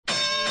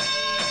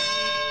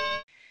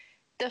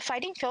The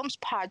Fighting Films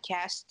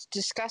podcast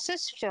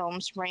discusses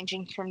films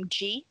ranging from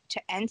G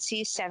to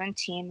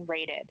NC-17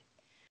 rated.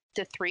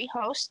 The three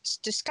hosts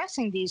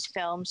discussing these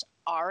films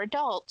are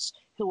adults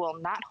who will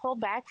not hold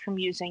back from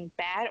using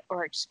bad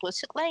or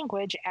explicit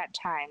language at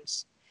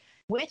times.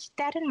 With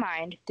that in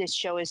mind, this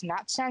show is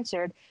not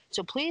censored,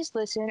 so please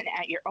listen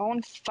at your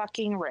own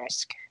fucking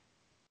risk.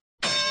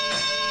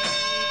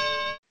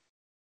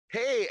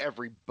 Hey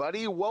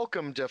everybody,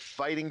 welcome to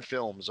Fighting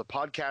Films, a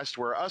podcast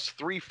where us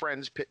three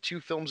friends pit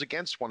two films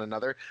against one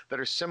another that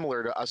are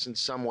similar to us in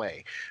some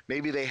way.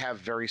 Maybe they have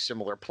very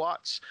similar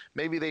plots,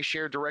 maybe they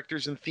share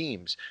directors and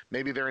themes,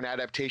 maybe they're an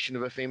adaptation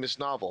of a famous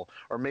novel,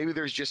 or maybe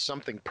there's just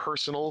something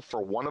personal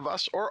for one of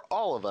us or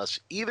all of us.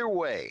 Either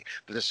way,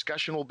 the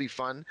discussion will be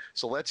fun,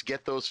 so let's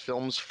get those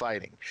films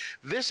fighting.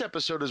 This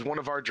episode is one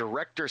of our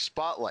director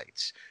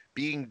spotlights,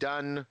 being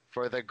done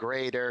for the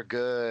greater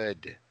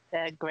good.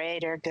 The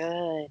greater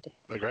good.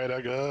 The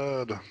greater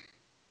good.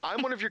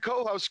 I'm one of your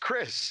co-hosts,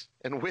 Chris,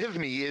 and with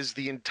me is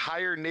the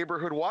entire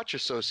Neighborhood Watch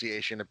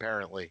Association,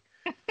 apparently.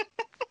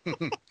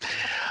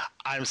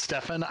 I'm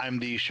Stefan. I'm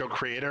the show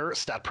creator,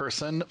 stat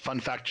person, fun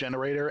fact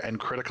generator, and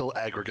critical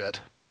aggregate.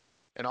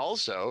 And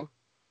also...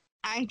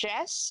 I'm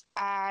Jess.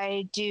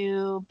 I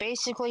do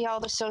basically all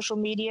the social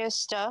media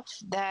stuff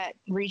that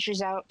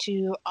reaches out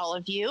to all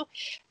of you.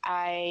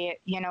 I,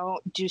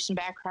 do some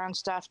background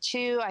stuff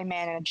too. I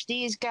manage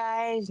these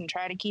guys and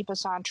try to keep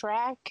us on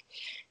track.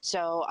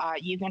 So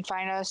you can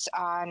find us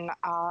on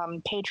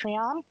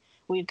Patreon.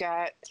 We've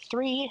got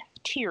 3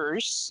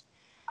 tiers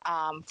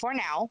for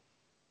now.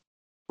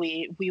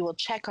 We will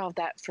check all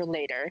that for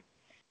later.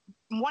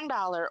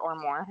 $1 or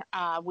more.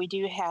 We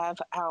do have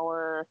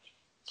our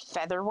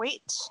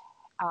featherweight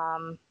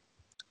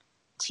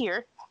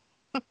tier,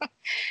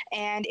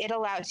 and it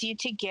allows you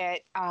to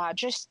get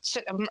just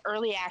some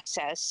early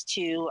access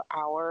to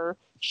our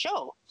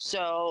show.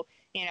 So,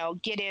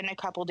 get in a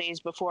couple days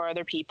before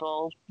other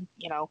people,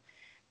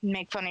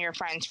 make fun of your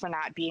friends for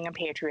not being a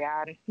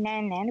Patreon.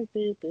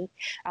 Boo boo.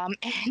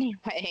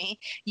 Anyway,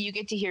 you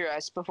get to hear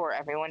us before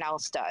everyone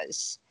else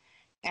does.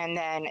 And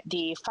then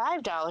the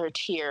 $5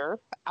 tier,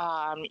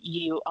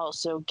 you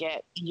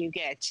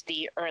get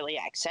the early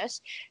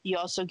access. You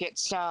also get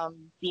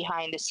some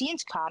behind the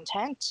scenes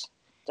content,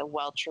 the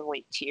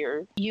welterweight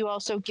tier. You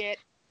also get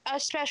a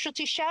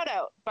specialty shout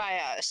out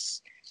by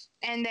us.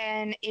 And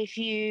then if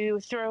you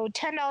throw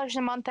 $10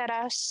 a month at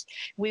us,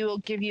 we will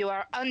give you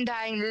our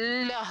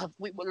undying love.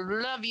 We will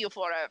love you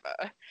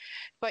forever.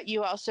 But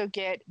you also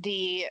get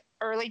the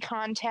early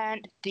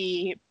content,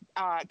 the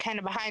kind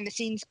of behind the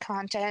scenes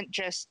content,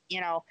 just,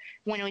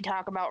 when we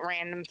talk about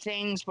random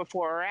things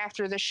before or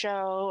after the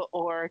show,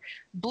 or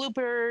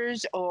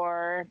bloopers,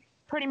 or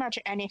pretty much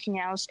anything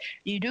else.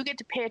 You do get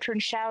the patron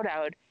shout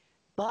out,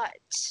 but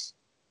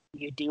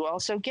you do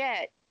also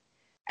get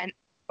an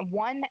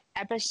 1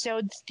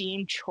 episode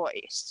theme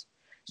choice.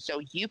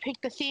 So you pick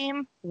the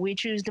theme, we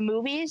choose the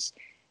movies,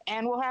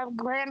 and we'll have a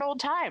grand old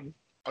time.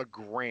 A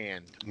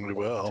grand We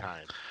will.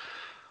 time.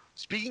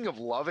 Speaking of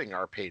loving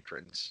our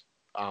patrons,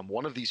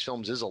 one of these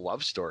films is a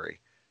love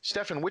story.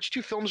 Stefan, which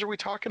 2 films are we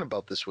talking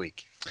about this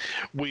week?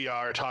 We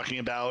are talking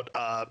about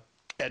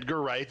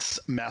Edgar Wright's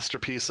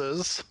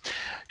masterpieces,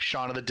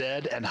 Shaun of the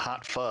Dead, and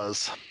Hot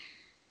Fuzz.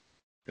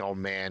 Oh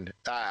man,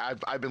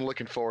 I've been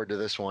looking forward to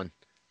this one.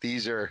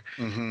 These are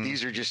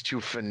just 2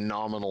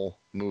 phenomenal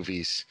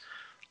movies.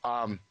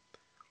 Outside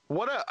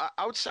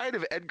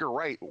of Edgar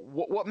Wright,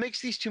 what makes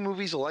these 2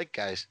 movies alike,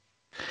 guys?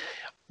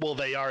 Well,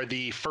 they are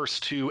the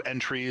first 2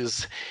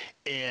 entries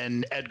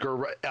in Edgar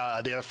Wright's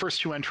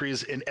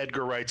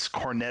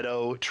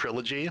Cornetto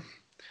trilogy,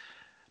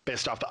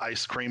 based off the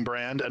ice cream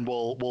brand, and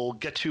we'll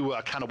get to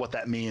kind of what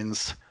that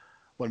means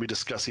when we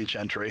discuss each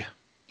entry.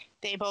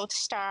 They both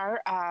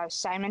star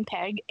Simon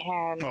Pegg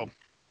and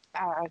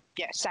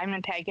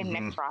Simon Pegg and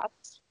Nick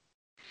Frost.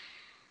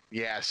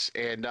 Yes,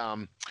 and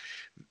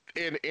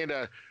in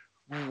a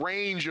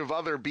range of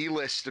other not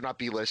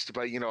B-list,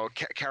 but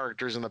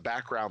characters in the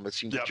background that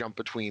seem to jump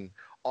between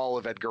all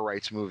of Edgar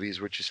Wright's movies,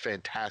 which is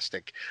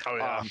fantastic. Oh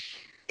yeah.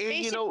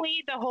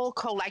 Basically, the whole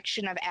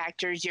collection of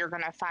actors you're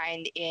going to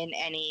find in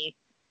any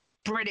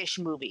British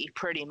movie,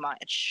 pretty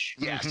much.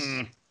 Yes.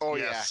 Mm-hmm. Oh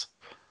yes.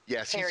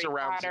 Yes, Harry he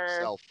surrounds Potter,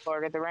 himself.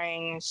 Lord of the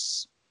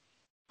Rings,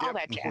 all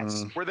that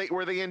jazz. Were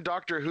they in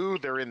Doctor Who?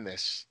 They're in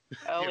this.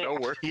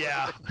 Oh,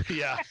 Yeah.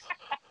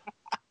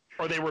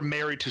 Or they were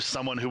married to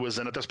someone who was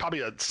in it. There's probably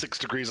a 6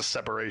 degrees of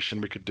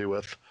separation we could do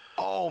with.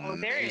 Oh man,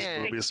 there is 6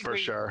 movies for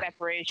degrees sure. of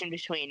separation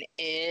between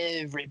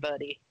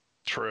everybody.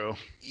 True.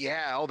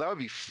 Yeah. Oh, that would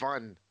be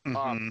fun.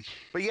 Mm-hmm.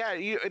 But yeah,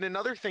 and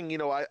another thing,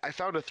 I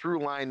found a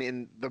through line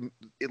in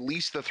at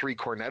least the 3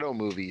 Cornetto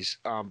movies,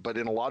 but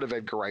in a lot of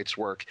Edgar Wright's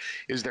work,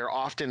 is they're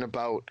often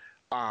about.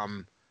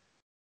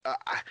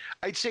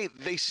 I'd say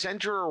they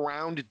center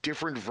around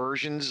different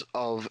versions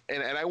of,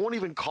 and I won't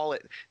even call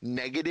it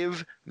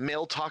negative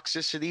male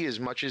toxicity as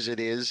much as it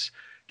is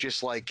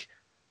just like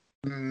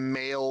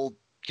male,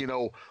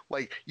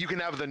 like you can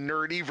have the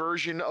nerdy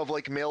version of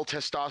like male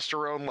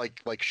testosterone,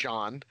 like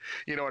Shaun,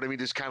 you know what I mean?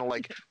 Just kind of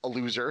like a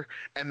loser.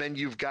 And then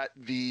you've got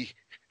the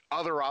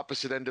other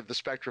opposite end of the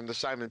spectrum, the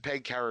Simon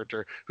Pegg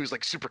character, who's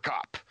like super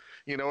cop.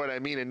 You know what I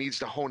mean? And needs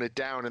to hone it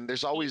down. And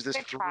there's always He's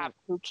this the cop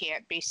who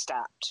can't be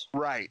stopped.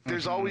 right.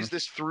 There's always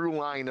this through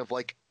line of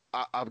like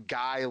a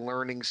guy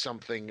learning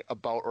something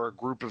about, or a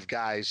group of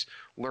guys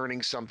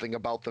learning something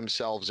about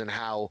themselves and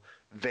how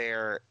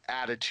their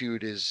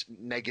attitude is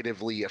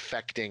negatively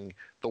affecting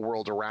the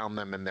world around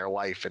them in their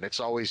life. And it's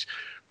always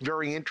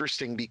very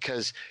interesting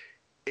because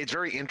it's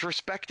very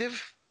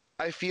introspective.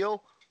 I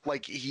feel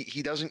like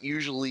he doesn't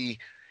usually,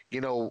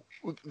 you know,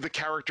 the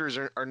characters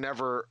are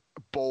never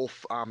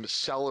both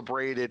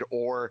celebrated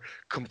or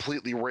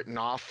completely written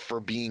off for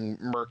being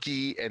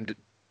murky and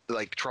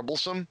like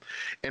troublesome,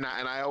 and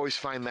I always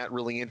find that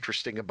really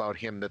interesting about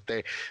him, that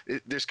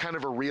there's kind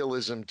of a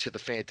realism to the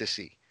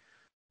fantasy,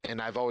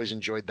 and I've always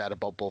enjoyed that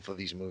about both of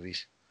these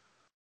movies.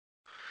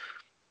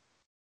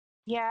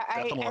 Yeah,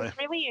 I Definitely.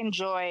 really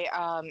enjoy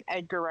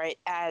Edgar Wright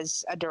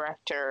as a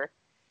director,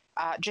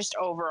 just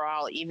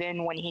overall,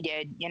 even when he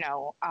did,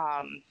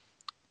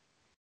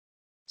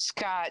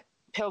 Scott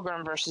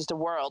Pilgrim versus the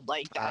World,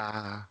 like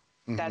that.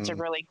 That's a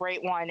really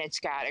great one. It's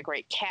got a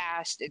great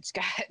cast. It's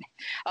got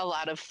a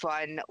lot of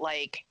fun,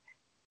 like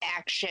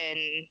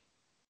action,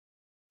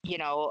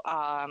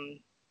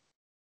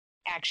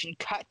 action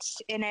cuts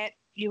in it.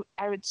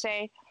 I would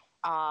say,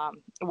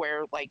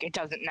 where like it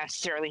doesn't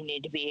necessarily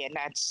need to be, and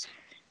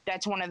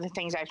that's one of the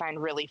things I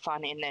find really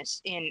fun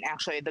in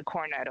actually the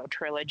Cornetto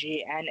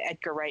trilogy, and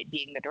Edgar Wright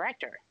being the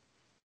director.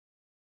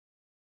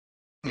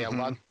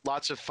 Yeah,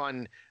 lots of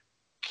fun,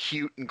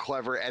 cute and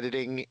clever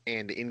editing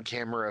and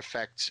in-camera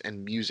effects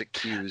and music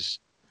cues.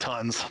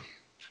 Tons.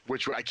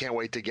 Which I can't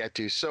wait to get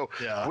to. So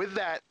with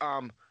that,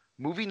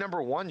 movie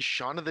number 1,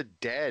 Shaun of the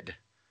Dead.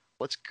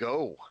 Let's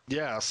go.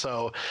 Yeah,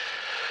 so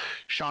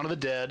Shaun of the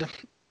Dead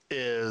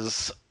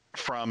is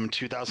from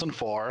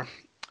 2004,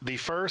 the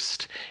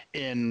first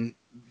in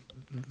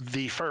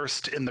the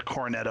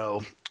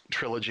Cornetto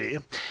trilogy.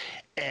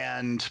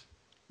 And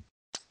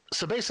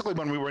so basically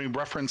when we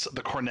reference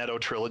the Cornetto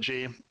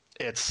trilogy,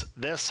 it's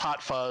this,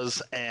 Hot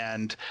Fuzz,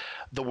 and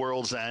The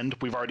World's End.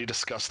 We've already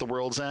discussed The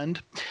World's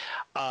End.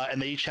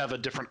 And they each have a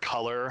different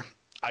color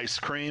ice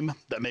cream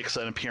that makes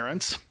an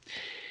appearance.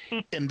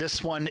 In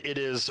this one, it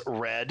is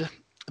red,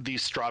 the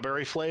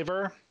strawberry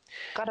flavor.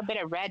 Got a bit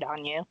of red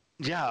on you.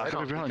 Yeah, red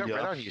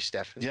on you,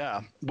 Stefan.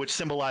 Yeah, which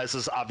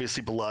symbolizes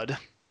obviously blood.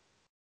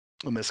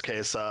 In this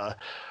case,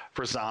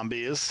 for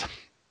zombies,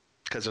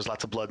 because there's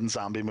lots of blood in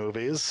zombie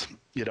movies.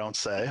 You don't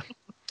say.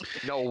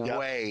 No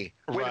way.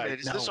 Wait a minute.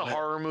 Is this a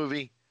horror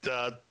movie?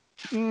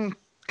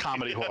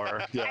 Comedy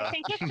horror. Yeah. I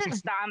think it's a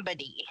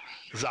zombie.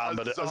 A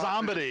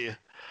zombie.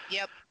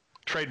 Yep.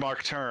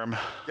 Trademark term.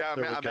 Yeah,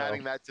 I'm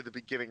adding that to the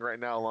beginning right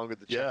now, along with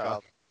the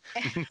checkoff.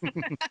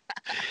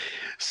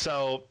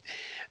 So,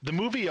 the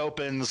movie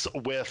opens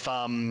with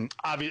a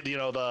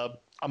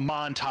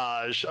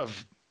montage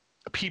of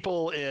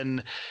people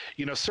in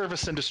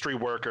service industry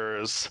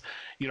workers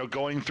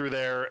going through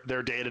their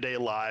day-to-day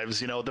lives.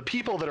 The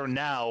people that are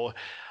now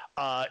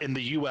in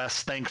the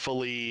US,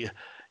 thankfully,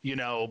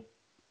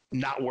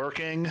 not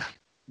working,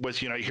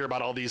 was you hear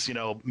about all these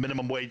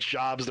minimum wage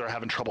jobs. They're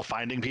having trouble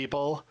finding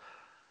people,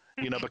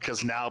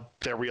 because now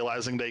they're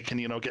realizing they can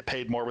get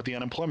paid more with the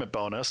unemployment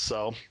bonus.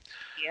 So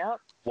yep.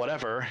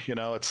 Whatever,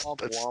 it's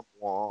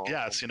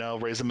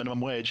raise the minimum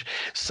wage.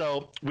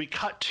 So we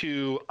cut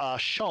to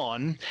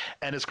Shaun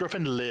and his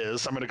girlfriend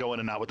Liz. I'm going to go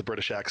in and out with the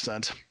British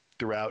accent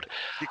throughout.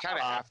 You kind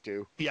of have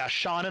to. Yeah,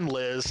 Shaun and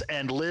Liz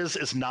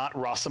is not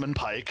Rosamund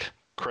Pike,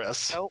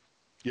 Chris. Nope.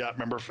 Yeah,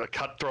 remember,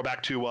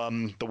 throwback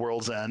to The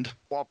World's End.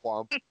 Womp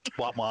womp.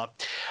 Womp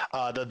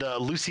womp. The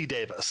Lucy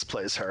Davis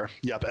plays her.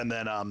 Yep, and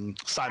then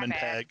Simon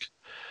Pegg.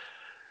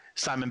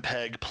 Simon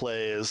Pegg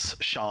plays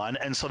Shaun,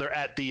 and so they're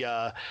at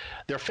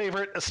their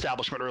favorite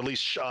establishment, or at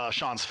least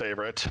Shaun's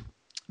favorite,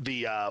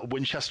 the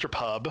Winchester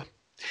Pub,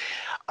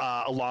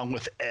 along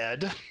with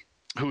Ed,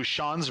 who's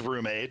Shaun's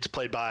roommate,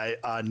 played by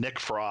Nick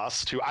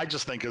Frost, who I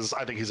think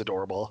he's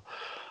adorable.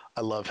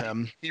 I love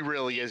him. He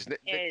really is.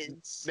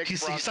 Nick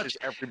Frost is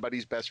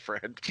everybody's best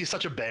friend. He's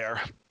such a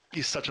bear.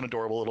 He's such an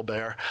adorable little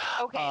bear.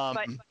 Okay,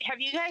 but have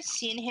you guys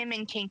seen him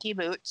in Kinky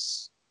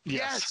Boots?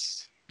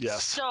 Yes.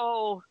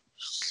 So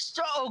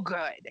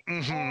good.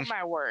 Mm-hmm. Oh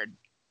my word.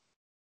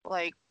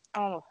 Like,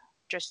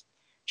 just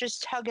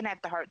tugging at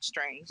the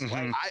heartstrings.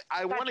 Mm-hmm. Like,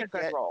 I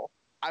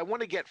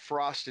want to get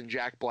Frost and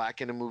Jack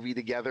Black in a movie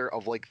together,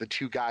 of like the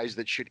two guys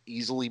that should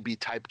easily be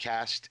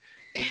typecast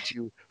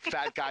into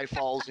Fat Guy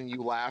Falls and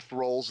You Laugh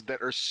roles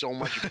that are so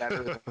much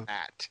better than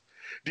that.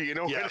 Do you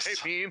know what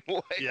I mean?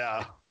 Like,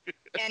 yeah.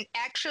 And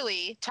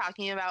actually,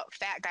 talking about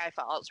Fat Guy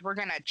Falls, we're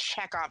gonna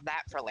check off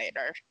that for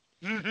later.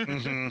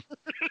 Mm-hmm.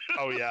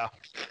 Oh yeah.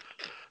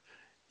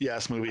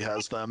 Yes, movie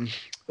has them.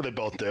 They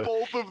both do.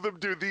 Both of them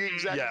do the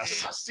exact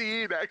same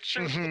scene,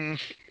 actually.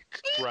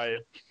 Mm-hmm. Right.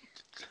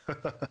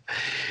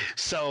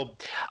 So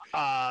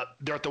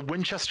they're at the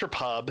Winchester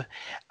Pub.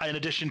 In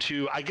addition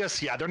to, I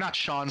guess, they're not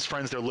Shaun's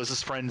friends. They're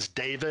Liz's friends,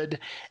 David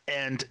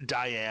and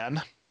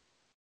Diane.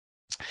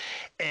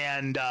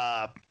 And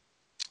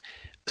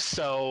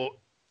so,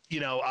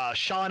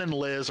 Shaun and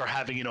Liz are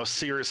having, a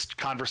serious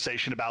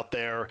conversation about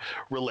their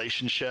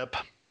relationship.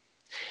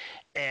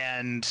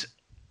 And,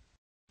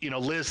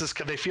 Liz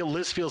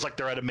feels like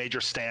they're at a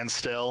major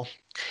standstill.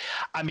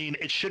 I mean,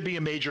 it should be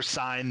a major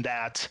sign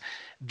that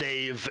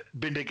they've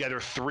been together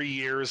 3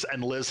 years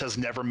and Liz has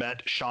never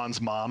met Shaun's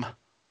mom.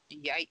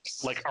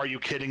 Yikes. Like, are you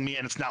kidding me?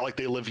 And it's not like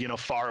they live,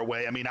 far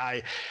away. I mean,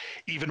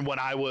 even when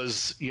I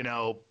was,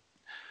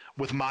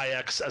 with my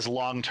ex as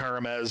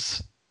long-term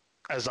as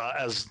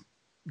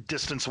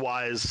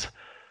distance-wise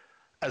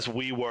as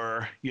we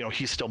were,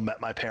 he still met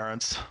my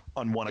parents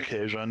on one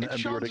occasion. And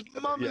Shaun's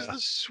mom is the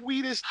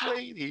sweetest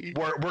lady.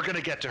 We're going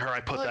to get to her. I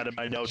put that in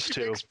my notes she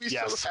too. Makes me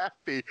so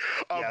happy.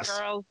 Yes.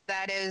 Girl,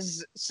 that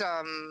is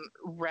some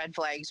red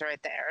flags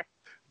right there.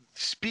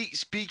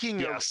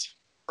 Speaking of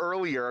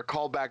earlier, a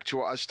callback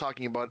to us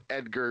talking about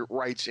Edgar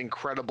Wright's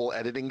incredible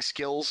editing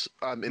skills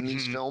in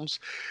these films.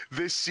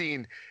 This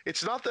scene,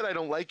 it's not that I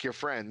don't like your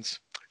friends.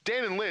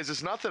 Dan and Liz,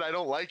 it's not that I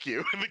don't like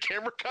you. And the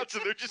camera cuts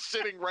and they're just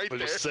sitting right there.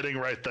 They're just sitting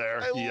right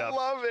there. I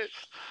love it.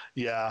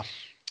 Yeah.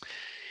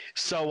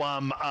 So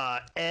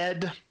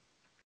Ed,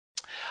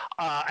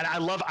 and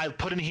I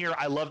put in here,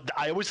 I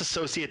always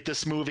associate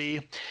this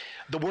movie,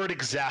 the word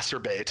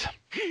exacerbate.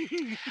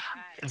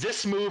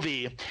 This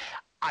movie,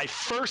 I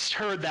first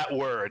heard that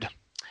word,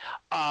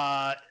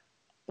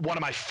 one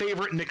of my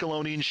favorite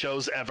Nickelodeon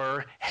shows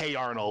ever, Hey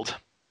Arnold.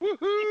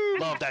 Woohoo!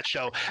 Love that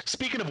show.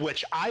 Speaking of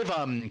which,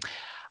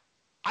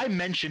 I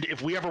mentioned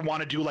if we ever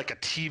want to do like a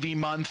TV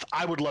month,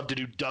 I would love to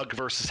do Doug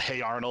versus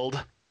Hey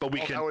Arnold, but we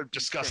can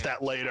discuss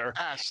that later.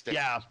 Fantastic.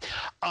 Yeah.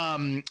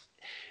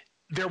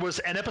 There was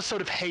an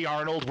episode of Hey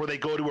Arnold where they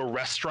go to a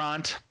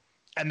restaurant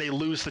and they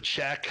lose the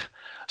check.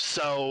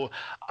 So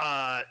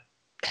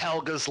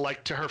Helga's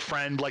like to her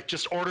friend, like,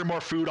 just order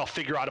more food, I'll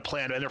figure out a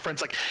plan. And her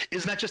friend's like,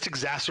 isn't that just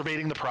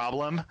exacerbating the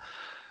problem?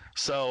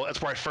 So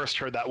that's where I first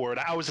heard that word.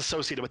 I always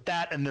associated with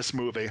that and this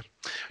movie.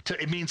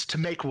 It means to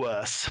make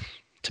worse.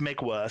 To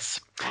make worse.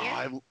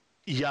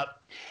 Yep.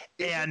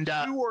 And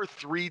 2 or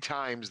 3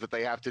 times that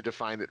they have to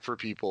define it for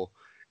people.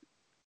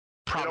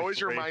 It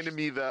always reminded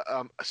me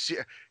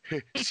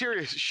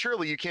serious.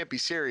 Shirley, you can't be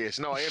serious.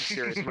 No, I am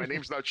serious. My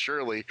name's not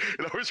Shirley.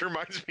 It always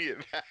reminds me of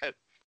that.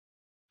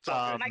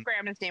 My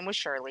grandma's name was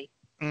Shirley.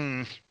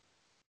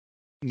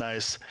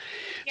 Nice.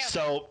 Yep.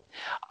 So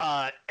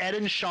Ed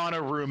and Shaun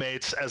are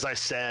roommates, as I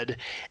said,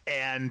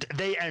 and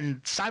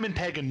Simon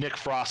Pegg and Nick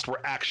Frost were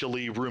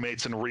actually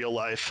roommates in real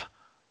life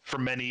for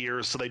many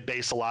years, so they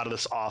base a lot of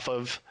this off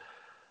of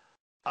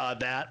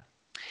that.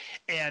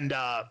 And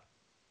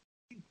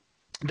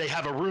they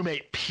have a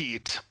roommate,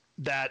 Pete,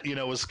 that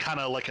is kind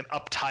of like an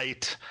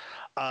uptight,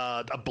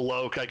 a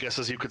bloke, I guess,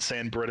 as you could say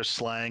in British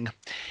slang,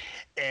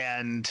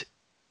 and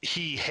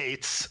he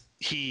hates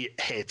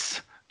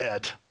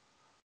Ed.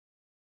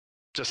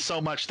 Just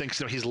so much, thinks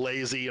he's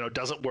lazy,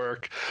 doesn't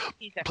work,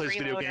 plays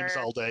video games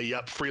all day.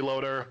 Yep,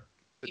 freeloader.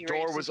 The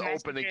door was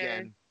open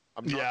again.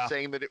 I'm not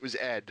saying that it was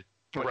Ed.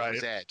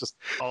 Right, just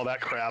all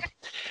that crap.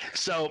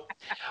 So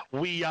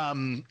we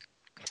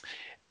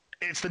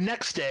it's the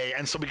next day,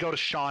 and so we go to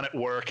Shaun at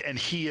work, and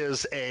he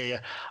is a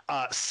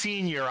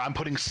senior, I'm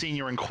putting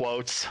senior in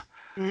quotes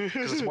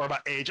because it's more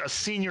about age, a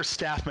senior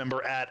staff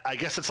member at, I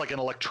guess it's like an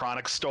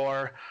electronics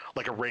store,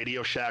 like a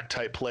Radio Shack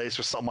type place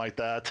or something like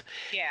that.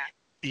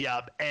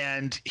 Yeah,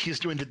 and he's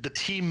doing the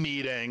team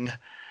meeting.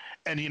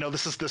 And,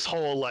 this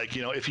whole, like,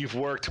 if you've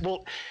worked,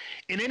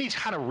 in any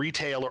kind of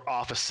retail or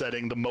office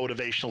setting, the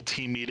motivational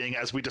team meeting,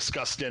 as we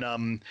discussed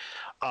in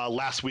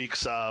last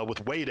week's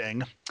with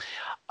waiting,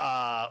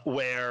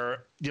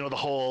 where, the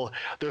whole,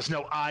 there's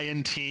no I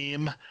in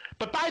team.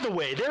 But by the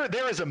way,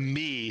 there is a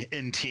me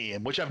in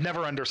team, which I've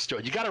never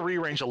understood. You got to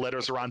rearrange the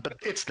letters around, but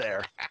it's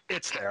there.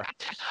 It's there.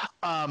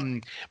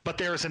 But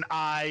there's an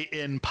I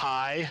in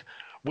pie,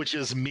 which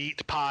is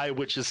meat pie,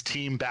 which is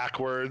team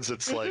backwards.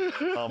 It's like,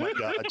 oh my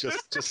God,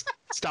 just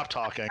stop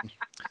talking.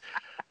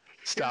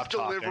 Stop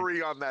talking.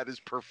 Delivery on that is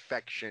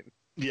perfection.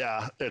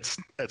 Yeah, it's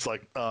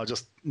like,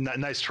 just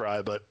nice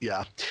try, but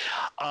yeah.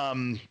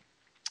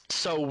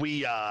 So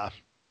we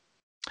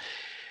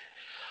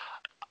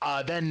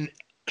then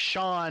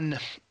Shaun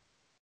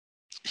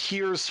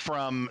hears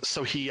from,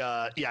 so he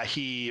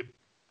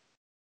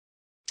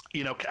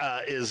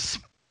is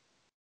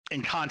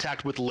in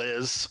contact with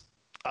Liz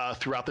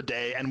throughout the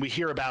day, and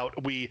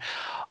we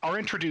are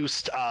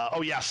introduced.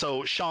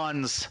 So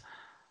Shaun's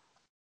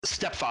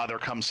stepfather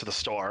comes to the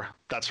store.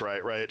 That's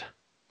right.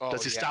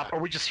 Does he stop, or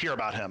we just hear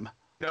about him?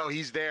 No,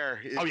 he's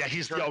there. That's right.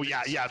 He's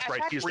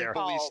there.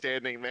 He's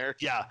standing there.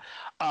 Yeah.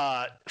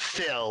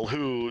 Phil,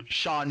 who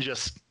Shaun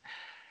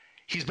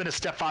he's been a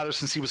stepfather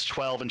since he was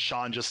 12, and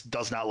Shaun just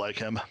does not like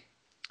him.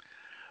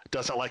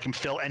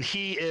 Phil, and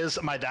he is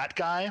that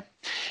guy.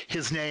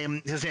 His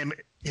name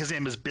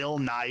is Bill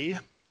Nye.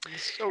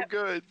 He's so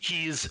good.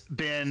 He's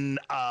been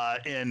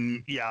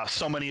in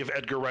so many of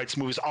Edgar Wright's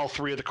movies, all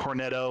 3 of the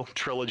Cornetto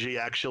trilogy,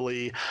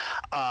 actually.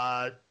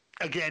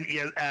 Again,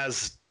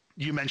 as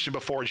you mentioned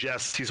before,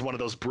 Jess, he's one of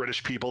those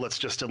British people that's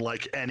just in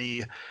like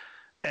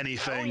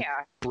anything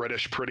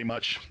British, pretty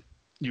much.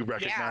 you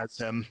recognize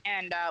him.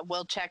 And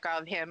we'll check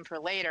of him for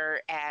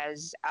later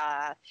as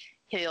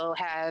he'll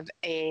have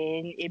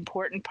an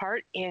important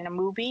part in a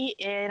movie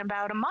in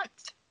about a month.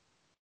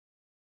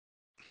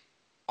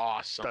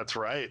 Awesome. That's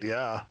right.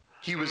 Yeah.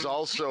 He was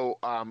also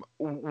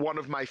one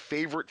of my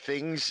favorite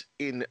things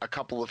in a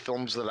couple of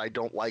films that I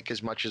don't like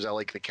as much as I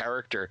like the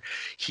character.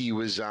 He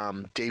was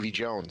Davy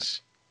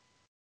Jones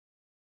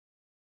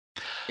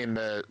in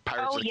the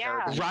Pirates of the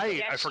Caribbean. Right.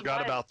 Yes, I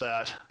forgot about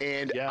that.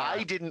 And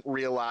I didn't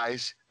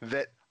realize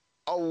that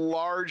a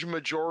large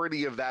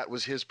majority of that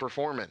was his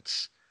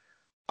performance.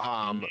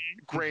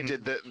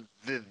 Granted,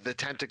 the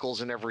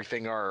tentacles and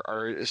everything are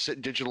a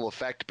digital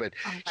effect, but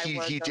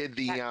he did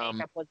the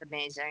makeup was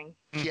amazing.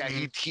 Yeah,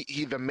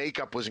 he the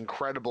makeup was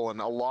incredible, and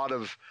a lot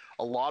of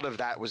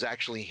that was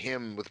actually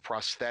him with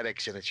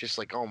prosthetics, and it's just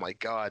like, oh my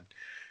god,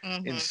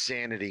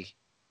 insanity.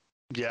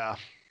 Yeah.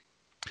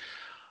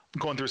 I'm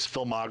going through his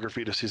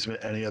filmography to see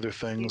any other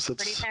things. He's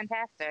pretty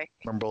fantastic.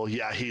 Memorable.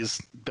 Yeah, he's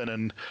been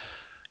in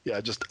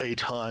just a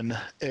ton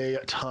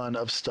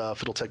of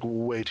stuff. It'll take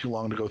way too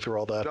long to go through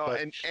all that. No, but,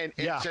 and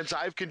since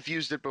I've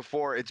confused it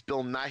before, it's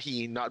Bill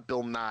Nighy, not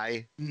Bill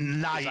Nye.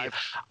 Nighy.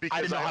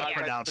 I didn't know how to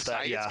pronounce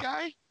that. Yeah.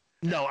 Guy?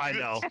 No, I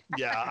know.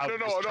 Yeah, I was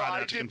trying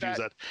not to confuse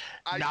that.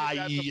 I did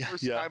that the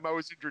first time I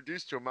was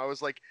introduced to him. I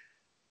was like,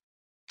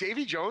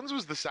 Davy Jones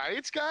was the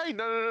science guy?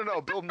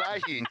 No. Bill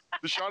Nighy,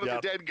 the Shaun of the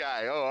Dead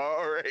guy. Oh,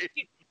 all right.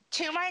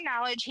 To my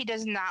knowledge, he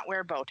does not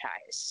wear bow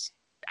ties.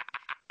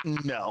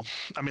 No,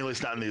 I mean, at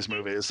least not in these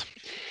movies.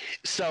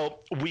 So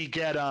we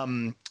get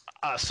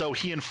so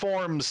he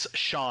informs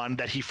Shaun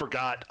that he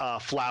forgot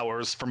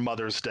flowers for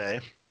Mother's Day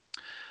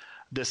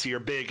this year.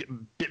 Big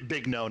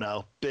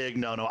no-no.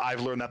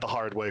 I've learned that the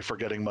hard way,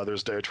 forgetting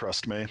Mother's Day.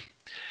 Trust me.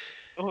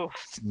 Oof.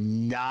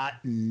 Not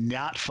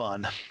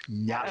fun.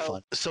 Not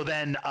fun. So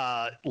then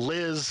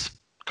Liz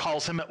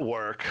calls him at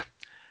work,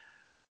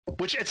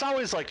 which it's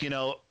always like,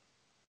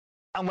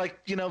 I'm like,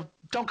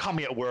 don't call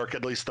me at work,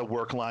 at least the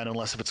work line,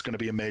 unless if it's going to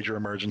be a major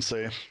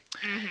emergency.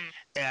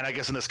 And I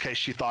guess in this case,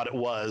 she thought it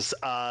was.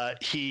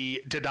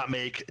 He did not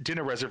make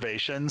dinner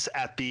reservations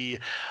at the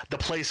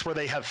place where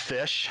they have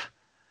fish.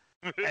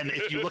 And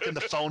if you look in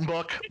the phone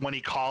book when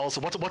he calls,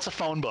 what's a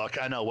phone book?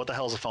 I know, what the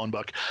hell is a phone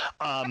book?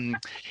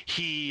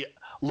 He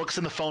looks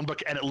in the phone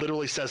book and it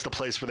literally says the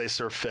place where they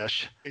serve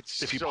fish.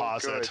 If you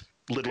pause it,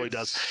 literally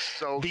does.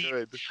 So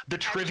good. The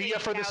trivia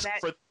for this.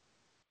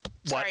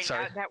 Sorry.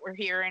 Now that we're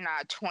here in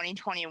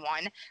 2021,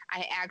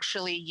 I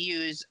actually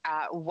use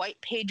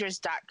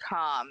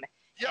whitepages.com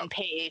and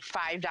pay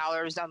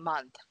 $5 a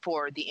month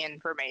for the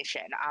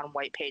information on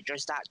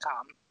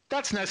whitepages.com.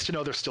 That's nice to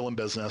know they're still in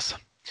business.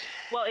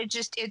 Well,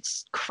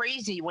 it's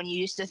crazy when you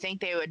used to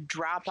think they would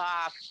drop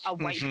off a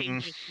white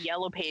pages,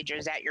 yellow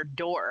pages at your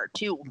door.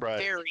 Two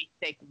very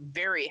thick,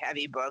 very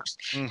heavy books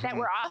that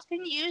were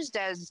often used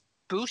as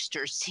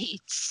booster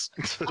seats.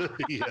 Just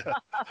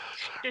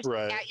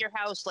at your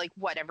house, like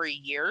every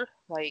year?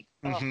 Like,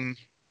 it's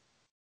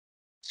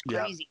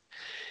crazy.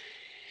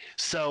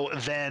 So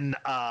then,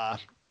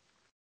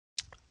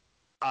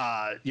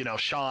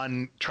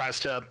 Shaun tries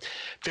to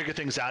figure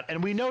things out,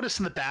 and we notice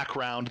in the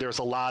background there's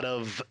a lot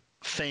of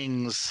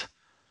things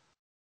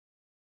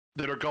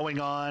that are going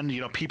on.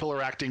 People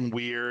are acting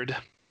weird,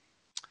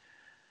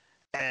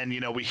 and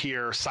we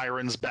hear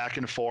sirens back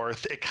and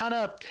forth. It kind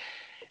of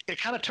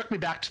took me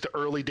back to the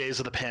early days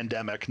of the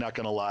pandemic, not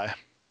gonna lie.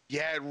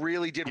 Yeah, it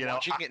really did.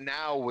 Watching it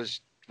now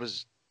was a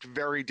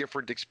very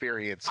different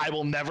experience. I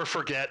will never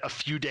forget a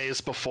few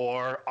days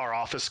before our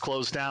office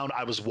closed down,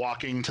 I was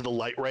walking to the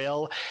light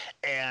rail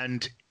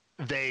and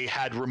they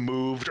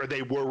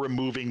were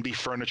removing the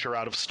furniture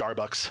out of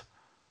Starbucks.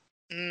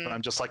 And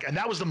I'm just like, and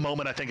that was the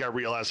moment I think I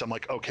realized, I'm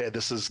like, okay,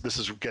 this is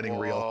getting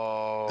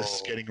real. This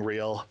is getting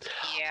real.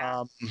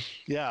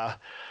 Yeah.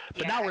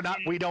 But now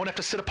we don't have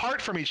to sit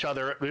apart from each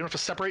other. We don't have to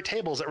separate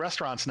tables at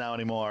restaurants now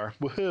anymore.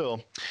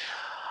 Woohoo.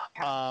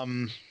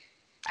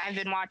 I've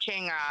been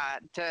watching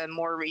the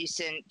more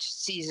recent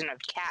season of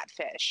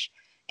Catfish,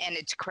 and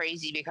it's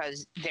crazy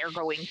because they're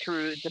going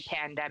through the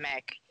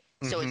pandemic.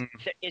 So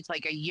it's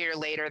like a year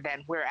later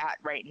than we're at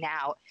right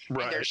now.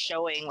 Right. And they're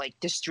showing like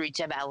the streets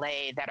of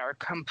LA that are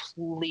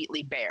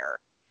completely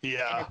bare.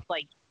 Yeah. And it's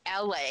like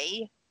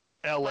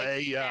LA,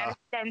 yeah.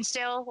 And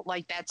still,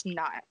 like, that's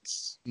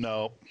nuts.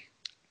 No,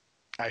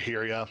 I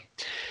hear ya.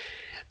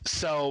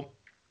 So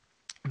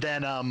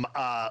then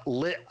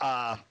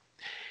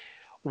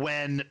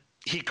when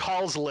he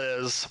calls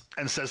Liz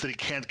and says that he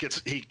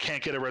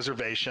can't get a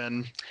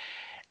reservation,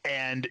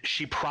 and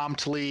she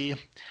promptly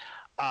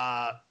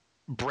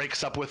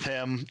breaks up with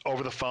him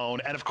over the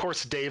phone, and of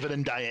course David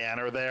and Diane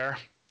are there,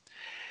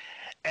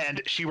 and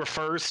she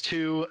refers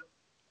to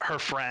her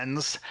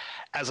friends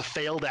as a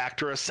failed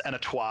actress and a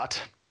twat.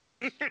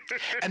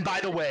 And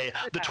by the way,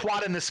 the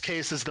twat in this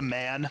case is the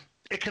man.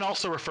 It can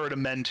also refer to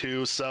men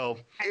too, so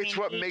it's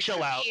what makes it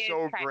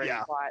so great.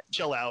 Yeah,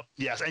 chill out.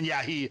 Yes, and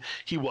yeah, he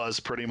was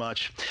pretty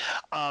much.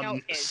 Yeah.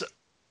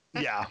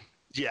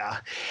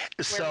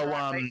 So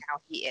right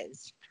now he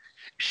is.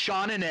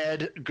 Shaun and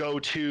Ed go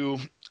to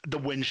the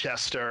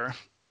Winchester,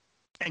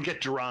 and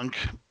get drunk,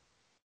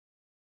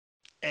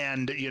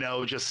 and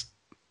just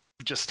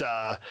like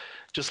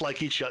just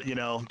like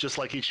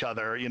each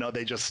other.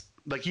 They just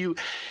like you.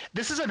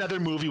 This is another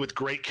movie with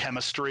great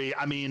chemistry.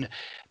 I mean,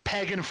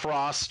 Pegg and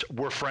Frost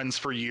were friends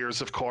for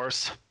years, of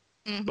course,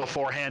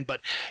 beforehand,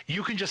 but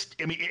you can just,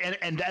 I mean,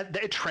 and that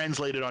it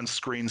translated on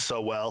screen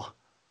so well.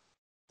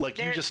 Like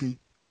I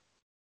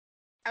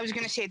was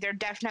going to say they're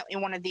definitely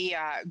one of the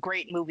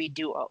great movie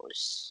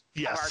duos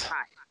of our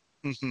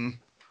time.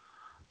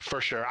 For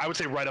sure. I would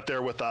say right up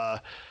there with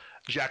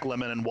Jack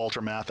Lemmon and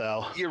Walter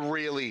Matthau. You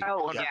really,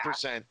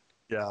 100%.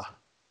 Yeah,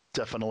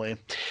 definitely.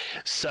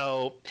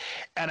 So,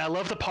 and I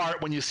love the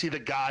part when you see the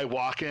guy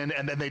walking,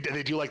 and then they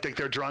do like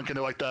they're drunk, and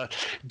they're like the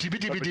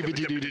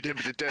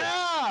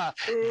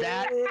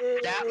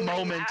that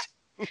moment,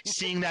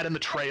 seeing that in the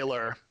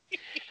trailer.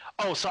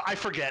 Oh, so I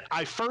forget.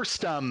 I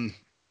first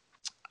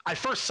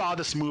saw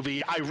this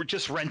movie. I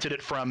just rented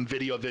it from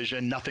Video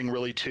Vision. Nothing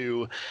really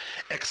too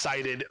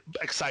exciting,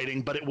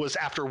 but it was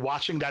after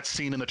watching that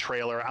scene in the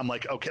trailer. I'm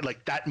like, okay,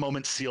 like that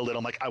moment sealed it.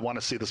 I'm like, I want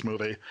to see this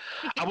movie.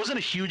 I wasn't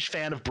a huge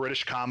fan of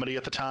British comedy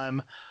at the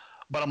time,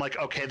 but I'm like,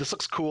 okay, this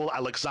looks cool. I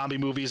like zombie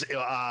movies.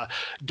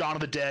 Dawn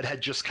of the Dead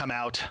had just come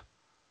out,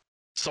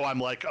 so I'm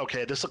like,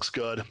 okay, this looks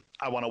good.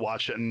 I want to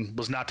watch it, and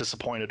was not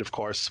disappointed, of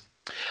course.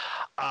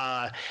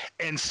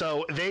 And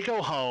so they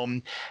go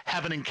home,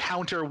 have an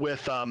encounter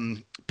with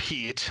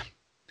Pete,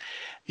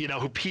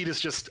 who Pete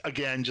is just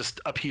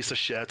a piece of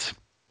shit.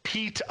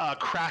 Pete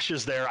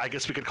crashes there. I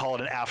guess we could call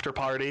it an after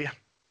party.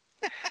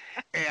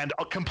 And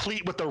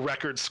complete with the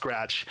record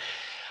scratch.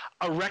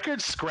 A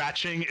record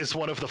scratching is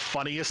one of the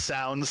funniest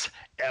sounds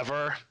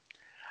ever.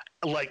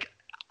 Like,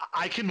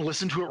 I can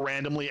listen to it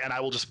randomly and I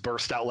will just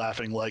burst out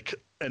laughing like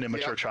an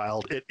immature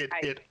child.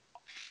 It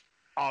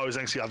always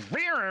makes you I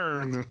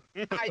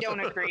don't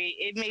agree.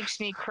 It makes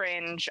me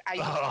cringe.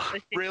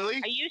 Really?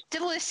 I used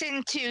to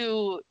listen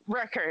to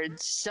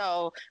records,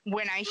 so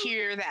when I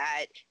hear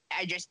that,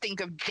 I just think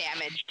of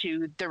damage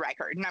to the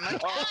record, and I'm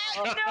like,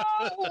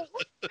 oh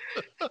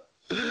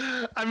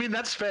no! I mean,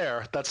 that's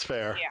fair.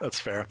 Yeah. That's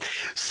fair.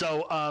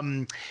 So,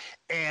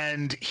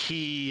 and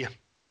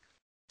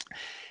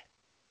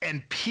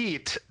Pete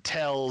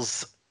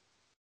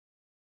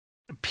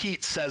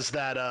says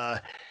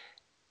that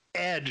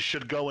Ed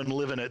should go and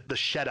live in the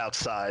shed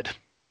outside,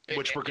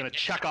 which we're going to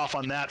check off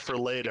on that for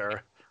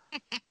later.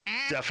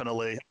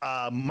 Definitely.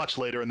 Much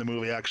later in the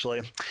movie,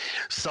 actually.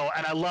 So,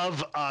 and I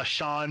love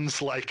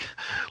Shaun's like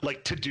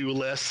to-do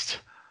list.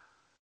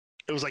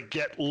 It was like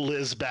get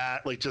Liz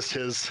back, like just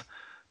his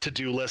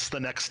to-do list the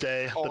next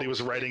day that he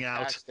was writing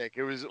fantastic.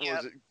 It was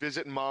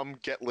visit mom,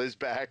 get Liz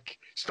back,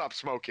 stop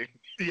smoking.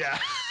 Yeah.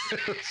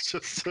 It's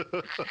just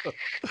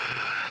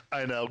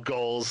I know,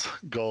 goals.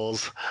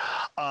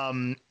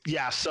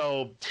 Yeah,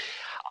 so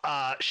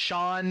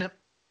Shaun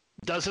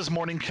does his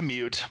morning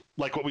commute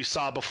like what we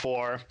saw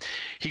before.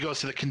 He goes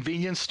to the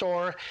convenience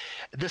store,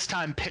 this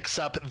time picks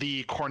up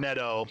the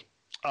Cornetto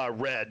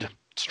red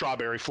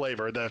strawberry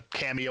flavor, the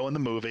cameo in the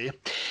movie.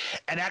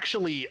 And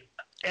actually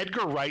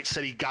Edgar Wright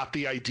said he got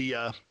the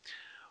idea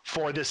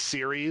for this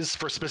series,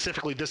 for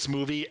specifically this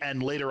movie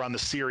and later on the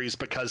series,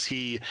 because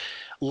he,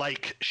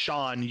 like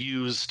Shaun,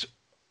 used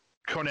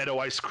Cornetto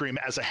ice cream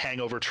as a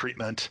hangover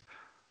treatment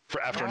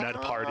for after a night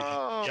party.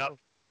 Yep.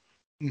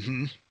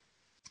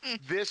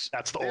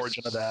 That's the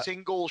origin of that.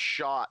 Single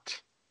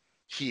shot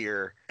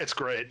here. It's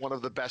great. One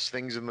of the best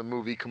things in the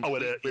movie.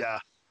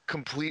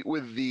 Complete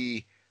with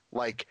the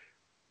like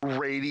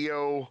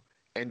radio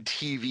and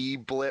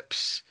TV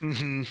blips.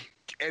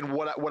 And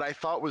what I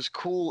thought was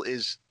cool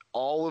is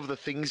all of the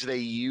things they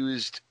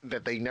used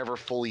that they never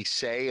fully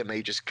say and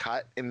they just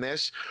cut in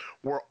this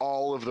were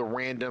all of the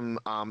random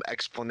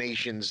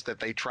explanations that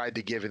they tried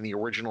to give in the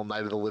original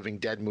Night of the Living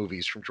Dead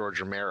movies from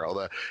George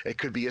Romero. It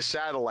could be a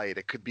satellite,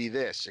 it could be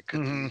this, it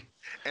could be,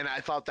 and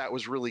I thought that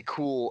was really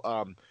cool.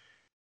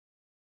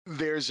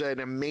 There's an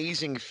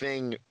amazing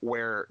thing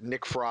where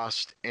Nick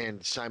Frost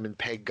and Simon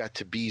Pegg got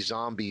to be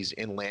zombies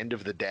in Land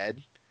of the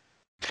Dead.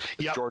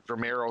 George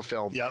Romero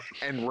film.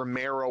 And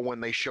Romero,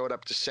 when they showed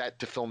up to set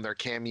to film their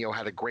cameo,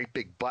 had a great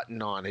big button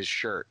on his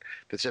shirt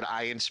that said,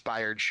 "I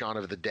inspired Shaun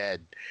of the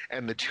Dead."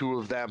 And the two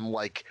of them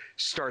like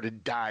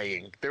started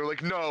dying. They were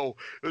like, no,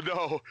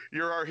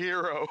 you're our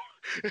hero.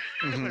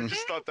 I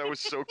just thought that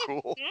was so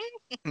cool.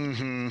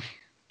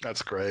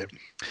 That's great.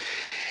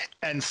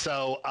 And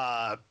so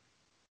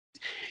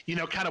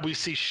kind of we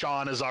see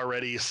Shaun is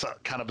already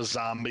kind of a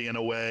zombie in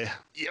a way,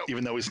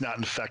 even though he's not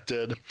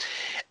infected.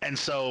 And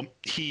so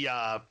he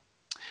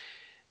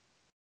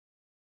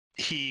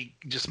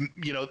just,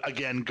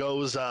 again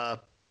goes,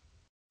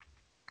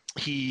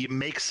 he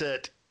makes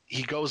it,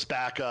 he goes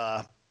back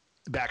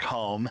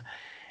home,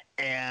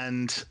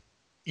 and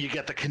you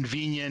get the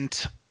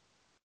convenient,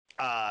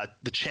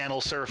 the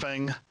channel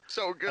surfing.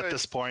 So good. At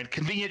this point,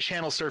 convenient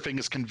channel surfing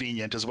is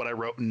convenient, is what I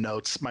wrote in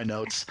my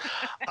notes.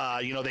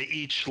 They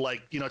each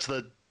it's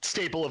the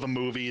staple of a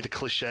movie, the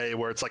cliche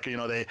where it's like,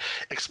 they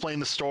explain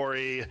the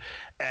story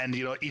and,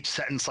 each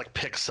sentence like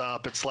picks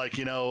up. It's like,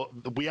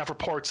 we have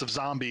reports of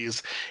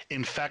zombies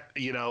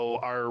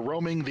are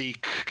roaming the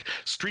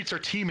streets are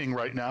teeming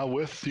right now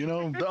with, the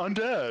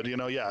undead,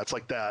 yeah, it's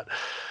like that.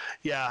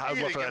 Yeah, I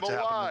would love for that to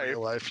happen in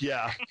real life.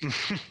 Yeah.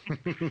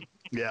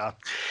 Yeah.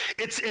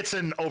 It's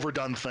an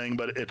overdone thing,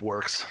 but it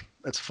works.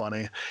 It's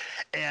funny.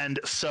 And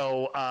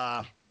so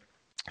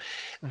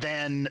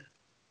then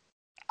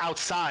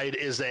outside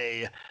is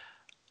a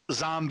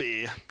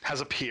zombie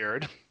has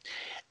appeared,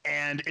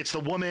 and it's the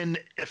woman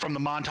from the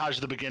montage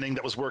at the beginning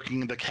that was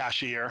working the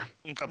cashier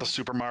at the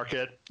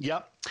supermarket.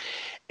 Yep.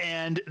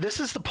 And this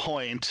is the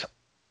point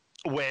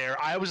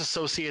where I always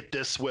associate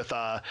this with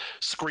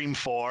Scream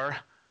 4.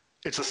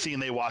 It's a scene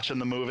they watch in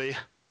the movie.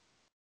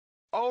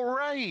 Oh,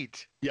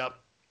 right. Yep.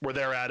 Where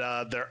they're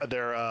at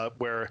they're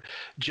where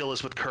Jill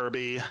is with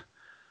Kirby,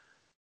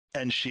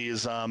 and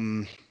she's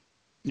then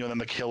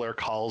the killer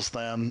calls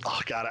them. Oh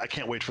god, I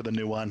can't wait for the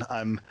new one.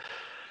 I'm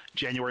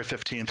January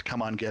 15th.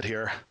 Come on, get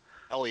here.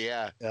 Oh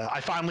yeah. Yeah, I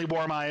finally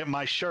wore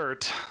my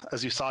shirt.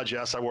 As you saw,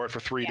 Jess, I wore it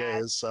for 3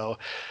 days. So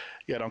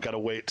yeah, I don't got to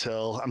wait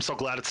till. I'm so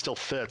glad it still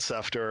fits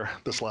after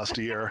this last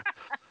year.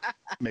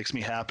 Makes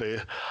me happy.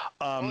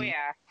 Oh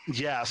yeah.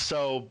 Yeah.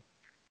 So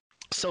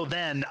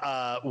then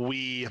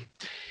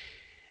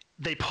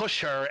they push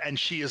her and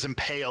she is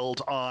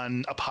impaled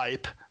on a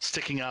pipe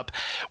sticking up,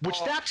 which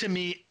that to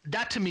me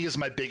is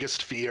my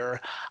biggest fear.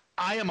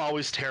 I am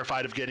always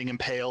terrified of getting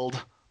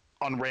impaled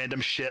on random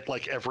shit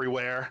like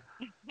everywhere.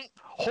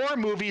 Horror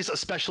movies,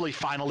 especially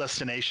Final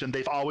Destination,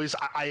 they've always,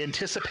 I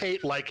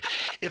anticipate, like,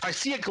 if I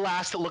see a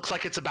glass that looks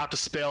like it's about to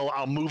spill,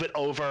 I'll move it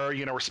over,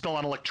 or spill on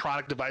an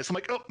electronic device. I'm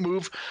like, oh,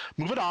 move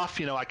it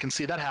off. I can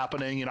see that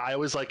happening. I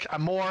always like,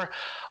 I'm more,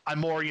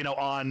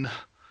 on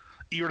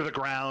ear to the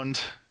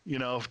ground,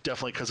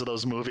 definitely because of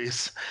those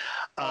movies.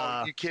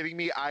 You kidding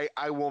me?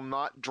 I will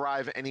not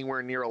drive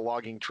anywhere near a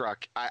logging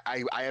truck.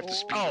 I have to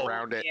speed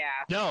around it. Yeah.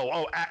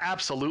 No,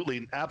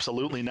 absolutely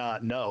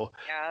not. No,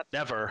 Yep.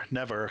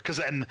 never. Because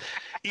then,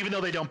 even though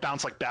they don't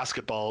bounce like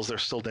basketballs, they're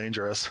still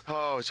dangerous.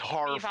 Oh, it's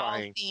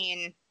horrifying.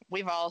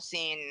 We've all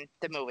seen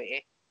the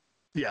movie.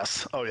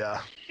 Yes. Oh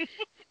yeah.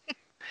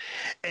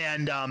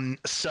 And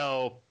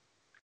so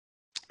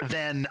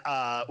then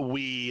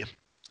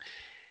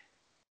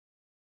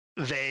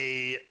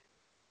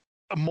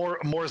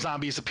more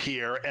zombies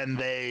appear, and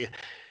they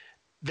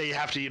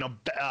have to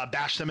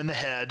bash them in the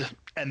head,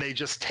 and they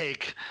just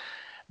take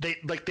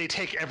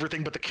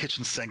everything but the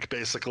kitchen sink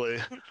basically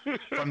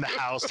from the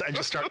house and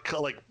just start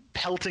like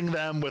pelting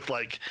them with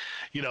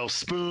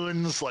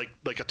spoons, like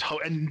a toe,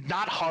 and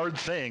not hard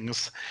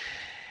things.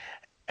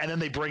 And then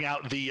they bring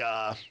out the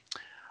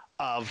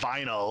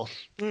vinyl.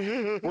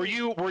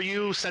 Were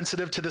you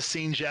sensitive to the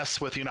scene, Jess,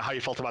 with how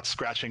you felt about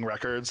scratching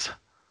records?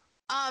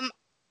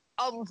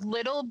 A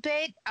little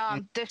bit.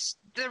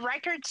 The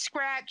record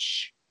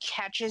scratch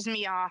catches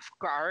me off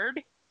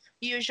guard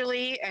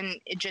usually, and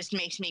it just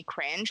makes me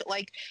cringe.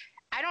 Like,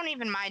 I don't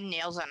even mind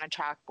nails on a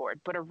chalkboard,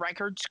 but a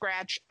record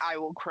scratch, I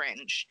will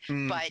cringe.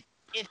 But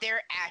if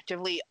they're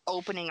actively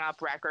opening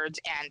up records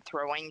and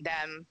throwing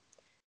them,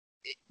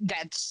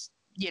 that's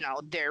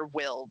their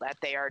will that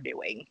they are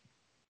doing.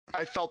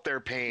 I felt their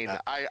pain.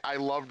 I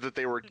loved that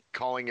they were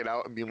calling it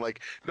out and being like,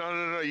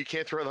 no, you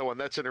can't throw that one.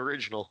 That's an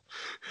original.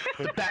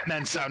 The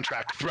Batman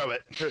soundtrack. Throw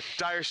it.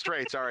 Dire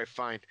Straits. All right,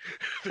 fine.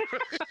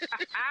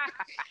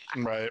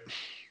 Right.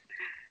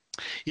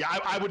 Yeah,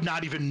 I would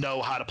not even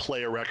know how to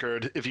play a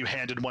record. If you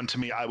handed one to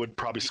me, I would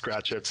probably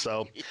scratch it.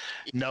 So,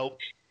 nope.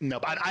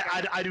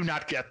 I do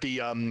not get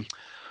the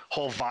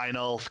whole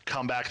vinyl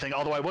comeback thing.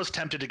 Although I was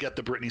tempted to get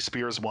the Britney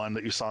Spears one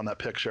that you saw in that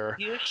picture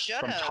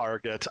from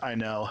Target. I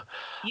know.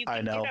 You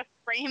can get a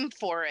frame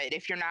for it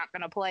if you're not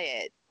going to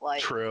play it.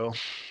 Like, true.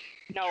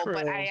 No,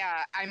 but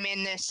I'm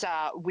in this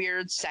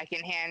weird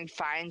secondhand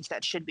finds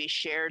that should be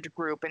shared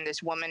group, and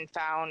this woman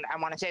found, I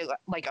want to say,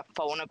 like a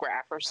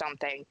phonograph or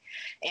something,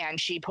 and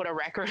she put a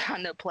record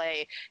on to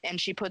play, and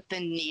she put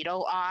the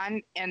needle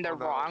on in the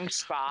wrong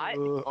spot.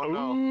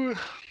 No.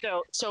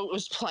 So it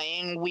was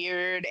playing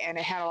weird, and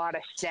it had a lot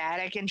of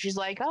static, and she's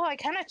like, "Oh, I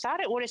kind of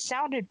thought it would have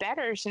sounded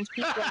better since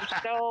people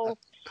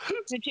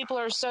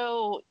are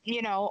so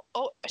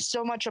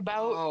so much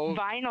about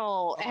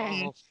vinyl."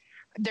 And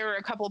there were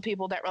a couple of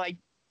people that were like,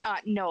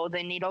 no,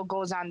 the needle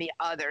goes on the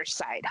other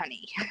side,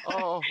 honey.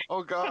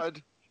 oh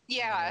God.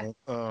 Yeah.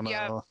 Oh no.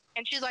 Yeah.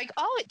 And she's like,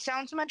 "Oh, it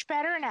sounds much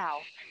better now."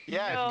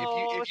 Yeah,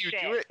 no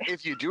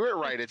if you do it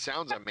right, it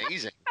sounds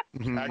amazing.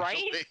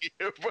 Right?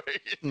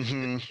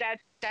 Mm-hmm.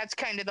 That's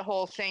kind of the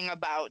whole thing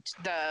about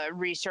the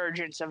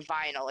resurgence of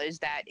vinyl, is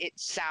that it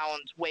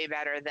sounds way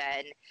better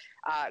than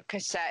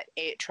cassette,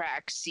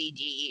 8-track,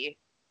 CD,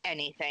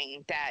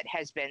 anything that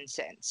has been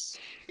since.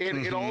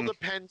 It all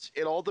depends.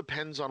 It all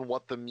depends on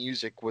what the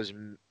music was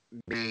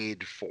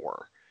made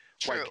for.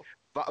 True.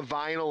 Like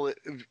vinyl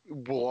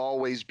will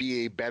always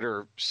be a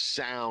better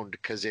sound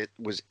because it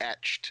was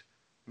etched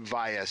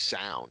via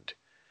sound.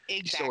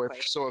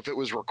 Exactly. So if it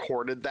was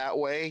recorded that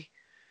way,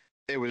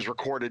 it was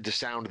recorded to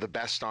sound the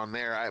best on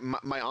there.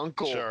 My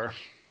uncle, Sure.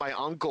 my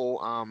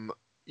uncle,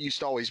 used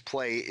to always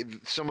play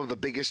some of the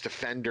biggest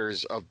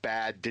offenders of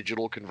bad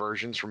digital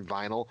conversions from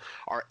vinyl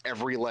are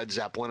every Led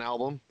Zeppelin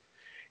album.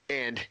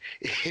 And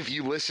if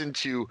you listen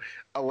to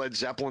a Led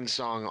Zeppelin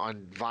song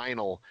on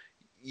vinyl,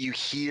 you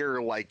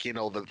hear like,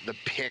 the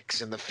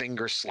picks and the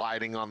finger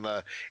sliding on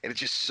and it's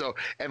just so,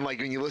 and like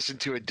when you listen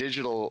to a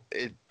digital,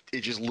 it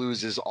just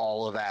loses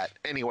all of that.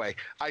 Anyway,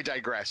 I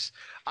digress.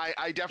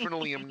 I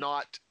definitely am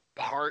not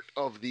part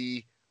of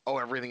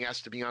everything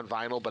has to be on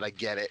vinyl, but I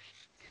get it.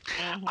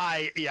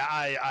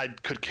 I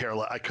couldn't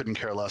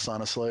care less,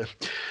 honestly,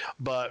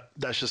 but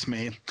that's just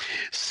me.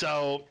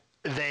 So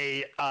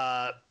they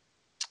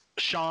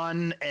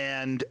Shaun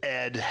and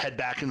Ed head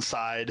back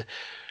inside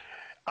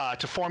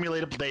to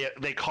formulate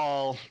they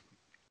call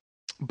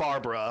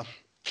Barbara,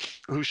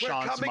 who's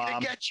Shaun's mom. We're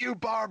coming to get you,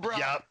 Barbara.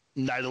 Yep.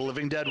 Night of the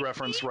Living Dead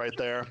reference right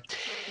there.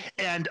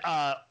 And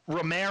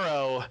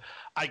Romero,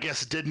 I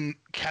guess, didn't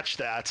catch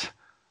that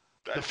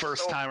the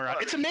first time around.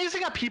 It's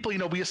amazing how people,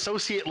 we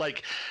associate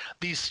like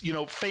these,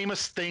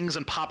 famous things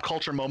and pop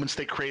culture moments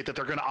they create that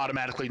they're going to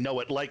automatically know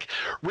it. Like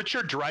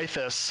Richard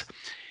Dreyfuss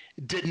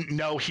didn't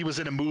know he was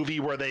in a movie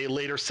where they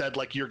later said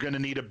like you're going to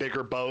need a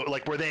bigger boat,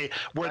 like where they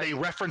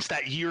referenced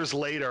that years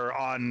later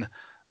on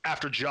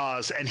after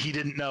Jaws, and he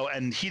didn't know,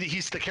 and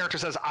he's the character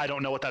says I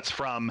don't know what that's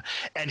from,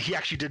 and he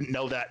actually didn't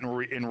know that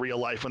in real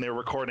life when they were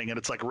recording, and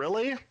it's like,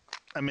 really?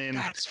 I mean,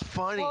 that's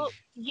funny. Well,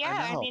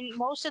 yeah, I mean,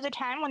 most of the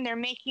time when they're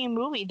making a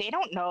movie, they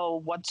don't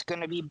know what's going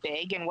to be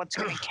big and what's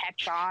going to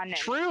catch on. And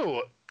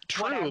true.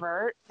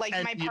 Whatever. Like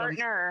and, my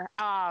partner,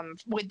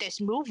 with this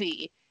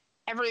movie,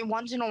 every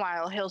once in a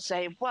while he'll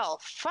say,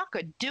 "Well, fuck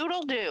a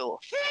doodle do,"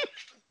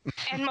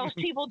 and most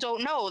people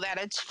don't know that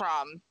it's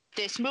from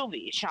this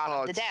movie, Shaun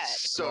of the Dead.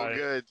 So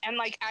good. And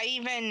like I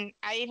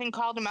even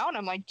called him out.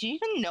 I'm like, "Do you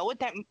even know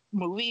what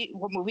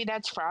movie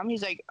that's from?"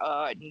 He's like,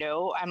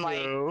 no." I'm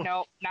like,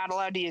 "No, not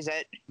allowed to use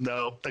it."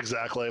 No,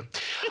 exactly.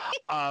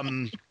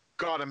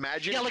 God,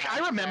 imagine. Yeah, like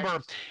I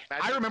remember,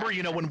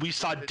 when we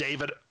saw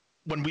David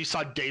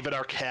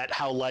Arquette,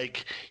 how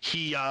like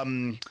he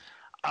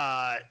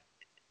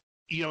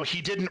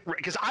he didn't,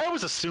 because I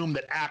always assume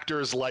that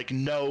actors like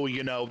know,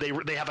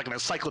 they have like an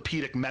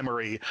encyclopedic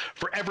memory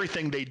for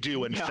everything they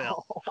do in film.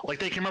 Like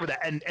they can remember that.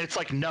 And it's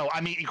like, no,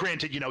 I mean,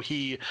 granted,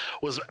 he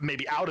was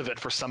maybe out of it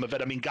for some of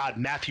it. I mean, God,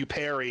 Matthew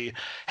Perry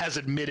has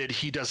admitted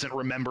he doesn't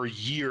remember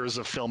years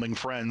of filming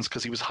Friends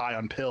because he was high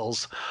on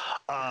pills.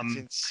 That's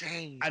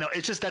insane. I know,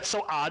 it's just, that's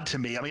so odd to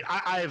me. I mean,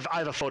 I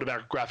have a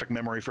photographic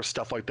memory for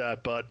stuff like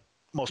that, but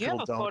most people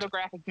don't. You have a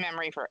photographic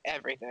memory for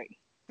everything.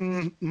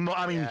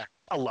 I mean,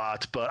 a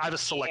lot, but I have a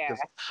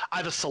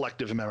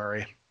selective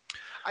memory.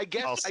 I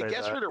guess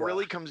what it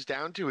really comes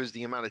down to is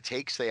the amount of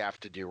takes they have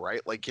to do,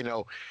 right? Like, in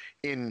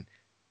 70s,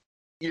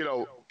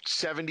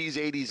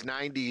 80s,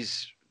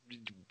 90s,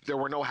 there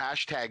were no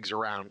hashtags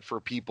around for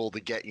people to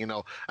get,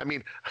 I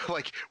mean,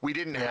 like we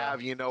didn't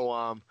have,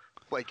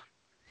 like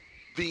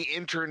the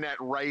internet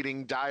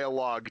writing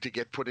dialogue to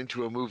get put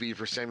into a movie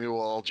for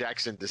Samuel L.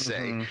 Jackson to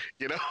say,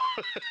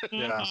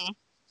 Yeah.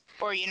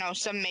 Or,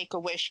 some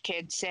Make-A-Wish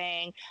kid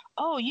saying,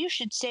 "Oh, you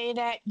should say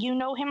that you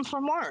know him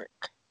from work."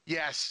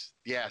 Yes.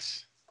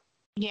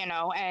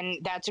 And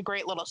that's a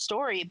great little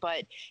story.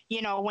 But,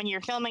 when you're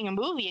filming a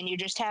movie and you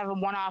just have a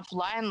one-off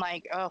line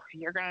like, "Oh,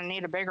 you're going to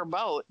need a bigger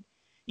boat,"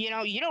 you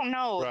don't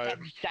know that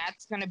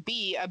that's going to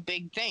be a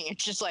big thing.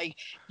 It's just like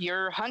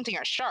you're hunting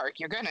a shark.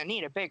 You're going to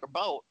need a bigger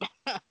boat.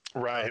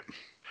 Right.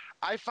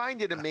 I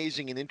find it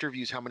amazing in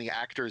interviews how many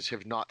actors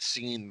have not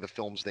seen the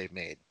films they've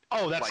made.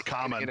 Oh, that's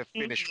common. In a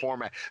finished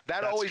format.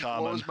 That's always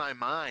blows my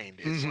mind.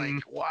 It's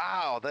like,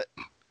 wow.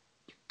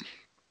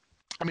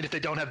 I mean, if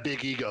they don't have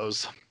big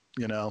egos,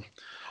 Well,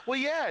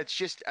 yeah, it's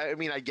just, I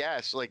mean, I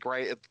guess, like,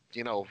 right,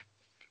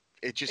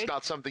 it's just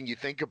not something you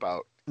think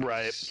about.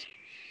 Right.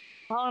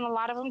 Well, and a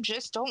lot of them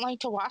just don't like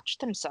to watch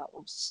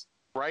themselves.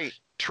 Right.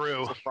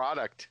 True. It's a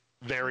product.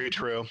 Very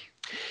true.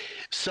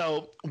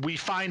 So we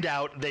find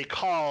out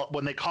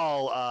when they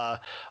call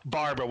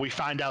Barbara, we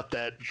find out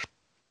that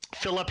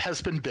Philip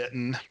has been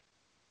bitten.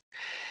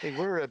 They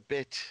were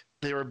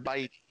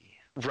bitey.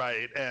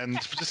 Right, and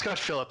just got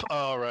Philip.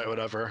 Oh, right,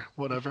 whatever.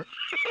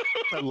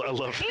 I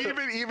love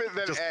even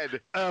then just,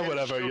 Ed. Oh,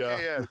 whatever.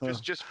 Okay, yeah.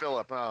 Just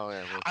Philip. Oh,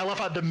 yeah. I love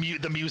how the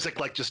music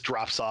like just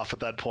drops off at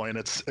that point.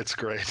 It's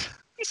great.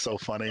 It's so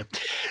funny.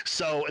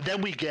 So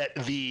then we get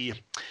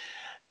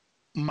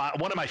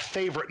one of my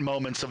favorite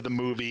moments of the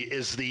movie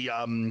is the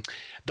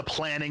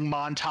planning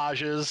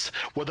montages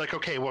where like,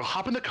 okay, we'll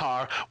hop in the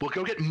car, we'll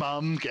go get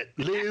Mom, get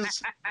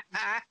Liz,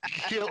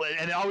 kill it,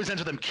 and it always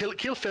ends with them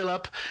kill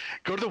Philip,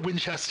 go to the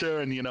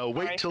Winchester, and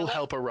wait till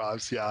help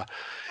arrives. Yeah,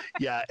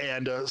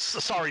 and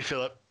sorry,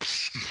 Philip.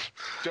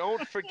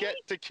 Don't forget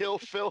to kill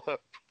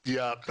Philip.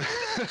 Yeah.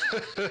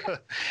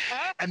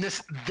 And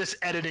this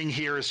editing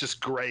here is just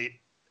great.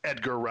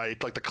 Edgar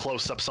Wright, like the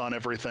close-ups on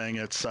everything.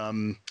 It's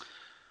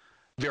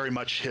very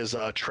much his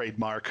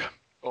trademark.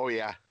 Oh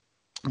yeah.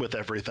 with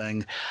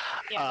everything.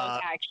 Yeah,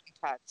 those action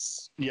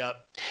cuts. Yep.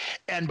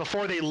 And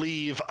before they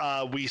leave,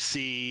 we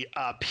see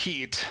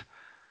Pete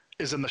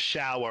is in the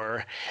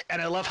shower,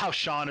 and I love how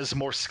Shaun is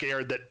more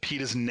scared that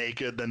Pete is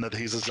naked than that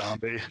he's a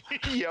zombie.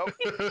 Yep.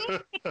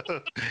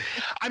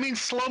 I mean,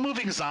 slow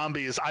moving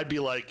zombies, I'd be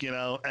like,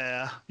 all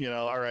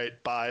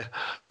right, bye.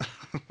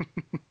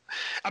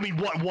 I mean,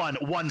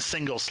 one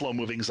single slow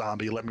moving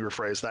zombie. Let me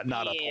rephrase that,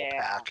 not a whole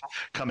pack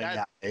coming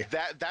at me.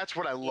 That's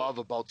what I love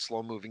about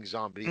slow moving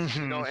zombies.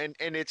 Mhm.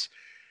 And it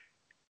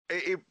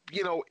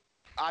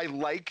I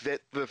like that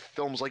the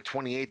films like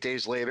 28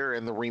 Days Later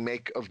and the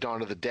remake of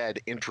Dawn of the Dead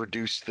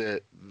introduced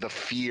the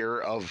fear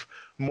of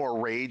more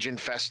rage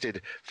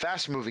infested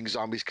fast moving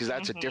zombies, because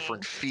that's a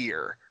different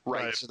fear,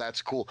 right? So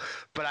that's cool.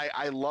 But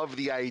I love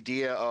the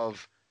idea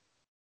of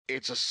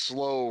it's a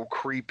slow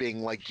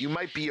creeping, like you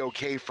might be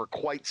okay for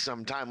quite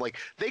some time. Like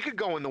they could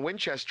go in the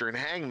Winchester and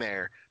hang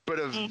there, but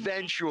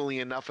eventually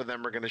enough of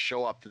them are going to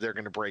show up that they're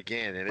going to break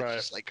in, and it's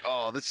just like,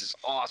 oh, this is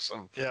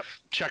awesome. Yep.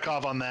 Check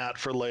off on that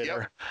for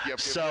later. Yep.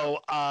 So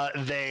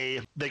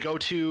they go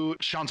to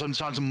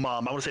Shaun's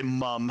mom. I want to say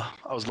mom.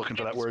 I was looking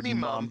for that word. Me,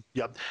 mom.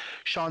 Yep.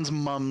 Shaun's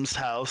mom's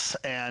house,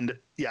 and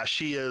yeah,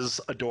 she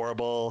is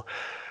adorable.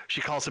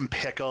 She calls him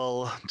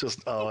Pickle. It's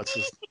just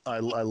I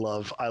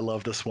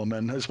love this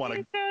woman. I just want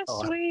to.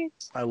 So sweet.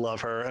 I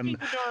love her. And She's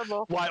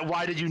adorable.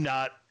 why did you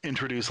not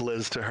introduce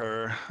Liz to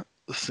her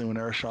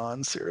sooner,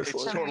 Shaun?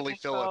 Seriously. It's totally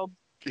Philip.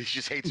 He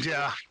just hates her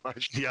so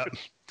much. Yep.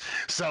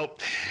 So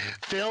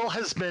Phil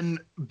has been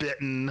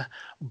bitten,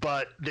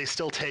 but they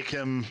still take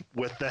him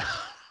with them.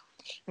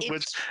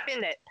 It's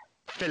Philip.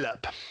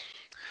 Philip.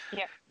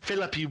 Yeah.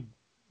 Philip, you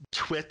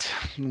twit,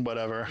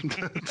 whatever.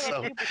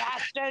 So, You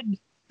bastard.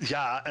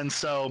 yeah, and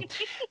so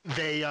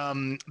they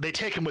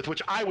take him with,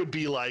 which I would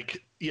be like,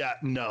 yeah,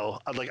 no,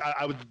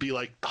 I would be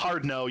like,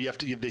 hard no. You have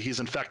to. He's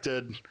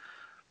infected.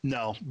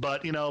 No,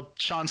 but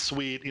Shaun's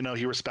sweet.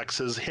 He respects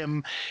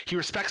him. He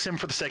respects him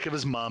for the sake of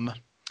his mom.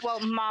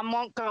 Well, Mom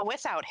won't go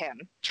without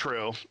him.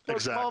 True. But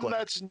Exactly. Mom,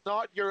 that's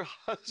not your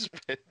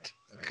husband.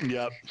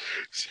 Yep.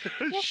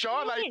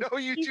 Shaun, I know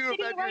you two have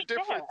had your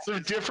differences.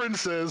 Some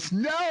differences.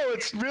 No,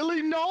 it's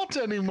really not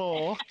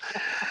anymore.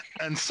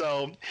 And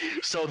so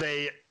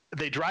they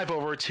drive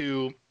over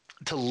to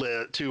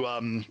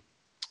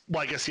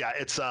well, I guess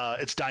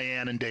it's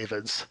Diane and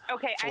David's.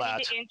 Okay, flat. I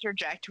need to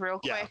interject real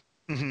quick.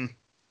 Yeah. Mm-hmm.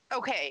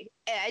 Okay,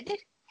 Ed.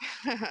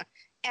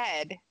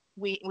 Ed,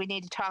 we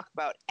need to talk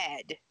about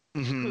Ed,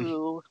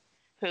 Mm-hmm.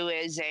 who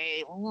is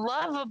a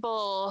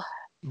lovable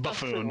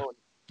Buffoon.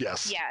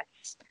 Yes.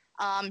 Yes.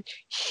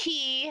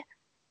 He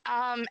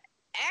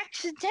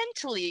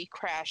accidentally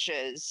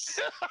crashes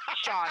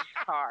Shaun's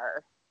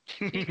car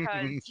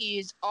because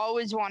he's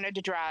always wanted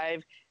to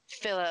drive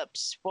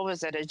Philip's, what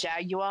was it, a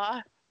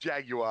Jaguar?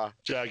 Jaguar.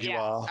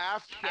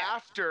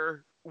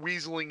 After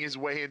weaseling his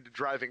way into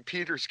driving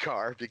Peter's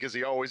car, because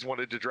he always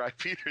wanted to drive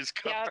Peter's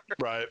car. Yep.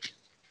 Right.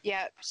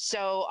 Yeah.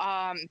 So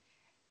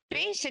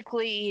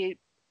basically,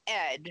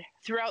 Ed,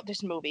 throughout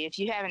this movie, if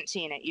you haven't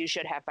seen it, you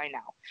should have by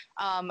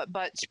now.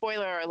 But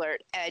spoiler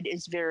alert, Ed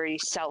is very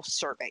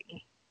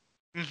self-serving.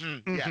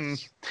 Mm-hmm.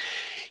 Yes.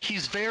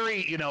 He's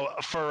very,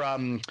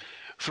 for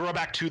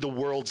throwback to The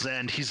World's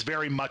End, he's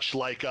very much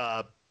like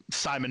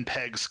Simon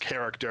Pegg's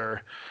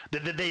character.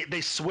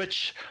 They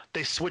switch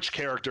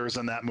characters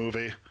in that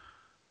movie.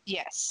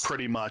 Yes.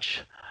 Pretty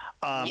much.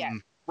 Yeah.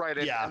 Right.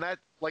 And that,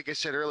 like I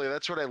said earlier,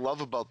 that's what I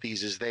love about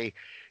these is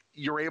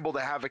you're able to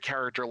have a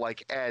character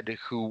like Ed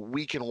who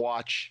we can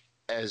watch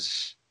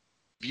as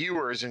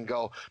viewers and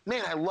go,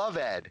 man, I love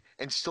Ed,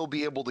 and still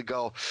be able to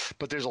go,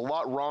 but there's a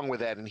lot wrong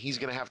with Ed and he's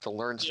going to have to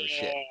learn some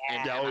shit.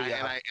 And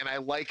I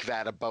like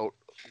that about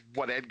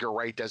what Edgar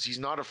Wright does. He's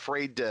not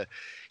afraid to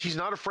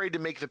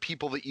make the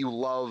people that you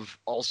love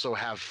also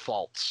have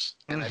faults.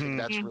 And I think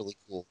that's really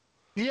cool.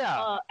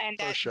 Yeah. And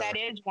that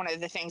is one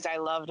of the things I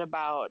loved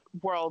about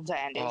World's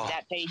End is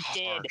that they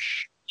did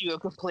do a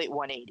complete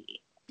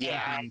 180.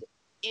 Yeah. And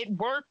it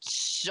worked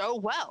so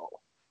well.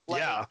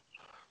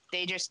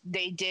 They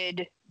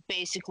did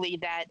basically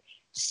that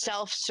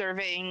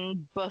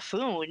self-serving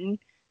buffoon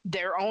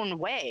their own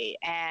way,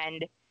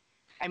 and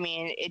I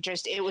mean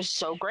it was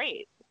so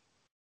great.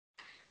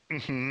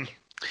 Mm-hmm.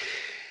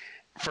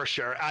 For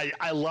sure.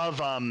 I love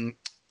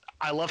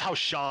how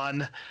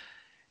Shaun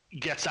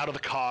gets out of the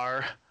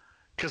car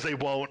because they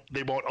won't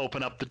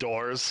open up the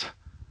doors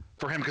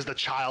for him because the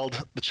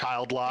child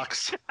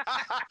locks.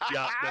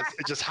 Yeah, that's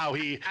just how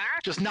he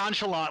just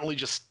nonchalantly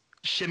just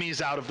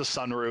shimmies out of the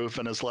sunroof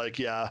and is like,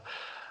 yeah,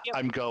 yep.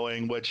 I'm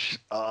going. Which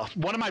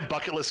one of my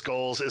bucket list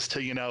goals is to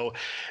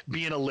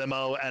be in a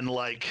limo and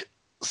like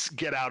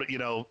get out,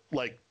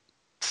 like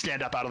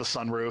stand up out of the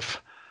sunroof.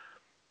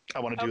 I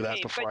want to do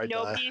that before I die.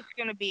 But nobody's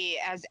going to be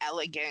as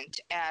elegant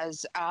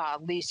as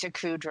Lisa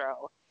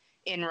Kudrow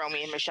in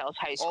Romeo and Michelle's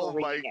high school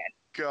reunion. Oh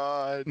my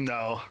God.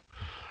 No.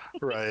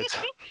 Right.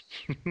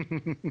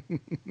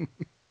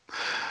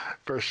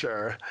 for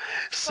sure.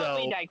 But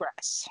we So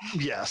digress.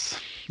 yes.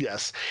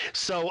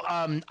 So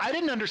I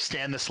didn't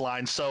understand this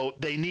line. So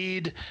they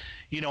need,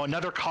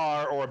 another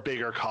car or a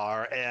bigger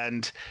car,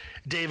 and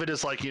David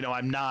is like,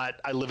 I'm not.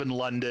 I live in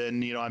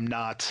London. I'm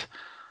not.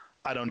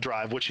 I don't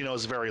drive, which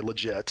is very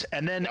legit.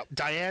 And then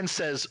Diane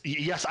says,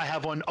 "Yes, I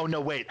have one. Oh no,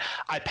 wait,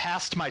 I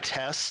passed my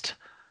test."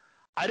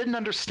 I didn't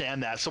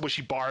understand that. So was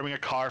she borrowing a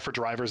car for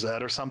driver's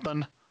ed or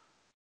something?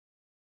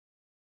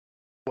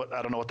 What,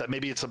 I don't know what that.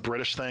 Maybe it's a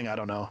British thing. I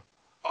don't know.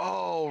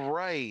 Oh,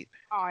 right.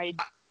 I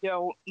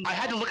don't know. I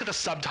had to look at the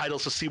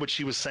subtitles to see what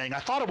she was saying. I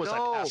thought it was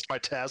No. I passed my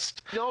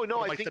test. No, But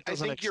I'm I like, that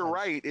doesn't think make you're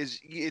sense.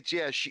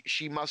 right.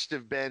 She must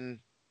have been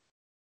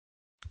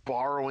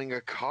borrowing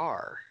a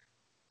car.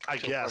 I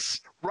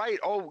guess. Right.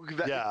 Oh,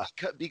 Yeah.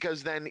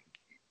 because then,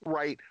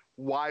 right.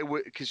 Why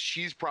would? Because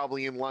she's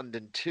probably in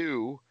London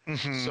too.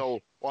 Mhm. So,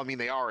 well, I mean,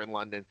 they are in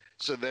London,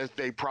 so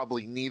they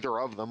probably neither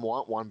of them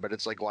want one. But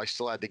it's like, well, I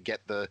still had to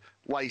get the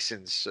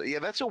license. So, yeah,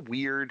 that's a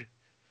weird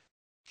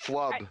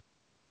flub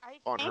I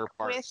on think her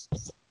part. with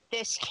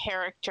this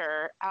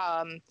character,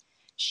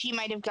 she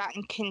might have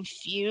gotten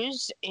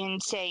confused in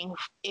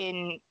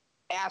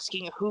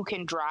asking who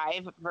can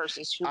drive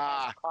versus who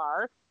has a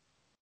car.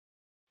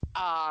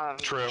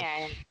 True.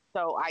 And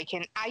so I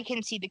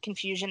can see the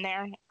confusion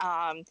there.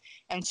 And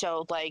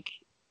so like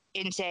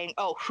in saying,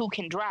 "Oh, who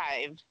can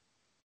drive?"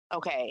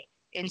 Okay,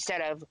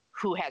 instead of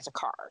who has a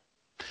car.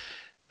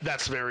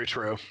 That's very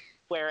true.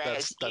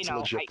 Whereas That's a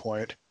legit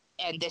point.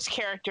 And this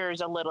character is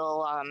a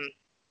little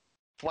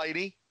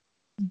Flighty,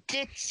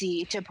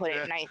 ditzy, to put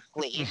it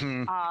nicely.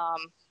 Mhm. I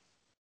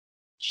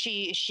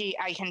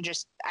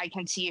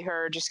can see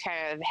her just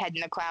kind of head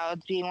in the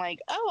clouds being like,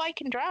 "Oh, I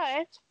can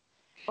drive.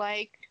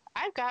 Like,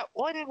 I've got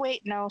one,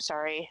 wait, no,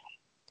 sorry."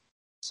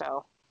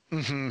 So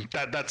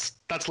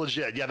That's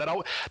legit. Yeah, that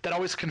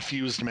always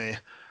confused me.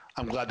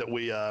 I'm glad that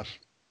we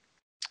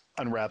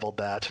unraveled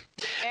that.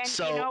 and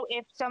So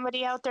if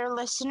somebody out there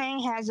listening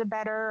has a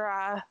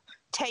better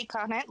take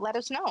on it, let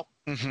us know.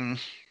 mhm.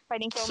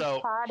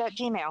 Fightingfilmspod at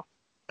Gmail.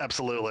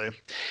 Absolutely.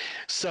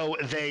 So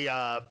they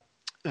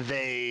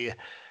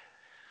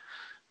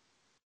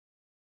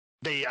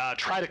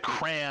try to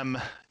cram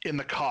in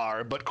the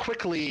car, but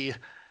quickly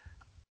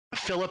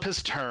Philip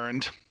has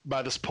turned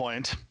by this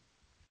point.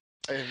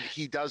 and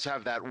he does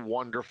have that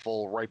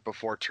wonderful right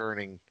before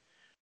turning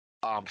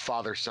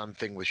father-son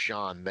thing with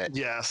Shaun. That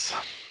Yes.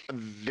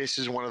 this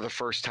is one of the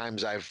first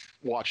times I've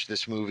watched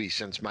this movie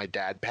since my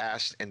dad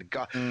passed, and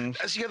God,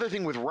 that's the other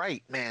thing with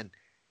Wright, man.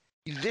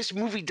 This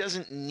movie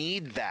doesn't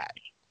need that,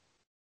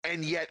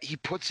 and yet he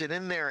puts it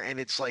in there, and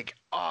it's like,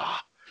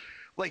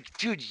 like,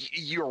 dude,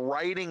 your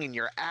writing and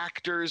your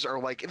actors are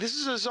like, this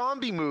is a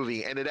zombie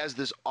movie, and it has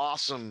this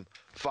awesome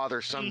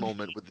father-son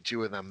moment with the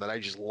two of them that I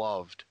just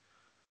loved.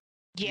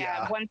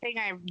 Yeah, one thing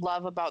I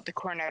love about the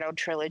Cornetto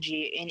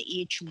trilogy, in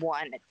each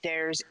one,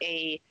 there's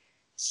a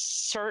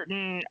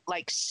certain,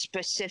 like,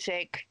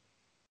 specific,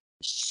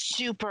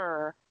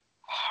 super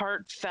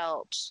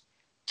heartfelt,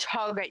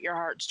 tug at your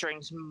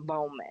heartstrings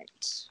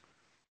moment.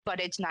 But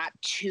it's not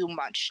too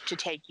much to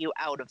take you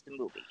out of the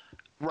movie.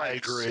 Right. I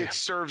agree. It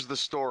serves the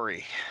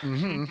story.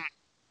 Mm-hmm.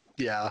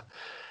 Yeah.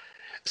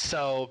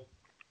 So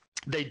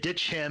they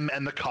ditch him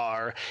and the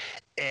car,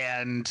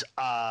 and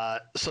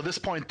so this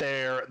point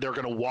they're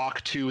going to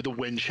walk to the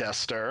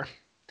Winchester,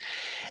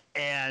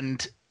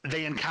 and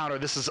they encounter,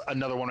 this is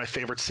another one of my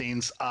favorite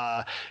scenes,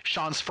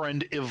 Shaun's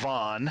friend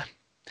Yvonne.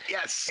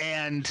 Yes.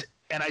 And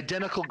an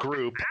identical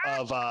group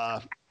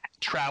of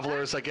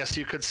travelers, I guess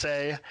you could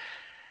say,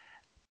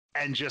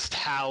 and just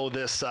how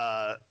this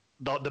the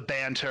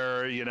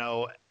banter,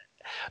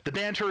 the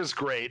banter is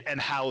great,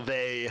 and how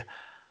they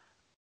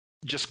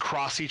just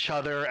cross each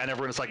other, and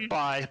everyone's like,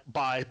 bye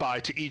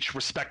to each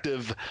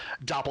respective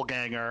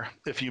doppelganger,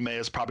 if you may,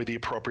 is probably the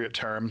appropriate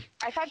term.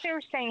 I thought they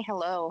were saying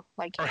hello,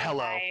 like, or hey,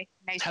 hello, hi,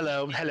 nice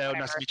hello, to meet you, hello, whatever.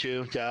 nice to meet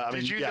you. Yeah,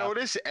 Did you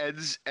notice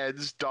Ed's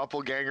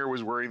doppelganger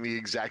was wearing the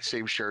exact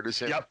same shirt as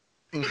him? Yep.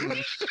 Mm-hmm.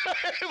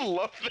 I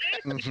love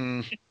that.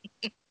 Mm-hmm.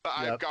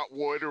 I've got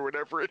wood or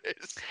whatever it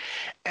is.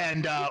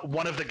 And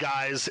one of the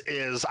guys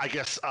is, I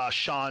guess,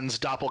 Shaun's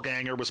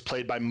doppelganger was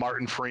played by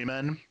Martin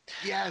Freeman.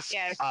 Yes.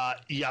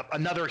 Yep.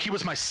 Another. He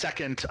was my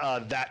second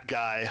that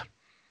guy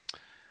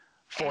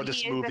for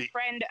this movie. He is a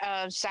friend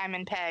of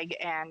Simon Pegg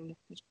and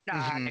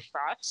Nick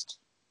Frost.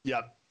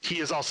 Yep.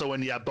 He is also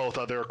in both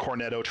other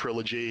Cornetto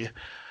trilogy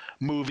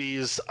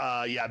movies.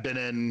 Been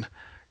in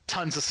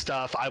tons of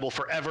stuff. I will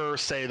forever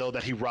say, though,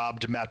 that he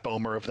robbed Matt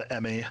Bomer of the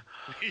Emmy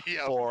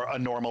for A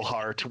Normal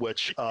Heart,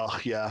 which,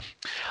 but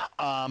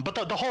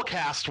the whole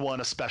cast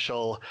won a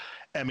special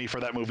Emmy for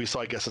that movie,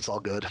 so I guess it's all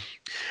good.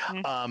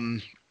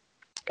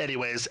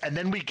 Anyways, and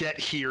then we get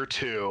here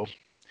to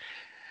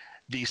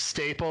the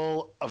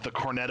staple of the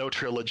Cornetto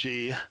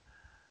trilogy,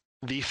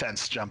 the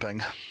fence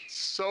jumping.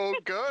 So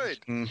good.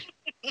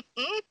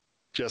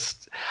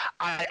 Just,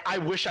 I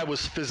wish I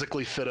was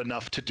physically fit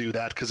enough to do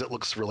that, because it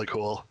looks really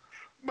cool.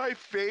 My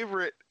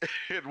favorite,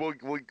 and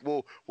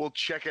we'll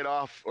check it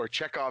off or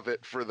check off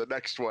it for the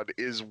next one,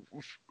 is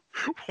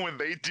when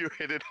they do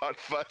hit it on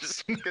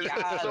Fuzz. 'Cause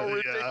Yeah. it's so Yeah.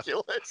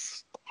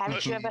 ridiculous.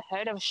 Haven't you ever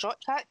heard of a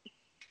shortcut?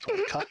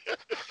 Cut.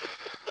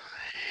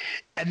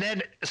 And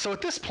then, so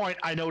at this point,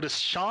 I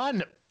noticed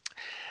Shaun.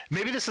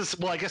 Maybe this is,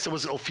 well, I guess it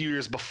was a few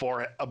years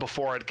before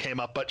it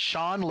came up, but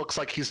Shaun looks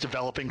like he's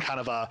developing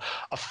kind of a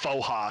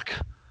faux hawk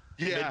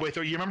Yeah. midway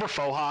through. You remember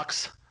faux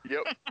hawks?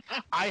 Yep.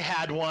 I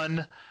had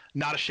one.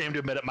 Not ashamed to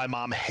admit it. My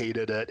mom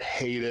hated it.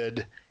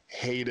 Hated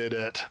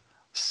it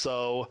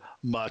so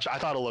much. I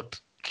thought it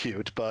looked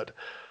cute, but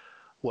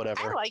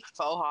whatever. I like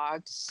faux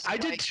hogs. I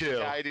did too.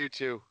 Yeah, I do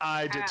too.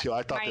 I did too.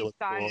 I thought they My looked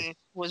son cool.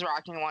 was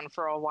rocking one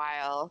for a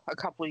while, a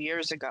couple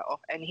years ago,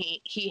 and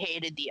he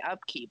hated the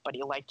upkeep, but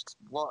he liked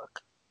the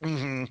look.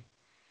 Mm-hmm.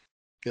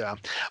 Yeah,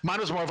 mine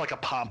was more of like a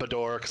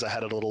pompadour because I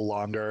had it a little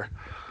longer.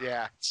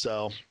 Yeah.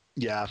 So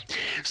yeah.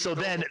 So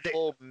Go then,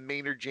 full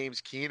Maynard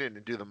James Keenan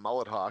and do the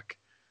mullet hawk.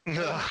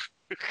 Ugh.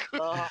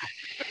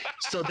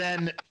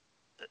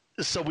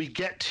 so we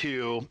get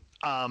to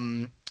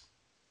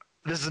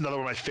this is another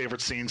one of my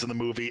favorite scenes in the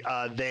movie.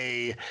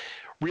 They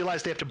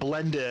realize they have to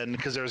blend in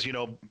because there's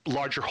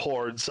larger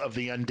hordes of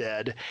the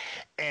undead,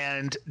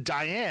 and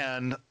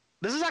Diane.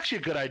 This is actually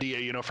a good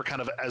idea, for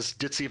kind of as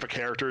ditzy of a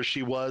character as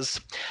she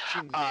was.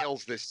 She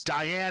nails this.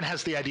 Diane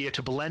has the idea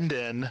to blend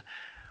in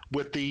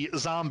with the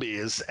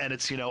zombies, and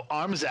it's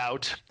arms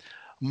out,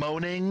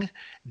 moaning,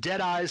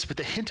 dead eyes with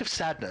a hint of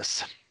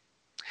sadness.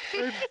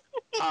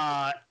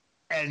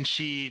 And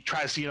she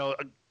tries to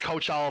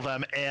coach all of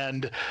them,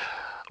 and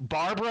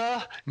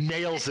Barbara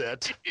nails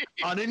it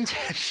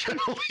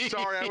unintentionally.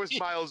 Sorry, I was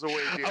miles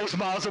away, dude. I was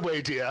miles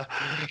away, dear.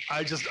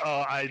 I just,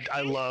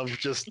 I love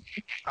just,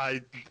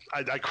 I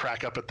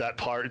crack up at that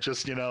part.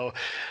 Just, just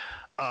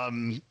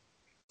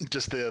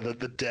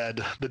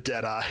the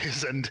dead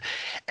eyes, and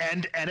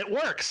it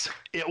works.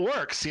 It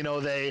works.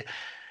 They,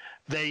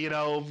 you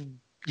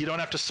don't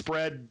have to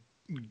spread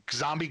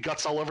zombie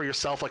guts all over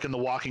yourself like in The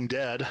Walking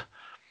Dead.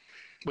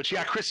 Which,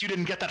 yeah, Chris, you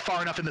didn't get that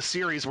far enough in the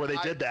series where they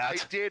did that. I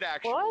did,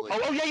 actually.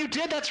 Oh, yeah, you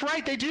did. That's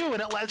right. They do.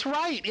 And that's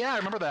right. Yeah, I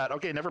remember that.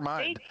 Okay, never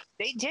mind.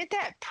 They did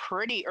that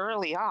pretty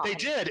early on. They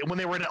did when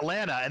they were in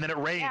Atlanta, and then it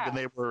rained, and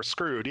they were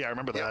screwed. Yeah, I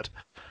remember that.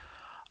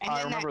 And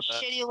then that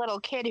shitty little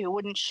kid who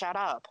wouldn't shut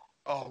up.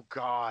 Oh,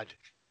 God.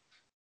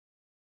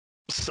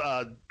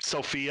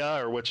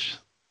 Sophia, or which?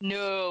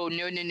 No.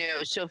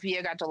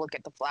 Sophia got to look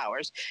at the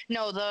flowers.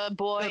 No, the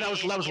boy. No, that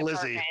was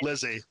Lizzie.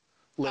 Lizzie.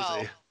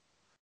 Oh,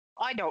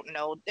 I don't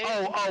know.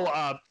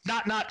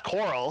 Not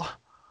Coral.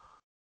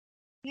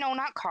 No,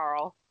 not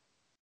Carl.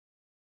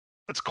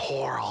 It's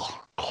Coral.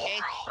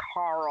 It's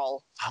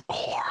Carl. I'm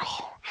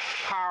Coral.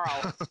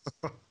 Carl.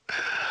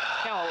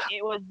 No,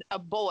 it was a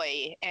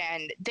boy,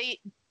 and they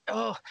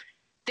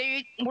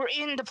were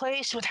in the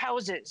place with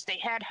houses. They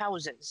had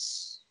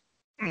houses.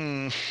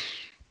 Mm.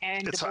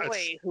 And the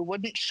boy who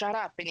wouldn't shut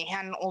up, and he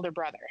had an older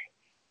brother.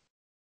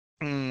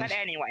 But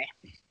anyway.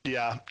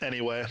 Yeah,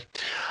 anyway.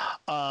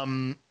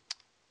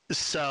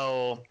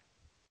 So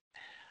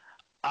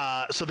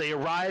they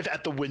arrive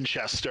at the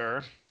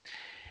Winchester,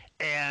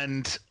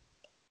 and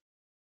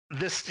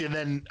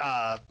then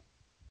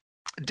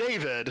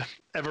David,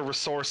 ever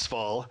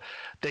resourceful,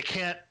 they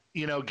can't,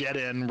 get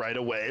in right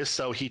away,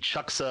 so he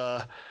chucks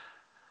a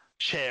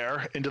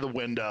chair into the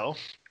window,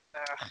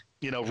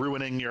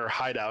 ruining your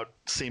hideout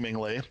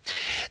seemingly.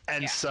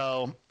 And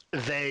so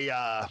they,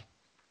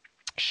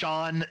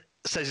 Shaun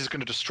says he's going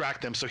to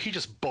distract them, so he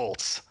just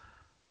bolts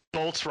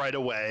right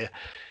away.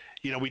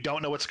 We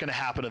don't know what's going to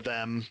happen to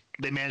them.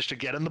 They manage to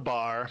get in the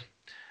bar,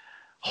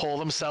 hole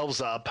themselves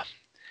up,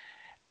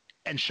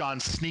 and Shaun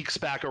sneaks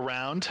back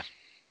around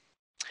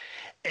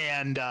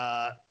and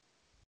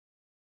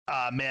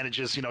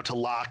manages, to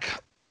lock.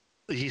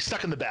 He's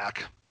stuck in the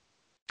back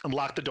and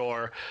lock the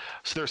door,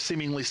 so they're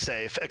seemingly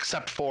safe,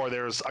 except for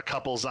there's a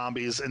couple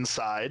zombies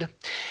inside,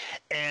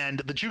 and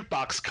the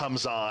jukebox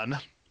comes on.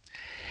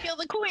 Kill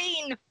the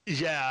queen.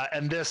 Yeah,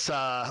 and this.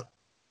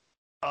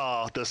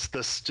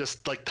 This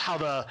just like how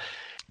the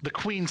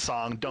Queen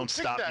song "Don't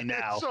Stop Me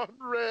Now." It's on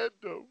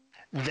random.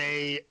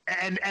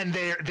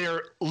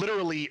 They're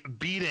literally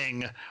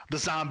beating the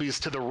zombies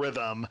to the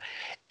rhythm,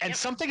 and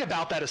something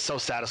about that is so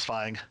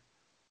sasatisfying.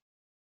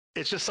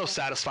 It's just so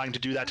satisfying to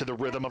do that to the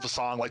rhythm of a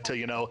song, like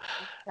to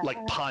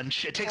like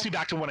Punch. It takes me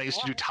back to when I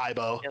used to do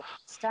Tybo.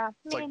 Stop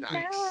It's like,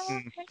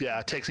 yeah,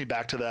 it takes me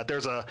back to that.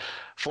 There's a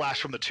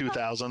flash from the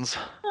 2000s.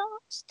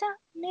 Don't stop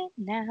me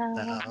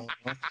now.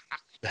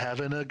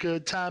 Having a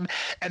good time.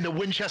 And the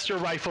Winchester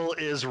rifle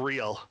is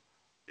real.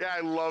 Yeah,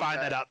 I love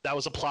Find that out. That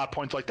was a plot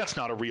point. Like, that's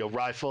not a real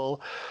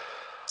rifle.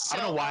 So, I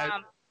don't know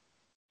why.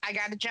 I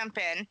got to jump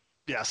in.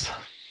 Yes.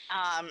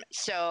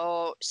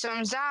 So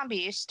some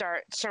zombies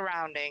start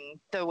surrounding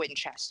the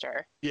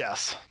Winchester.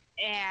 Yes.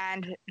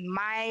 And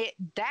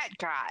that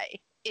guy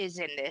is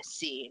in this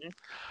scene.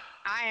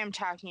 I am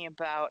talking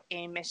about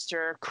a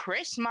Mr.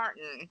 Chris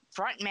Martin,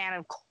 frontman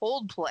of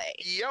Coldplay.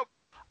 Yep.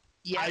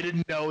 I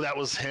didn't know that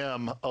was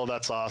him. Oh,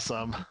 that's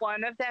awesome.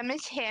 One of them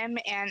is him,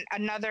 and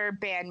another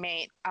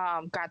bandmate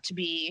got to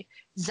be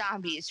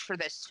zombies for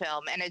this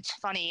film. And it's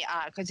funny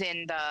because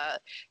in the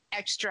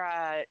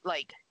extra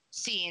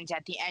scenes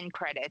at the end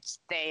credits,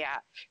 they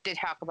did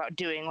talk about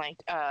doing like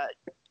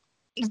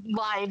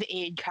Live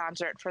Aid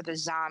concert for the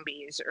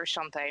zombies or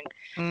something.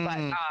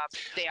 But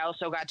they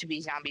also got to be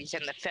zombies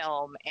in the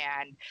film,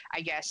 and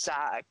I guess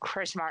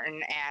Chris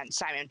Martin and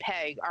Simon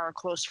Pegg are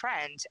close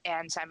friends,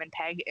 and Simon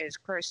Pegg is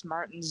Chris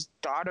Martin's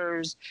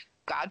daughter's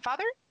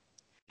godfather.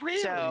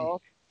 Really?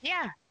 So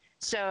yeah,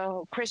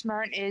 so Chris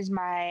Martin is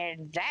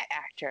that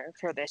actor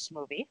for this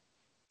movie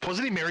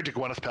Wasn't he married to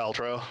Gwyneth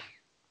Paltrow?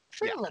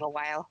 for a little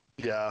while,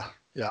 Yeah,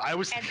 I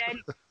was. and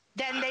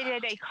then they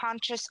did a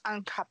conscious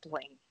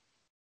uncoupling.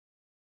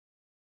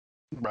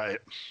 Right.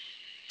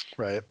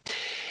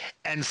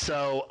 And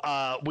so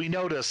we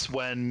notice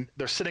when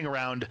they're sitting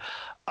around,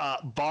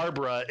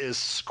 Barbara is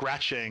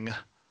scratching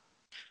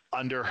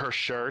under her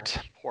shirt.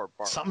 Oh, poor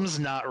Barbara. Something's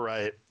not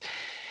right.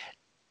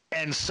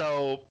 And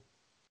so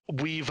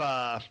we've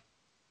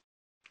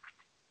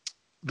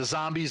the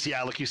zombies,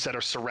 yeah, like you said,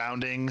 are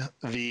surrounding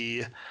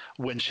the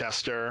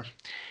Winchester.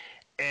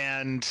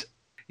 And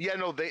yeah,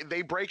 no,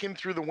 they break in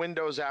through the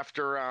windows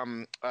after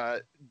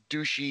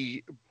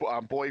douchey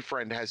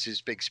boyfriend has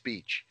his big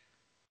speech.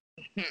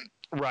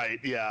 Right,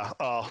 yeah.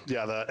 Oh,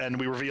 yeah. And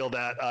we reveal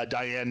that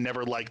Diane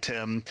never liked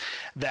him,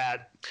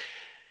 that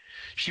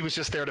she was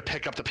just there to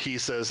pick up the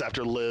pieces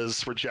after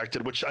Liz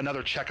rejected, which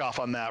another check off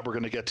on that we're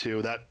going to get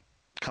to. That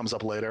comes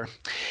up later.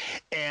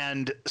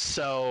 And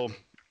so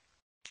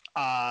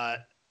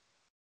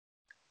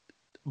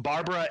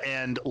Barbara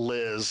and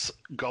Liz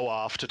go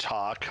off to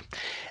talk,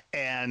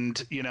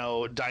 and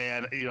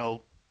Diane,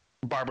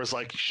 Barbara's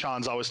like,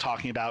 Shaun's always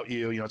talking about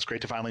you, it's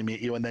great to finally meet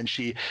you. And then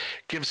she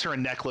gives her a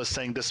necklace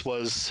saying this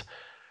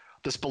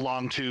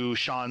belonged to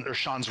Shaun, or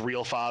Shaun's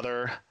real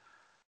father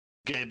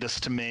gave this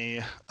to me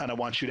and I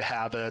want you to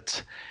have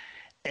it.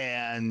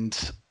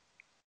 And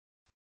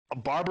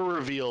Barbara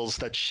reveals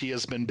that she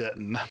has been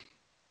bitten.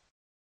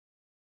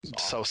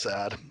 So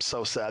sad.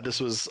 This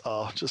was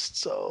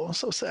just so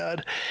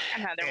sad.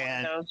 Another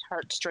one of those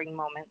heartstring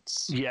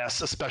moments.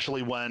 Yes,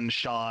 especially when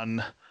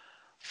Shaun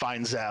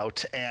finds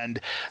out. And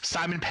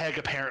Simon Pegg,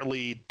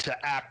 apparently, to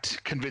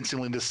act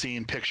convincingly in the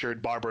scene,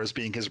 pictured Barbara as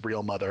being his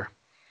real mother.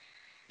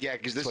 Yeah,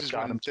 because this is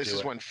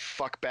when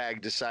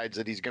fuckbag decides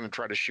that he's going to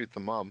try to shoot the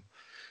mom.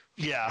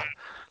 Yeah.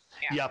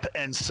 Yep.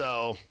 And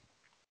so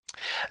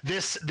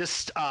this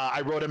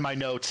I wrote in my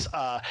notes,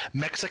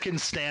 Mexican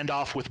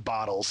standoff with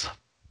bottles.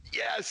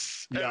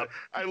 Yes. Yep.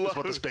 I love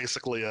what this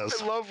basically is.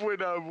 I love when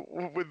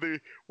the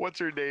what's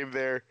her name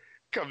there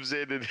comes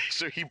in, and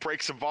so he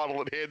breaks a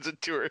bottle and hands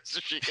it to her so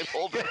she can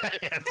hold it.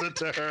 Hands it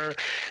to her,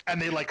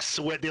 and they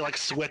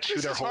switch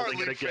who they're holding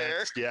it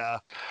against. Fair.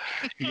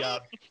 Yeah.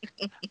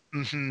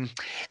 Mm-hmm.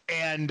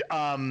 And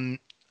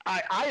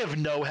I have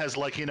has a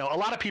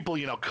lot of people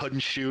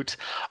couldn't shoot.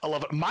 I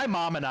love it. My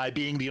mom and I,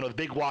 being the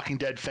big Walking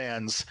Dead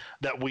fans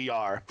that we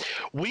are,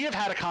 we have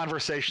had a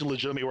conversation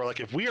legitimately where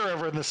if we are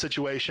ever in this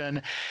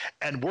situation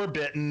and we're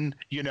bitten,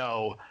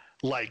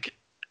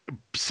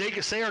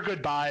 say our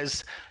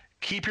goodbyes,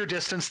 keep your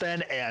distance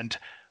then, and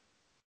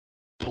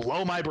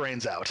blow my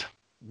brains out.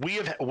 We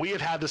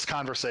have had this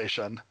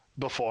conversation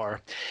before.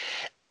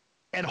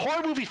 And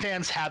horror movie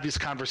fans have these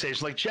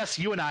conversations. Like, Jess,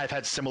 you and I have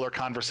had similar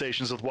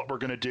conversations with what we're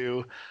going to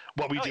do,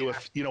 what we do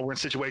if, we're in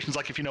situations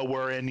like if,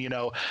 we're in,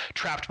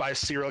 trapped by a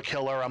serial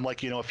killer. I'm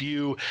like, if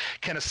you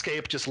can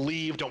escape, just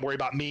leave. Don't worry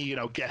about me,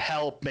 get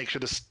help. Make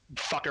sure this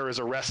fucker is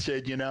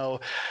arrested,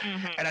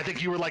 Mm-hmm. And I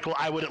think you were like, well,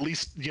 I would at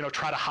least,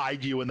 try to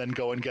hide you and then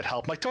go and get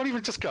help. I'm like, don't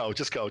even, just go. Well,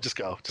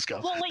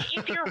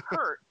 if you're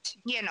hurt,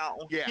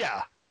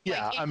 Yeah.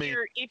 Yeah,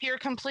 if you're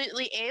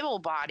completely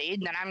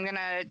able-bodied, then I'm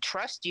gonna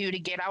trust you to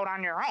get out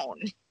on your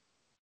own.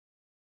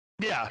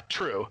 Yeah,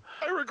 true.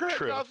 I regret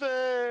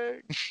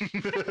nothing.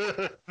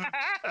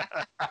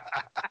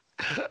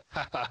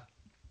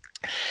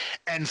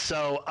 And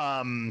so,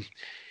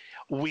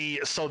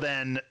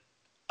 then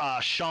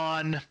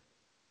Shaun,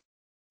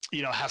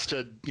 has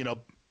to,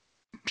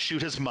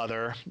 shoot his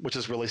mother, which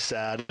is really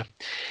sad.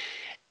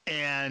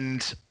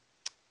 And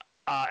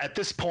at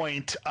this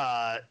point,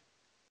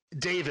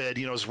 David,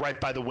 is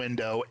right by the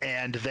window,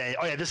 and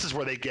this is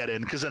where they get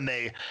in, because then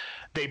they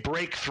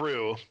break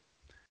through.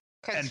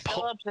 Because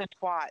Philip's a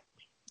twat.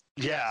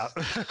 Yeah.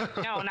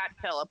 No, not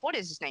Philip. What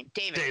is his name?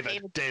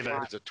 David.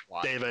 David's a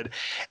twat. David.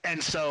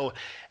 And so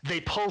they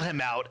pull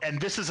him out,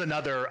 and this is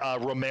another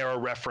Romero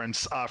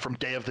reference from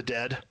Day of the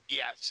Dead.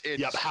 Yes,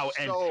 it's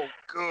so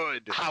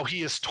good. How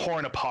he is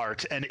torn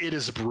apart, and it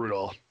is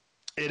brutal.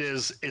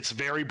 It's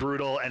very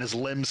brutal, and his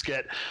limbs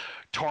get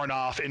torn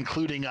off,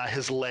 including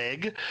his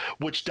leg,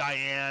 which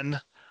Diane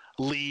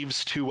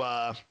leaves to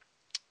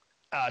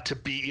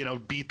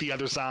beat the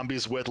other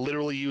zombies with.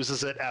 Literally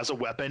uses it as a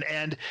weapon,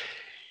 and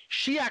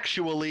she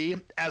actually,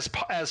 as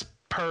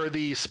per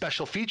the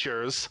special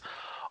features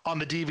on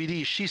the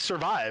DVD, she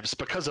survives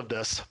because of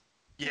this.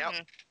 Yep.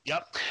 Mm-hmm.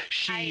 Yep.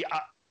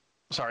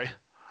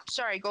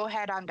 Sorry. Go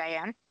ahead on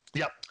Diane.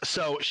 Yep.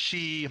 So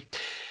she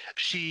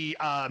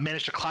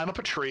managed to climb up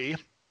a tree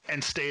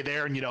and stay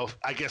there, and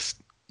I guess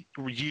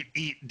you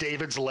eat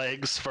David's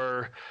legs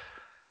for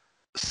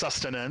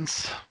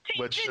sustenance,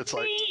 which it's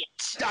like,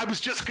 I was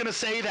just gonna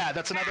say that.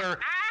 That's another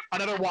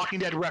Walking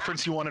Dead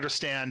reference you won't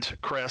understand,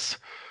 Chris.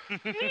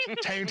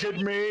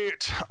 Tainted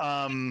meat.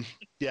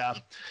 Yeah.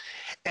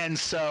 And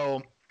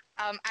so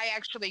I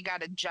actually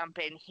got to jump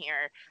in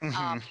here.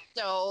 mhm.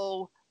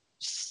 So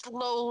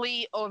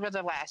slowly over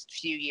the last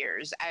few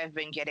years, I've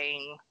been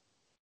getting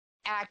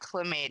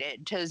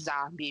acclimated to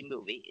zombie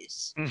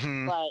movies,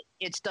 but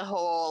it's the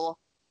whole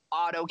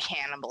auto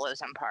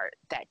cannibalism part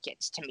that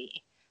gets to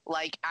me.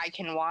 Like, I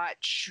can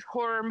watch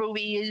horror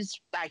movies,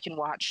 I can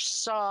watch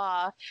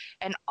Saw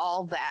and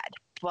all that,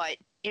 but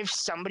if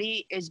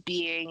somebody is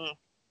being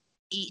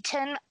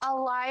eaten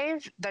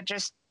alive, that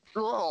just,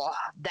 ugh,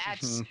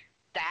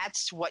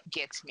 that's what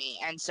gets me.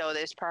 And so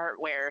this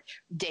part where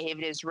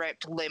David is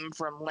ripped limb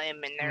from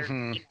limb and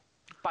they're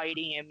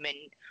biting him, and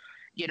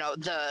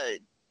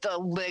the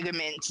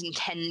ligaments and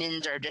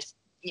tendons are just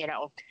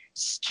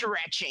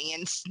stretching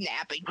and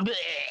snapping.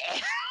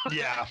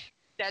 Yeah.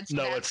 That's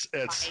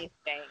it's my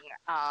thing.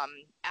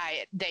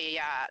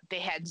 They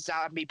had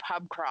zombie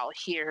pub crawl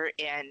here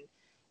in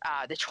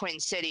the Twin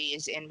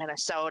Cities in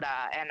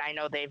Minnesota, and I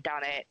know they've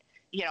done it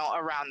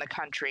around the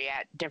country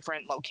at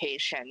different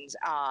locations.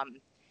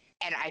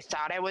 And I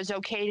thought I was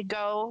okay to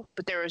go,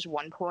 but there was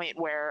one point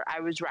where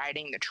I was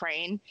riding the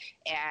train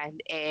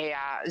and a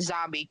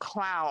zombie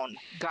clown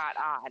got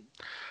on,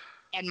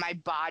 and my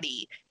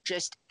body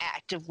just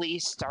actively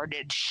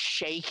started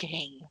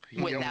shaking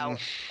without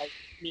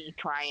me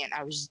trying.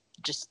 I was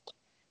just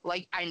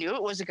like, I knew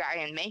it was a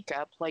guy in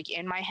makeup. Like,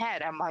 in my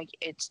head, I'm like,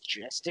 it's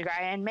just a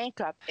guy in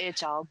makeup.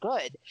 It's all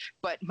good.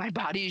 But my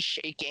body's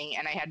shaking,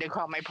 and I had to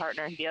call my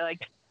partner and be like,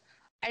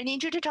 I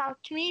need you to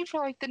talk to me for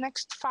like the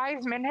next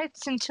 5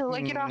 minutes until I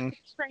get off the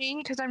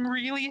train, because I'm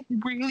really,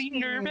 really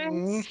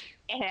nervous.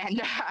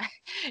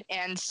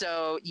 And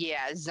so,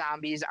 yeah,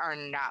 zombies are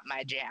not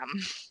my jam.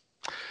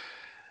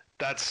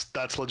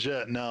 That's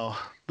legit. No,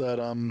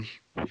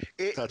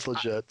 that's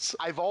legit.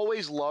 I've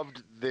always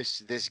loved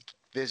this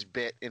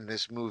bit in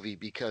this movie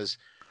because,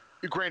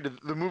 granted,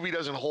 the movie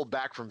doesn't hold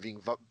back from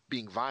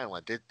being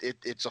violent.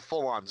 It's a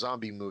full on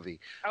zombie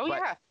movie. Oh,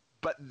 yeah.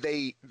 But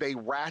they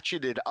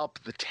ratcheted up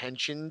the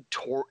tension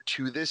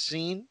to this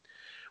scene,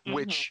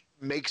 which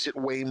makes it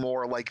way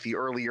more like the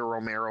earlier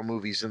Romero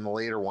movies than the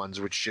later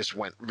ones, which just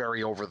went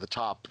very over the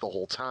top the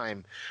whole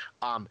time.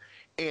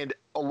 And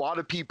a lot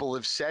of people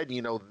have said,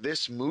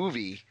 this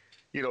movie,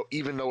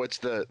 even though it's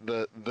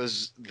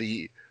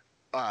the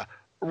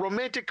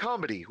romantic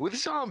comedy with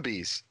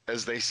zombies,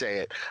 as they say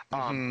it,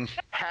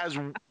 has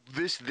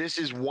this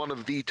is one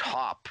of the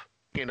top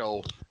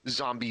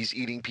zombies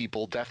eating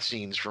people death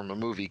scenes from a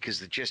movie, because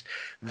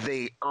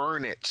they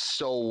earn it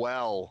so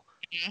well.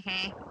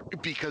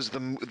 Because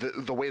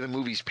the way the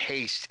movie's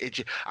paced,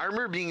 I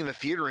remember being in the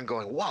theater and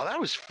going, "Wow, that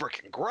was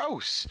freaking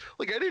gross!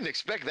 Like, I didn't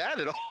expect that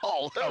at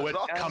all."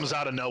 It comes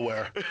out of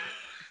nowhere.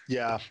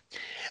 Yeah,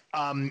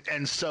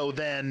 and so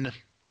then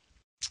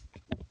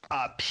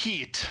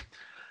Pete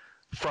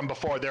from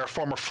before, their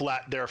former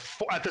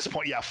at this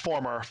point,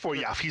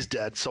 he's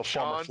dead, so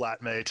Shaun, former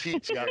flatmate.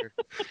 Pete's here.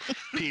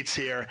 Pete's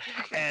here,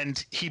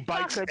 and he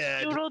bites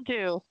Ed. Doodle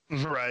do.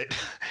 Right,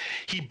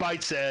 he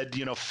bites Ed,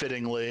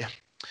 fittingly.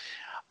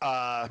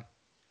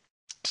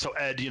 So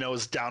Ed,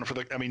 is down for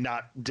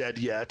not dead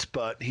yet,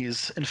 but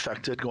he's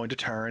infected, going to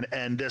turn.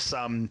 And this,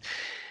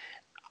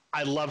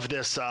 I love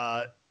this.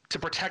 To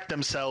protect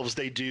themselves,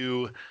 they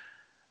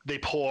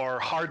pour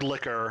hard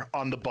liquor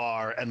on the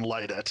bar and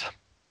light it.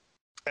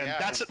 And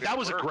that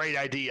was a great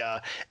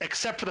idea,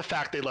 except for the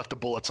fact they left the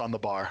bullets on the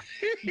bar.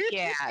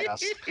 Yeah,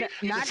 yes.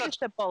 Not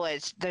just the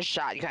bullets, the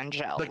shotgun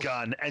shell. The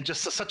gun, and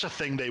just such a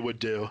thing they would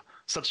do.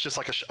 Just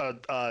like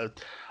a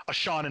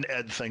Shaun and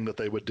Ed thing that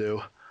they would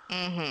do.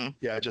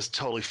 Yeah, just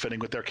totally fitting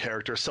with their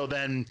character. So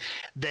then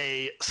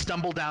they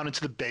stumble down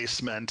into the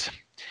basement,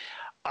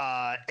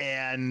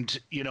 and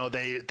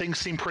things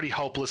seem pretty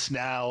hopeless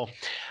now.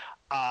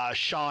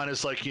 Shaun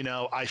is like,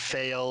 I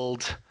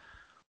failed.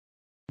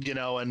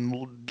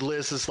 And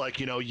Liz is like,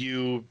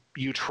 you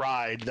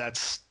tried.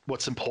 That's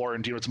what's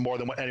important. It's more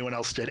than what anyone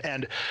else did.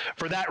 And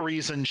for that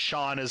reason,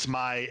 Shaun is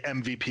my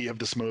MVP of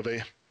this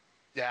movie.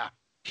 Yeah.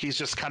 He's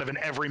just kind of an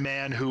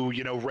everyman who,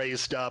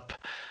 raised up.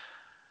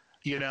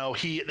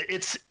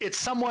 It's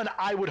someone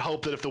I would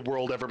hope that if the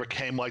world ever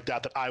became like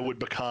that I would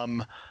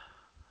become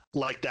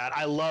like that.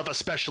 I love,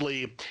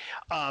 especially,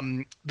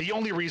 the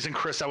only reason,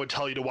 Chris, I would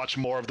tell you to watch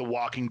more of The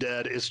Walking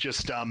Dead is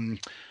just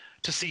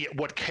to see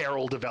what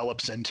Carol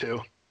develops into.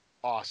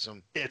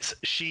 Awesome.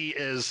 She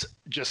is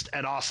just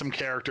an awesome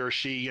character.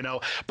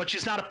 But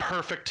she's not a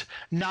perfect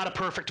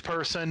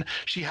person.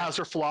 She has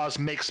her flaws,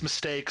 makes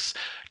mistakes,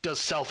 does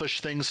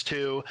selfish things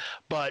too.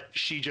 But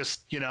she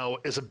just,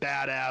 is a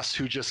badass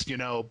who just,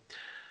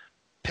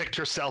 picked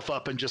herself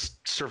up and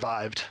just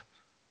survived,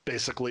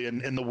 basically,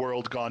 in the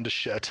world gone to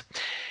shit.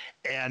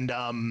 And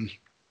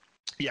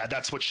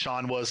that's what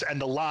Shaun was.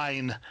 And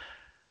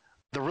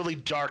the really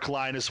dark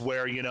line is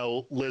where,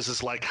 Liz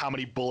is like, how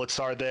many bullets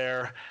are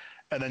there?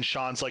 And then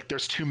Shaun's like,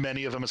 there's too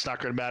many of them. It's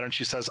not going to matter. And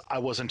she says, I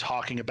wasn't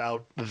talking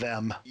about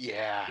them.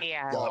 Yeah.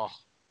 Yeah.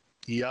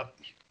 Yep.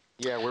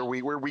 Yeah, where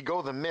we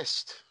go the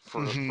mist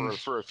for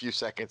a few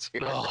seconds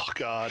here. Oh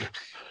God.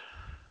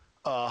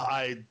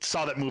 I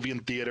saw that movie in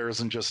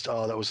theaters and just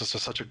that was just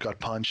such a gut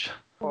punch.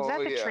 Was that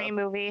the yeah. tree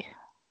movie?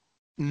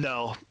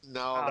 No,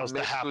 No, that was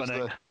The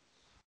Happening.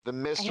 The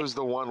Mist was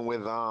the one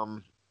with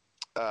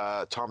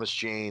Thomas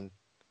Jane.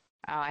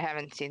 Oh, I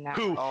haven't seen that.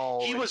 Who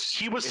Oh, he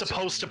was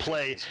supposed to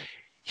play.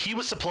 He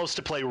was supposed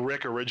to play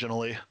Rick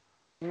originally.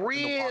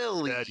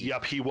 Really?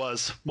 Yep, he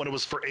was when it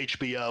was for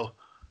HBO.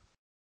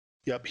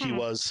 Yep, he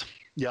was.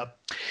 Yep.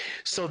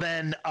 So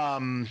then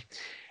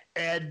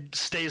Ed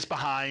stays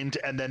behind,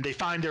 and then they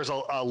find there's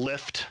a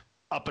lift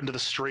up into the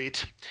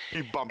street.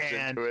 He bumps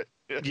into it.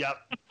 Yep.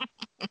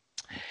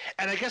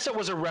 And I guess it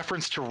was a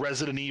reference to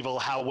Resident Evil,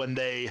 how when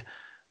they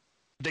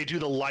do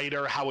the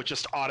lighter, how it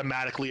just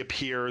automatically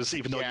appears,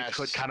 even though you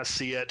could kind of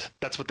see it.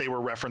 That's what they were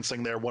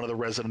referencing there, one of the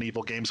Resident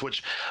Evil games,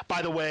 which,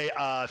 by the way,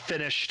 I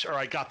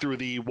got through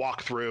the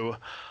walkthrough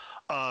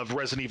of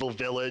Resident Evil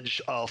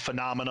Village.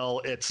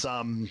 Phenomenal. It's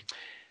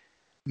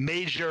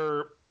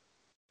major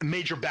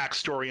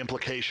backstory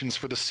implications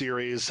for the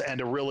series, and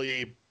a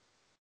very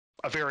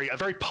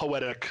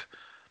poetic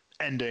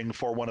ending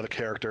for one of the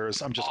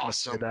characters. I'm just going to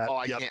say that.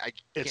 Oh,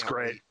 it's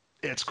great. Wait.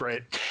 It's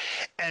great.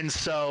 And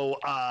so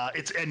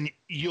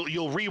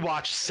you'll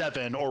rewatch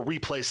 7 or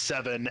replay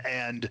 7,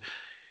 and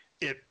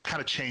it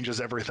kind of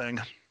changes everything.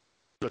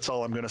 That's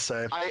all I'm going to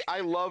say. I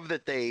love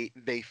that they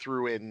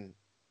threw in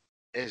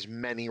as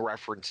many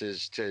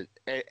references to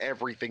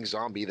everything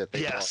zombie that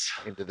they brought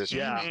into this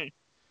movie. Yeah,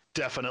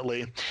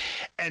 definitely.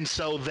 And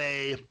so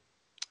they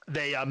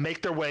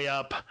make their way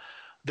up.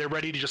 They're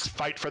ready to just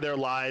fight for their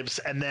lives,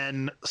 and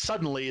then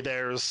suddenly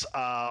there's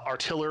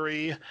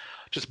artillery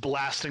just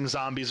blasting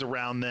zombies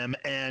around them,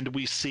 and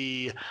we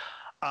see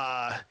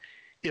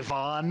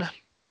Yvonne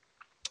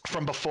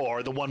from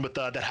before, the one with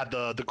that had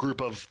the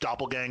group of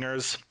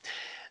doppelgangers.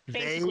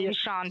 Basically,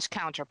 Shaun's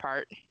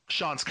counterpart.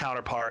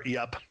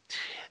 Yep.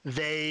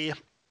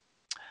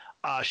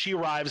 She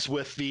arrives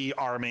with the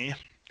army,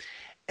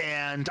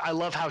 and I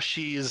love how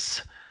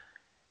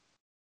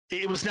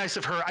it was nice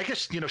of her. I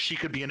guess, she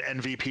could be an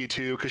MVP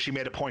too, because she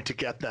made a point to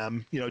get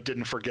them,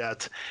 didn't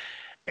forget.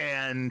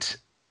 And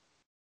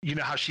you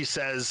know how she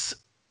says,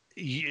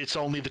 it's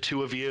only the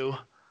two of you?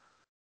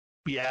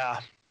 Yeah.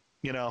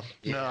 No.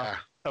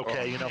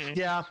 Okay.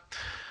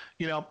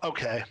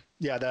 Okay.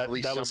 Yeah, at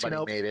least that was,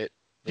 somebody made it.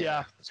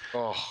 Yeah.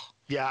 Oh.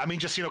 Yeah, I mean,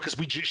 just, because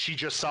she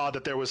just saw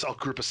that there was a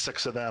group of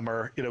 6 of them,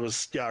 or, it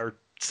was, or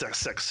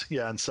six.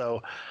 Yeah. And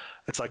so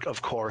it's like,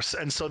 of course.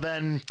 And so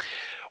then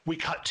we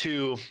cut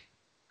to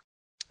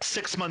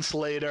 6 months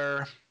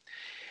later,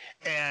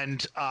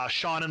 and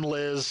Shaun and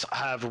Liz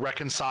have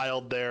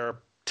reconciled. They're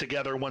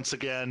together once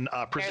again,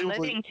 presumably. They're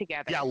living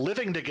together. Yeah,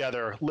 living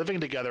together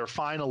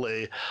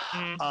finally.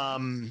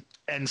 Mm-hmm.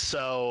 And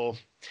so,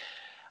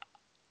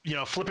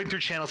 flipping through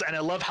channels, and I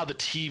love how the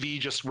TV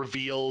just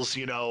reveals,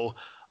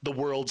 the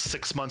world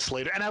 6 months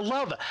later. And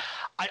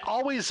I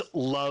always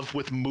love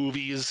with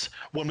movies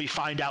when we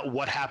find out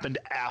what happened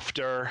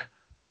afterwards,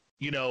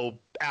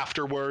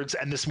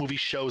 and this movie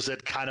shows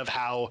it, kind of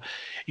how,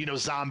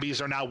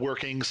 zombies are now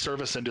working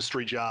service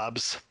industry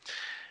jobs.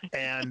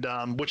 And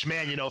which,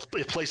 man,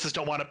 if places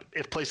don't want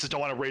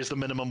to raise the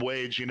minimum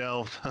wage,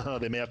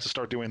 they may have to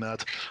start doing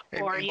that.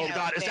 Or,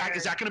 God, is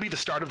that going to be the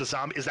start of the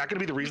zombie? Is that going to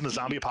be the reason the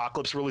zombie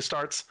apocalypse really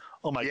starts?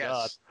 Oh my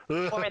God!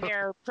 Or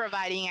they're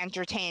providing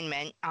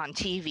entertainment on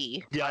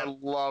TV. Yeah, I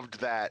loved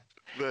that.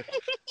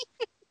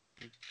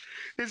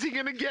 Is he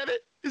going to get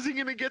it? Is he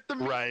going to get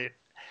them? Right.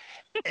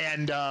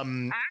 And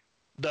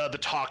the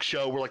talk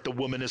show where, like, the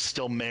woman is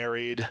still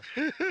married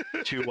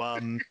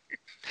to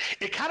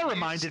it kind of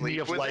reminded me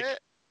of, like,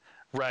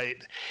 right.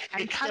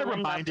 It kind of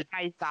reminded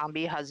my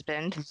zombie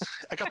husband.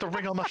 I got the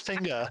ring on my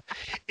finger.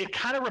 It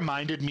kind of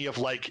reminded me of,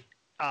 like,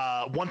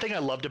 one thing I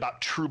loved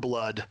about True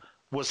Blood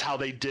was how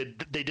they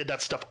did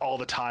that stuff all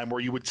the time,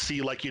 where you would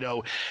see, like,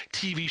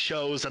 TV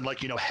shows and, like,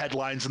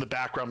 headlines in the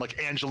background, like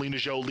Angelina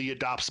Jolie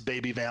adopts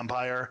baby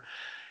vampire.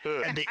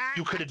 And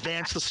you could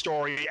advance the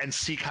story and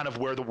see kind of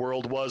where the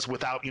world was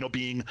without,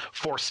 being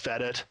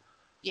force-fed it.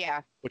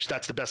 Yeah. Which,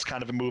 that's the best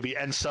kind of a movie.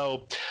 And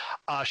so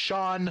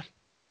Shaun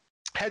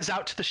heads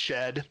out to the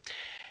shed,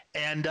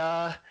 and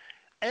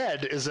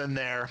Ed is in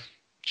there,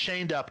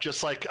 chained up,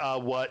 just like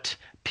what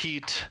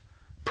Pete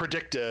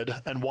predicted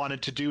and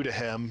wanted to do to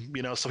him.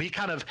 So he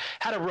kind of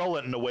had to roll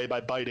it in a way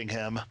by biting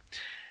him.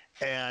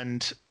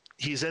 And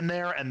he's in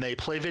there, and they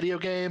play video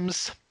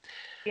games.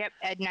 Yep,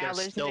 Ed now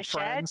lives in the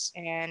shed,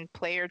 and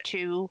player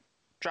 2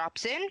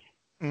 drops in.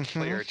 Mm-hmm.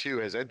 Player 2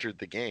 has entered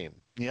the game.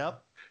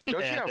 Yep. Don't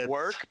you have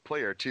work?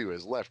 Player 2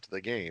 has left the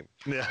game.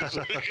 Yeah.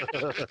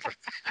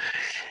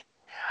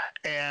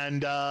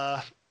 And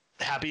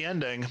happy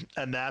ending,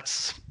 and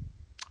that's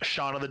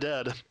Shaun of the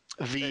Dead.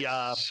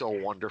 It's so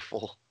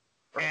wonderful.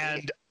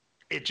 And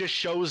it just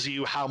shows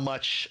you how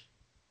much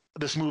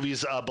this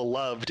movie's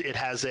beloved. It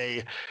has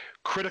a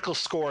critical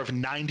score of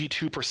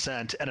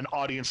 92% and an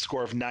audience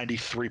score of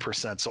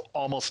 93%, so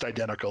almost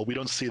identical. We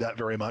don't see that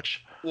very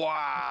much.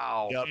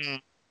 Wow. Yep.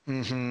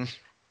 Mm-hmm.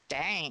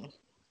 Dang.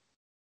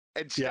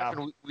 And Yeah.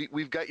 Stefan,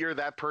 we've got your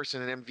that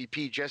person an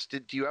MVP. Jess, do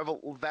you have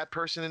that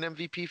person an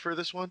MVP for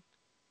this one?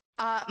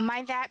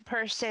 My that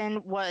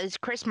person was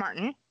Chris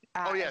Martin.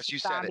 Oh As yes, the you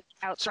said zombie it.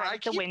 Sorry, outside I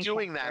of the keep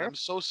doing that. Winchester. I'm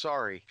so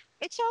sorry.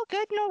 It's all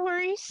good, no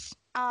worries.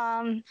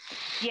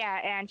 Yeah,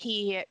 and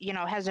he,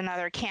 has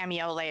another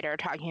cameo later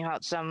talking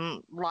about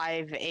some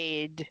Live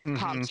Aid Mm-hmm.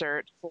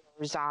 concert for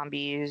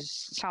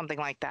zombies, something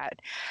like that.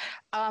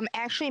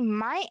 Actually,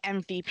 my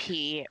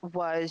MVP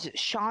was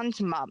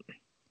Shaun's mom.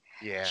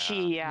 Yeah.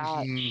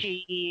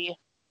 She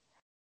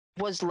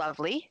was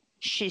lovely.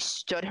 She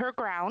stood her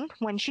ground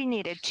when she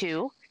needed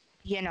to.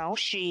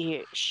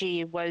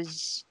 She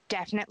was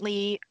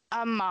definitely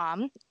a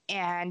mom,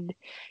 and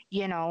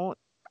you know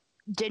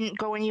didn't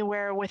go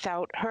anywhere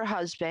without her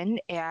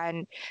husband,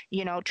 and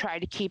tried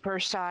to keep her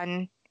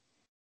son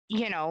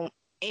you know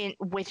in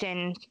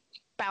within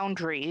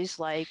boundaries.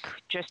 Like,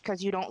 just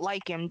because you don't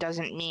like him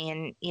doesn't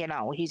mean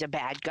he's a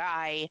bad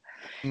guy.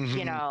 you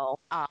Mm-hmm. know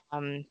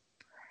um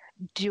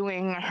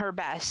Doing her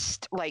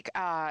best, like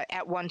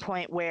at one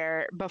point,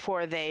 where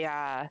before they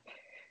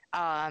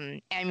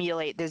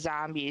emulate the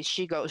zombies,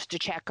 she goes to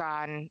check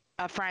on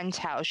a friend's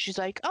house. She's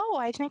like, oh,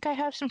 I think I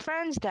have some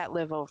friends that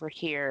live over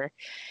here.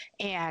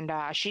 And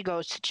she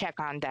goes to check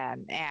on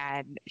them,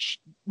 and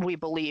we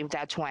believe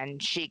that's when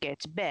she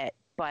gets bit.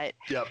 But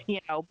Yep.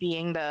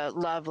 being the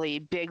lovely,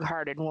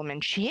 big-hearted woman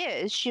she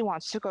is, she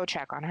wants to go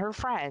check on her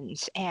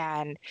friends.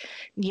 And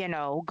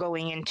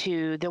going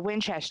into the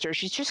Winchester,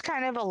 she's just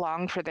kind of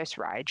along for this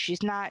ride.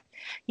 She's not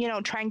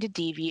trying to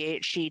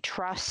deviate. She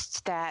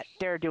trusts that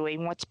they're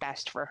doing what's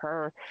best for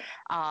her.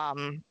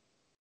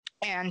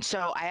 And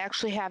so I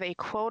actually have a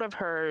quote of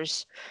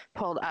hers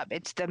pulled up.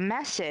 It's the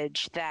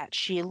message that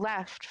she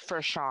left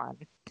for Shaun.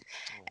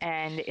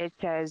 And it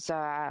says,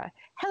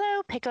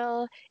 hello,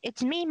 Pickle.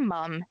 It's me,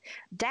 Mum.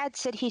 Dad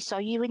said he saw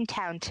you in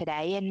town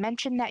today and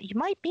mentioned that you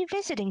might be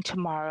visiting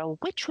tomorrow,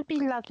 which would be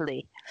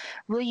lovely.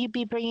 Will you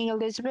be bringing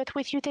Elizabeth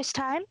with you this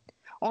time?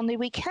 Only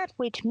we can't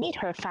wait to meet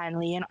her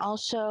finally. And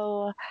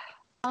also,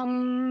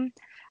 um,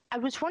 I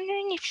was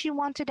wondering if she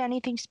wanted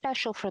anything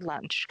special for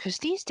lunch, because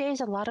these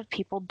days a lot of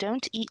people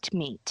don't eat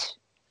meat.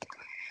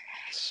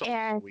 So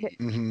And sweet.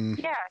 Mm-hmm.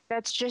 yeah,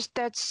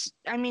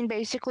 I mean,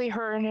 basically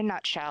her in a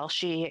nutshell.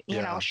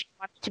 Yeah. She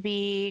wants to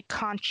be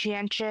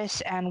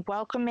conscientious and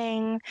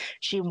welcoming.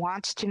 She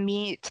wants to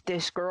meet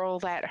this girl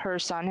that her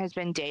son has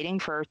been dating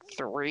for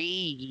 3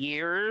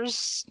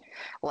 years.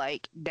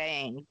 Like,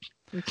 dang.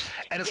 And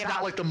it's Get not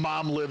off, like the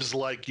mom lives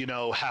like,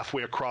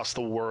 halfway across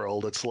the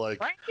world. It's like,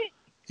 right?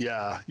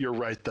 yeah, you're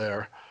right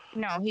there.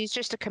 No, he's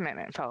just a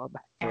commitment phobe.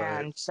 Right.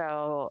 And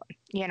so,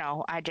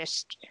 I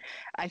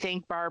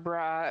think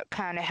Barbara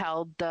kind of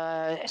held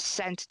the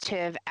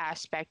sensitive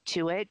aspect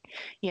to it.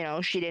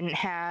 She didn't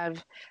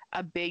have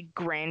a big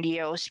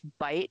grandiose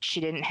bite.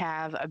 She didn't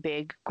have a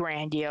big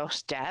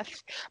grandiose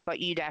death, but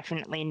you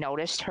definitely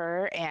noticed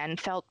her and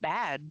felt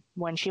bad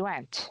when she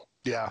went.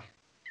 Yeah,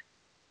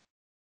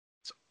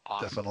 It's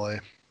awesome. definitely.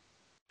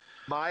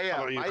 My How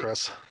about you,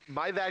 Chris?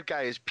 my that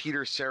guy is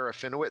Peter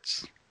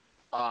Serafinowicz.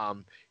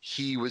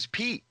 He was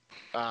Pete.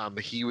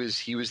 He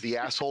was the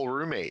asshole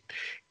roommate,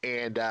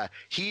 and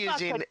he is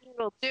Fuck in. a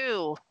doodle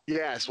do.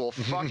 Yes, well,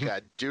 fuck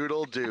a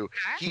doodle do.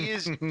 He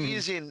is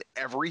in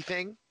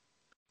everything.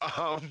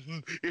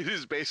 It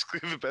is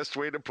basically the best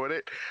way to put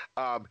it.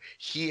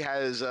 He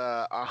has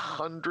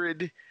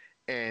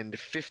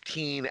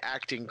 115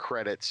 acting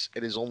credits.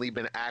 It has only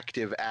been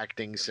active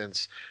acting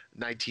since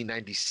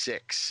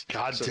 1996.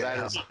 God so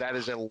damn. that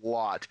is a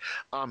lot.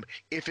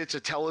 If it's a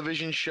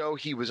television show,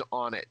 he was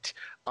on it.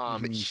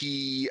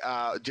 He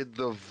did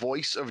the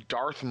voice of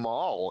Darth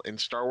Maul in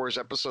Star Wars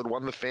Episode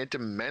 1, The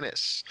Phantom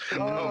Menace,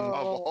 of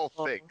all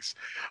things.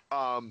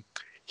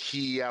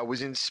 He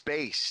was in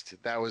Spaced.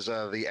 That was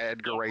the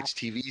Edgar Wright's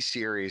TV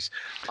series.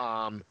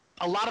 A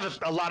lot of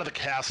the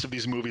cast of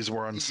these movies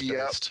were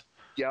unspaced.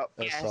 Yep.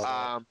 I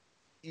saw that.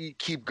 You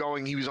keep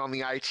going. He was on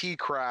the IT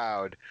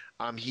Crowd.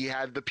 He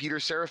had the Peter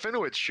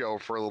Serafinowicz show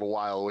for a little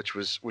while, which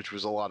was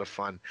a lot of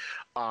fun.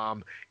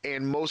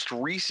 And most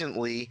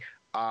recently,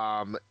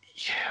 I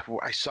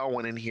saw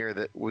one in here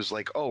that was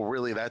like, oh,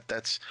 really?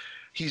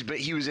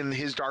 He was in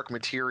His Dark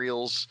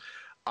Materials.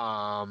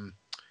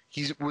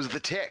 He was the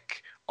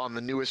Tick on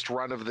the newest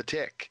run of the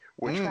Tick,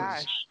 which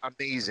was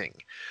amazing.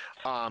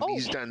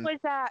 He's done. He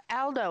was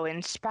Aldo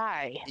in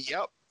Spy.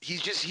 Yep. He's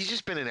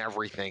just been in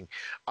everything.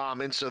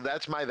 And so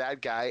that's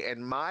that guy.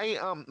 And my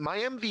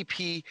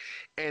MVP,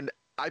 and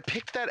I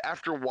picked that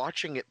after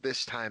watching it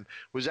this time,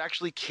 was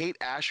actually Kate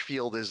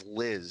Ashfield as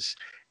Liz.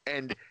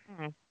 And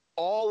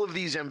all of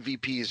these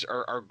MVPs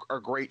are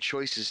great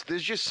choices.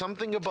 There's just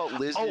something about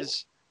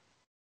Liz's.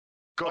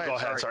 Go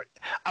ahead. Sorry.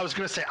 I was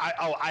going to say,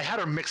 I had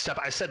her mixed up.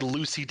 I said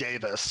Lucy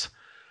Davis.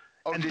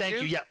 Oh, and did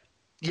thank you.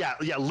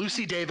 Yeah.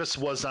 Lucy Davis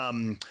was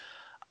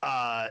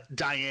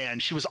Diane.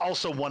 She was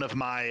also one of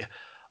my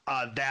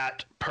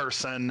that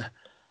person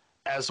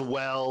as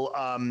well.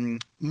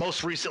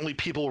 Most recently,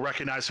 people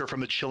recognize her from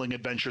The Chilling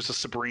Adventures of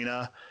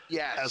Sabrina.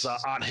 Yes. As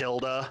Aunt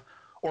Hilda.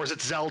 Or is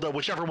it Zelda?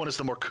 Whichever one is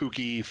the more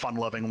kooky,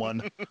 fun-loving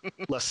one.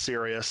 Less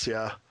serious,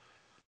 yeah.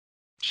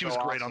 She So was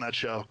great awesome. on that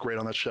show. Great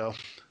on that show.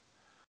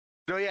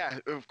 No, yeah,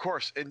 of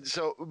course. And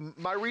so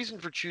my reason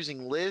for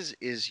choosing Liz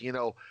is,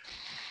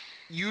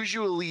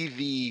 usually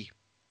the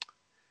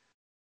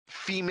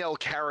female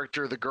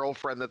character, the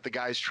girlfriend that the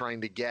guy's trying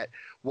to get,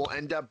 will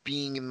end up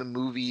being in the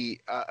movie,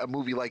 a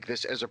movie like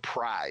this, as a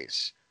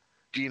prize.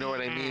 Do you know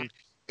what I mean?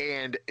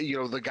 And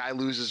the guy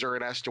loses her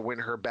and has to win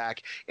her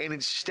back. And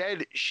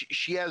instead,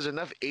 she has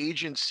enough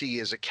agency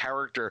as a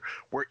character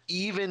where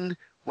even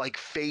like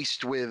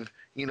faced with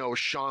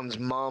Shaun's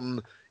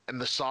mom and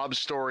the sob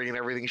story and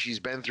everything she's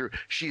been through,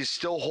 she is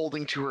still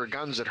holding to her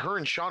guns that her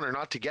and Shaun are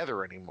not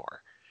together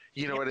anymore.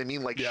 You know what I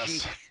mean? Like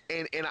Yes.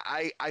 and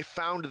I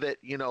found that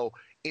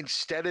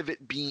instead of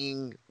it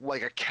being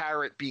like a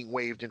carrot being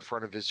waved in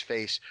front of his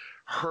face,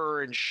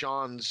 her and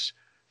Shaun's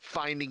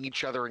finding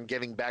each other and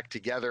getting back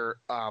together,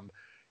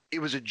 it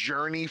was a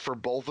journey for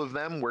both of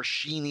them where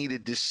she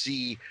needed to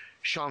see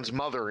Shaun's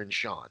mother in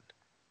Shaun.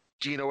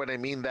 Do you know what I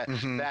mean?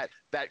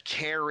 That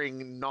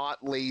caring,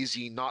 not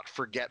lazy, not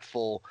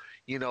forgetful,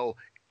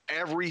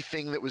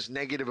 everything that was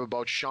negative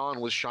about Shaun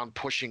was Shaun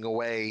pushing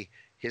away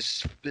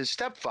his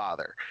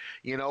stepfather,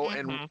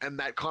 and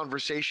that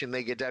conversation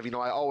they get to have,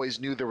 I always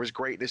knew there was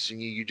greatness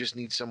in you. You just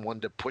need someone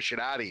to push it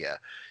out of you.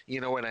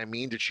 You know what I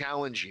mean? To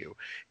challenge you.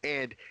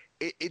 And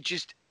it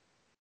just,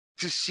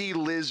 to see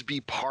Liz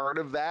be part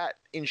of that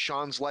in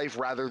Shaun's life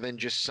rather than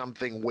just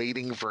something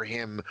waiting for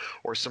him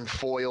or some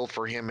foil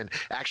for him, and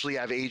actually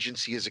have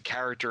agency as a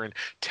character and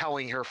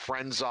telling her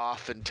friends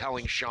off and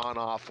telling Shaun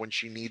off when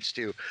she needs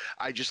to.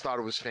 I just thought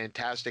it was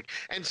fantastic.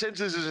 And since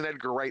this is an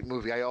Edgar Wright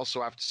movie, I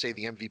also have to say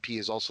the MVP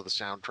is also the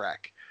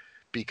soundtrack,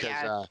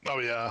 because Oh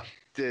yeah.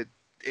 it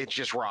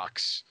just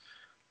rocks.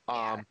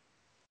 Yeah.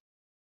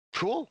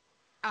 Cool.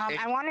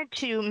 I wanted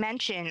to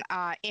mention,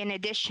 in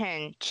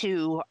addition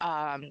to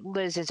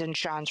Liz's and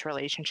Shaun's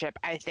relationship,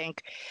 I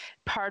think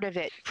part of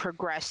it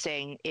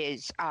progressing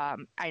is,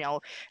 I know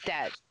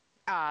that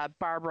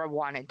Barbara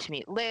wanted to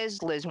meet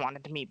Liz, Liz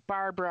wanted to meet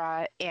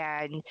Barbara,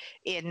 and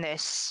in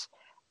this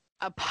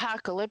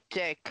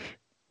apocalyptic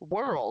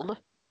world,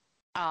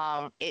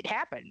 it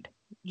happened,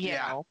 you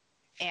know?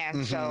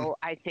 And so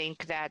I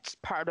think that's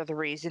part of the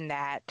reason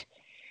that,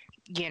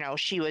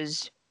 she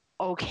was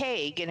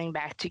okay getting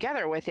back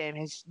together with him,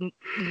 is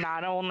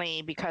not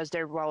only because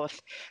they're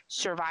both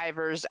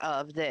survivors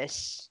of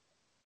this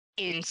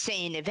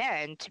insane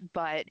event,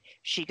 but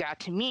she got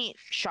to meet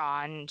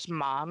Shaun's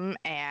mom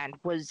and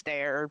was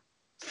there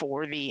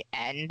for the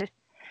end.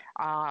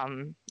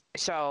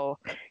 So,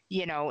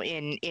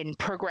 in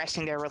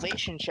progressing their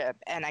relationship,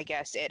 and I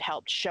guess it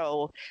helped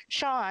show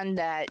Shaun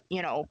that,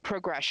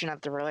 progression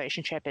of the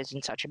relationship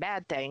isn't such a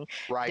bad thing,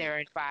 Right.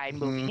 thereby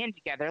moving in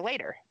together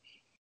later.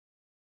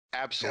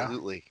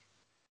 Absolutely. Yeah.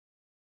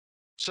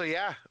 So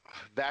yeah,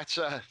 that's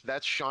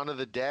Shaun of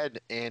the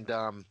Dead, and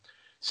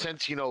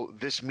since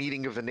this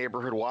meeting of the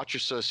Neighborhood Watch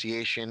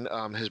Association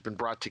has been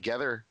brought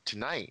together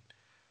tonight,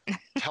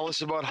 tell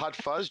us about Hot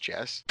Fuzz,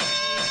 Jess.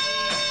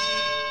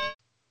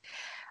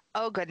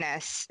 Oh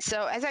goodness!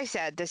 So as I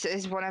said, this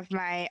is one of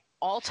my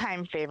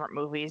all-time favorite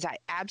movies. I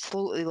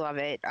absolutely love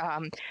it.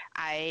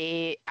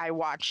 I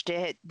watched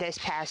it this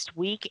past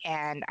week,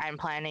 and I'm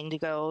planning to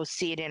go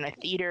see it in a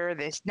theater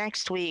this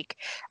next week.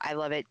 I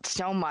love it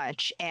so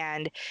much,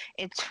 and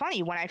it's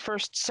funny, when I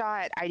first saw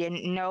it, I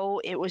didn't know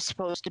it was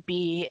supposed to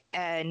be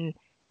an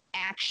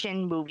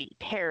action movie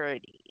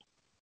parody.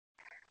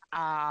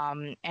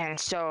 And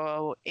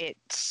so it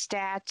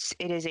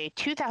is a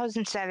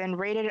 2007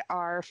 rated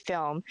R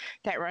film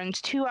that runs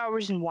 2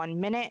 hours and 1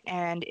 minute,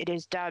 and it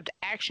is dubbed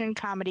action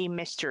comedy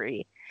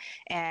mystery.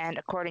 And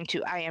according to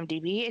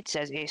IMDb, it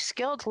says a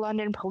skilled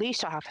London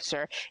police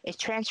officer is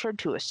transferred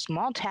to a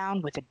small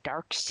town with a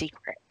dark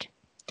secret.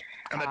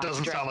 And that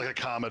doesn't sound like a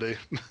comedy.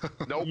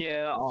 Nope.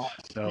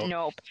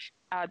 Nope.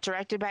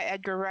 Directed by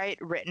Edgar Wright,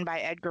 written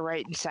by Edgar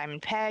Wright and Simon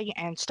Pegg,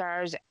 and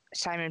stars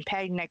Simon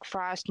Pegg, Nick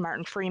Frost,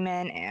 Martin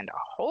Freeman, and a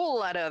whole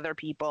lot of other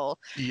people.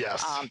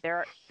 Yes.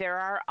 There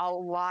are a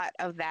lot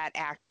of that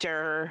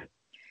actor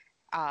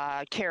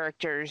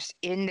characters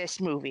in this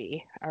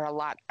movie, or a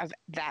lot of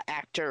that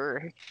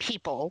actor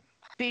people.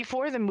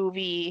 Before the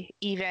movie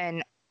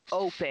even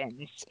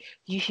opens,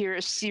 you hear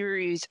a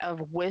series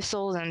of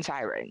whistles and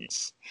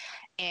sirens.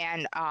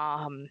 And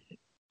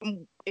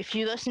if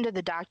you listen to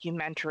the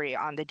documentary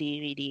on the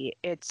DVD,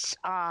 it's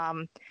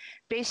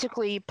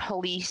basically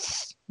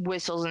police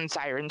whistles and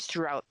sirens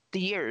throughout the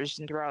years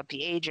and throughout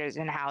the ages,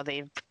 and how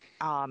they've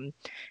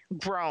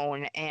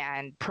grown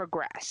and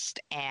progressed.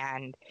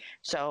 And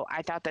so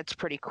I thought that's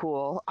pretty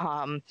cool.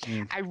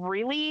 I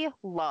really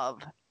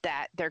love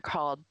that they're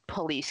called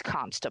police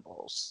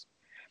constables,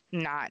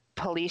 not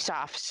police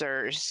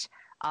officers.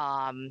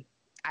 I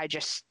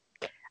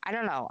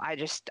don't know.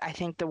 I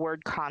think the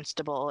word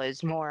constable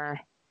is more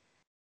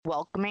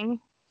welcoming.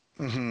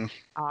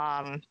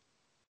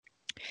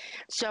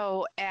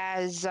 So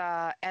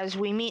as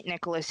we meet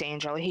Nicholas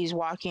Angel, he's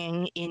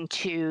walking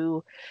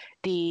into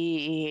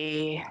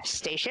the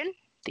station,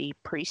 the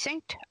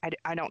precinct.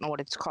 I don't know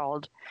what it's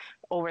called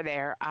over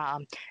there,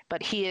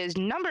 but he is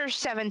number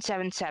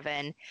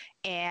 777,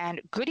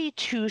 and Goody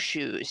Two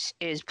Shoes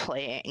is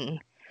playing.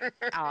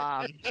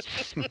 Um,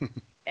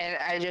 and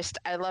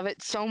I love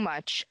it so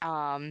much,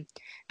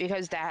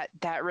 because that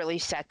really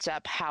sets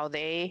up how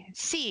they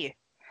see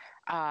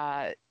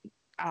uh,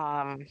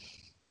 um,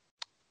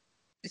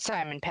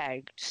 Simon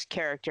Pegg's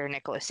character,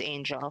 Nicholas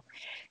Angel,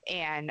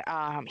 and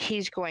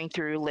he's going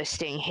through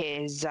listing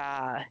his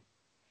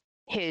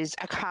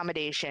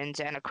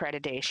accommodations and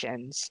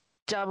accreditations.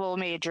 Double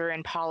major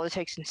in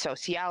politics and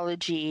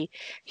sociology.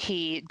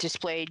 He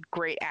displayed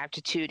great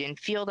aptitude in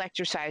field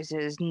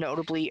exercises,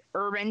 notably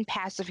urban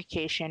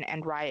pacification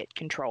and riot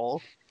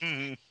control.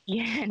 Mhm.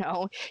 You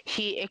know,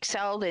 he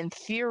excelled in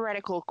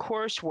theoretical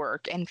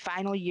coursework and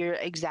final year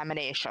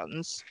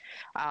examinations.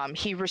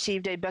 He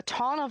received a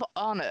Baton of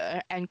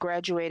Honor and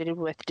graduated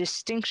with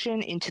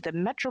distinction into the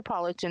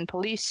Metropolitan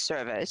Police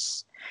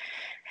Service.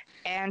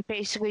 And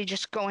basically,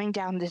 just going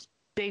down this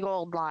big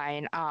old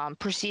line,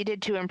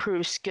 proceeded to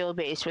improve skill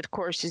base with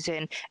courses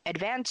in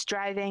advanced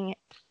driving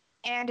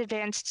and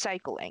advanced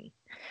cycling.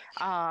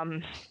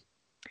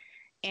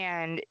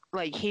 And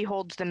like he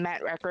holds the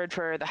Met record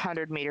for the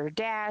 100-meter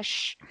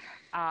dash.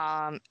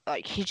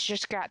 Like he's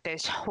just got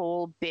this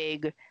whole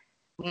big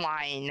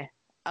line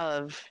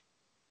of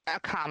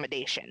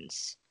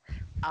accommodations.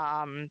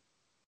 And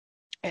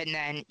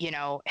then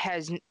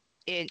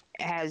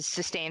has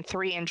sustained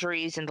 3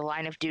 injuries in the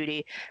line of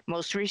duty,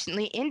 most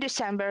recently in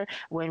December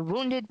when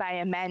wounded by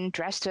a man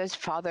dressed as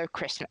Father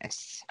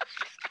Christmas.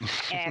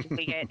 And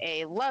we get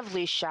a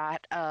lovely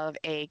shot of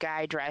a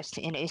guy dressed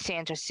in a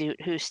Santa suit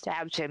who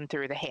stabs him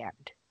through the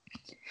hand.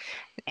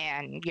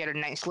 And get a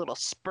nice little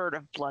spurt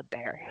of blood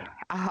there.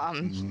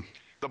 The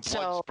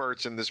blood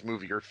spurts in this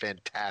movie are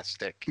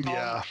fantastic.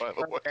 Yeah. By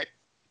the way.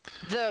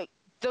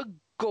 The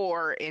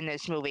gore in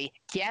this movie.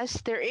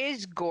 Yes, there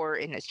is gore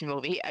in this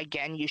movie.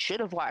 Again, you should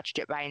have watched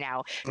it by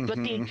now. But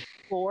the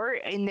gore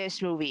in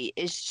this movie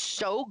is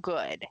so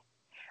good.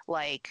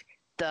 Like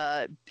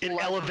it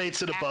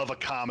elevates it above a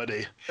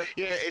comedy.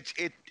 Yeah,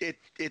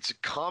 it's a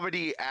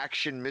comedy,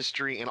 action,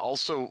 mystery, and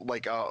also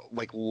like a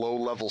low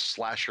level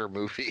slasher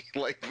movie.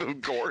 Like the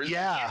gore is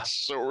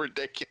so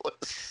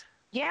ridiculous.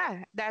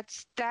 Yeah,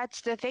 that's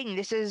the thing.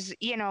 This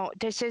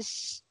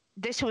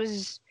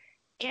was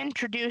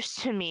introduced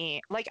to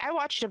me. Like I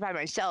watched it by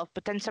myself,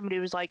 but then somebody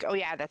was like, "Oh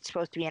yeah, that's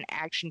supposed to be an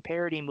action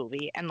parody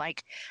movie," and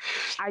like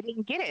I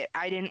didn't get it.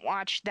 I didn't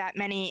watch that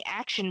many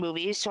action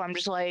movies, so I'm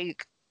just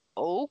like,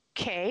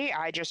 okay,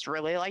 I just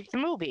really like the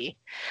movie.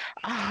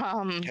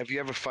 Have you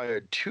ever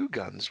fired 2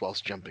 guns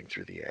whilst jumping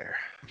through the air?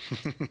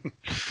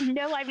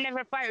 No, I've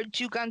never fired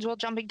 2 guns while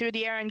jumping through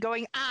the air and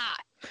going, ah.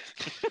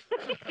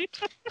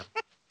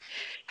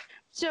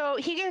 So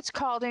he gets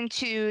called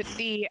into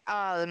the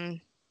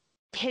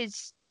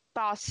his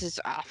boss's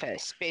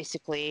office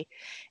basically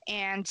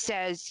and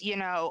says,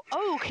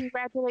 oh,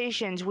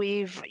 congratulations,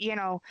 we've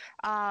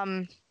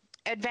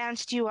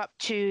advanced you up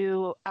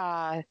to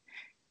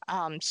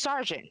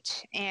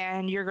sergeant,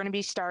 and you're going to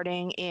be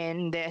starting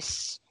in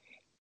this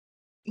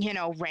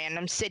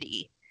random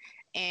city.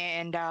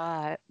 And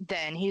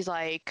then he's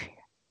like,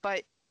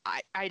 but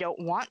I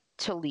don't want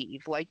to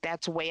leave. Like,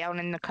 that's way out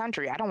in the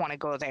country. I don't want to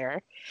go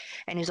there.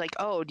 And he's like,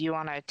 oh, do you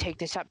want to take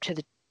this up to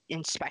the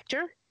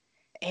inspector?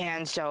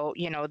 And so,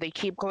 they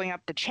keep going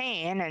up the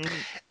chain and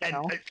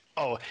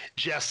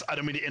Jess, I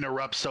don't mean to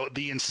interrupt. So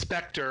the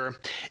inspector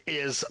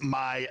is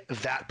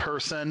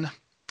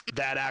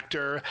that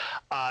actor,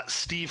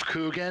 Steve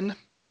Coogan.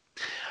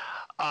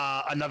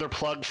 Another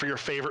plug for your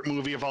favorite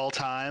movie of all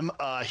time.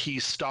 He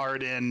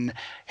starred in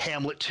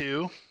Hamlet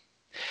 2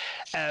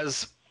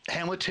 as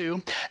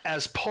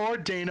poor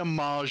Dana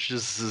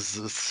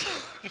Marges.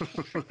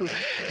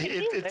 Did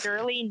you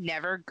literally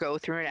never go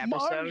through an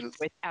episode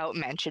without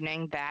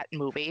mentioning that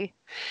movie?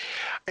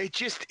 It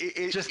just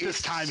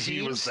this time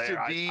he was there.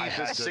 To be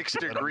the 6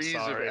 degrees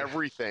of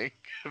everything.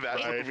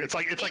 Right. It's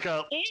like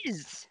a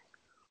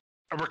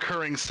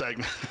recurring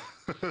segment.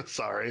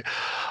 Sorry.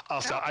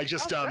 Also,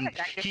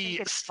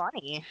 it's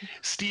funny.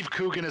 Steve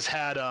Coogan has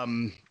had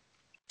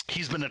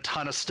he's been in a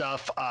ton of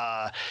stuff.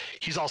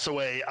 He's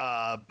also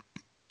a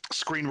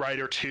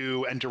screenwriter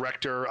too and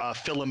director.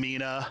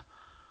 Philomena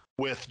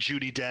with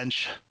Judi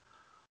Dench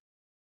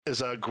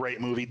is a great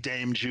movie.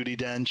 Dame Judi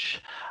Dench.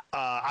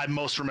 I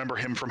most remember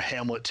him from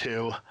Hamlet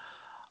too.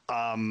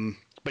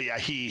 But yeah,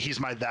 he's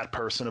that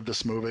person of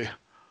this movie.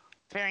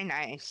 Very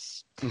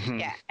nice.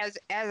 Mm-hmm. Yeah, as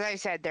I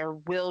said, there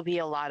will be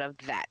a lot of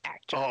that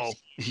actors. Oh,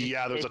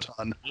 yeah, there's a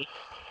ton.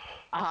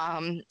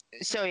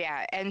 So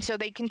yeah, and so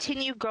they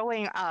continue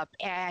going up,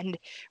 and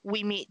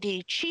we meet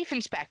the chief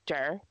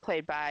inspector,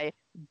 played by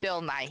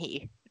Bill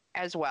Nighy,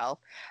 as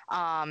well.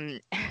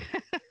 And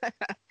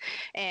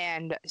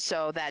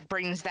so that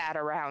brings that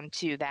around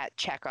to that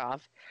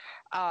Chekhov.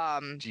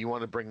 Do you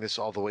want to bring this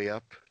all the way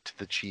up to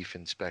the chief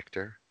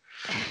inspector?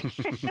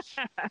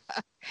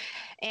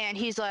 And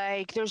he's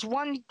like, there's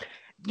one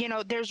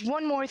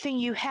more thing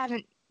you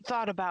haven't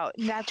thought about,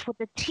 and that's what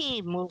the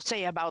team will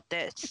say about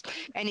this.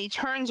 And he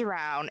turns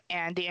around,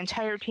 and the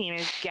entire team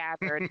is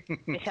gathered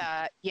with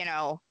a,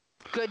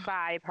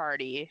 goodbye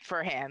party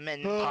for him,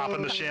 and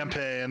Popping the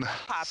champagne.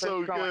 pop is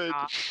So going good.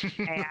 off.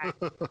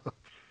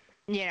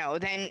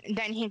 And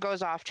then he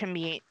goes off to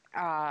meet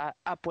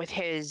up with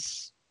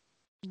his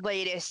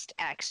latest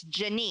ex,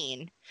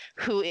 Janine,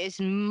 who is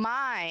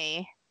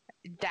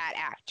that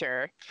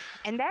actor,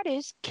 and that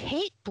is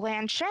Kate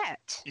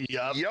Blanchett.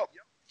 Yep. Yep.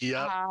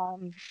 Yep.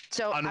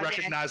 So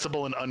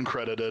Unrecognizable and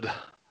uncredited.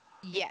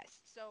 yes.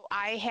 So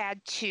I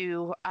had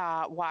to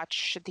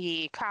watch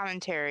the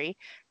commentary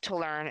to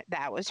learn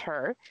that was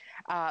her.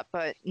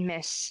 But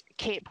Miss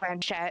Kate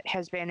Blanchett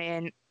has been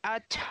in a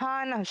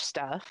ton of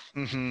stuff,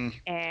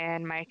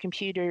 and my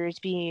computer is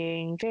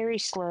being very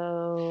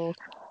slow.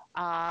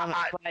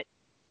 But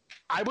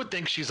I would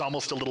think she's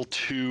almost a little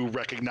too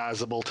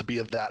recognizable to be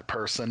that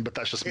person, but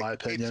that's just my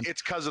opinion.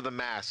 It's because of the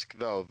mask,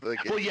 though.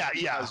 Like, well, yeah,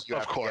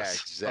 of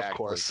course. exactly. Of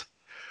course.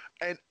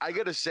 And I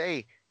gotta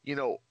say,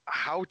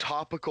 how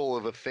topical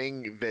of a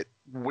thing that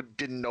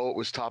didn't know it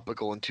was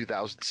topical in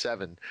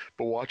 2007,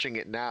 but watching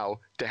it now,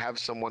 to have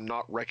someone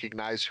not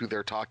recognize who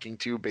they're talking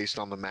to based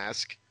on the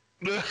mask.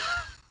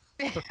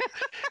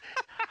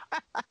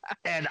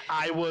 And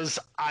I was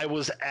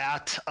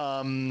at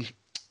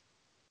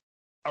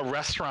a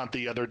restaurant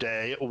the other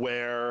day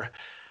where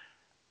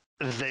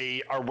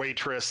our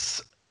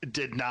waitress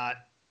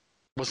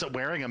wasn't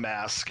wearing a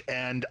mask,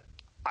 and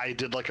I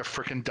did like a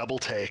freaking double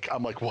take.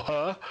 I'm like,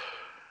 what?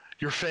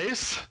 Your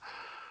face?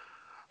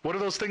 What are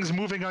those things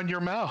moving on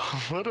your mouth?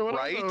 What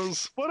Right? are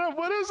those?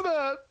 What is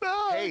that?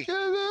 No, Hey,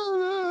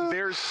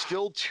 there's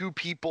still 2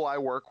 people I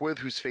work with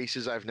whose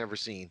faces I've never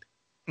seen.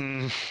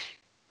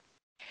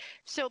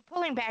 So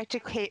pulling back to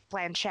Kate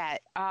Blanchett,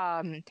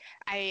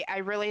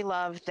 I really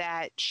love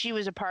that she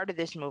was a part of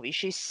this movie.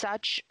 She's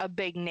such a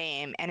big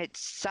name, and it's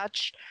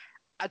such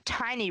a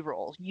tiny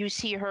role. You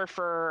see her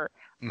for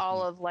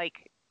all of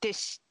like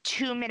this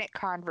 2-minute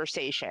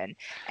conversation,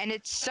 and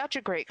it's such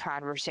a great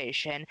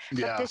conversation.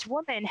 Yeah. But this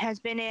woman has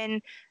been in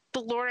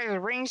the Lord of the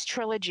Rings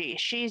trilogy.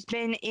 She's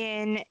been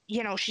in,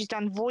 she's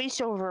done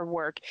voiceover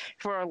work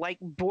for like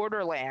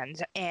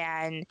Borderlands,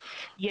 and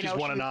she's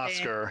won an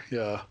Oscar.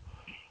 Yeah.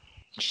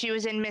 She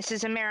was in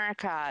Mrs.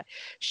 America.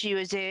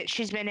 She's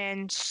been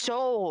in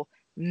so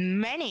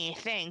many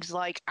things.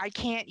 Like I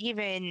can't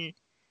even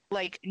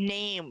like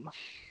name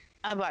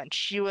a bunch.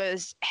 She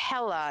was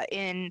Hela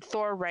in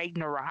Thor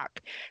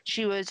Ragnarok.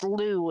 She was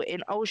Lou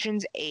in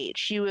Ocean's 8.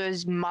 She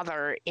was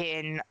Mother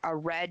in a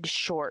Red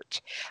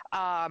Short.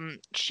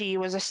 She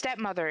was a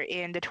stepmother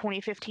in the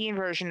 2015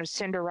 version of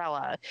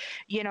Cinderella.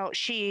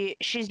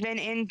 She's been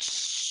in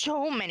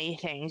so many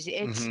things.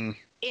 It's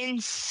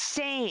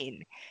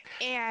insane.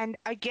 And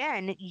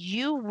again,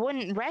 you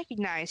wouldn't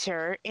recognize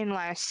her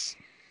unless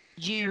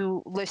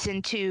you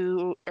listen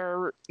to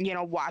or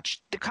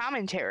watch the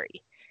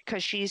commentary,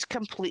 because she's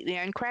completely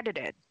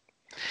uncredited.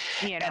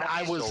 And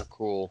I was so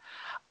cool.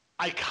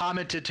 I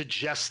commented to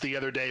Jess the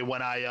other day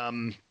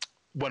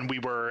when we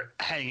were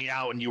hanging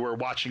out and you were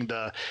watching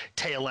the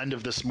tail end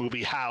of this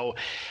movie, how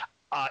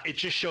it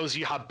just shows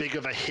you how big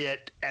of a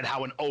hit and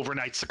how an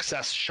overnight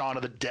success Shaun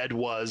of the Dead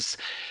was,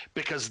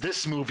 because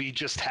this movie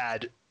just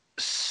had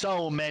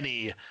so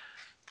many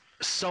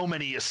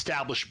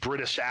established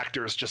British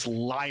actors just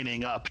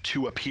lining up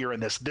to appear in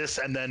this,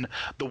 and then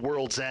The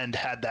World's End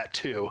had that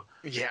too.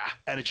 Yeah.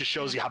 And it just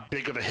shows you how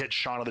big of a hit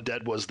Shaun of the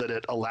Dead was, that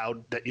it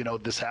allowed that,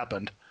 this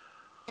happened.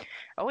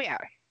 Oh yeah.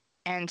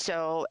 And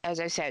so, as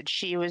I said,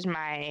 she was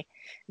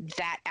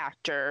that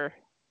actor,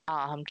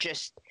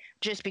 just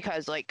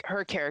because like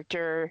her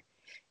character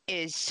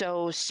is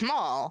so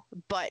small,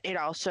 but it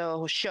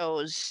also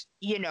shows,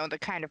 the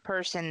kind of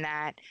person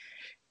that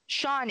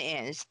Shaun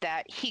is,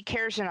 that he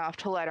cares enough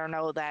to let her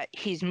know that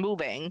he's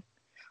moving.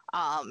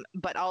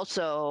 But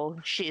also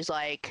she's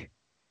like,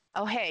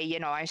 oh, hey,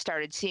 I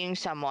started seeing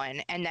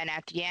someone. And then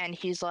at the end,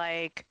 he's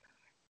like,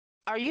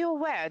 are you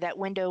aware that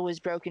window was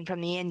broken from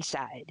the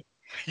inside?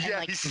 Yeah,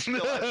 like, he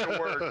still has to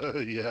work.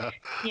 Yeah.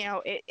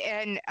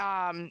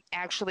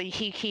 Actually,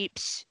 he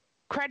keeps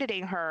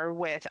crediting her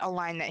with a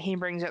line that he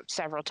brings up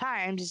several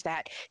times, is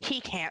that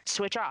he can't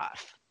switch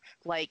off.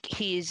 Like,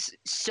 he's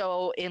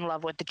so in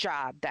love with the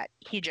job that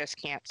he just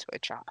can't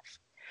switch off.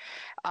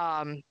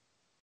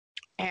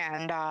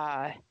 And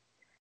I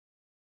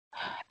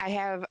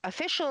have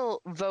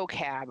official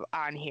vocab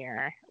on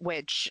here,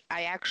 which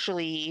I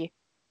actually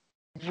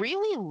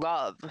really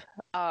love,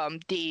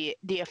 the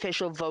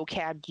official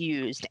vocab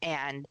used,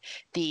 and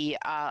the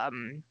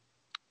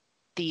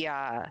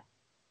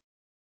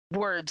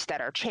words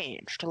that are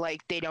changed.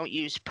 Like, they don't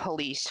use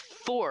police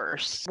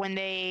force when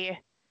they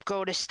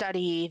go to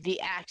study the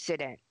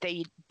accident.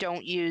 They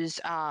don't use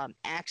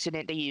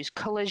accident, they use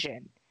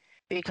collision,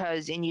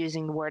 because in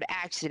using the word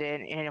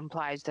accident, it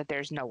implies that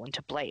there's no one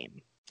to blame.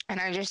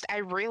 And I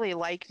really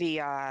like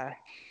the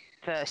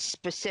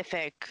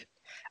specific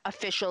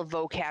official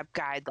vocab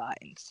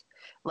guidelines.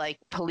 like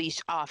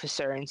police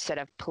officer instead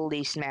of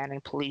policeman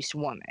and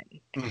policewoman.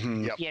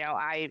 Mm-hmm. Yep.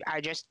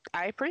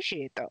 I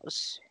appreciate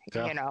those,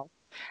 Yeah.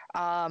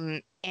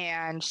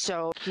 and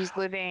so he's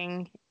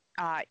living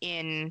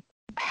in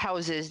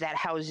houses that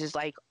houses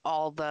like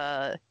all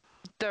the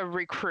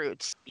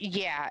recruits.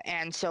 Yeah,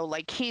 and so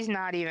like he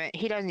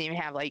doesn't even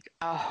have like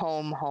a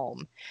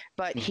home,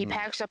 but he Mhm.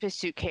 packs up his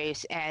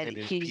suitcase and And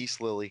his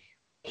peace lily.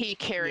 he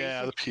carries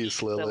Yeah, his the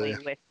peace lily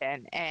lily. with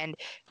him, and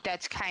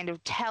that's kind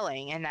of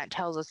telling, and that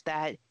tells us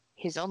that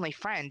his only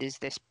friend is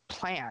this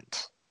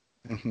plant.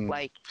 Hmm.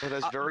 Like, It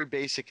has very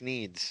basic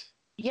needs.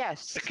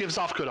 yes, It gives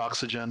off good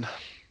oxygen.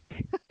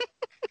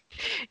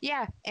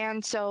 yeah,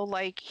 and so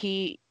like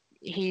he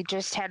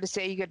just had to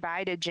say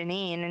goodbye to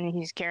Janine, and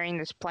he's carrying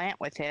this plant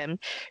with him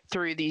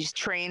through these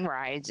train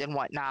rides and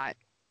whatnot,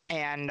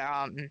 and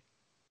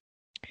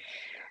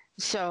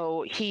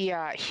so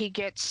he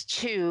gets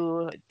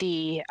to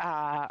the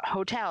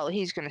hotel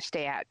he's going to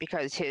stay at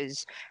because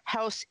his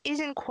house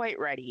isn't quite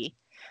ready,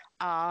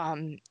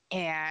 and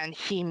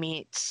he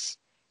meets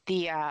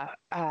the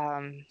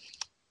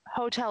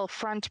hotel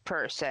front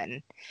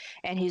person,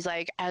 and he's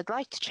like, I'd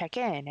like to check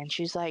in, and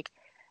she's like,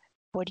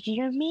 what do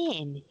you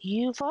mean?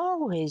 You've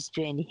always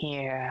been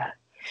here.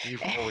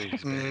 You've always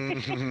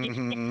been.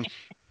 Mhm.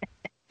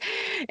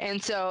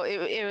 And so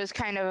it was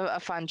kind of a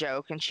fun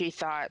joke, and she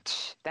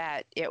thought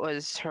that it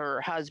was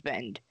her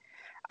husband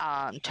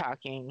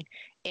talking.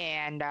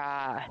 And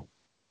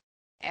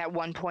at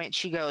one point,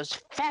 she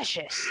goes,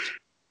 fascist.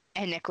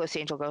 And Nicholas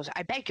Angel goes,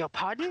 I beg your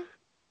pardon?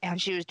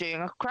 And she was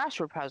doing a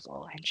crossword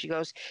puzzle. And she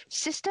goes,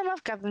 system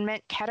of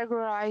government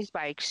categorized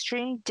by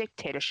extreme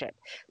dictatorship,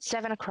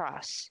 7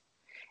 across.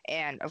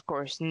 And of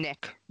course,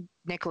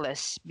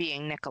 Nicholas,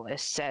 being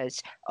Nicholas,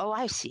 says, oh,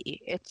 I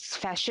see. It's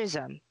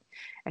fascism.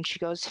 And she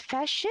goes,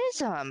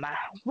 fascism.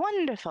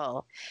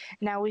 Wonderful.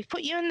 Now we've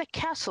put you in the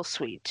castle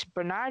suite.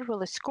 Bernard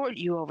will escort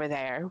you over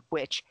there,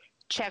 which,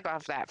 check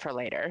off that for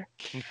later.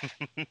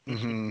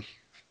 Mhm.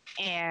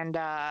 And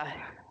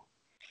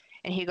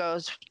he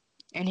goes,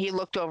 and he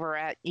looked over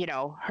at,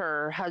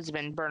 her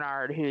husband,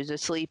 Bernard, who's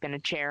asleep in a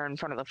chair in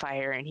front of the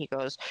fire. And he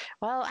goes,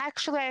 well,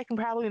 actually, I can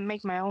probably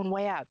make my own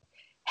way up.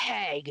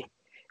 Pegg.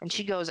 And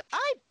she goes,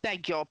 I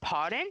beg your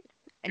pardon.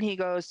 And he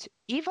goes,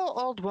 evil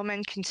old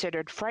woman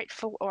considered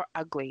frightful or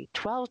ugly,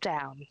 12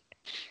 down.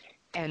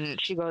 And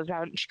she goes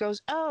out and she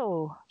goes,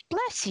 oh,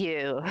 bless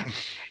you.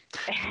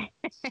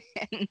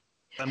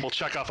 And we'll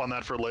check off on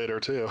that for later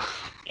too.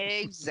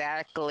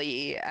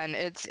 Exactly. And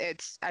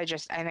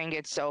I think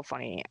it's so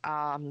funny.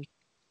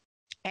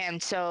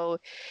 And so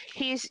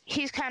he's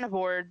kind of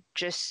bored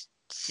just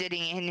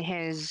sitting in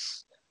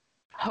his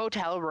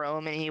hotel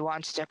room, and he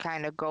wants to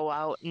kind of go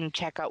out and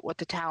check out what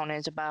the town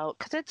is about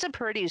because it's a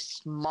pretty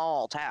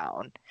small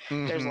town.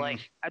 There's Mhm.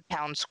 like a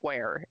town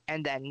square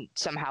and then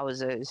some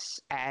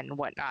houses and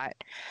whatnot.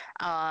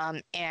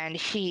 And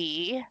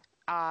he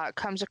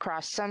comes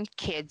across some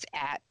kids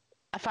at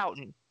a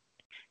fountain.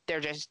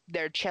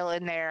 They're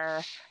chilling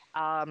there,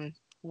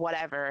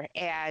 whatever.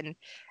 And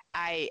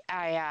I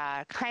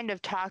kind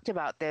of talked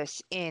about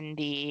this in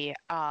the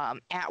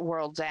At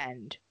World's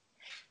End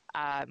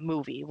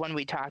movie when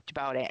we talked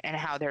about it, and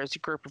how there's a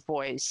group of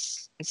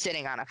boys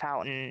sitting on a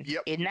fountain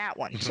Yep. in that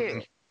one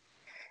too.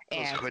 Those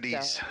And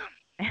hoodies.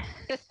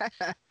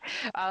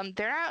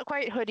 they're not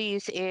quite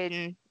hoodies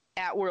in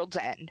At World's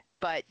End,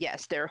 but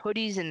yes, they're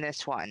hoodies in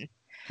this one.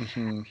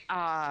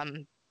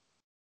 Mhm.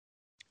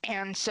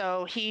 And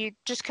so he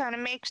just kind of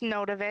makes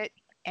note of it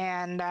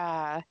and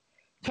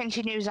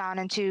continues on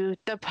into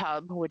the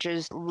pub, which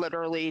is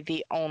literally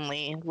the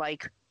only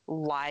like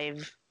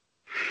live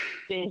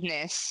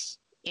business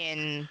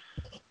in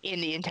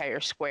the entire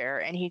square.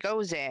 And he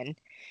goes in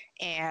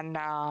and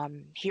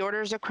he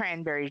orders a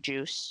cranberry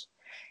juice,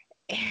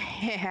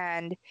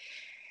 and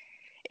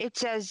it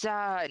says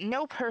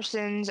no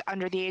persons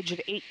under the age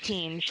of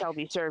 18 shall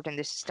be served in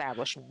this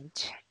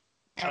establishment.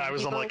 And I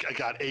was he on goes, like I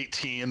got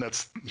 18.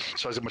 That's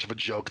shows how much of a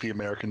joke the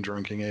American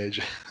drinking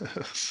age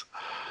is.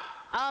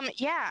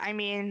 yeah, I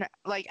mean,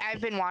 like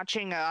I've been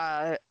watching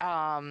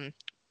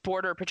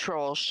Border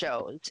Patrol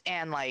shows,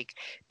 and like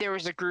there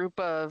was a group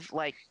of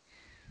like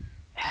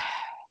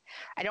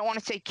I don't want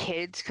to say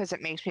kids because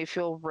it makes me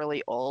feel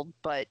really old,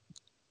 but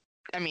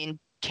I mean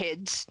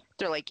kids,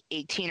 they're like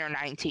 18 or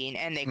 19,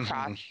 and they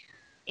crossed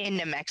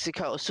into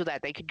Mexico so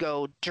that they could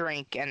go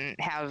drink and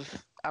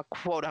have a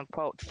quote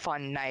unquote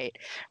fun night,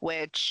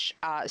 which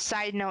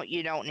side note,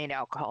 you don't need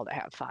alcohol to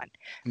have fun.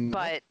 Nope.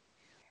 But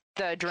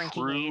the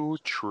drinking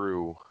age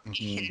True.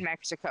 in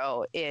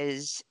Mexico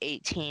is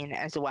 18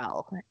 as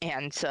well.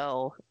 And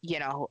so,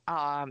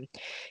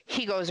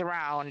 he goes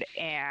around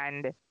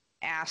and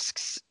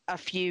asks a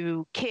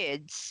few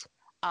kids,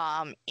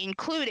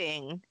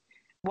 including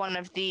one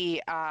of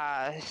the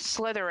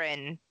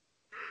Slytherin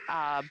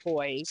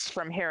boys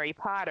from Harry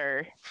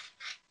Potter,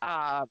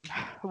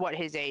 what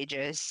his age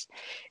is.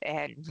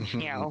 And,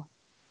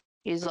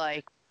 he's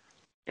like,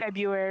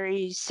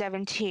 February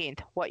 17th.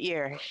 What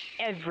year?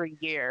 Every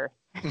year.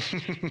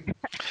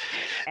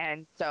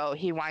 And so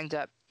he winds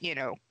up,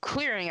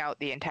 clearing out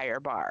the entire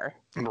bar.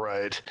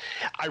 Right.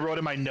 I wrote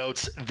in my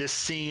notes, this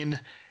scene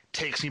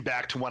takes me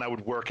back to when I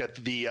would work at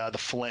the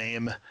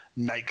Flame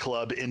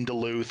nightclub in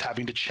Duluth,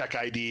 having to check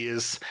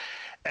IDs.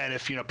 And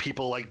if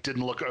people like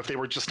didn't look, or if they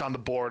were just on the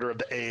border of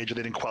the age, or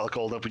they didn't quite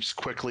old enough, we just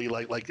quickly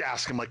like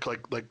ask them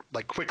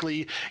like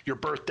quickly your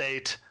birth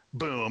date,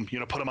 boom,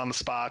 put them on the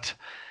spot.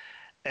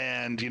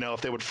 And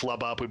if they would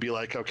flub up, we'd be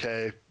like,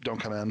 okay, don't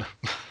come in.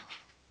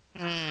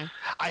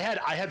 I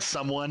had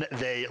someone,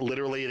 they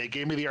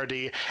gave me the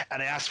RD,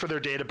 and I asked for their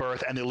date of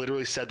birth, and they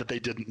literally said that they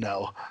didn't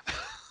know.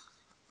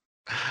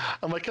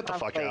 I'm like, get the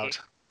fuck out.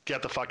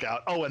 Get the fuck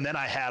out. Oh, and then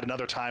I had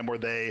another time where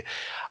they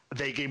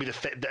gave me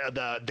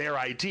their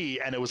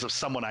ID, and it was of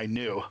someone I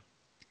knew.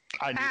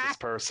 I knew this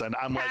person.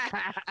 I'm like,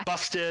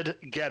 busted,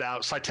 get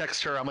out. So I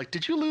text her. I'm like,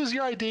 did you lose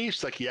your ID?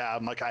 She's like, yeah.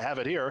 I'm like, I have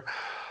it here.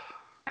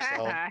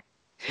 So,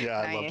 yeah,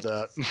 I love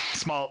that.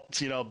 Small,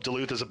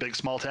 Duluth is a big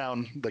small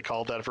town. They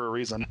called that for a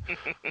reason.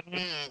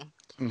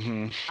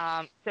 So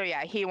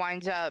yeah, he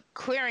winds up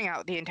clearing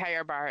out the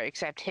entire bar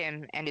except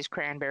him and his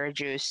cranberry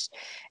juice,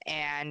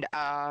 and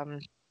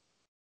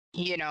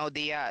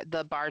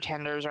the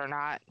bartenders are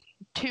not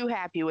too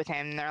happy with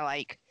him. They're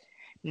like,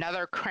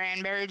 another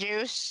cranberry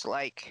juice?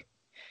 Like,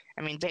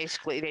 I mean,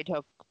 basically they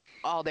took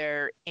all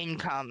their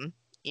income,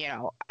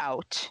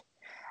 out.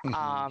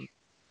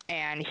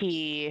 And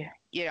he,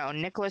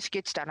 Nicholas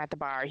gets done at the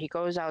bar. He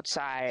goes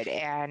outside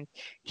and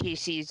he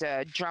sees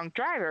a drunk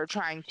driver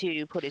trying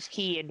to put his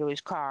key into his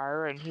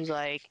car. And he's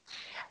like,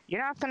 you're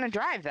not going to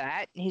drive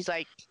that. And he's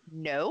like,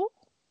 no.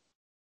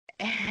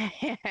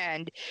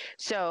 And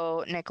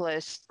so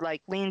Nicholas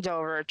leans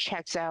over,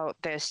 checks out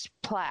this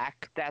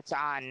plaque that's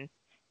on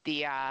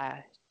the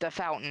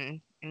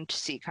fountain, and to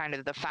see kind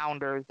of the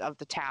founder of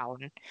the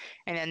town.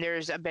 And then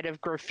there's a bit of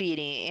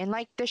graffiti in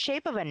the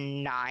shape of a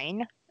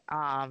 9.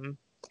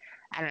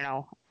 I don't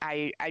know.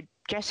 I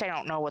guess I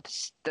don't know what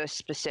the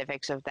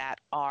specifics of that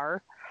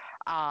are.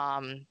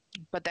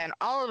 But then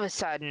all of a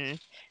sudden,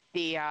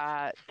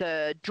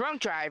 the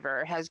drunk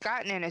driver has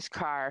gotten in his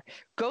car,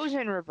 goes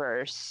in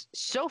reverse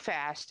so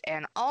fast,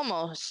 and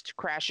almost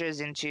crashes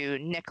into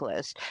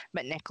Nicholas.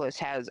 But Nicholas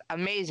has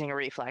amazing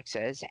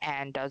reflexes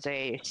and does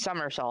a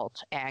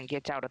somersault and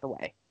gets out of the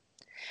way.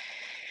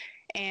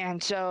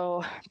 And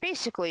so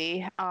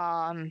basically,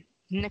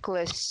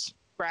 Nicholas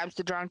grabs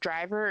the drunk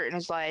driver and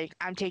is like,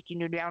 I'm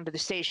taking you down to the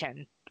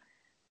station.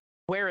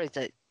 Where is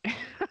it?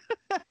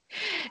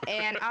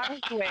 And on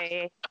his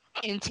way,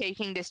 in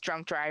taking this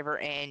drunk driver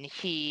in,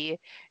 he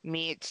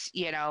meets,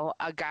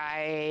 a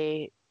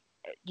guy,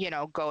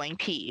 going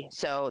pee.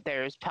 So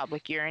there's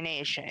public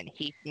urination.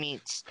 He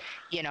meets,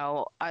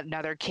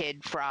 another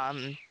kid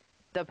from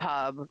the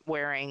pub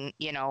wearing,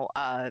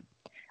 a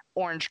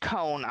orange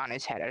cone on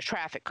his head, a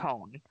traffic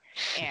cone.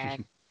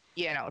 And,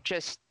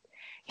 just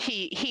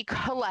he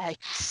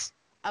collects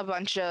a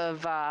bunch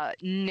of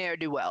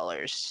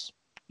ne'er-do-wells.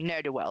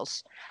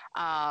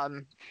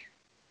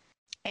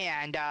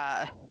 And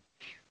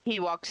he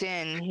walks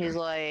in, he's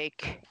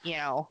like,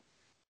 I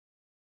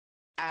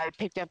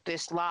picked up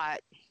this lot,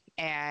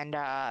 and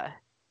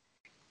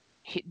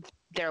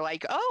they're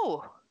like,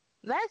 oh,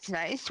 that's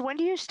nice. When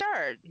do you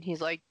start?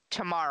 He's like,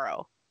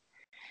 tomorrow.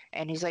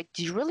 And he's like,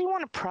 do you really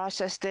want to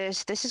process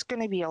this? This is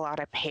going to be a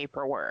lot of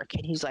paperwork.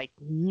 And he's like,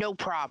 no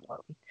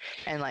problem.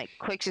 And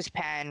clicks his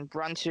pen,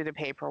 runs through the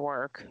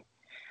paperwork.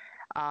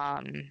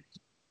 And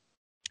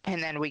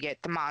then we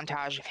get the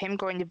montage of him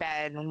going to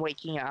bed and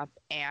waking up.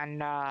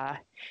 And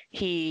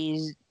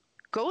he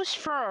goes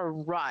for a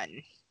run.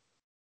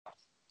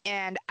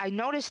 And I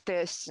noticed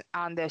this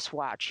on this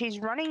watch. He's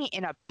running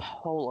in a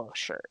polo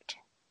shirt.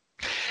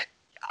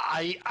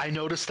 I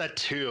noticed that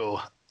too.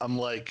 I'm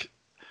like,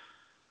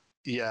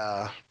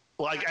 yeah.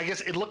 Well, I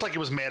guess it looked like it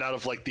was made out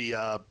of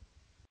the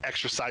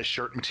exercise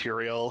shirt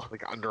material,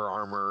 like Under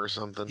Armour or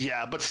something.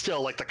 Yeah, but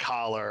still, the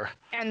collar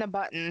and the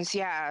buttons.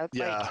 Yeah,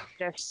 yeah.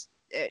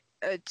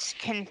 It's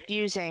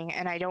confusing,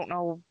 and I don't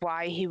know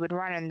why he would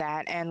run in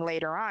that. And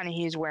later on,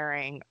 he's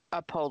wearing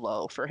a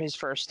polo for his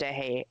first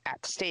day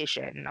at the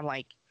station. I'm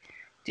like,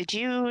 did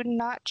you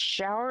not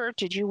shower?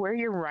 Did you wear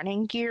your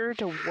running gear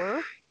to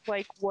work?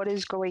 What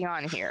is going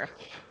on here?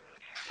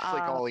 It's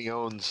all he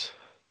owns.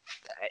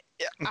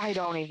 I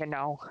don't even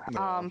know.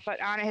 No.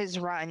 But on his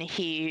run,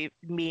 he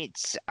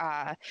meets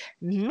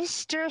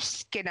Mr.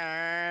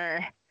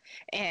 Skinner,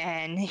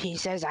 and he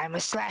says, I'm a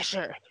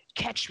slasher.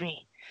 Catch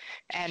me.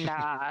 And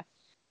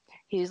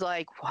he's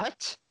like,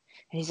 what?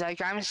 And he's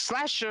like, I'm a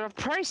slasher of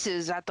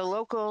prices at the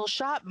local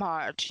shop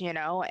mart,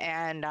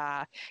 and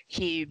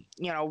he,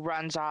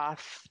 runs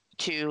off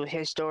to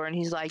his store, and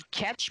he's like,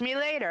 catch me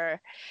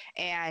later.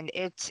 And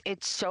it's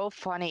so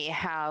funny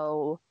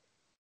how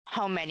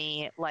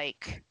many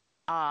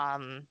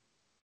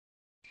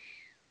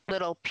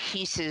little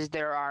pieces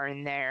there are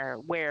in there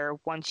where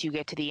once you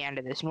get to the end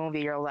of this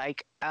movie, you're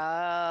like,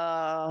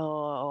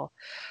 oh,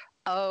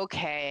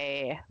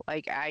 okay,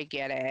 I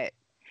get it.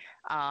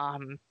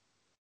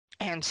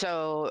 And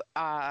so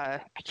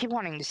I keep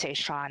wanting to say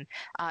Shaun.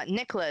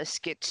 Nicholas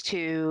gets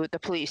to the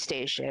police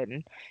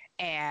station,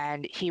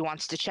 and he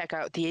wants to check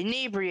out the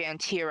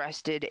inebriant he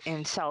arrested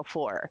in cell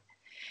 4.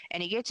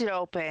 And he gets it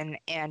open,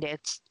 and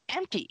it's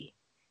empty.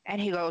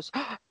 And he goes,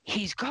 oh,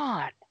 he's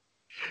gone.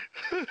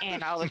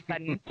 And all of a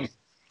sudden,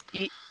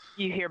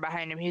 you hear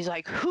behind him, he's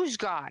like, who's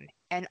gone?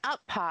 And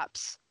up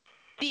pops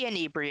the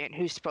inebriant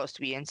who's supposed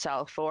to be in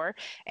cell 4.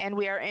 And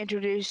we are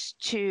introduced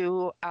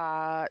to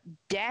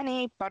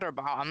Danny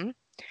Butterbaum,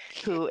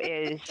 who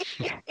is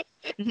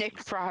Nick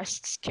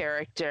Frost's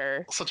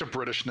character. Such a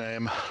British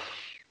name.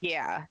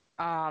 Yeah.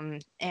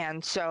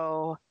 And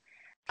so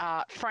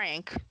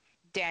Frank,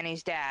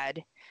 Danny's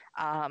dad,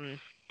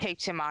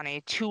 takes him on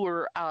a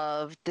tour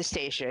of the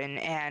station,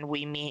 and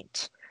we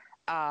meet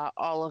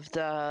all of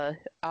the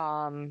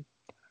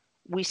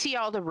we see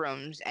all the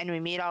rooms, and we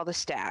meet all the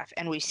staff,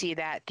 and we see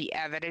that the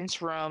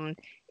evidence room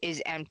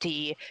is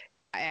empty,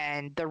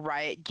 and the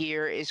riot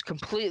gear is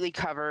completely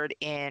covered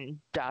in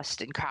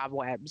dust and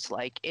cobwebs.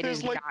 Like it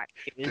is not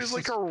used. There's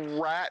like a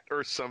rat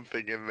or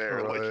something in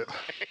there. Right.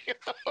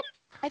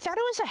 I thought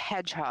it was a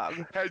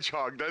hedgehog.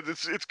 Hedgehog.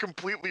 It's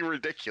completely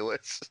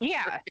ridiculous.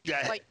 Yeah.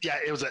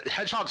 It was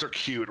hedgehogs are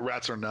cute,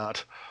 rats are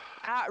not.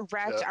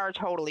 Rats are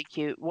totally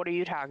cute. What are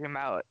you talking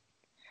about?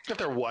 If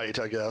they're white,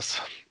 I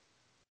guess.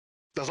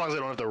 As long as they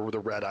don't have the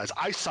red eyes.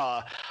 I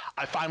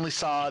finally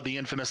saw the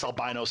infamous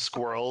albino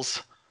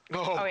squirrels.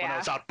 Oh When I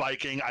was out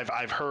biking.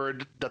 I've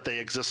heard that they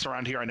exist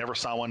around here. I never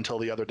saw one until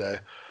the other day.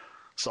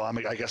 So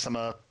I guess I'm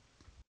a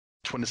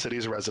Twin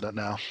Cities resident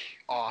now.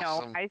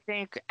 Awesome. No, I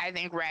think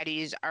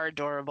ratties are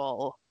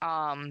adorable.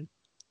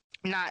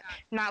 Not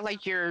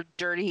like your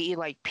dirty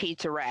like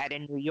pizza rat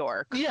in New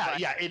York.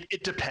 Yeah,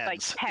 it depends.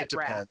 Like pet it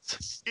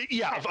depends.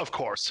 rats. Of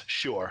course,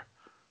 sure.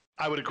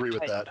 I would agree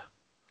with that.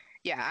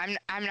 Yeah,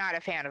 I'm not a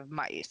fan of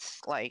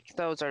mice. Like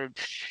those are.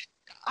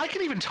 I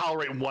can even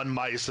tolerate one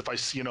mice if I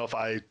see it.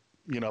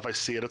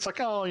 It's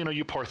like, oh,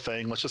 you poor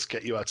thing. Let's just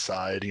get you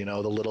outside. The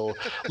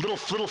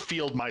little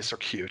field mice are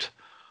cute.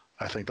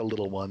 I think the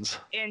little ones.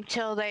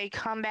 Until they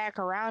come back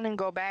around and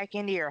go back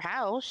into your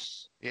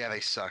house. Yeah, they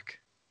suck.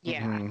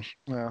 Yeah.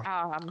 Mm-hmm.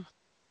 Yeah.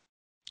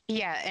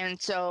 Yeah, and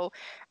so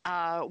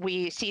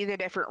we see the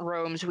different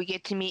rooms. We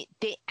get to meet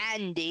the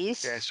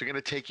Andes. Yes, we're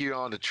gonna take you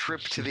on a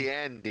trip to the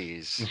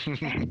Andes.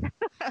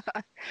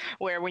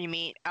 Where we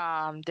meet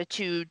the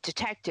two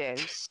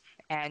detectives.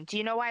 And do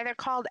you know why they're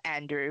called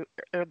Andrew?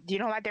 Or do you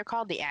know why they're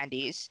called the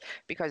Andes?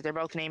 Because they're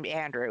both named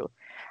Andrew.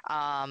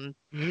 And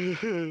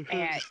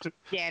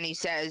Danny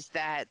says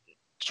that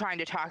trying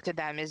to talk to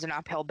them is an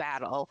uphill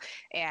battle,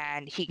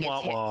 and he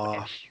gets hit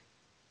with,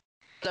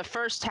 the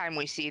first time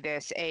we see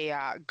this, a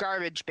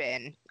garbage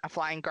bin, a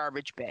flying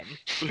garbage bin.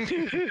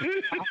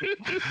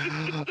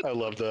 I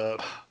love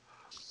that.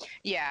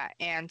 Yeah,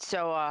 and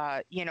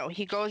so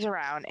he goes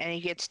around and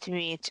he gets to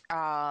meet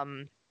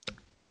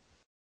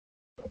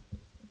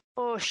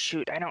oh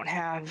shoot, I don't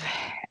have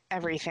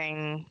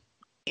everything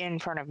in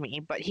front of me,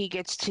 but he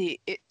gets to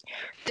it.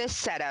 The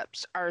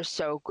setups are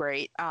so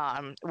great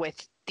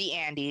with the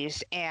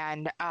Andes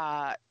and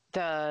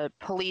the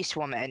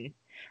policewoman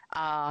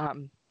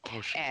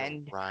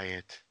and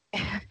riot.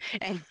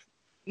 and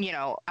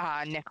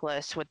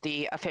Nicholas with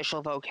the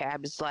official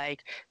vocab is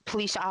like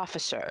police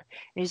officer,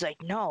 and he's like,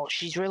 no,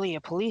 she's really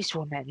a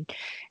policewoman,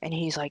 and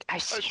he's like,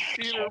 I've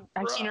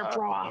seen her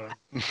bra.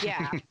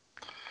 Yeah.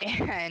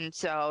 And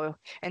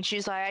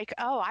she's like,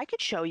 oh, I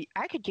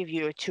could give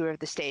you a tour of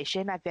the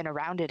station. I've been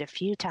around it a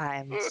few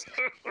times.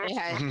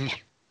 And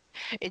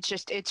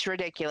it's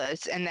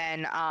ridiculous. And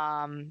then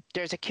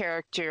there's a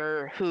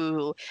character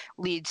who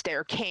leads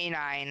their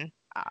canine,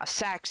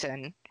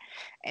 Saxon.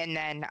 And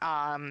then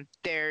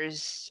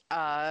there's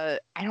I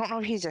don't know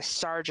if he's a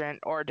sergeant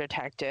or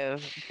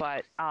detective,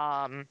 but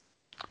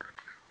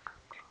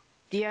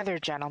the other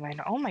gentleman,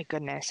 oh my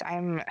goodness,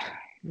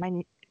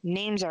 my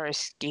names are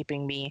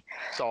escaping me.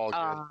 It's all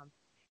good.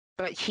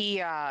 But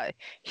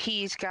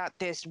he's got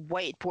this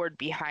whiteboard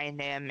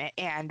behind him,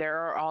 and there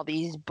are all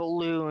these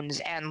balloons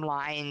and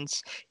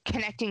lines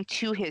connecting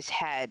to his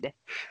head.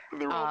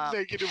 They're all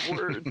negative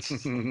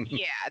words.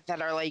 Yeah,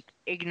 that are like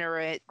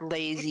ignorant,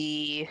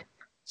 lazy,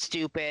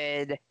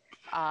 stupid,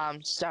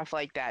 stuff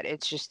like that.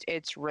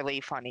 It's really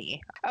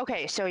funny.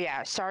 Okay, so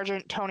yeah,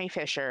 Sergeant Tony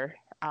Fisher.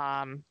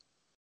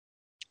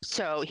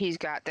 So he's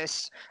got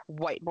this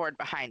whiteboard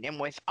behind him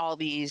with all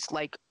these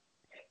like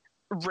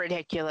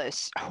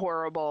ridiculous,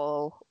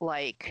 horrible,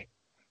 like,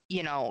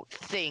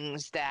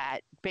 things that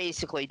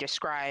basically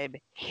describe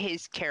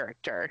his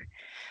character.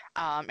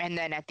 And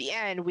then at the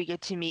end, we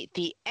get to meet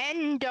the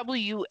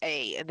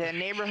NWA, the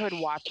Neighborhood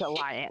Watch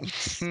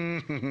Alliance.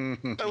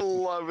 I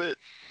love it.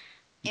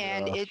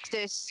 And it's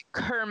this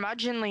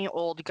curmudgeonly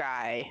old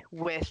guy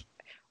with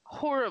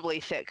horribly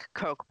thick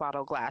Coke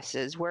bottle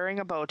glasses, wearing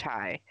a bow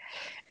tie,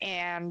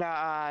 and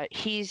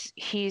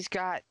he's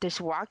got this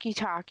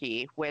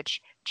walkie-talkie,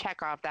 which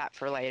check off that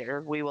for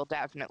later. We will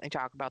definitely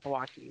talk about the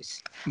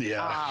walkies.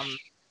 Yeah.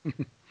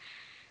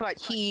 But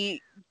he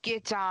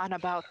gets on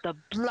about the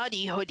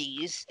bloody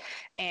hoodies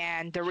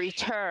and the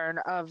return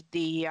of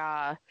the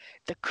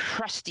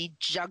crusty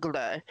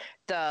juggler,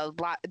 the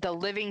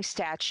living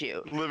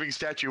statue. Living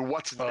statue.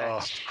 What's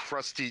next?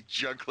 Crusty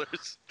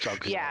jugglers.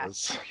 Yeah,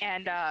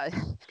 and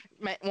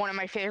one of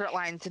my favorite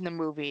lines in the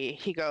movie,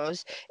 he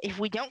goes, "If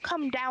we don't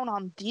come down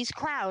on these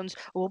clowns,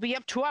 we'll be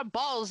up to our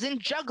balls in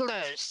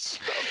jugglers."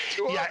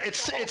 Yeah,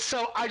 it's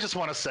so. I just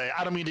want to say,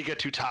 I don't mean to get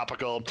too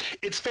topical.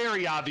 It's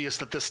very obvious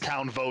that this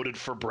town voted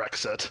for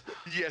Brexit.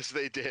 Yes,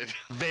 they did.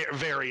 Very,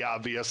 very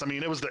obvious. I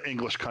mean, it was the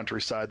English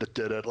countryside that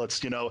did it.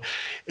 Let's,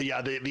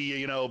 yeah,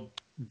 the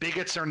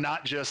bigots are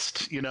not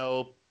just,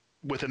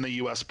 within the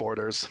U.S.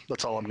 borders.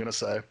 That's all I'm going to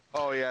say.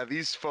 Oh, yeah,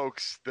 these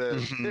folks, they're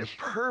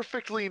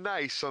perfectly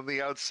nice on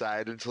the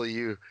outside until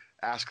you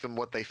ask them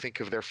what they think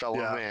of their fellow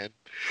man.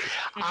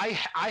 I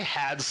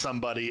had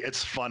somebody,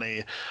 it's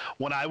funny,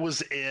 when I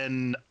was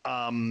in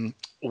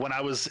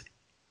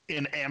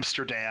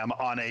Amsterdam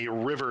on a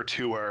river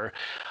tour,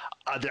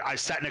 I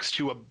sat next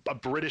to a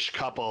British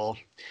couple,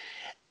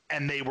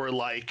 and they were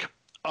like,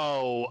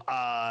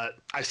 I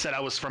said I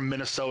was from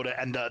Minnesota,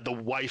 and the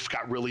wife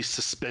got really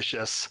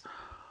suspicious.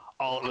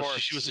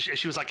 She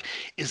was like,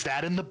 "Is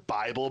that in the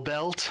Bible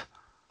Belt?"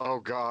 Oh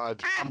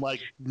God. I'm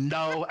like,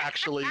 no,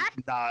 actually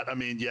not. I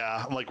mean,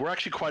 yeah. I'm like, we're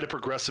actually quite a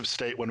progressive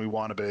state when we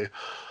want to be.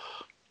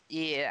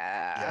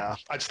 Yeah.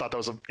 I just thought that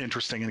was an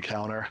interesting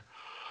encounter.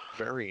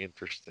 Very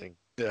interesting.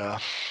 Yeah.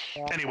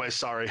 Anyway,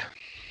 sorry.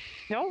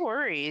 No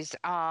worries.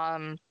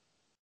 But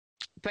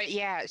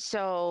yeah,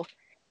 so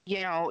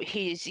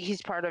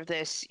he's part of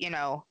this,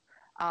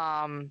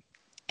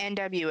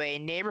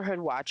 NWA, Neighborhood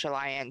Watch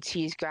Alliance.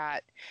 He's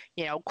got,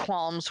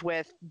 qualms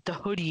with the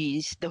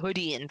hoodies, the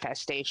hoodie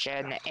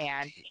infestation,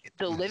 and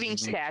the living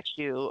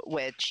statue,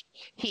 which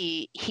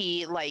he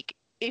like,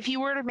 if you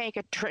were to make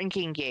a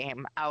drinking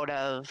game out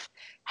of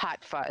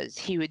Hot Fuzz,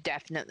 he would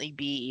definitely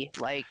be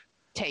like,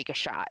 take a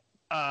shot.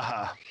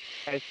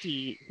 As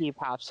he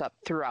pops up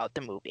throughout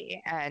the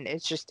movie, and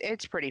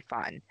it's pretty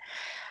fun.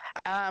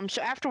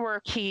 So after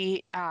work,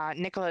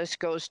 Nicholas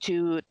goes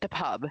to the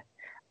pub.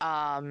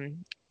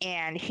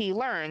 And he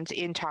learns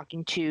in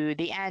talking to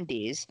the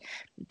Andes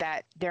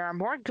that there are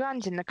more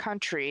guns in the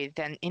country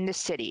than in the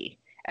city.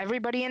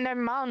 Everybody and their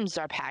moms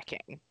are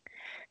packing.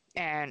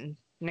 And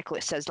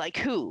Nicholas says, like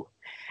who?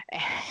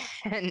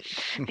 And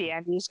the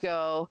Andes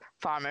go,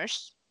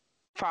 farmers'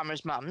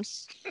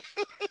 mums.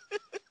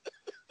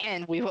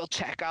 And we will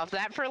check off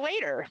that for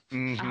later.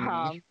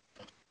 The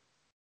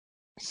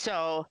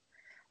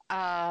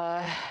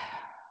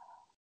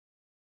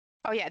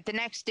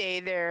next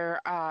day,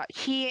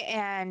 he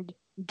and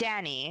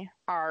Danny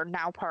are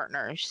now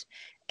partners,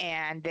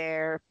 and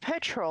they're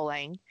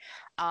patrolling.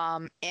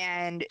 Last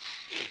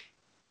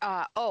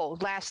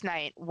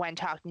night when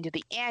talking to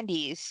the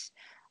Andes,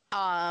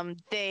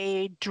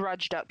 they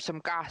drudged up some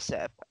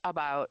gossip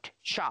about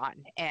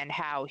Shaun and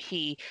how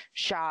he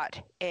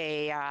shot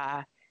a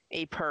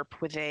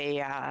perp with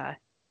a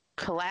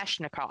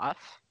Kalashnikov.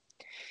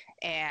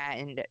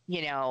 And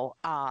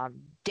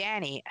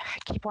Danny, I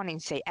keep wanting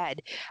to say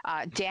Ed.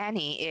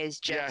 Danny is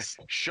just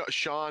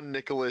Shaun,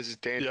 Nicholas,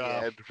 Danny,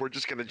 Ed. We're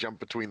just gonna jump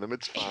between them.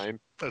 It's fine.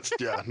 That's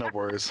no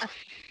worries.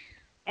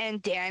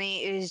 And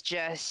Danny is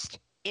just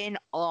in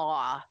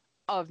awe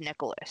of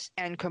Nicholas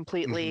and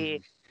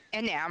completely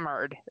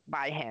enamored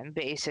by him.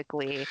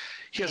 Basically,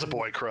 he has a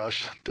boy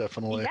crush,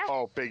 definitely. Yeah.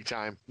 Oh, big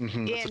time.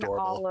 That's adorable.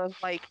 All of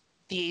like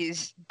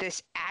this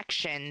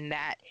action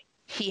that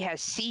he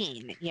has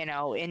seen,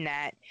 in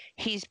that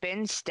he's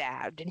been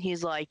stabbed, and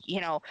he's like,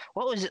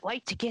 what was it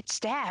like to get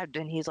stabbed?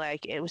 And he's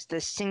like, it was the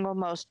single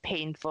most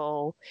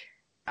painful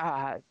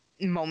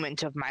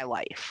moment of my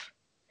life,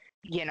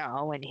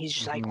 and he's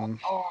just like,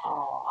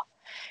 oh,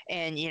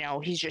 and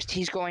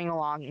he's going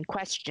along and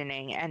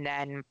questioning, and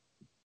then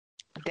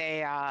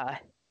they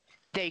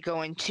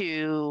go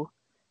into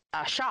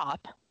a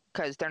shop,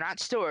 because they're not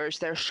stores,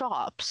 they're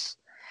shops,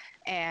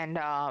 and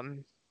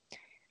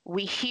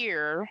we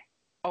hear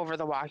over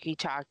the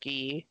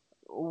walkie-talkie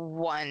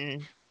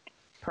one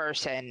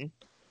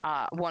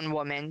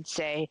woman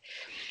say,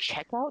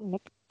 check out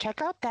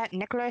that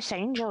Nicholas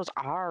Angel's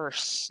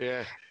arse.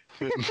 Yeah.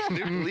 New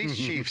police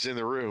chief's in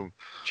the room.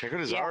 Check out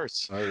his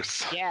arse.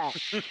 Yeah.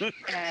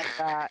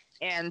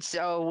 And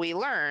so we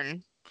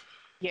learn,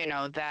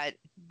 that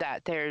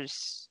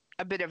there's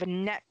a bit of a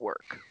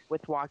network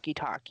with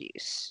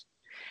walkie-talkies,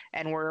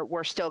 and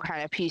we're still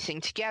kind of piecing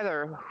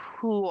together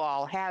who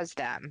all has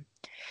them.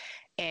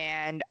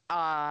 And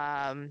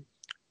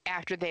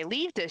after they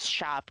leave this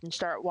shop and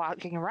start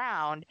walking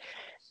around,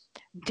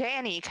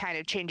 Danny kind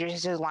of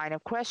changes his line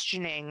of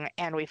questioning,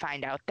 and we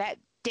find out that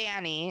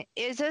Danny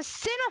is a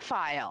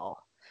cinephile.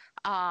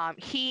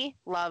 He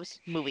loves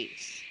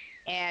movies,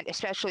 and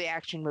especially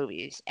action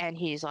movies. And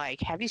he's like,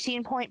 have you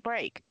seen Point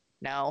Break?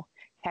 No.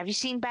 Have you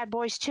seen Bad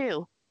Boys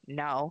 2?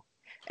 No.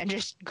 And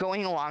just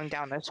going along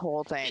down this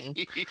whole thing.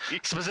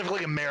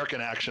 Specifically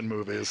American action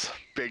movies.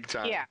 Big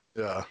time. Yeah.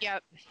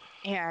 Yep.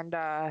 And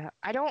I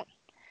don't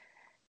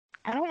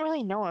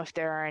really know if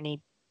there are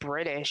any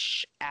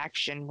British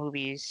action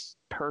movies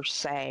per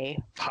se.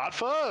 Hot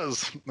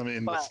Fuzz. I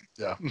mean, But-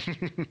 yeah.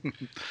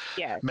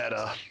 Yeah,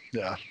 Meta.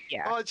 Yeah.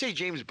 yeah. Well, I'd say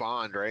James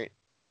Bond, right?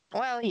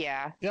 Well,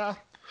 yeah. Yeah.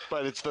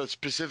 But it's the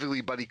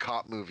specifically buddy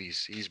cop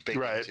movies he's big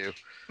Right. into.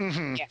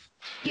 Mm-hmm. Yeah.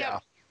 Yeah.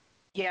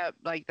 Yeah,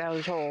 like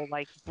those whole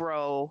like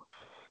bro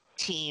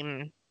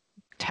team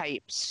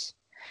types.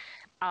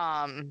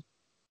 Um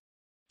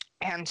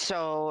and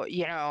so,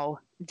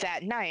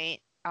 that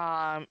night,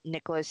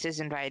 Nicholas is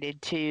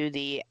invited to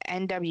the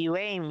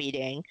NWA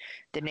meeting,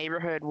 the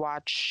Neighborhood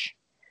Watch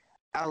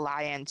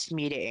Alliance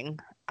meeting.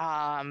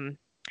 And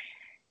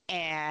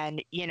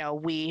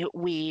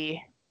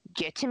we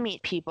get to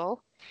meet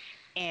people,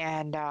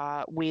 and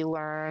we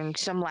learn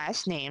some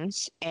last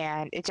names,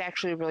 and it's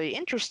actually really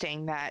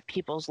interesting that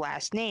people's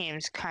last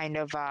names kind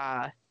of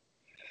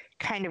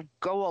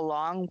go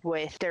along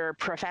with their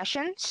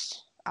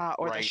professions,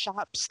 or the Right.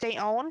 shops they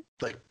own.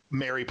 Like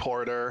Mary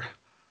Porter.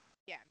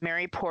 Yeah,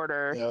 Mary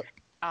Porter. Yep.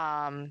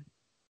 Um,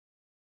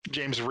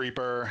 James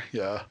Reaper.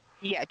 Yeah.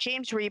 yeah,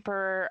 James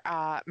Reaper.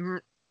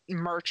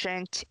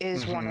 Merchant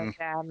is one of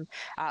them.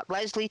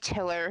 Leslie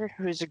Tiller,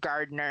 who's a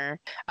gardener.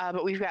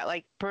 But we've got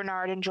like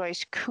Bernard and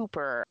Joyce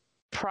Cooper,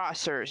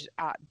 Prossers,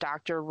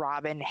 Dr.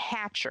 Robin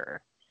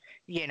Hatcher,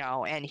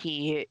 and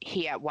he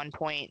at one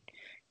point,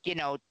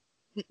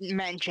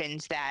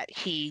 mentions that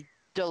he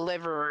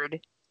delivered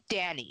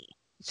Danny.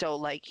 So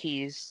like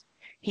he's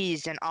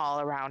an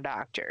all-around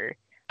doctor.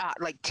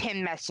 Like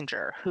Tim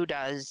Messenger, who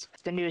does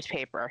the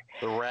newspaper.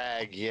 The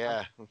Rag,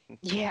 yeah.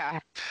 Yeah.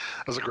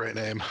 That was a great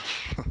name.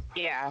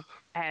 Yeah,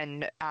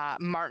 and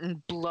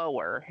Martin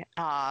Blower,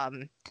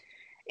 and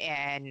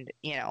a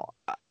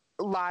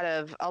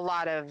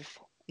lot of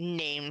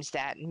names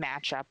that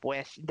match up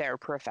with their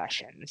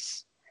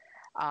professions.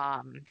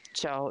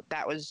 So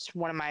that was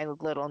one of my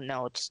little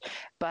notes.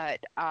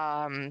 But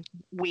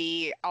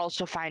we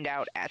also find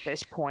out at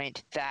this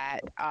point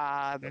that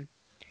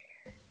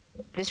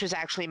this was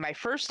actually my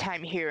first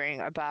time hearing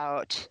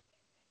about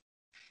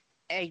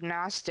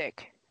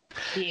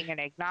being an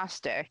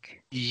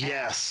agnostic.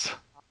 Yes.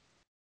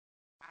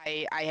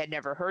 I had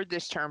never heard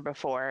this term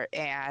before,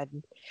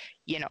 and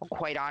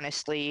quite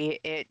honestly,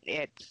 it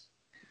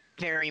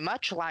very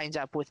much lines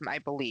up with my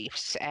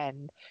beliefs,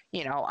 and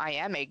I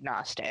am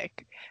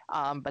agnostic.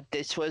 But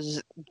this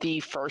was the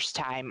first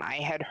time I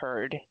had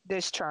heard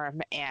this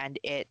term, and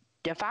it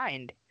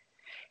defined.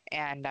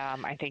 And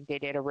I think they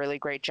did a really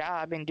great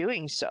job in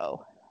doing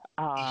so.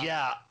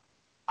 Yeah.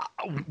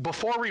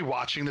 Before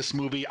rewatching this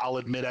movie, I'll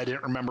admit I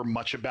didn't remember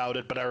much about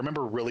it, but I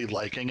remember really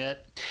liking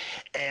it.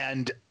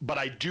 But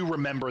I do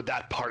remember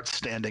that part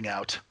standing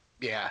out.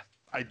 Yeah.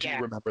 I do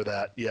remember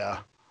that. Yeah.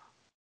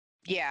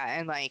 Yeah,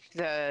 and like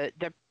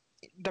the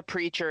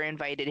preacher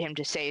invited him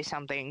to say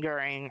something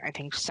during, I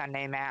think,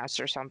 Sunday Mass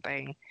or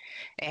something,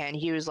 and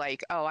he was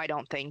like, "Oh, I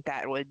don't think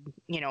that would,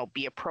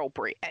 be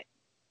appropriate."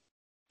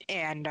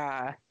 And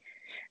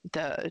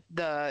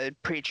the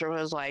preacher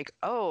was like,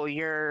 "Oh,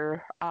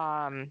 you're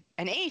an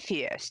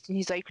atheist." And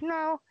he's like,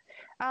 "No,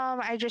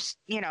 I just,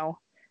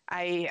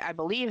 I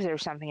believe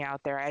there's something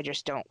out there. I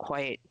just don't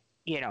quite,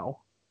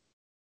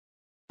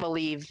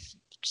 believe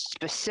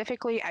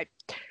specifically."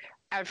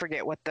 I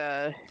forget what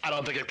the... I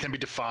don't think it can be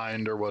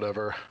defined or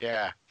whatever.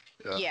 Yeah.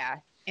 Yeah.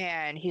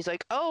 And he's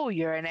like, "Oh,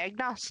 you're an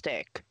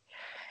agnostic."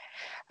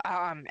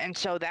 And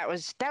so that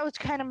was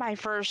kind of my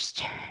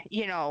first,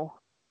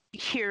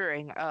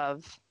 hearing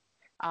of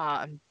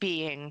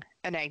being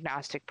an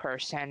agnostic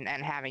person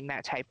and having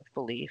that type of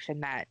belief,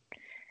 and that,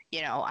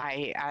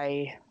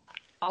 I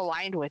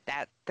aligned with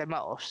that the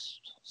most.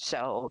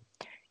 So,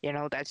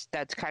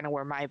 that's kind of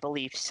where my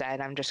belief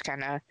said. I'm just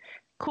kind of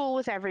cool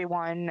with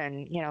everyone,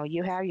 and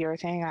you have your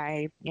thing,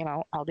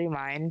 I'll do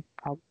mine.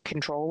 I'll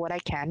control what I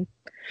can.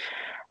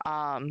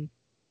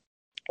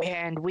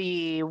 And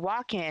we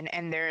walk in,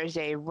 and there's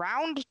a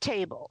round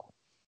table.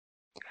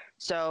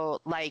 So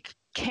like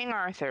King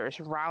Arthur's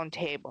round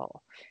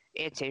table.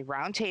 It's a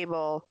round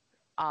table,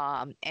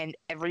 and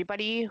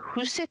everybody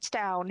who sits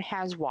down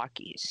has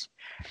walkies.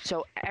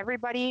 So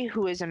everybody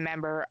who is a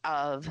member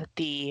of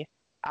the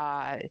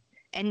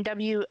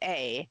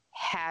NWA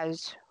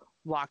has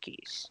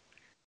walkies.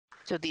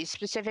 So these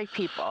specific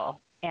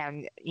people,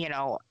 and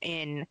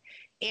in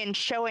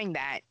showing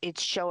that,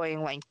 it's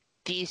showing like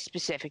these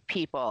specific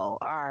people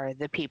are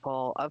the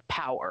people of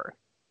power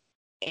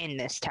in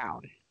this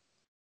town.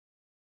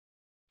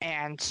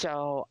 And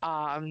so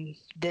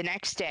the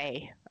next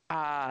day,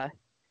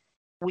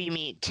 we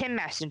meet Tim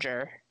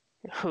Messenger,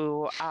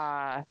 who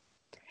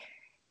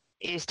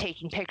is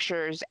taking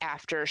pictures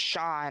after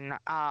Shaun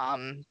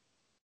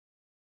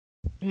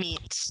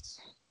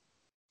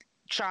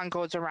Shaun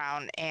goes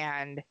around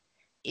and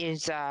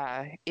is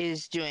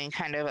doing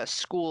kind of a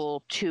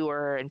school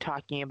tour and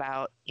talking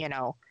about,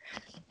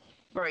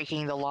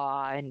 breaking the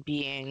law and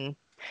being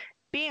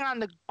on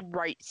the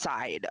right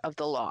side of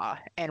the law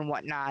and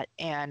whatnot.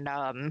 And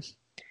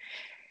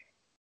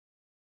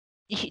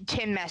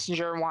Tim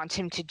Messenger wants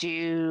him to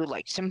do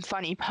like some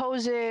funny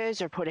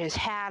poses or put his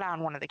hat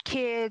on one of the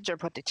kids or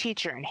put the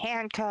teacher in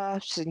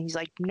handcuffs. And he's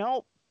like,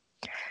 "Nope,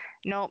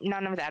 nope,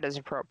 none of that is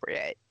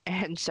appropriate.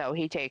 And so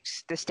he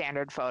takes the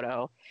standard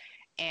photo,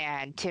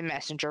 and Tim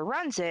Messenger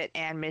runs it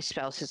and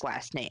misspells his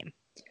last name.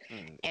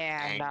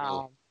 And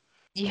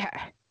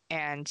yeah,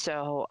 and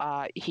so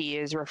he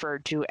is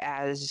referred to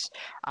as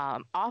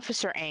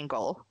Officer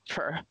Angle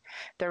for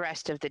the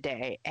rest of the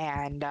day,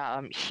 and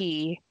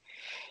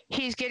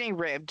he's getting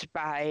ribbed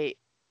by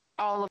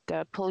all of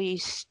the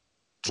police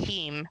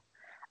team,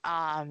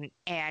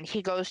 and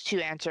he goes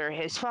to answer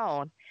his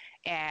phone,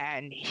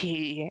 and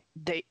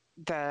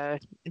the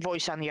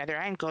voice on the other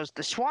end goes,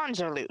 "The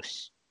swans are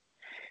loose,"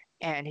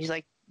 and he's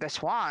like, "The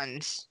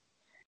swans,"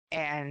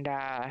 and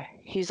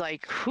he's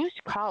like, "Who's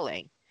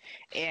calling?"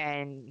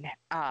 And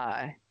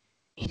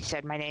he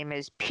said, "My name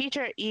is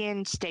Peter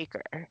Ian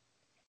Staker."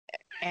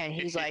 And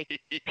he's like,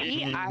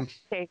 P.I.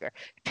 Staker,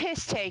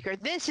 piss taker,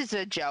 this is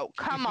a joke,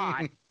 come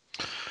on.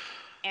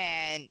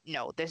 And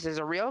no, this is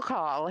a real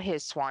call.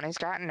 His swan has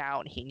gotten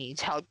out. He needs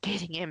help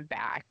getting him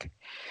back.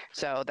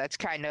 So that's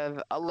kind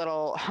of a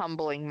little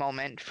humbling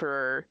moment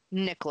for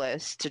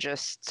Nicholas to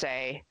just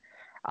say,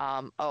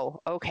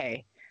 oh,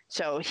 okay.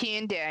 So he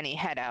and Danny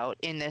head out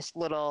in this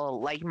little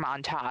like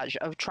montage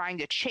of trying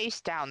to chase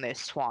down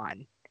this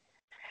swan,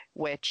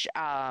 which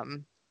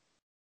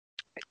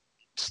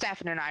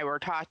Stefan and I were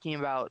talking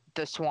about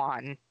the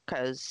swan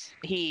because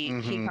he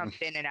comes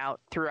in and out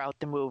throughout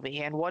the movie.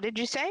 And what did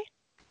you say?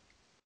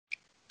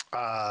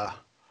 I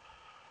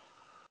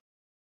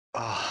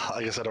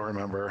guess I don't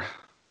remember.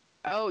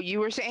 Oh, you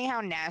were saying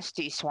how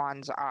nasty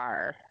swans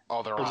are.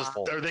 Oh, they're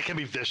awful. They can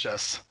be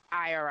vicious.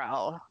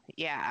 IRL,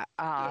 yeah.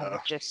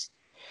 Just,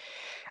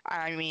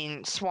 I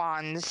mean,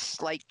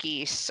 swans, like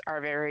geese,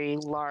 are very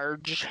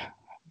large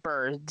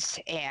birds,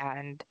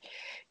 and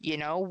you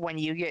know, when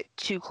you get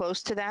too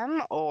close to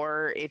them,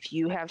 or if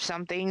you have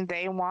something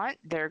they want,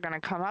 they're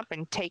gonna come up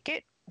and take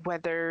it,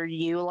 whether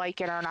you like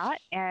it or not,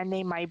 and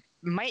they might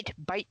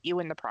bite you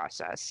in the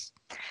process.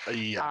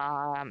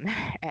 Yeah.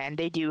 And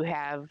they do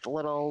have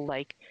little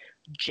like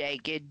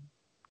jagged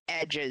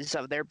edges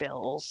of their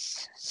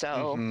bills,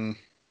 so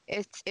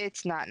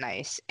it's not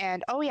nice.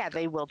 And oh yeah,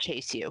 they will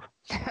chase you.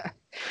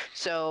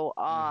 So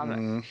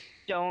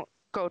don't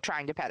go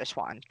trying to pet a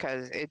swan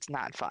because it's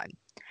not fun.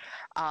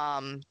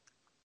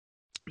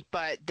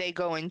 But they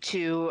go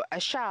into a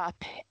shop,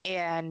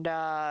 and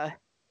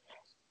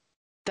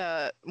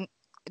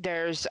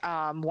there's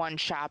one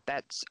shop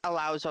that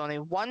allows only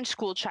one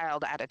school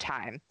child at a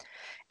time.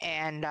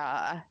 And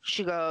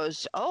she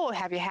goes, "Oh,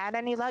 have you had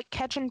any luck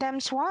catching them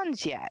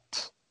swans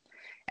yet?"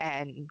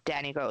 And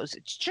Danny goes,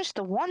 "It's just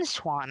the one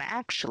swan,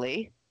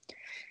 actually.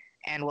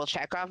 And we'll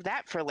check off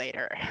that for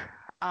later."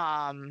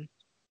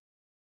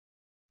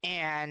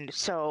 And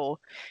so,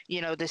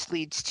 you know, this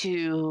leads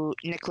to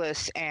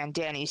Nicholas and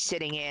Danny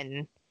sitting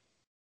in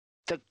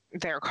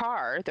their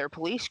car, their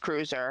police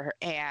cruiser,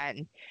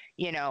 and,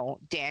 you know,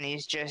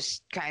 Danny's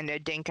just kind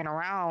of dinking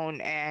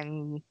around,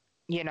 and,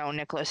 you know,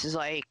 Nicholas is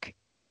like,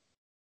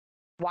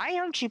 "Why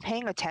aren't you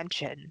paying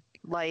attention?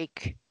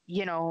 Like,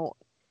 you know,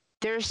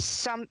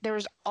 there's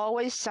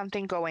always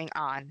something going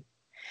on.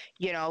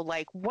 You know,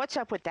 like, what's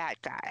up with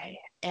that guy?"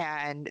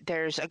 And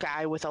there's a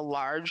guy with a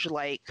large,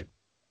 like,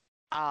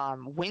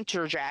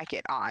 winter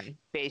jacket on,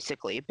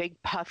 basically, a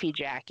big puffy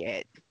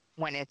jacket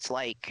when it's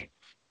like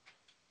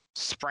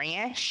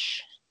springish.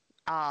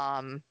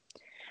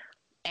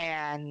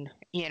 And,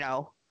 you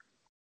know,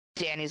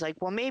 Danny's like,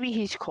 "Well, maybe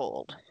he's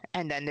cold."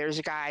 And then there's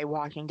a guy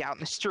walking down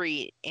the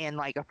street in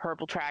like a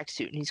purple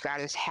tracksuit, and he's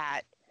got his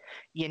hat,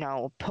 you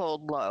know,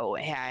 pulled low.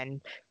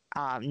 And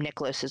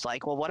Nicholas is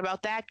like, "Well, what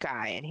about that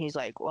guy?" And he's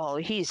like, "Well,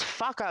 he's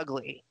fuck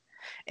ugly."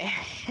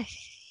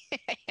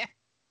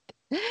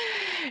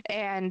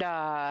 And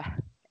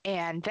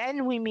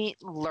then we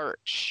meet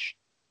Lurch.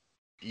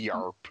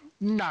 Yarp.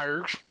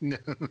 Narf.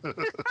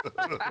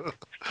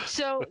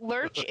 So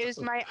Lurch is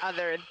my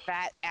other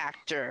that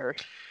actor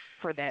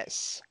for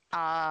this.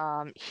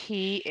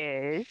 He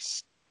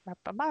is.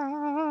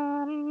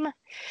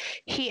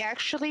 He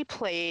actually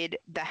played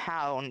the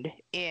Hound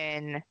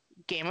in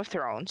Game of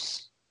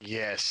Thrones.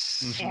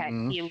 Yes.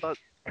 And he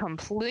looked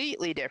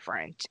completely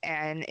different.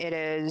 And it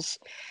is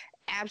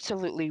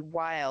absolutely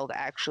wild,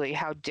 actually,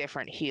 how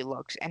different he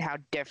looks and how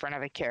different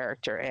of a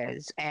character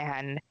is.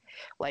 And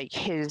like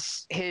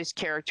his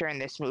character in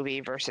this movie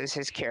versus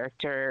his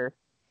character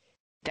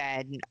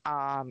then,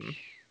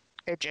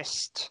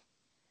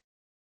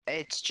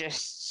 it's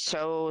just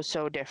so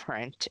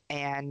different,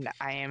 and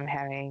I am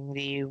having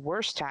the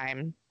worst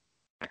time.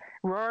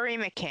 Rory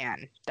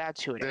McCann,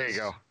 that's who it is.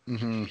 There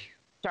you go.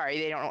 Sorry,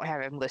 they don't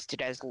have him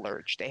listed as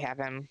Lurch. They have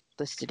him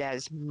listed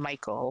as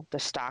Michael, the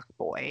stock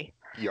boy.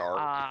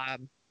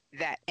 Yarp.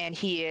 And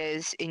he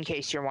is, in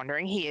case you're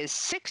wondering, he is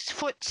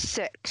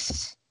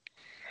 6'6".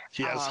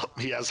 He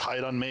has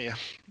height on me.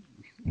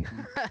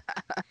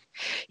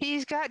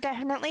 He's got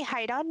definitely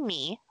height on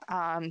me,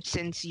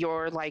 since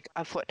you're like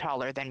a foot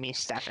taller than me,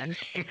 Stefan.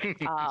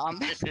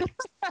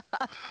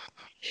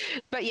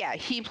 But yeah,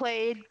 he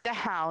played the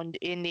Hound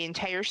in the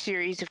entire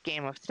series of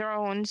Game of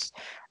Thrones.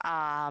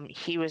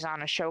 He was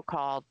on a show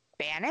called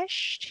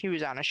Banished. He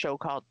was on a show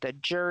called The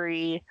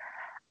Jury.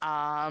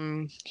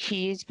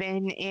 He's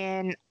been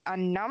in a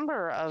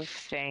number of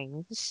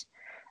things.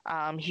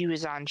 He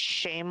was on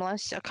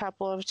Shameless a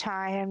couple of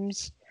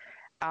times.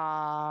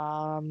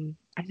 I'm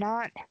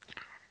not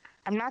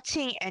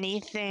seeing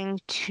anything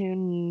too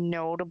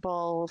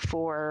notable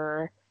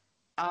for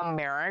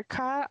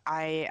America.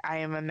 I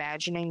am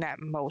imagining that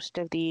most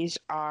of these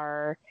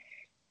are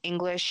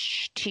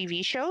English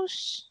TV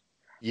shows.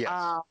 Yes.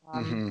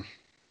 Um,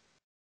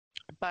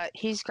 But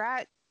he's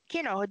got,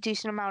 a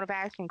decent amount of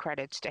acting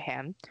credits to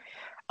him.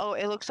 Oh,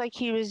 it looks like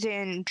he was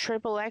in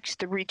Triple X: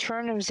 The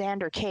Return of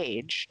Xander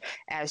Cage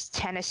as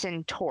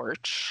Tennyson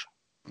Torch.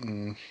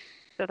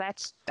 So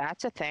that's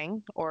a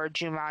thing. Or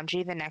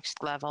Jumanji: The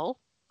Next Level.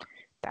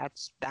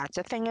 That's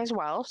a thing as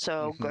well.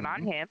 So good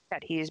on him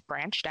that he's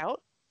branched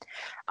out.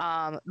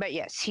 But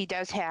yes, he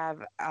does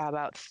have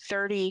about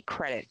 30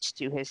 credits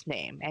to his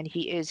name, and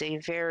he is a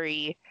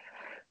very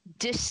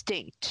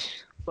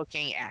distinct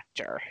looking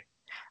actor.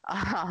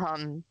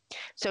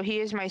 So he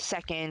is my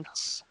second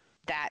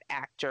that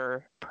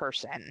actor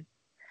person.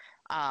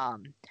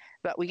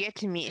 But we get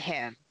to meet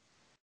him,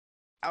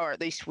 or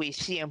at least we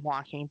see him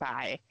walking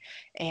by,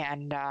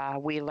 and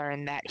we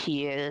learn that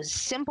he is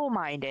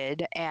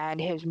simple-minded,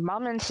 and his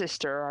mom and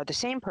sister are the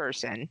same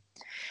person,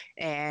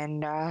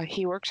 and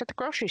he works at the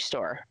grocery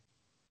store.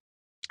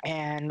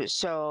 And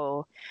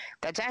so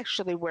that's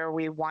actually where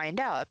we wind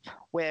up,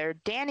 where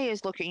Danny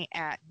is looking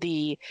at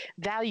the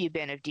value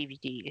bin of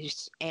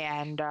DVDs,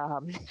 and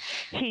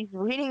he's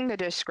reading the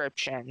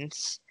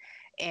descriptions,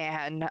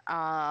 and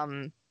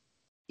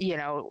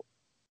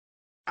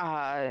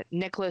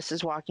Nicholas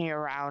is walking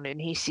around and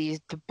he sees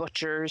the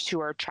butchers who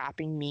are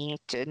chopping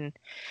meat, and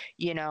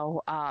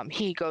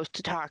he goes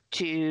to talk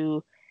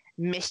to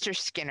Mr.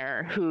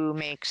 Skinner, who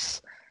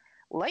makes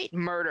light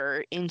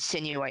murder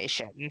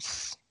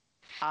insinuations.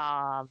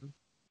 And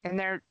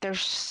they're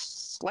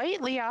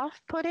slightly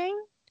off-putting.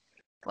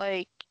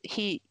 Like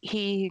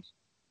he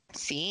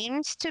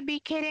seems to be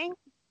kidding,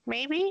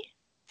 maybe.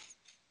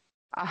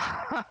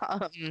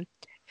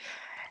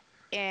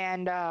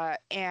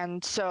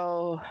 And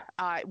so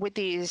with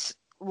these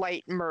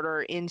light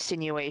murder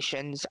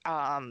insinuations,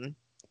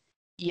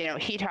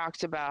 he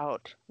talks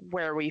about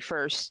where we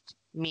first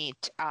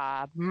meet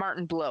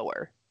Martin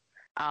Blower,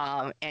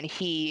 and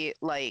he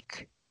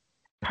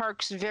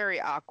parks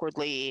very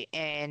awkwardly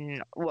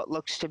in what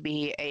looks to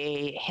be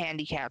a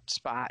handicapped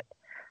spot.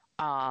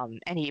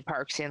 And he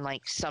parks in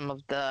some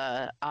of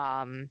the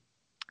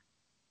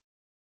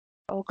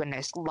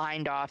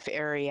lined off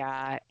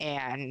area,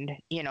 and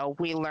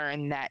we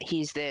learn that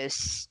he's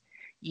this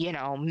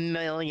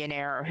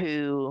millionaire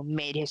who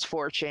made his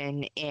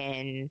fortune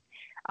in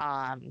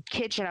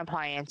kitchen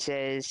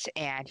appliances,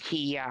 and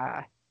he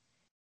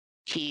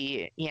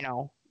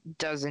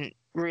doesn't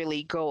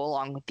really go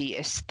along with the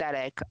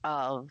aesthetic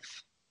of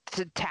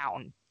the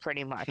town,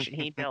 pretty much.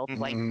 And he built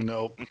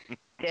nope.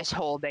 this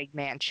whole big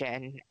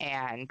mansion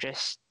and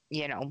just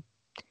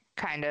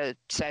kind of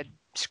said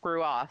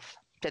screw off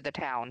to the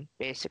town,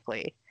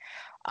 basically.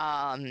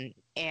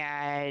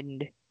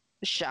 And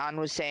Shaun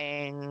was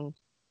saying,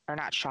 or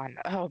not Shaun,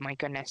 oh my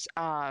goodness,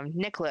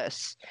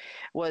 Nicholas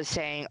was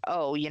saying,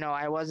 oh,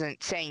 I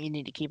wasn't saying you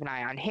need to keep an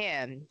eye on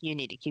him, you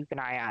need to keep an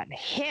eye on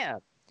him,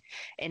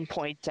 and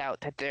points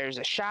out that there's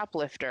a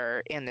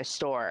shoplifter in the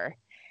store.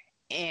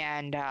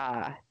 And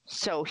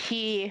so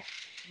he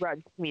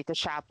runs to meet the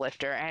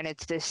shoplifter, and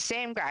it's the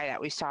same guy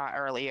that we saw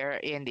earlier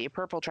in the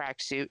purple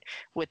tracksuit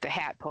with the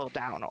hat pulled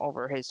down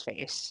over his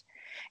face.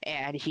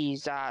 And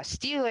he's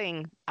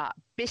stealing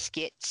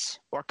biscuits,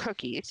 or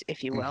cookies,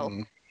 if you will.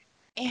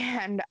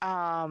 And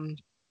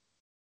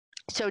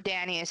so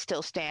Danny is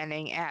still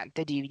standing at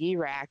the DVD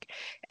rack,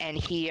 and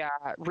he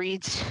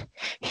reads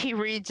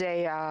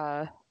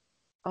a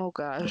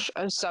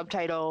a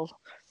subtitle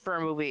for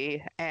a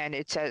movie, and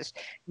it says,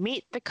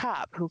 "Meet the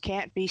cop who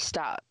can't be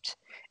stopped,"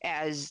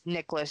 as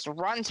Nicholas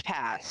runs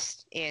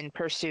past in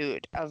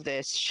pursuit of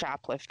this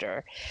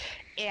shoplifter.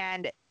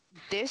 And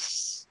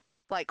this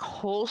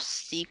whole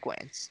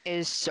sequence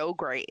is so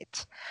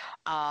great.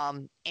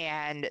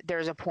 And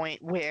there's a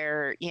point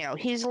where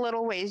he's a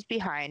little ways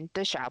behind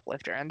the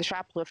shoplifter, and the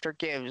shoplifter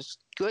gives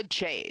good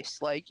chase.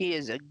 He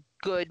is a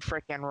good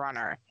freaking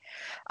runner.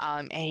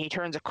 And he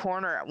turns a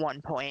corner at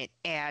one point,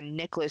 and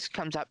Nicholas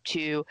comes up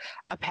to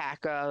a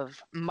pack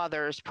of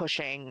mothers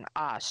pushing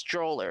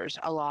strollers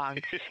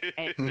along,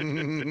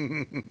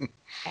 and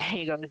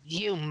he goes,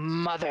 "You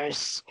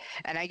mothers!"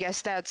 And I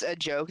guess that's a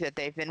joke that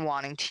they've been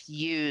wanting to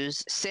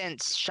use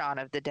since Shaun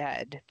of the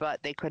Dead,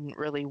 but they couldn't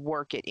really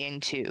work it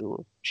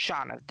into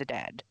Shaun of the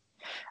Dead.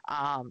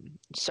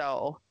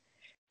 So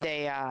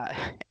they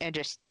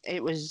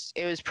it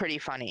was pretty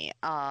funny.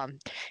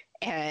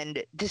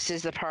 And this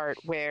is the part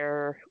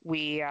where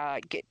we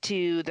get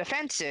to the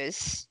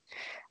fences.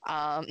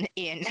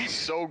 In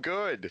so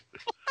good.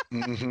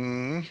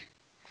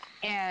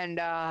 And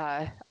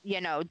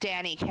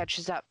Danny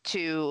catches up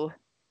to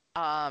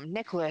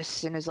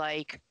Nicholas and is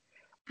like,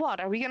 "What,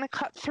 are we gonna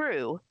cut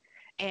through?"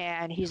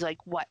 And he's like,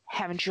 "What,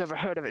 haven't you ever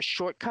heard of a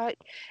shortcut?"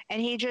 And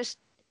he just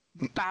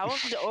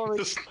bounds over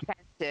these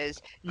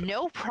fences,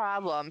 no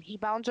problem. He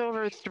bounds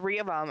over 3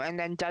 of them and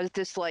then does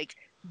this like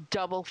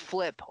double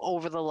flip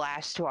over the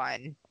last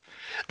one.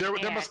 There And-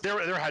 had to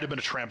have been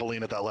a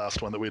trampoline at that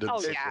last one that we didn't Oh,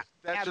 see. yeah.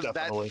 That's just that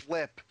Definitely.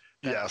 flip.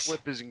 That Yes.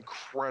 flip is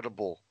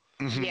incredible.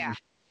 Mhm. Yeah.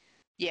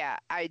 Yeah.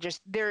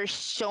 There's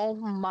so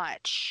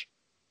much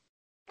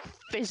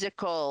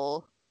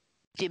physical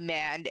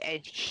demand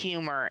and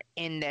humor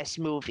in this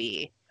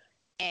movie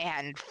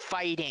and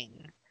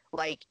fighting.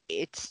 Like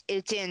it's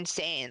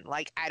insane.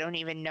 Like I don't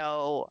even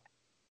know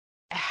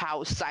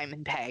how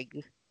Simon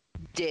Pegg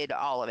did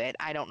all of it.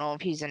 I don't know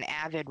if he's an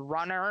avid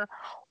runner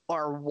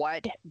or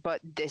what,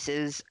 but this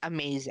is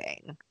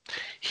amazing.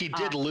 He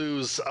did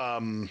lose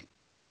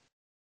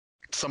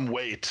some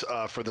weight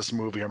for this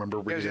movie. I remember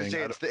I was reading.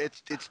 gonna say,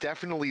 it's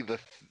definitely the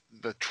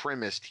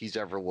trimmest he's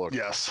ever looked.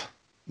 Yes.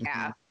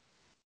 Yeah. Mhm.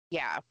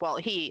 Yeah, well,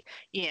 he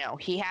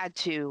had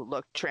to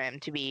look trim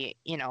to be,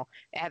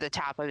 at the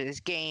top of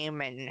his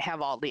game and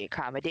have all the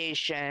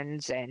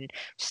accommodations and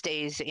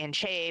stays in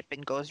shape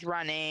and goes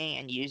running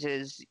and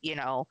uses,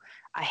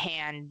 a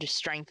hand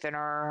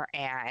strengthener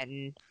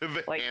and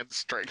The like hand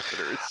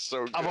strengthener is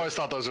so good. I've always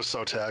thought those are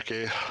so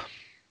tacky.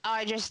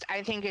 I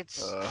think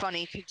it's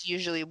funny because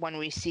usually when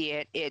we see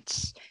it,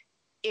 it's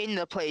in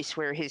the place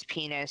where his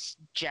penis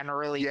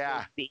generally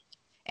would be.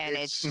 And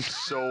it's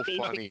so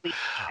funny. basically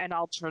an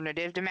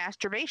alternative to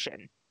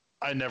masturbation.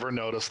 I never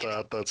noticed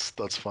that.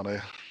 That's funny.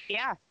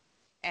 Yeah.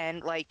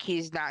 And like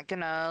he's not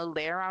gonna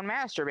lay around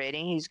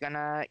masturbating. He's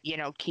gonna,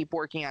 keep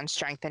working on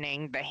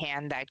strengthening the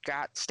hand that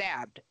got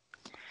stabbed.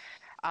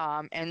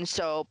 And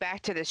so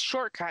back to this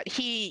shortcut,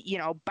 he,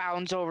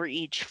 bounds over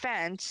each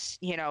fence,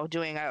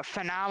 doing a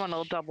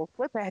phenomenal double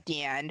flip at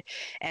the end.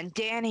 And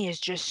Danny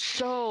is just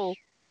so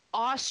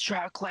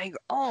awestruck, like,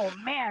 oh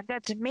man,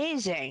 that's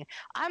amazing.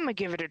 I'm gonna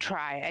give it a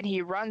try. And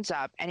he runs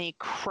up and he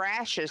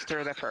crashes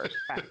through the first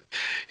fence.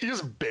 He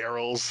just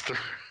barrels through.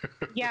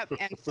 Yep,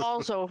 and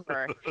falls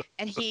over.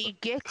 And he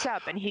gets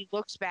up and he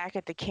looks back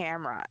at the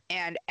camera.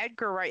 And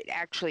Edgar Wright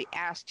actually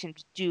asked him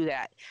to do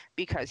that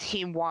because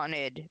he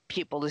wanted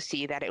people to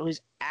see that it was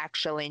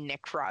actually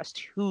Nick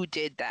Frost who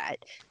did that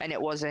and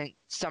it wasn't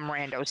some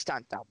rando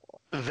stunt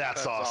double.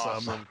 That's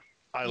awesome.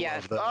 I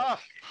love that. Ah,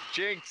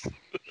 jinx.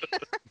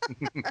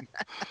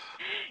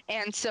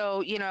 And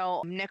so,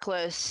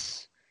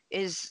 Nicholas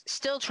is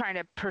still trying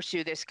to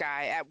pursue this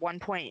guy. At one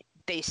point,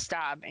 they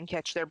stop and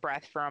catch their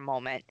breath for a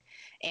moment,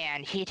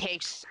 and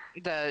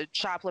the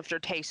shoplifter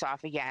takes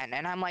off again.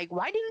 And I'm like,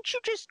 why didn't you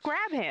just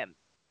grab him?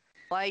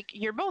 Like,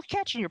 you're both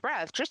catching your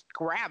breath, just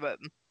grab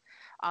him.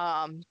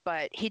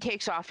 But he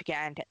takes off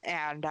again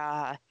and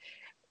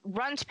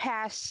runs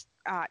past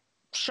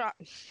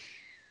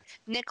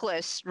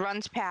Nicholas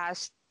runs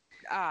past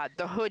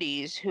the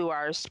hoodies who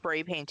are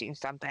spray painting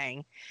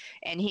something,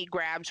 and he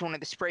grabs one of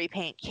the spray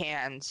paint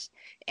cans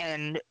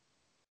and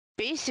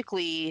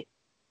basically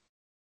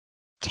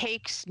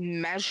takes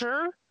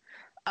measure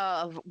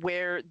of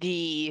where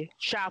the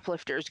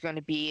shoplifter is going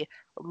to be,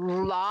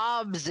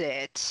 lobs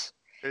it,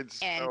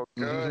 It's and so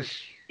good.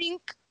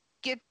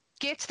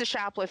 gets the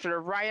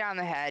shoplifter right on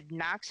the head,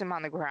 knocks him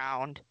on the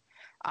ground,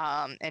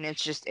 and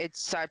it's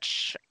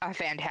such a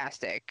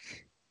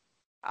fantastic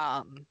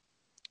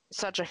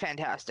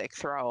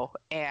throw.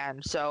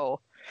 And so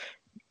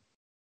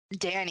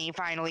Danny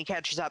finally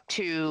catches up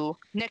to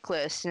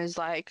Nicholas and is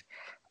like,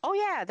 oh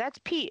yeah, that's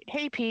Pete.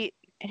 Hey Pete.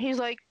 And he's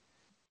like,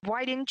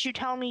 why didn't you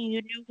tell me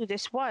you knew who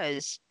this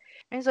was?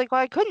 And he's like,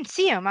 well, I couldn't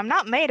see him. I'm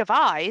not made of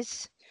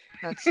eyes.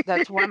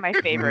 That's one of my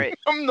favorite.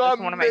 I'm not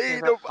one of my made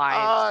favorite of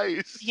lines.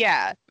 eyes.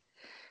 Yeah.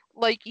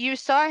 Like, you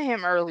saw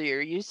him earlier.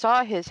 You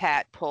saw his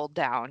hat pulled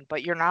down,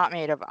 but you're not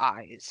made of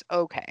eyes.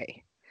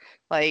 Okay.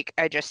 Like,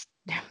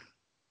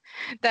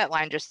 that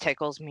line just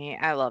tickles me.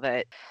 I love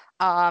it.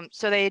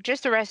 So they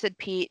just arrested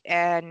Pete,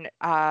 and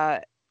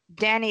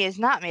Danny is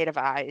not made of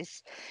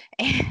eyes.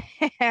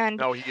 And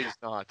No, he is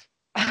not.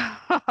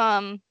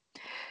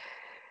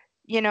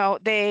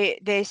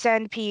 they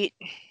send Pete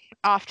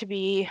off to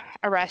be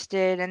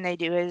arrested, and they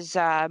do his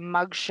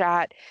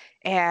mugshot.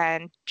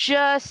 And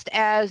just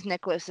as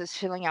Nicholas is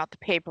filling out the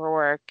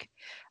paperwork,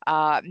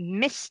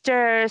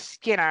 Mr.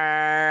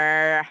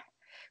 Skinner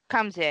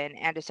comes in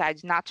and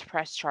decides not to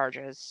press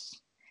charges,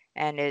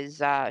 and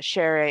is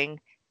sharing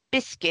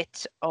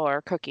biscuits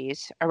or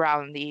cookies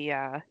around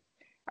the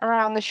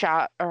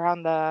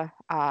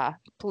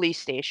police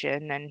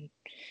station. And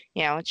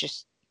it's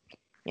just,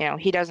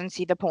 he doesn't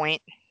see the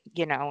point,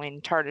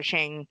 in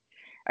tarnishing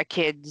a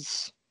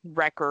kid's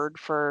record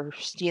for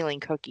stealing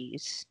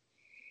cookies,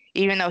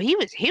 even though he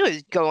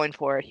was going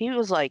for it. He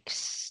was like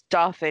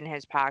stuff in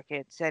his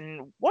pockets,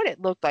 and what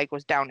it looked like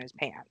was down his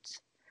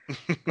pants.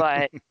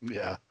 But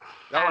yeah,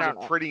 that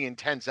was a pretty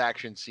intense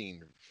action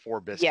scene for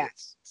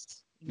biscuits.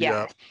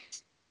 Yes.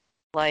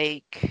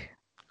 Like,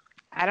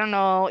 I don't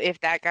know if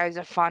that guy's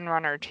a fun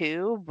runner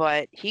too,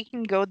 but he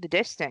can go the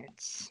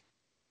distance.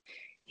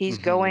 He's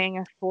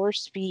going for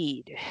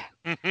speed.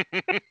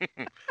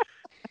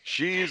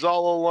 She's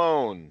all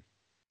alone.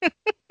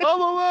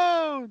 All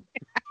alone.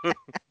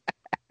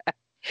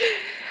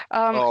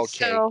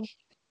 Okay.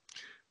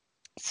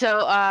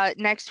 So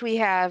next we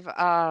have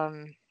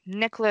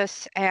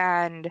Nicholas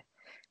and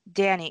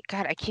Danny.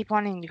 God, I keep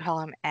wanting to call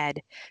him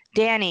Ed.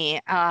 Danny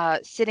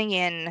sitting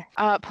in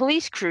a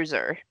police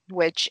cruiser,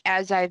 which,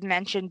 as I've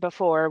mentioned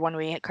before when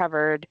we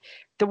covered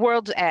The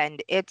World's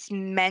End, it's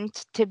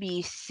meant to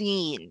be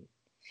seen.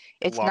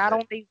 It's Love not it.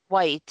 only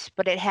white,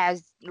 but it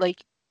has like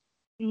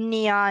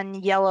neon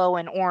yellow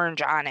and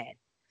orange on it.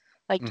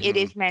 Like it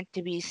Mhm. is meant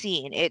to be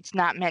seen. It's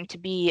not meant to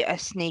be a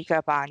sneak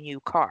up on you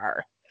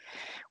car,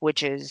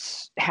 which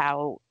is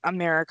how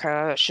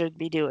America should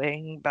be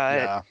doing, but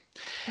Yeah.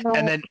 And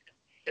no. then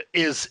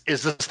is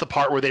this the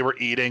part where they were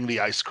eating the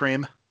ice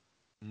cream?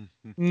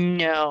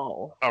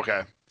 No.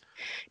 Okay.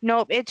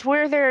 Nope, it's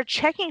where they're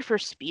checking for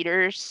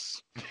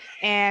speeders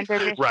and they're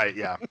just Right,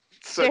 yeah.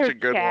 Such they're a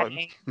good one.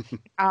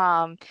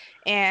 chatting.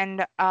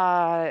 And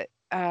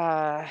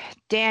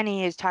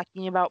Danny is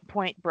talking about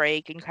Point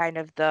Break and kind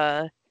of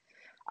the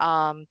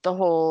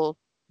whole,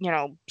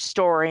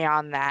 story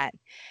on that.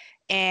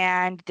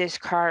 And this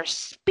car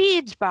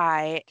speeds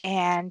by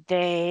and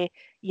they,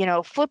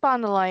 flip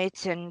on the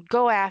lights and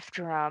go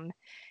after him.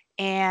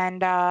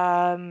 And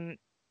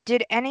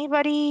did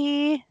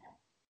anybody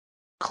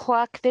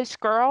clock this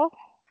girl?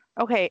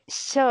 Okay,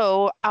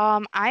 so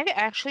I've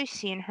actually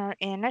seen her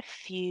in a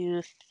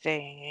few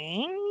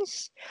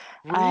things.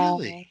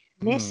 Really?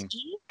 Miss Mhm.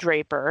 Eve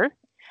Draper.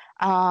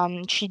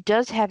 She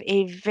does have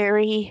a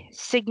very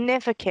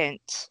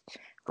significant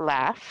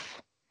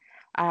laugh.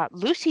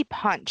 Lucy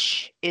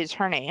Punch is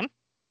her name.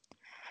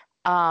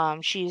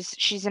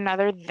 She's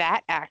another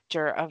that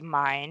actor of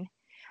mine.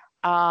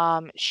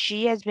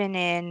 She has been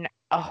in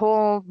a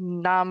whole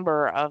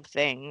number of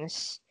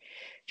things.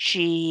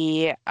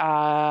 She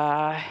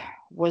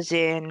was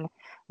in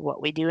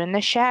What We Do in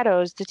the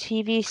Shadows, the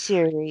TV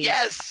series.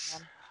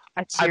 Yes.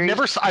 A I've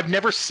series.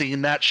 never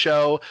seen that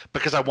show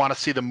because I want to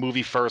see the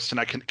movie first and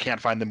I can't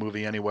find the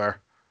movie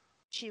anywhere.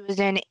 She was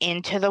in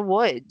Into the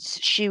Woods.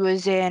 She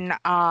was in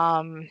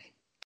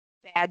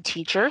Bad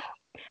Teacher.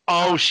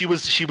 Oh, Um, she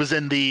was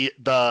in the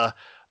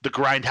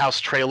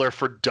Grindhouse trailer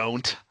for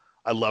Don't.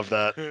 I love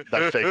that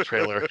fake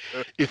trailer.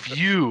 If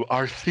you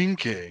are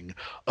thinking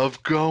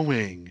of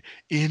going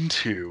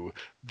into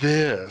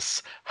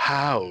this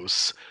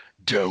house,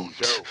 don't.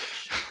 Don't.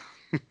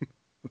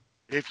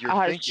 If you're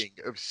uh, thinking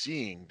of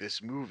seeing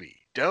this movie,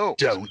 don't.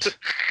 Don't.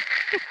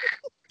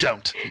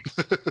 Don't.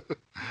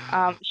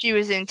 she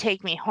was in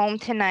Take Me Home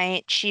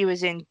Tonight. She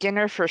was in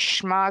Dinner for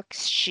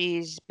Schmucks.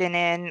 She's been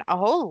in a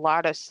whole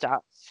lot of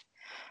stuff.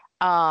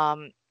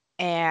 Um,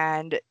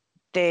 and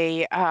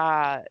they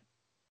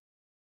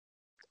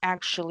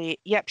actually,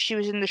 yep, she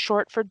was in the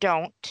short for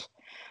Don't.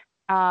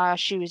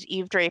 She was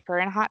Eve Draper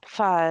in Hot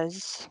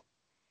Fuzz.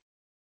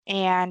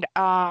 And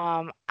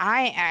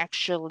I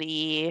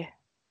actually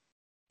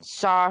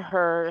saw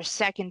her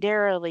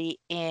secondarily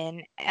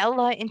in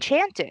Ella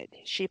Enchanted.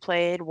 She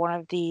played one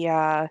of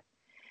the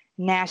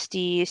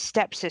nasty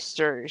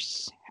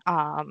stepsisters.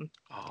 Oh,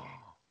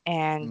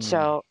 And Hmm.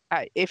 so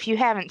if you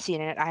haven't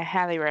seen it, I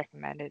highly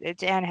recommend it.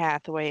 It's Anne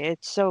Hathaway.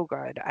 It's so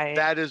good.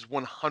 that is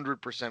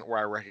 100% where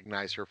I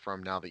recognize her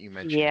from now that you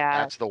mention it. Yeah,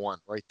 That's the one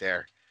right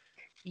there.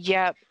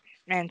 yep.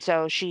 And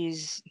so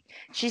she's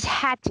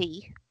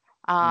Hattie.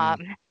 Hmm.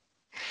 Um,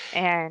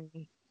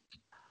 and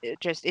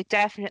it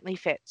definitely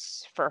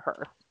fits for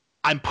her.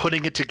 I'm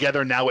putting it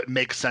together now. It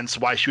makes sense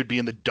why she would be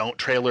in the Don't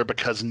trailer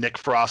because Nick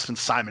Frost and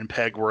Simon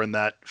Pegg were in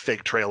that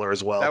fake trailer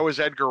as well. That was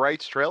Edgar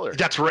Wright's trailer.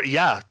 That's right.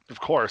 Yeah, of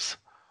course.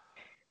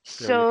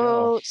 There you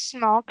go. So,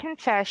 small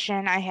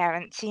confession, I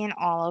haven't seen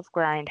all of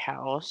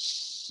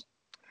Grindhouse.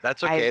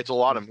 That's okay. I've It's a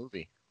lot of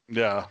movie.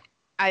 Yeah.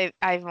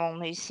 I've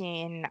only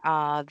seen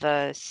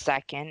the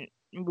second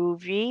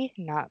movie,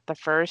 not the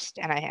first,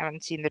 and I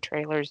haven't seen the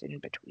trailers in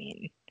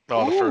between.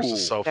 Oh, the first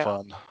is Ooh, so So,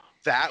 fun.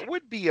 that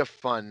would be a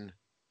fun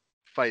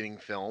fighting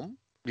film.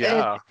 it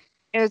Yeah.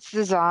 it's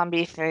the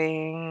zombie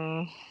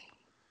thing.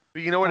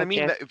 But you know what I I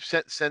mean?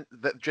 just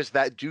That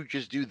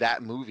just do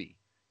that movie.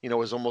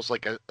 As almost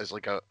like a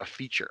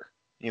feature.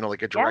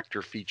 Like a Yeah,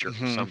 director feature or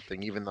Mhm.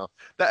 something. Even though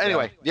that Yeah.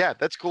 anyway, yeah,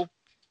 that's cool.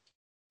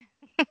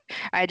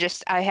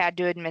 I had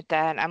to admit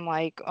that. I'm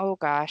like, oh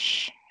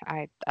gosh,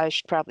 I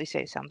should probably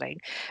say something,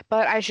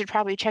 but I should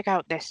probably check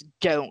out this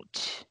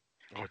Don't.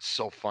 Oh, it's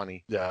so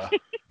funny. Yeah.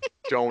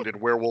 Don't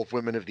and Werewolf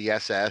Women of the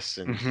SS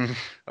and Mhm.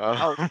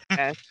 Oh, uh, yes.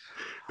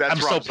 I'm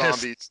that's so Rob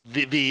pissed Zombies.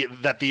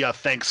 the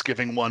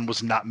Thanksgiving one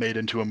was not made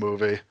into a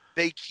movie.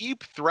 They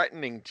keep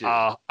threatening to,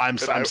 I'm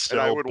and I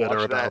still would bitter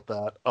watch that. about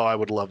that. Oh, I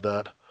would love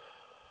that.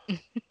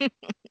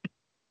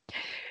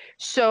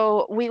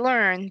 So we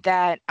learned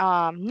that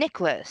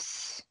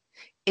Nicholas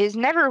is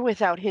never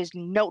without his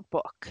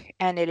notebook,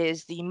 and it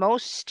is the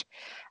most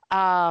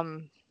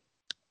um,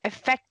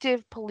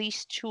 effective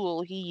police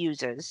tool he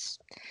uses.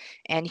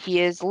 And he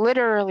is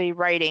literally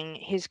writing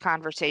his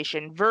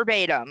conversation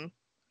verbatim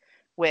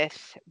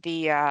with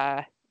the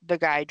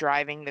guy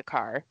driving the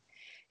car.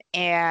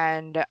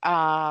 And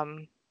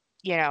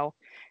you know,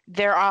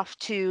 they're off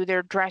to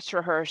their dress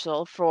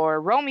rehearsal for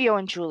Romeo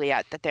and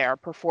Juliet that they are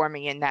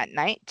performing in that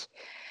night.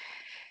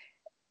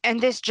 And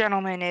this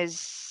gentleman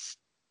is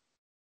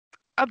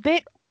a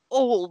bit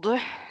old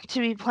to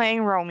be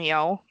playing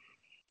Romeo.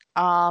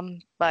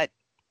 But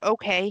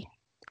okay.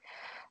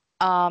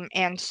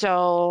 And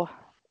so,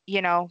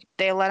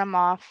 they let him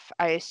off,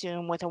 I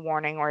assume, with a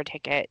warning or a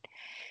ticket.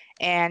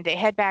 And they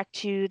head back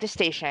to the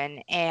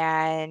station,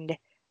 and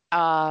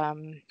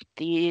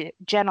the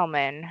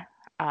gentleman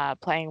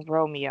playing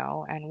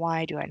Romeo, and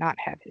why do I not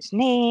have his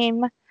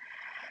name?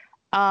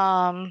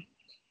 Martin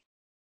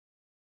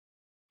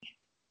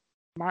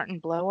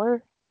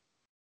Blower?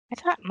 I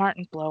thought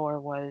Martin Blower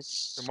was.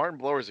 So Martin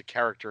Blower is a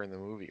character in the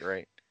movie,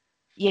 right?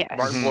 Yes.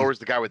 Martin Mhm. Blower is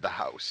the guy with the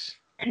house.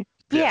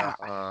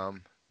 Yeah.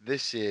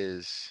 This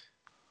is.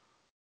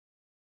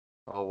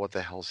 Oh, what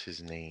the hell's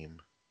his name?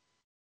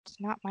 It's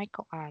not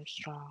Michael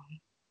Armstrong.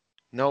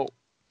 No,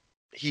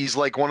 he's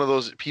like one of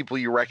those people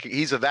you recognize.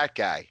 He's that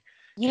guy.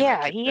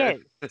 Yeah, he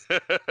is.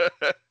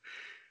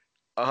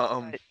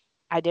 Um, But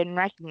I didn't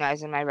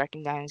recognize him. I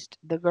recognized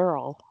the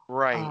girl.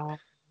 right.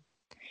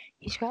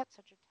 He's got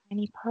such a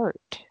tiny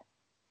part.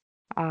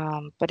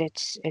 But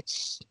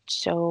it's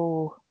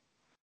so.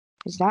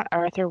 He's not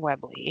Arthur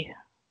Webley.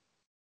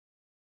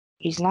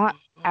 He's not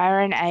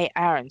Aaron A.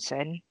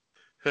 Aronson.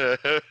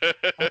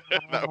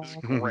 That was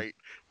great.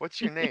 What's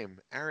your name?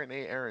 Aaron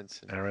A.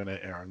 Aronson. Aaron A.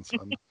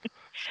 Aronson.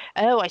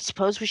 Oh, I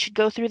suppose we should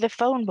go through the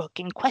phone book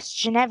and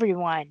question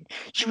everyone.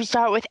 Should we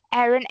start with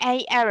Aaron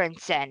A.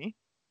 Aronson?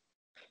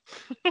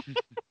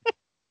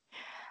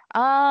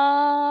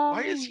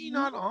 Why is he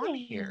not on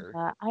here?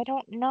 I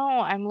don't know.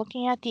 I'm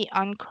looking at the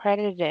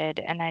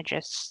uncredited, and I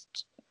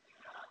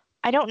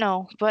don't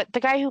know. But the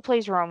guy who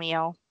plays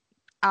Romeo,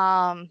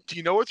 Do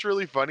you know what's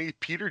really funny?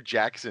 Peter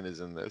Jackson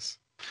is in this.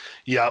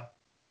 Yep.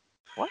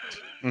 what?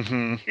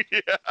 Hmm.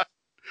 Yeah.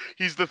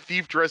 He's the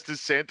thief dressed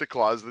as Santa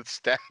Claus that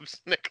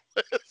stabs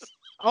Nicholas.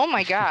 Oh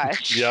my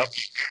gosh. Yep.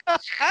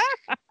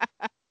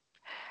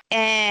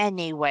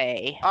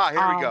 Anyway.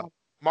 Here we go.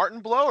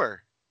 Martin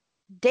Blower.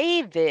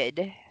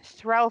 David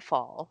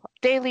Threlfall.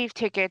 They leave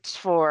tickets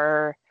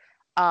for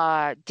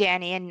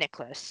Danny and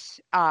Nicholas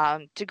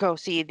to go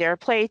see their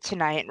play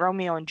tonight,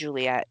 Romeo and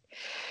Juliet.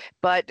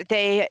 But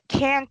they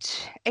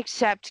can't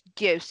accept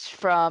gifts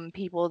from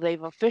people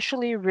they've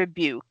officially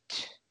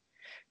rebuked.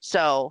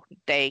 So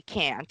they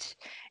can't.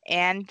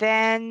 And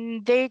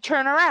then they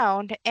turn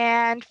around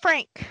and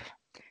Frank,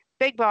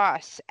 Big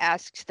Boss,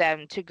 asks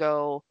them to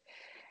go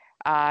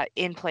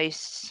in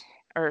place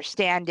or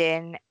stand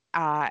in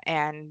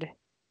and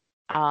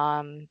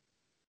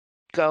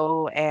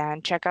go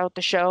and check out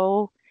the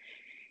show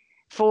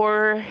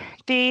for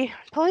the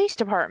police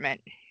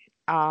department.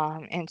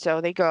 And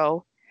so they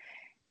go,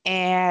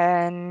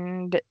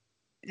 and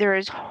there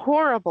is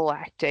horrible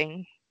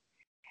acting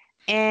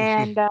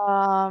and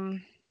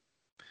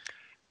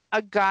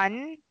a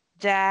gun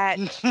that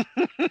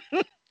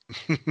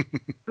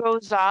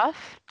goes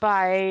off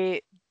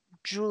by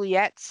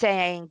Juliet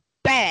saying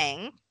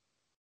bang.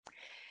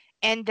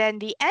 And then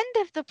the end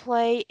of the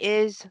play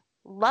is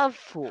Love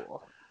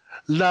Fool.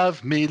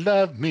 Love me,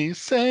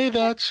 say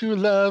that you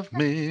love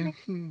me.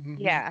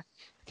 Yeah.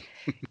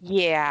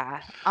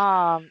 Yeah.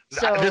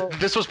 So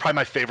This was probably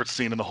my favorite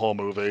scene in the whole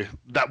movie.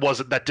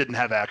 That didn't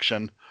have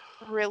action.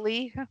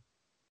 really?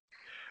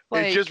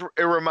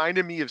 It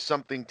reminded me of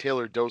something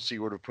Taylor Dosey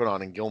would have put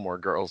on in Gilmore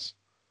Girls.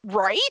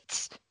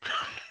 Right?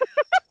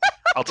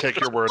 I'll take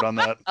your word on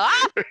that.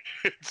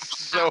 It's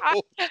so.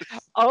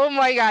 Oh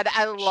my god,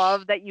 I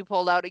love that you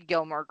pulled out a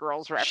Gilmore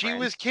Girls reference. She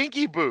was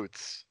Kinky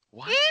Boots.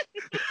 What?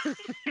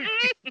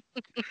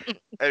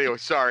 Anyway,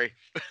 sorry.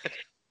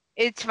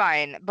 It's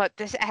fine, but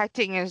this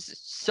acting is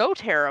so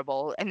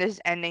terrible and this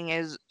ending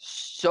is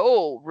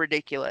so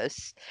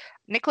ridiculous.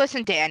 Nicholas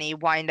and Danny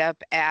wind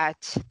up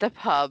at the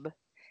pub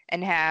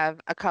and have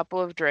a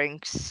couple of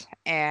drinks,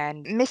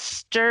 and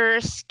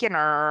Mr.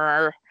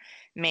 Skinner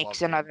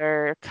makes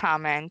another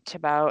comment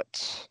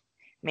about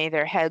may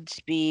their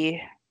heads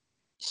be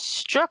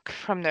struck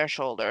from their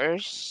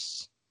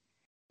shoulders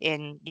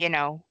in,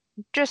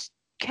 just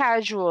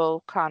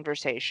casual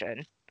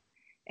conversation.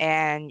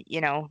 And,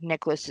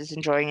 Nicholas is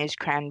enjoying his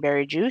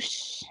cranberry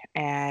juice,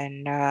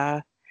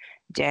 and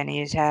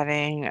Danny is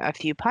having a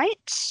few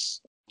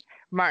pints.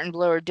 Martin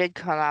Blower did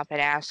come up and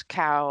ask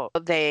how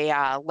they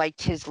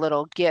liked his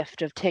little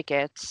gift of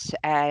tickets,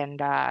 and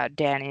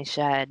Danny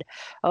said,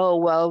 "Oh,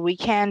 well, we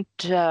can't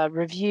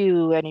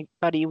review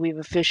anybody we've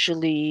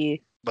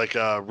officially..."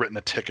 Written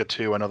a ticket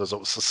to. I know there's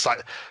a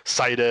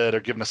cited or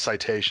given a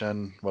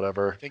citation,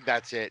 whatever. I think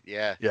that's it,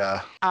 yeah.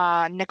 Yeah.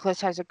 Nicholas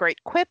has a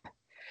great quip,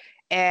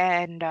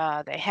 and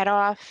they head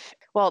off.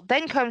 Well,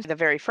 then comes the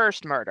very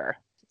first murder.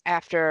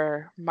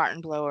 After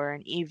Martin Blower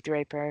and Eve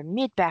Draper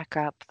meet back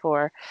up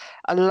for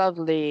a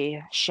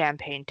lovely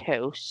champagne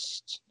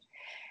toast.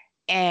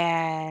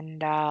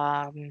 And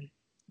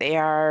they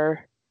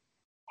are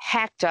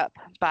hacked up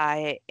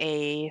by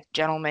a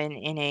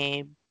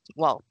gentleman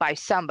by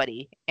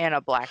somebody in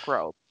a black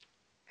robe.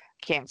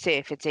 Can't say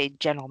if it's a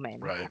gentleman.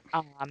 Right.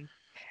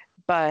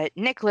 But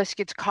Nicholas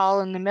gets a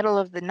call in the middle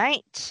of the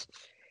night,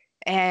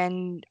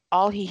 and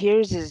all he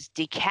hears is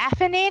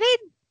decaffeinated.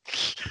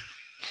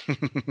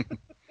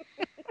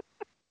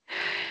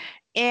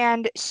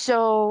 And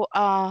so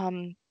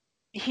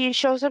he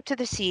shows up to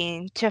the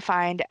scene to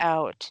find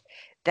out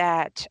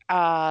that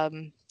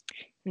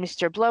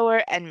Mr.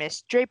 Blower and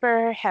Miss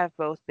Draper have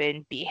both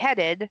been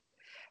beheaded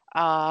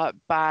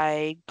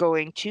by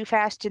going too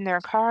fast in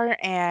their car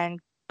and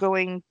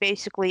going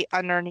basically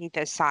underneath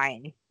a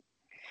sign,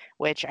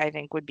 which I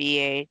think would be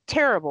a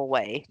terrible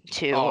way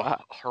to.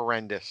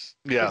 Horrendous.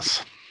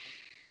 Yes.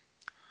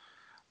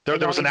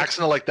 There was an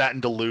accident like that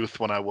in Duluth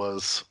when I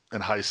was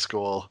in high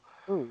school.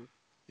 Ooh.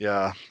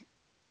 Yeah.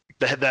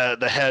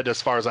 The head,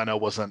 as far as I know,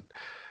 wasn't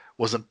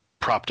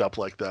propped up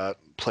like that,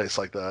 placed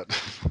like that.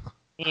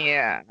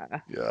 Yeah.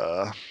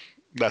 Yeah.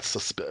 That's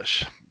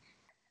suspicious.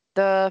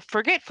 The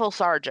forgetful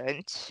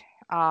sergeant,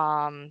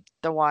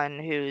 the one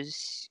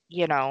who's,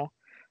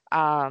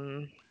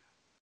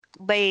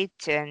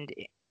 late and,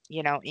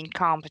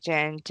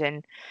 incompetent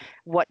and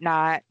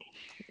whatnot.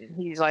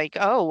 He's like,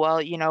 oh,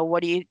 well,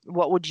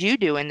 what would you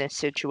do in this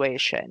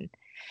situation?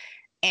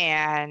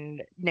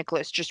 And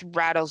Nicholas just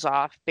rattles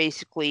off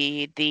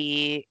basically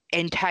the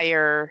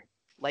entire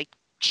like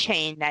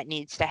chain that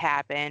needs to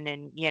happen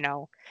and,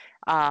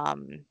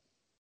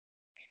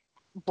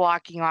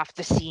 blocking off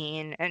the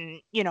scene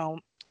and,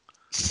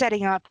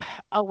 setting up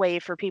a way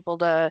for people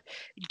to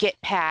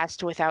get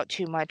past without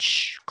too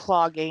much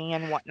clogging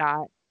and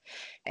whatnot.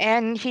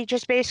 And he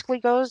just basically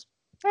goes,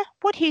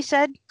 what he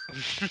said.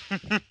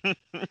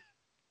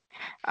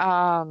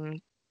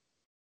 And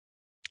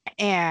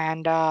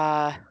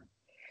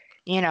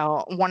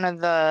one of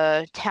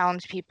the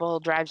townspeople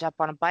drives up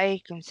on a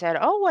bike and said,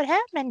 oh, what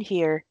happened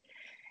here?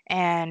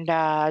 And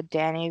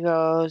Danny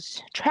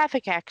goes,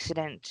 traffic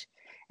accident.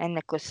 And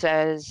Nicholas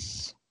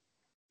says,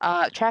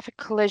 traffic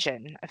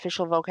collision,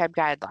 official vocab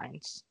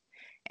guidelines.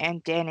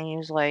 And Danny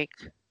was like,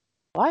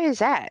 why is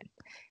that?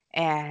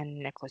 And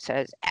Nicholas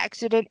says,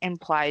 accident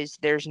implies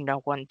there's no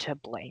one to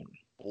blame.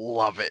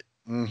 Love it.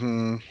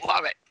 Mm-hmm.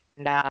 Love it.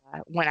 And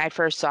when I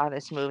first saw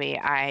this movie,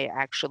 I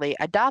actually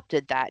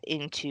adopted that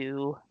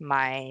into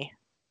my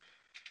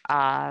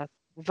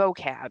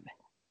vocab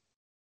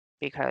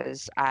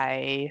because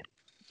I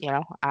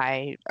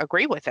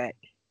agree with it.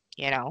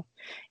 And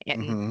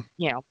Mm-hmm.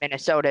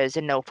 Minnesota is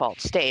a no-fault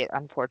state,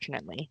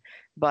 unfortunately.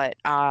 But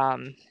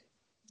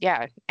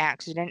yeah,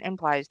 accident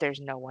implies there's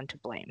no one to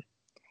blame.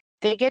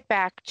 They get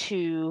back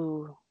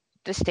to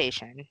the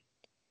station,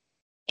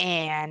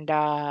 and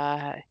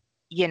they're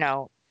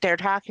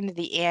talking to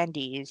the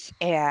Andes,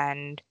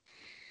 and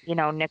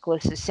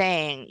Nicholas is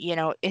saying,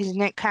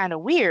 isn't it kind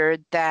of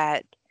weird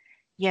that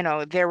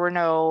there were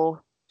no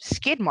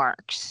skid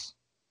marks?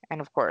 And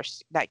of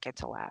course, that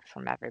gets a laugh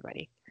from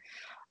everybody.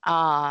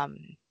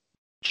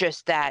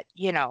 Just that,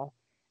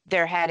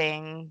 they're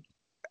heading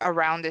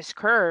around this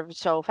curve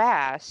so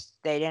fast,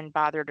 they didn't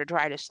bother to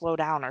try to slow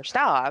down or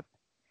stop.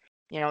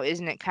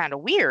 Isn't it kind of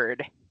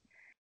weird?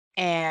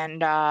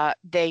 And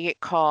they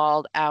get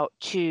called out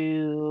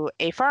to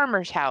a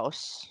farmer's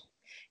house,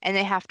 and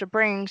they have to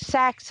bring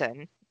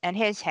Saxon and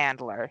his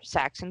handler,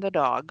 Saxon the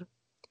dog.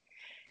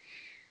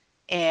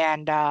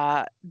 And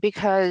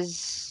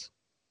because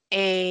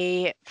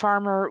a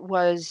farmer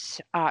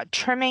was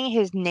trimming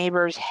his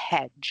neighbor's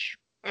hedge.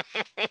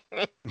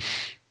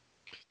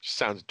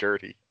 Sounds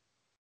dirty.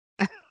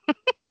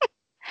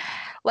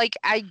 Like,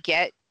 I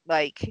get,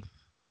 like,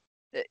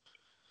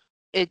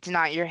 it's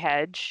not your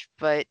hedge,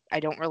 but I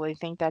don't really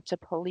think that's a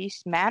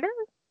police matter,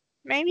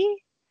 maybe?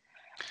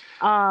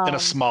 In a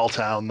small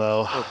town,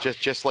 though. Oh,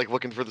 just like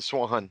looking for the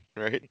swan,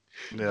 right?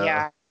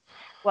 Yeah.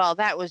 Well,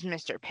 that was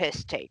Mr.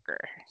 Piss Taker,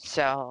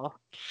 so...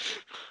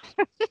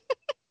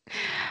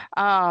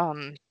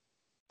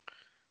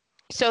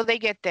 So they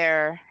get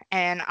there,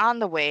 and on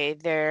the way,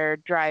 they're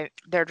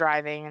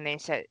driving, and they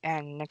said,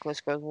 and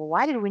Nicholas goes, well,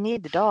 why did we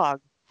need the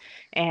dog?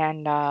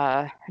 And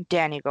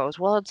Danny goes,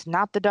 well, it's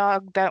not the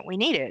dog that we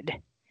needed.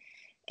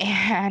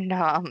 And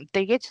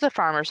they get to the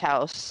farmer's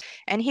house,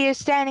 and he is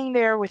standing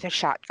there with a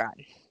shotgun.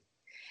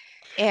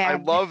 And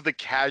I love the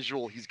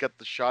casual. He's got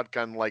the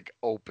shotgun like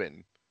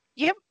open.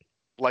 Yep.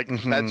 Like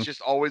Mm-hmm. That's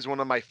just always one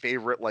of my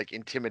favorite like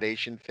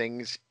intimidation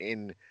things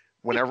in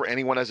whenever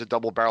anyone has a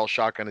double barrel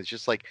shotgun. It's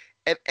just like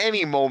at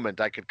any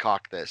moment I could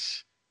cock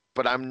this,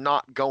 but I'm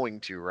not going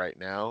to right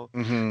now.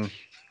 Mm-hmm.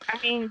 I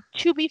mean,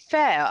 to be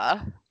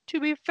fair,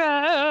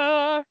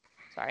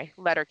 sorry,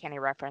 Letterkenny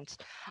reference.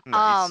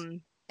 Nice.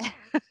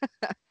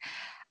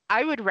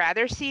 I would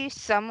rather see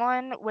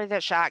someone with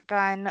a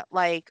shotgun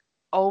like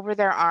over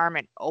their arm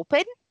and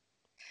open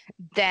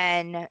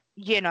than,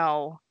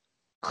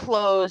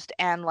 closed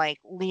and like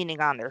leaning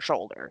on their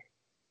shoulder.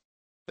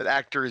 That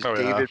actor is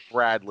David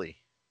Bradley.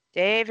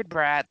 David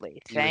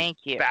Bradley, thank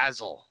you.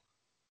 Basil.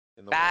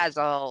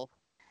 Basil.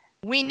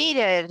 We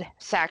needed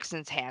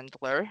Saxon's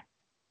handler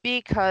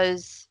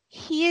because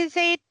he is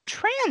a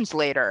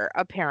translator,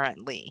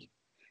 apparently,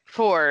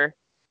 for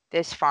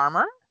this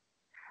farmer.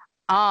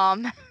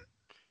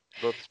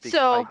 Both speak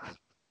pipes.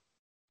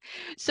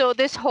 So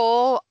this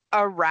whole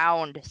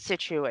around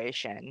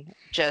situation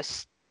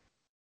just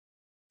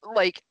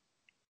like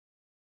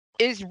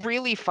is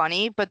really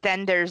funny, but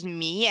then there's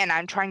me and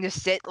I'm trying to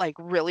sit like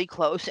really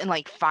close and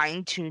like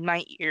fine tune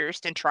my ears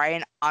to try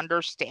and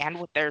understand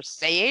what they're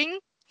saying.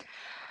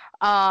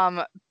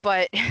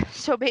 But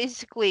so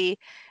basically,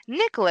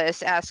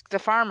 Nicholas asks the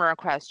farmer a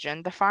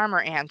question, the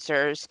farmer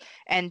answers,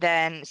 and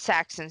then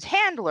Saxon's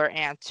handler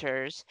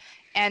answers,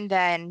 and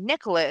then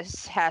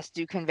Nicholas has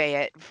to convey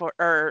it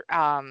or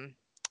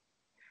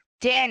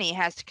Danny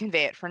has to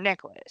convey it for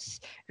Nicholas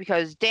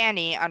because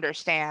Danny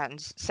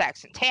understands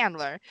Saxon's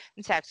handler,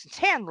 and Saxon's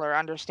handler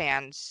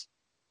understands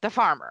the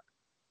farmer.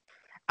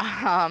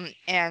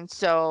 And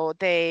so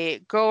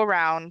they go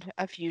around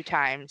a few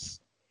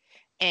times,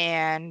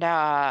 and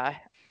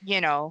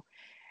you know,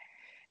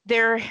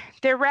 they're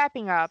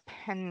wrapping up,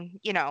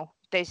 and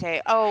they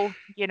say, "Oh,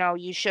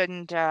 you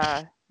shouldn't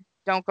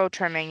don't go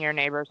trimming your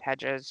neighbor's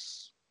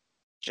hedges.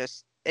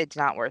 Just it's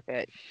not worth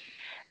it.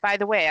 By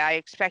the way, I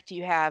expect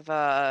you have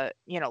a,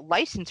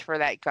 license for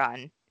that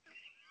gun."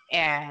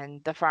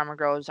 And the farmer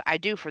goes, "I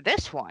do for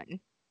this one,"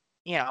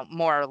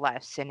 more or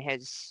less in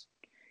his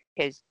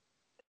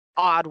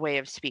odd way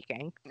of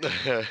speaking.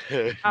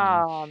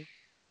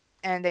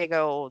 And they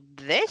go,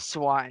 "This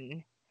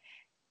one?"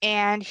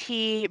 And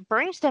he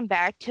brings them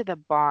back to the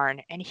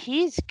barn, and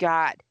he's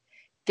got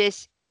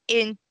this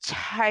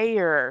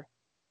entire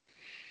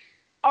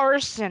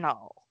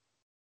arsenal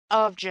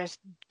of just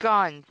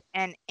guns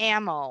and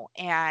ammo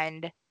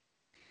and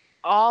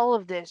all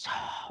of this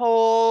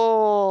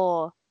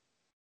whole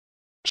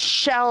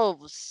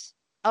shelves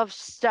of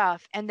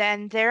stuff. And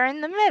then there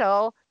in the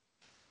middle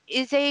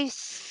is a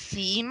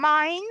sea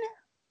mine.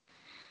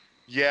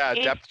 Yeah, A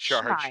depth sea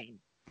charge. mine.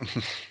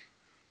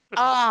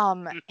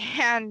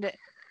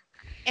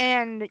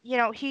 And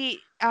he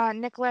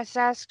Nicholas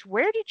asked,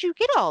 "Where did you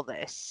get all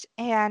this?"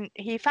 And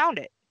he found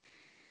it.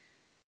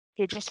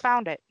 He just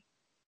found it.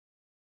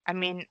 I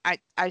mean,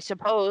 I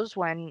suppose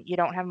when you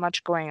don't have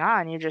much going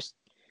on, you just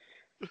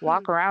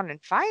walk around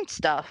and find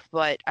stuff,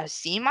 but a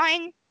sea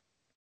mine?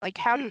 Like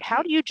how do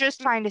you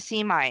just find a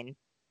sea mine?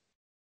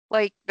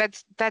 Like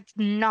that's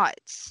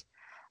nuts.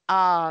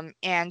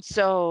 And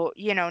so,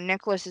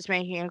 Nicholas is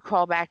making a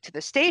call back to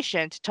the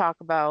station to talk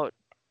about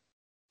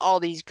all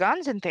these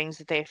guns and things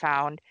that they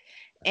found.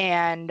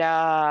 And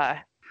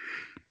the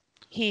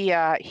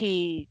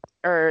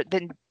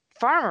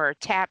farmer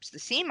taps the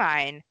sea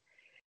mine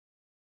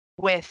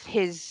with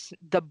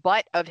the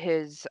butt of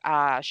his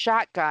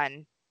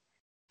shotgun,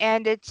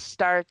 and it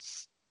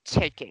starts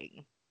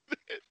ticking.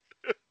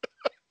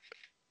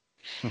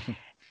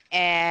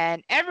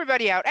 And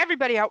everybody out,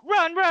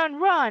 run, run,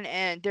 run.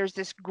 And there's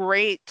this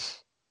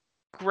great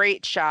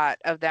shot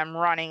of them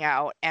running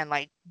out and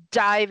like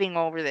diving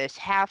over this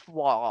half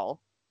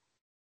wall,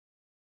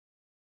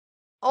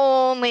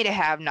 only to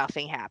have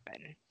nothing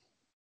happen.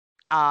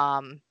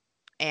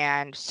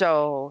 And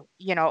so,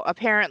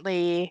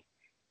 apparently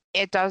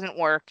it doesn't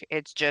work.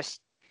 It's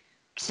just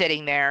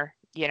sitting there.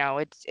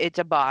 It's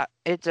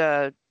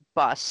a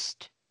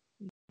bust.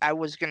 I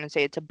was gonna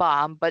say it's a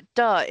bomb, but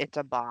it's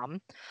a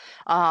bomb.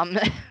 Um,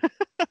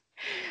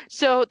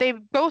 so they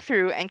go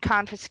through and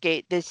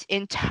confiscate this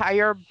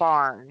entire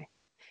barn,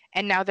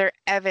 and now their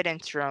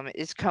evidence room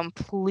is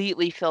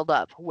completely filled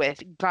up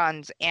with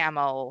guns,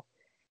 ammo,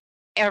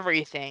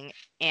 everything,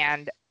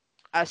 and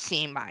a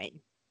sea mine.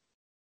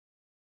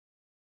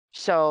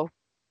 So,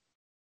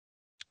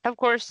 of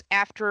course,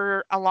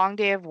 after a long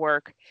day of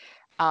work,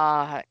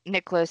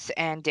 Nicholas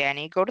and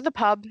Danny go to the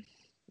pub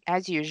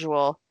as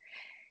usual,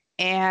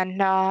 and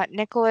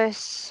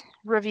Nicholas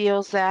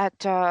reveals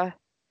that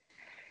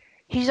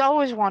he's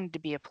always wanted to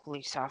be a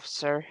police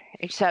officer,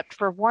 except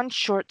for one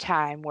short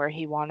time where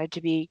he wanted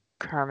to be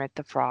Kermit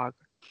the Frog.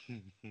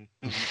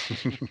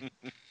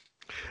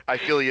 I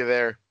feel you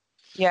there.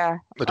 Yeah.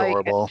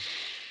 Adorable.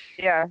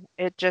 Yeah,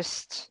 it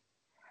just,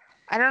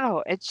 I don't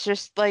know. It's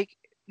just like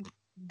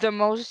the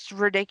most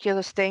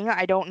ridiculous thing.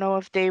 I don't know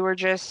if they were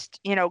just,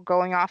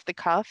 going off the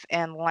cuff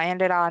and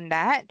landed on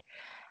that.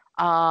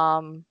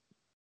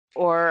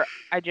 Or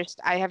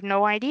I have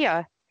no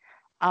idea.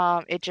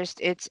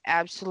 It's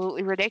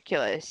absolutely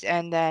ridiculous.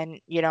 And then,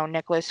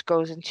 Nicholas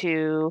goes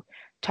into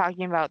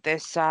talking about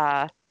this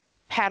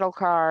paddle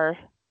car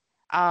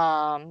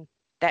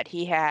that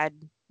he had,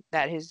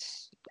 that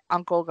his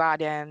uncle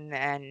got him,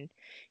 and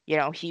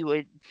he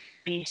would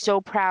be so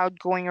proud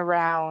going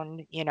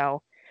around,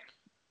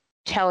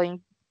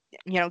 telling,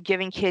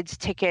 giving kids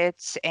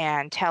tickets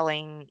and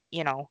telling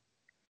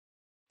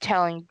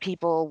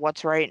people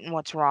what's right and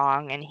what's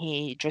wrong, and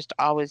he just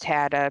always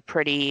had a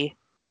pretty,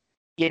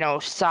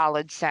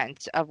 solid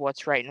sense of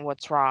what's right and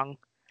what's wrong.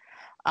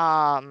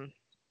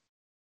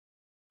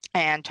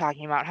 And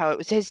talking about how it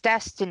was his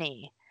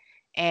destiny,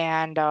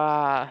 and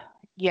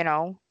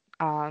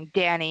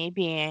Danny,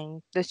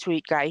 being the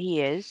sweet guy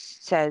he is,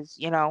 says,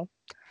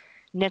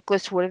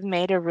 Nicholas would have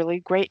made a really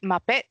great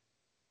Muppet,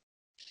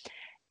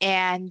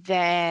 and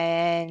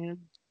then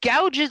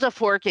gouges a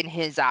fork in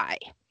his eye,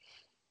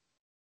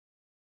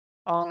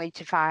 only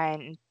to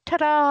find,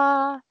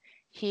 ta-da,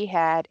 he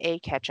had a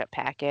ketchup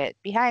packet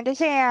behind his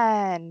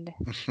hand.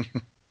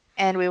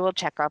 and we will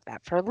check out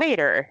that for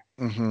later.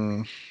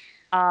 Mm-hmm.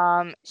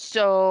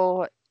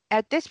 So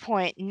at this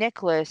point,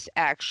 Nicholas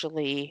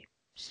actually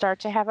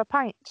starts to have a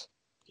pint.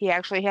 He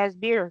actually has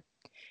beer.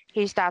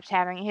 He stops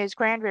having his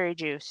cranberry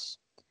juice,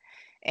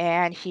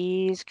 and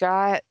he's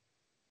got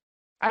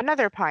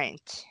another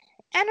pint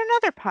and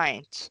another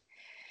pint.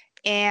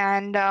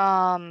 And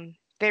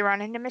they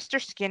run into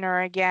Mr.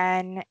 Skinner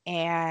again,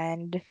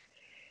 and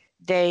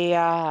they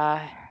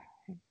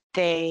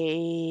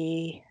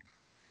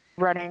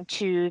run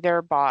into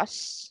their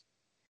boss,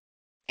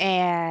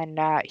 and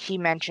he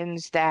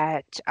mentions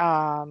that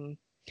I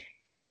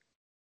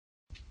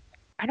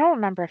don't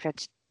remember if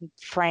it's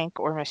Frank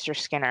or Mr.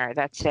 Skinner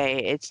that say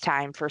it's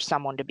time for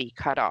someone to be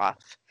cut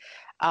off.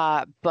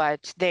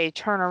 But they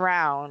turn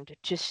around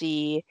to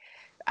see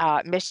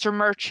Mr.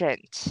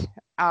 Merchant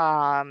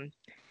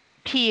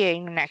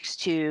peeing next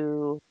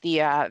to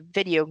the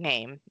video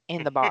game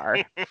in the bar.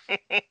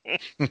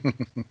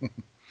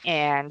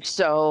 And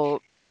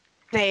so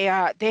they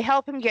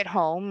help him get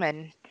home,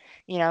 and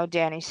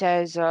Danny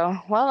says,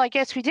 well, I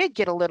guess we did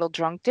get a little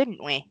drunk,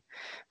 didn't we?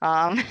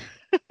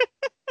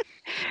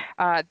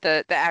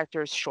 The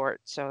actor's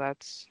short, so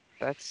that's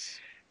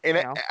And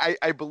you know.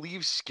 I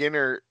believe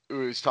Skinner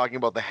was talking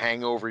about the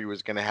hangover he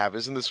was going to have.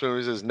 Isn't this when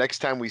he says, next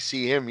time we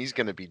see him, he's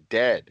going to be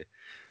dead?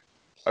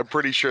 I'm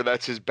pretty sure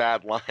that's his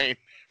bad line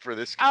for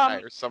this guy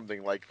or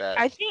something like that.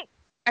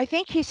 I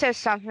think he says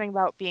something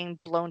about being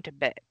blown to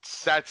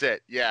bits. That's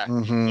it. Yeah.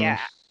 Mm-hmm. Yeah.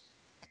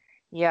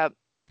 Yep.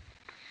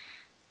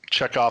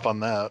 Check off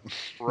on that.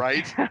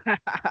 Right.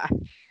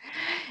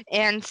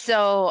 And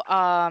so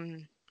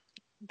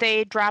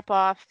they drop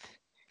off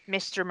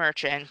Mr.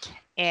 Merchant,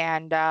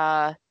 and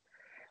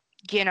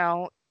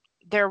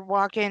they're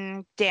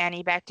walking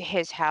Danny back to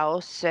his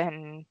house,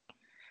 and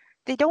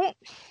they don't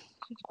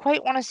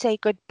quite want to say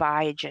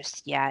goodbye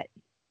just yet.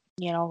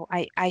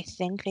 I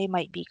think they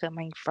might be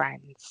becoming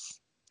friends.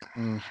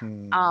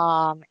 Mm-hmm.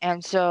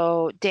 And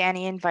so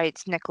Danny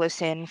invites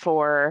Nicholas in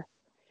for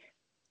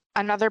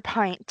another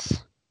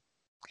pint,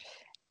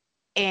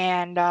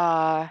 and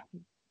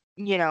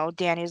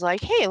Danny's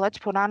like, hey, let's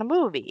put on a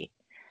movie.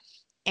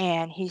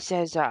 And he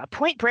says,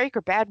 Point Break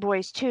or Bad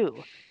Boys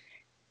 2?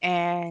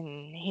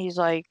 And he's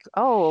like,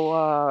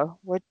 oh,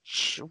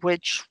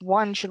 which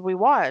one should we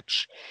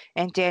watch?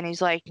 And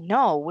Danny's like,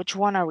 no, which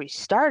one are we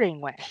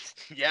starting with?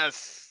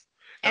 Yes.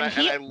 And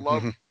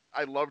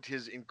I loved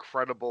his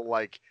incredible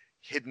like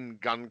hidden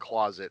gun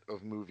closet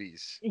of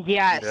movies.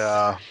 Yes.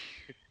 Yeah.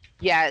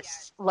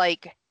 Yes.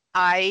 Like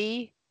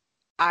I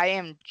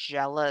am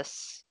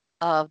jealous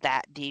of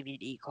that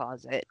DVD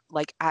closet.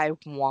 Like I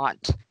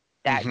want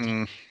that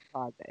DVD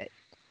closet.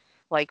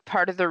 Like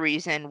part of the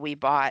reason we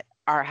bought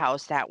our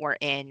house that we're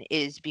in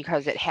is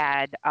because it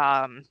had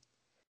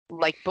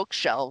like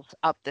bookshelves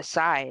up the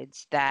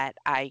sides that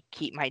I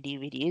keep my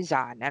DVDs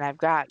on, and I've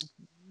got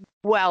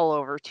well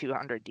over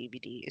 200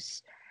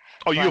 DVDs.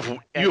 Oh, you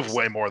have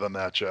way more than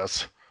that,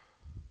 Jess.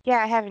 Yeah,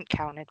 I haven't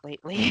counted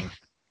lately.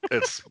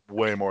 It's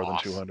way more than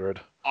Awesome. 200.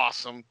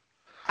 Awesome.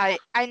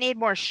 I need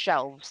more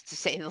shelves, to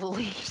say the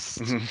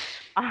least.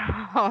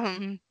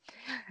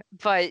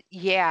 But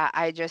yeah,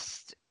 I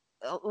just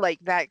like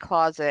that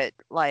closet.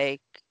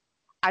 Like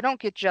I don't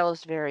get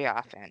jealous very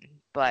often,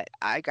 but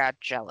I got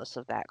jealous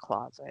of that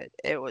closet.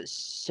 It was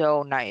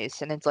so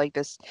nice, and it's like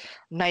this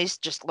nice,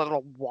 just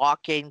little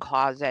walk-in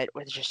closet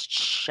with just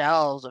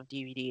shelves of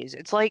DVDs.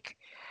 It's like,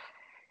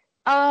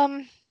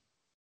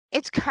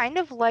 it's kind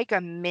of like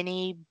a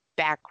mini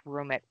back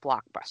room at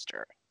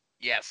Blockbuster.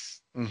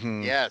 Yes.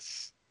 Mm-hmm.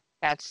 Yes.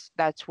 That's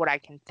what I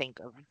can think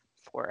of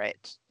for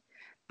it.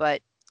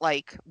 But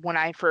like when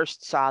I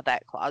first saw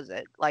that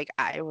closet, like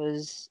I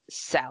was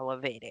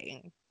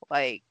salivating.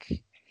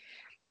 Like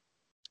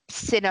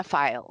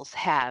cinephiles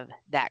have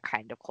that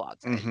kind of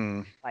closet.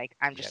 Mm-hmm. Like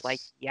I'm just Yes. like,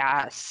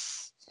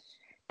 yes,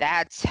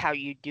 that's how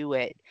you do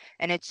it.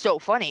 And it's so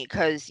funny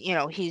because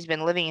he's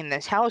been living in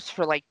this house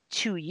for like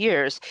 2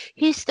 years.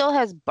 He still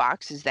has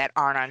boxes that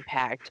aren't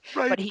unpacked,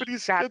 Right, but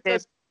he's got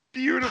this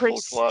beautiful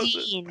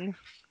closet.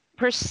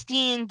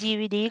 pristine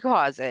DVD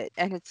closet,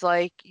 and it's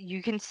like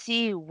you can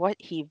see what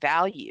he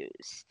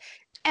values,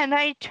 and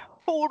I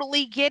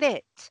totally get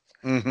it.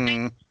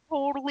 Mm-hmm.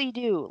 Totally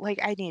do. Like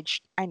I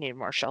need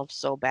more shelves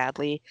so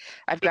badly.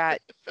 I've got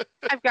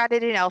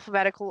it in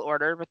alphabetical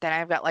order, but then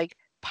I've got like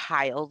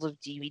piles of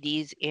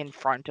DVDs in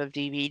front of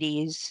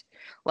DVDs.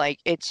 Like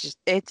it's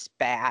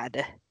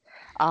bad.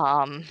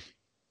 And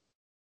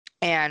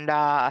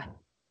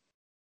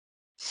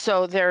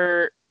so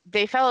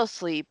they fell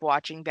asleep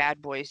watching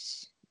Bad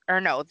Boys,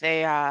 or no,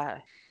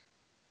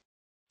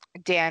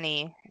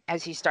 Danny,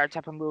 as he starts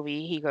up a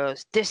movie, he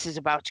goes, "This is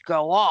about to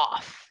go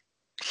off."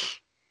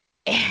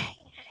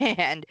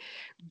 And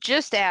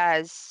just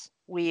as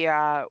we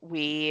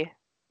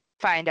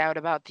find out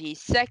about the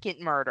second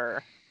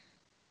murder,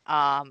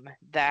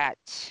 that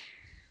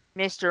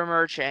Mr.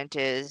 Merchant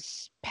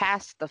is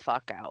passed the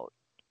fuck out,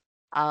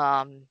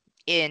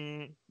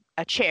 in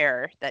a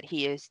chair that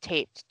he is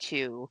taped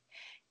to,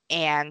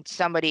 and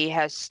somebody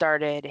has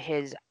started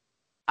his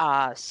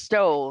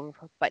stove,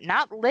 but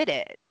not lit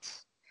it,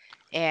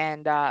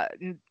 and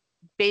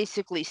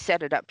basically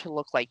set it up to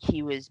look like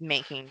he was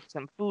making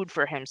some food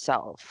for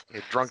himself. A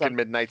drunken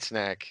midnight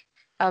snack.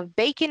 Of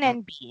bacon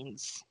and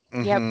beans.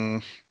 Yep. Mm-hmm.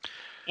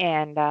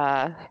 And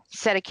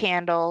set a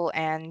candle,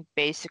 and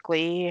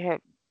basically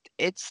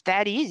it's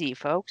that easy,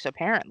 folks,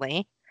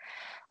 apparently.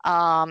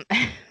 Um,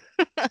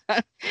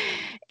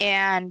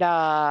 and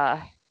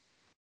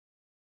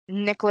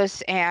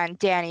Nicholas and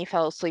Danny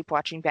fell asleep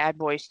watching Bad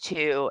Boys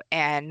 2,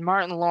 and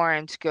Martin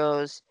Lawrence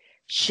goes,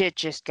 shit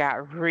just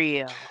got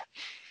real.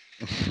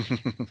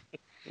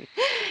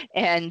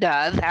 And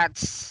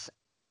that's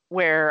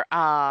where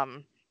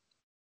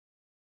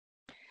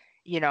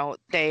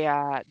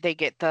they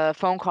get the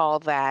phone call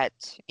that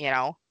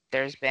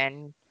there's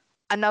been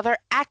another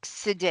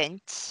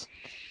accident.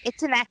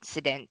 It's an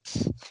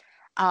accident.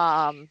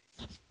 And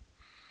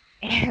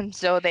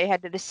so they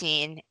head to the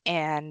scene,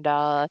 and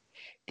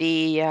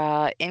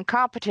the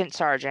incompetent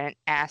sergeant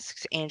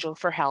asks Angel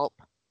for help.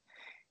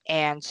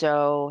 And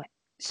so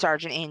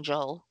Sergeant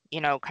Angel,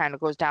 kind of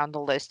goes down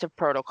the list of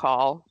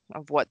protocol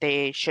of what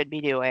they should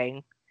be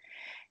doing.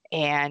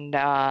 And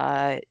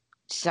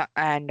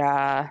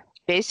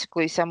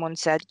basically someone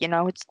said,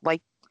 it's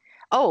like,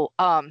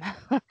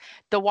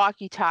 the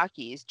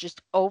walkie-talkies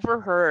just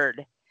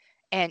overheard.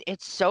 And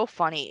it's so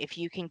funny if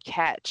you can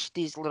catch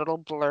these little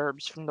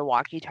blurbs from the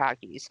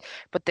walkie-talkies.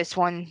 But this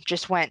one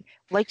just went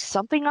like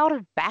something out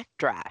of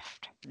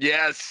Backdraft.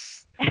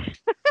 Yes.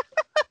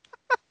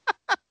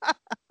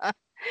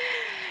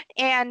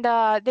 And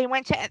they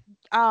went to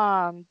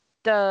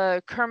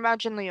the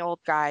curmudgeonly old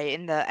guy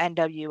in the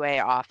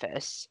NWA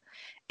office,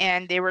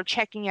 and they were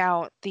checking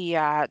out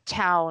the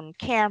town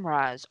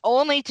cameras,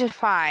 only to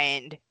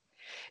find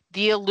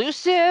the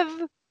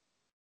elusive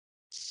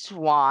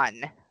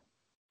Swan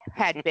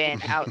had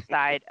been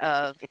outside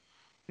of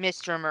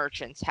Mr.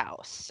 Merchant's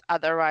house.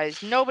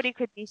 Otherwise, nobody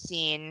could be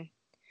seen.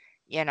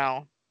 That's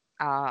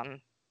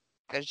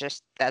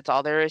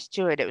all there is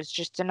to it. It was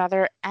just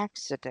another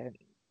accident.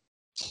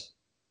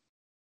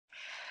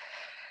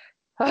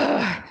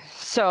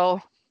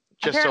 So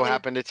just so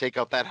happened to take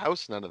out that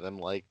house none of them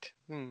liked.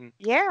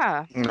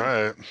 Yeah.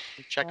 Right.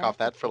 Check off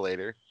that for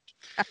later.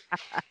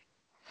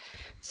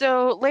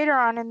 So later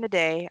on in the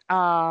day,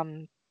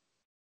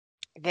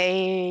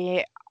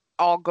 they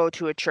all go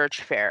to a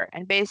church fair,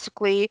 and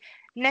basically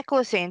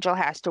Nicholas Angel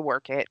has to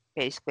work it,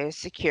 basically as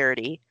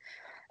security.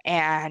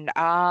 And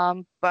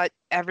but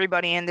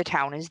everybody in the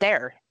town is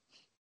there.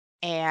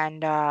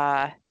 And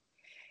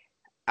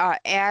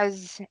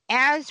as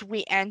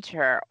we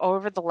enter,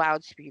 over the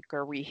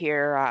loudspeaker, we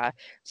hear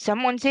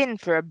someone's in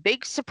for a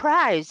big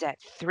surprise at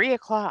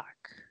 3:00.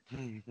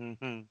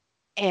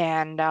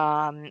 And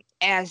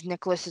as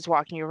Nicholas is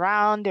walking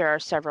around, there are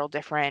several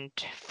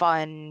different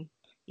fun,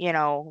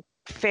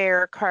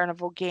 fair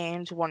carnival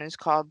games. One is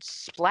called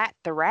Splat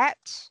the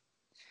Rat.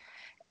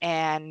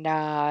 And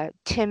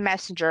Tim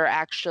Messenger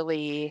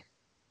actually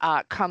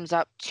comes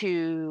up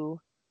to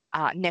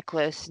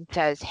Nicholas and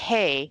says,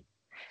 "Hey,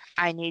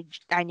 I need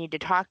to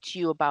talk to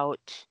you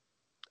about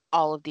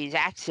all of these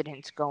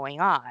accidents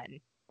going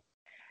on."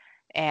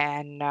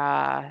 And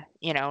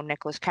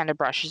Nicholas kind of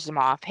brushes him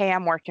off. "Hey,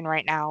 I'm working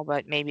right now,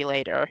 but maybe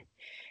later."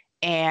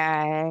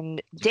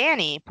 And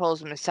Danny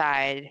pulls him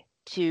aside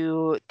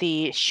to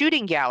the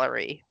shooting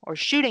gallery or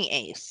shooting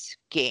ace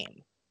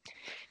game.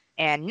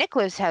 And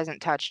Nicholas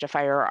hasn't touched a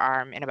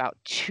firearm in about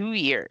 2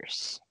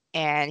 years.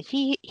 And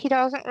he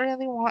doesn't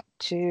really want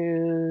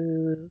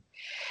to.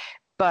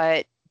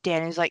 But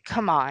Danny's like,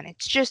 "Come on,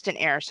 it's just an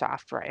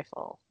airsoft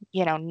rifle.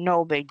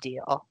 No big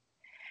deal."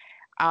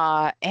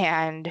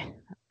 And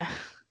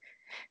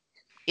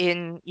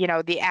in,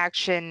 the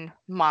action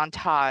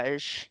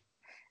montage,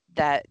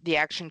 the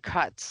action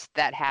cuts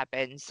that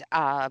happens,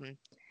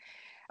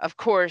 of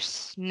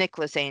course,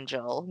 Nicholas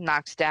Angel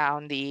knocks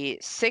down the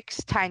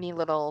 6 tiny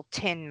little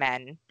tin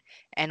men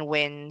and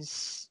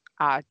wins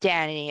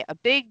Danny a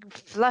big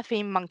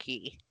fluffy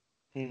monkey.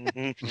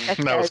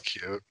 That was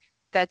cute.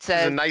 That's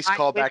a nice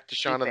callback to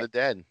Shaun of the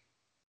Dead.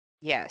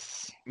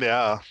 Yes.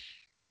 Yeah.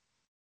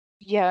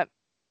 Yep.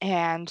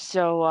 And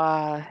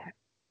so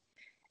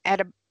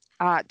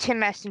Tim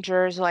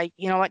Messenger's like,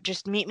 "You know what?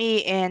 Just meet me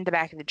in the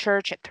back of the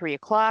church at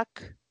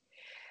 3:00.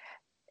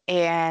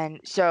 And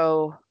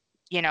so,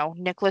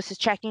 Nicholas is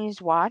checking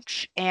his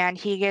watch, and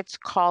he gets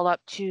called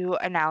up to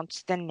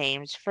announce the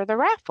names for the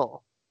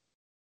raffle.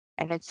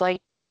 And it's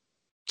like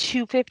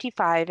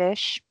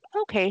 2:55-ish.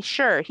 Okay,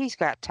 sure, he's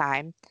got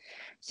time.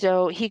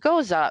 So he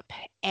goes up,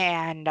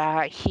 and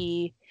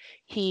he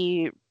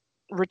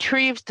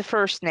retrieves the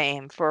first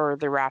name for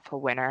the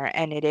raffle winner,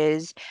 and it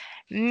is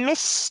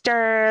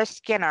Mr.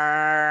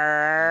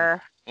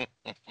 Skinner.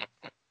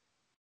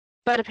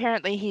 But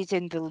apparently he's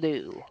in the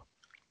loo.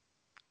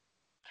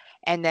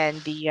 And then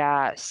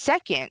the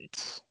second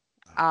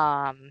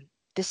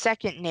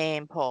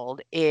name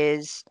pulled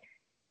is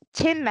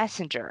Tim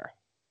Messenger,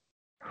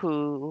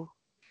 who,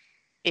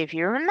 if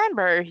you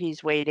remember,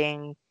 he's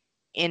waiting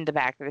in the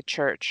back of the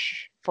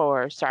church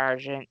for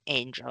Sergeant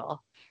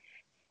Angel.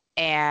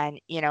 And,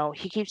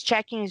 he keeps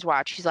checking his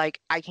watch. He's like,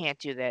 I can't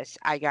do this.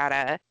 I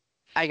gotta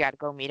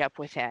go meet up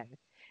with him.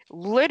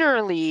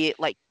 Literally,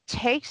 like,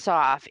 takes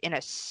off in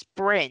a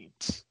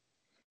sprint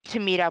to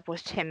meet up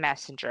with Tim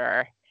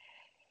Messenger.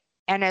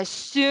 And as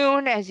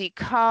soon as he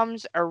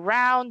comes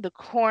around the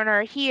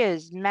corner, he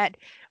is met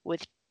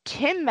with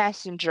Tim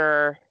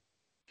Messenger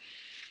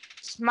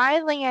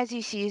smiling as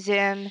he sees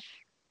him,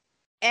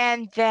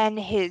 and then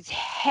his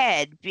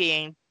head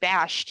being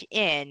bashed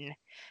in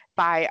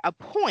by a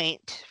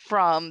point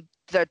from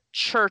the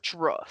church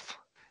roof.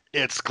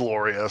 It's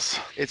glorious.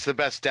 It's the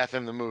best death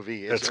in the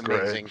movie. It's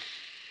amazing. Great.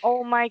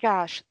 Oh my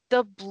gosh,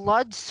 the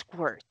blood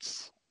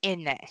squirts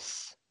in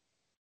this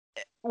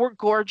were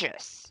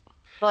gorgeous.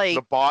 Like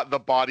the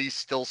body's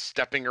still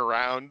stepping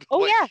around. Oh,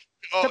 like, yeah.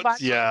 Oh, The it's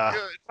so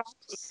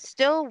good.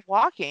 still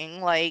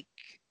walking, like,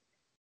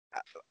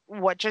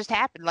 what just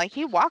happened? Like,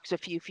 he walks a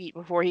few feet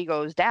before he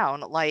goes down.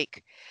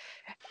 Like,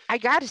 I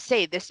gotta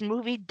say, this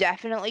movie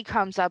definitely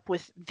comes up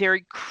with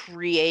very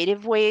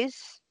creative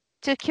ways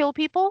to kill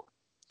people.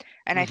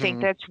 And I think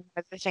Mhm. that's one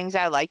of the things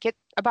I like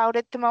about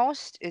it the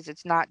most, is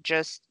it's not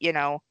just,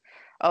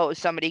 oh,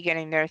 somebody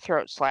getting their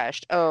throat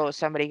slashed. Oh,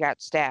 somebody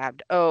got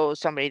stabbed. Oh,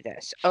 somebody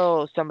this.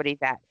 Oh, somebody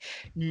that.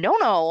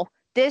 No.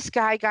 This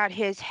guy got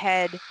his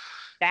head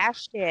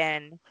bashed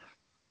in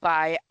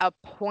by a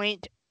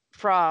point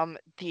from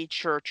the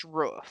church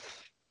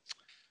roof.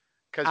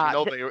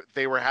 Because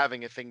they were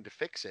having a thing to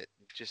fix it.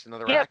 Just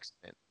another Yep.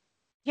 accident.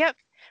 Yep.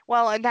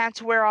 Well, and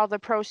that's where all the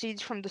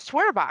proceeds from the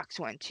swear box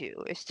went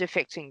to, is to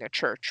fixing the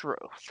church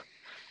roof.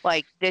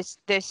 Like, this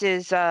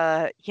is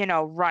a,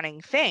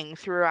 running thing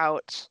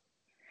throughout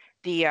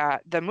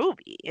the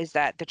movie, is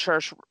that the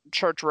church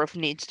roof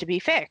needs to be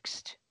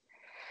fixed.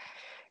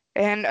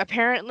 And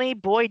apparently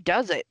Boyd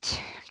does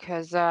it,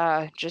 because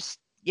just,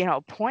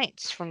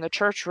 points from the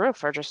church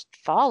roof are just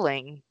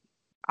falling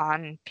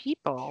on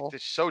people.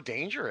 It's so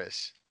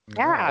dangerous.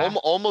 Yeah.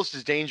 Almost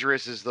as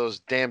dangerous as those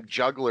damn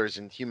jugglers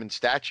and human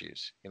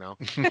statues,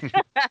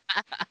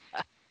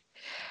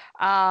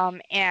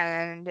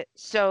 And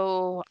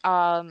so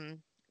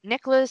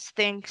Nicholas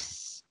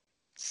thinks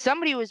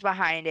somebody was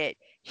behind it.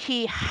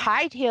 He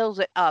hightails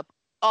it up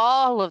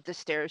all of the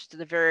stairs to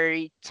the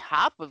very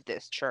top of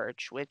this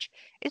church, which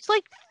it's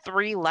like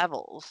 3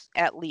 levels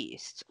at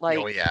least. Like,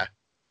 Oh yeah.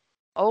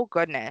 oh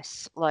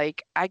goodness.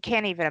 Like, I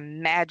can't even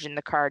imagine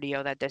the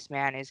cardio that this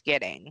man is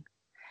getting.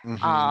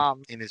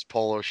 In his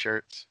polo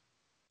shirts.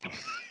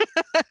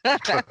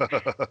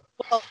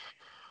 Well,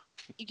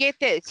 you get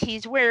this.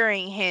 He's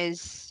wearing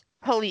his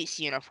police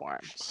uniform.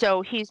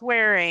 So he's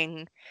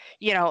wearing,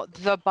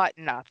 the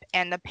button up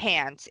and the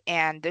pants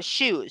and the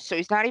shoes. So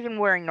he's not even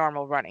wearing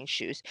normal running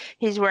shoes.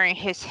 He's wearing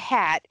his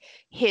hat,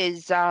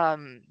 his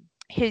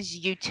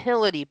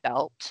utility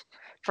belt,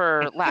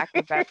 for lack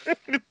of better.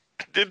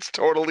 It's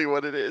totally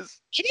what it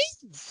is. It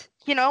is.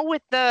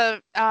 With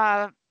the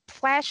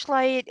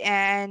flashlight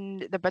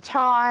and the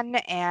baton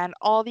and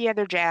all the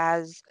other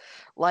jazz,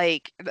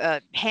 like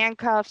the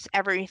handcuffs,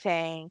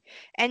 everything.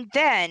 And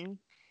then,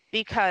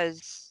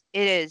 because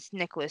it is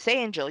Nicholas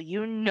Angel,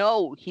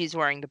 he's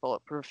wearing the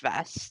bulletproof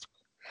vest.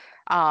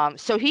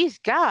 So he's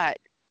got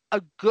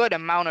a good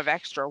amount of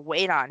extra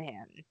weight on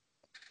him.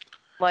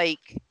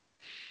 Like,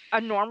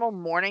 a normal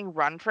morning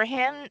run for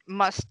him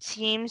must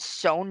seem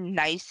so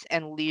nice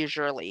and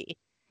leisurely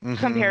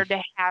compared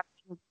to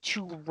having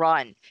to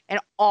run, and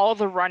all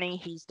the running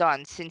he's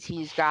done since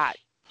he's got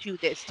to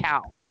this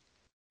town.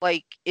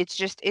 Like,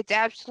 it's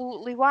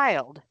absolutely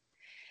wild.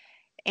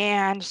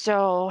 And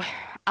so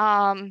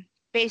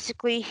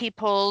basically he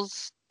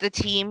pulls the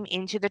team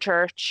into the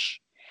church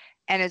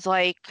and is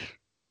like,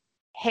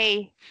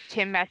 hey,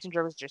 Tim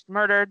Messenger was just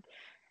murdered.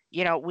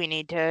 We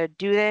need to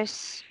do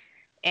this.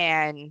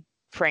 And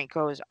Frank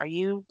goes, are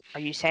you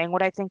saying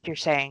what I think you're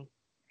saying?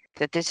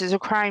 That this is a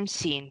crime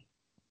scene?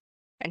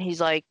 And he's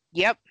like,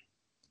 yep.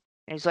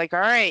 And he's like, all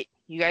right,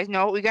 you guys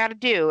know what we got to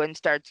do, and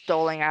starts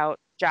doling out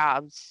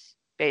jobs,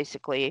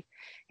 basically,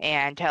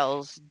 and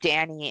tells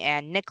Danny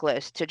and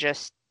Nicholas to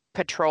just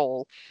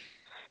patrol.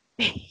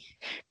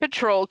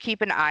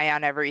 Keep an eye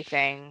on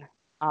everything.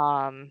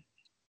 And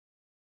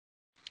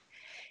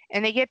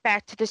they get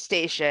back to the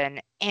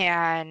station,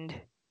 and,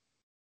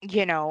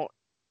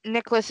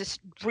 Nicholas is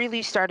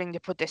really starting to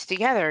put this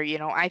together.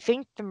 I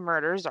think the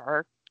murders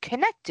are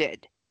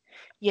connected,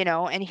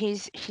 and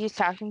he's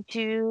talking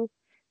to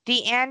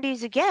the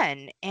Andys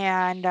again,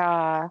 and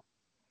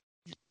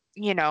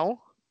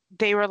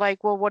they were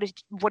like, well, what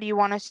do you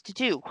want us to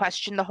do?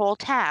 Question the whole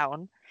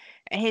town?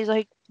 And he's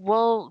like,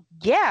 well,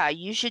 yeah,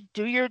 you should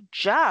do your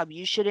job.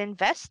 You should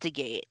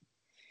investigate.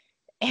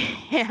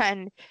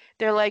 And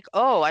they're like,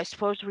 oh, I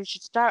suppose we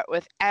should start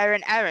with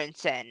Aaron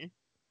Aronson.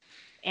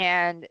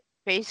 And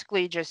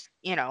basically just,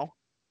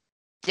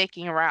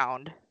 dicking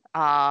around.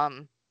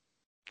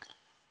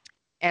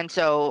 And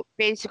so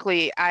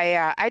basically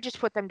I just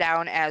put them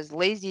down as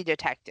lazy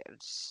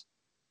detectives.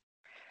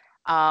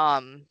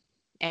 And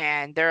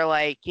they're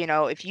like,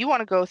 if you want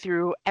to go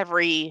through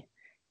every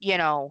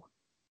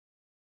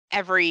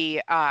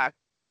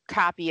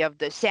copy of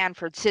the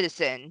Sanford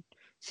Citizen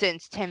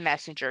since Tim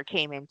Messenger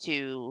came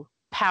into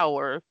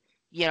power,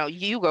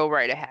 you go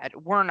right ahead.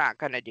 We're not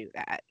going to do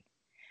that.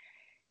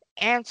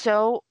 And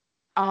so,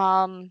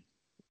 Danny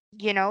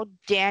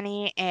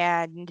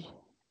and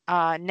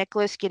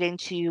Nicholas get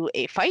into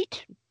a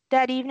fight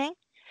that evening.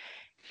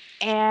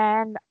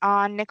 And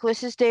on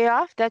Nicholas's day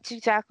off, that's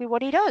exactly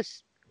what he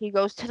does. He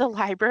goes to the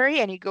library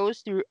and he goes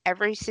through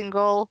every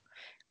single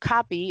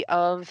copy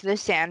of the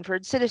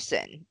Sanford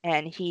Citizen,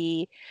 and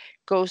he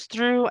goes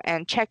through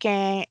and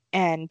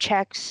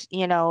checks,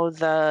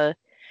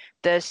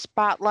 the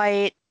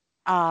spotlight,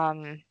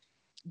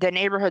 the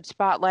neighborhood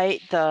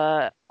spotlight,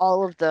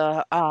 all of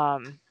the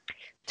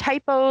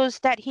typos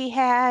that he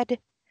had,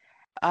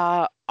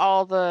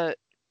 all the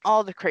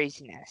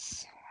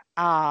craziness.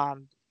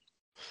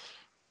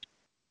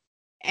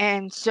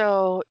 And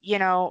so,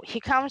 he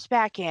comes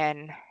back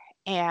in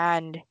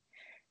and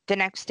the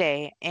next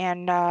day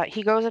and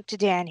he goes up to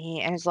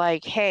Danny and is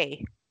like,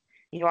 "Hey,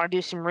 you want to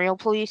do some real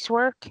police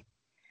work?"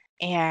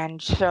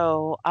 And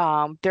so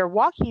they're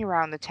walking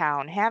around the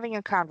town having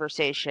a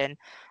conversation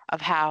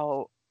of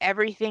how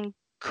everything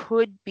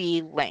could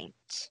be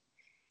linked.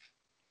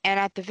 And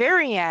at the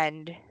very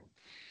end,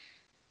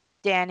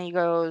 Danny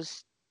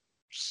goes,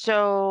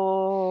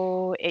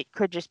 "So it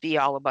could just be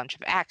all a bunch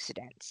of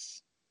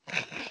accidents."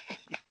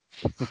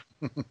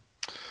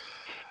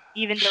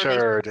 Even though they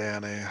Sure,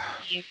 Danny.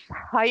 the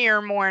entire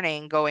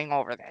morning going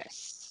over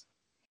this.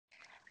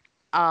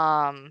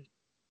 And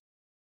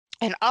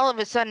all of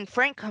a sudden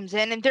Frank comes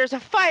in and there's a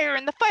fire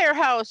in the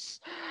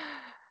firehouse.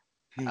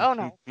 Oh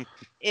no.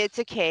 It's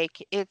a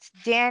cake. It's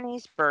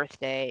Danny's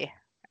birthday.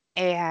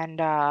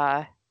 And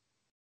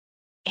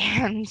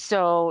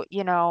so,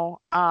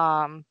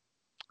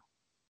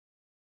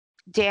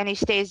 Danny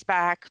stays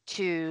back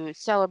to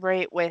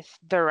celebrate with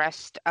the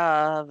rest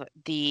of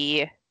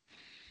the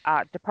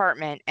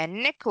department, and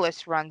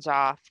Nicholas runs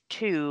off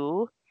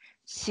to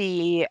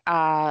see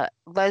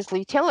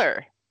Leslie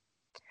Tiller.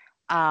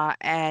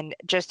 And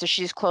just as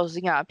she's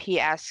closing up, he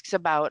asks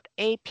about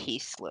a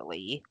peace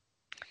lily.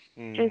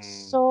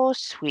 Just so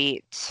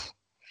sweet.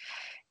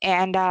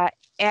 And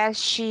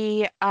as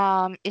she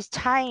is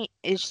tying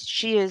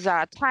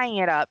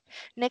it up,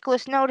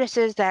 Nicholas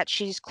notices that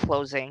she's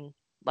closing.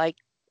 Like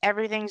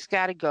everything's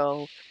got to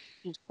go.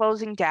 She's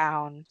closing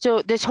down.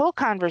 So this whole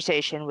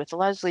conversation with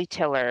Leslie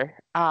Tiller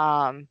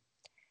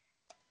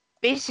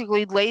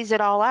basically lays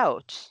it all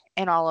out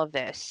in all of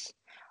this.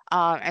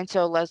 And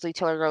so Leslie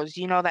Tiller goes,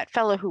 that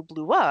fellow who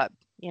blew up,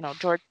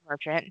 George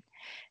Merchant.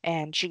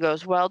 And she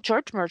goes, "Well,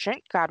 George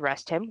Merchant, God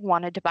rest him,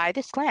 wanted to buy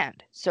this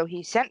land. So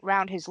he sent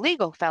round his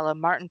legal fellow,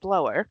 Martin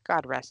Blower,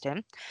 God rest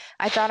him.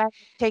 I thought I'd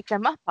take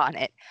them up on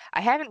it.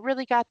 I haven't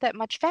really got that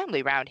much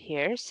family round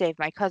here, save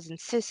my cousin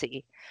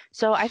Sissy.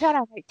 So I thought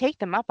I might take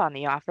them up on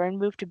the offer and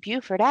move to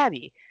Beaufort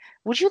Abbey.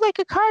 Would you like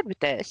a card with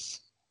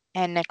this?"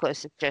 And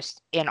Nicholas is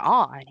just in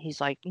awe. And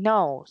he's like,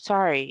 "No,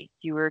 sorry,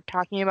 you were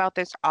talking about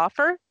this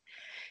offer?"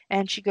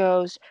 And she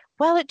goes,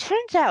 "Well, it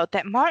turns out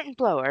that Martin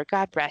Blower,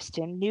 God rest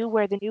him, knew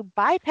where the new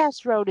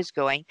bypass road is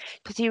going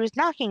because he was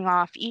knocking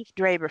off Eve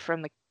Draper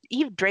from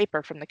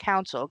the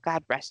council,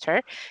 God rest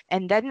her.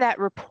 And then that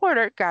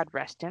reporter, God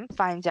rest him,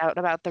 finds out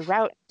about the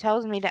route and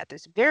tells me that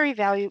this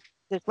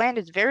land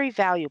is very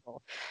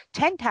valuable,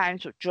 10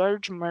 times what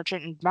George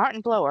Merchant and Martin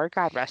Blower,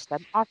 God rest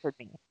them, offered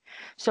me.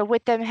 So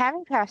with them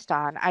having passed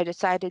on, I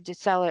decided to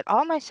sell it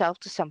all myself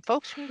to some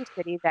folks from the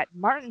city that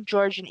Martin,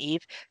 George, and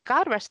Eve,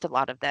 God rest a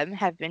lot of them,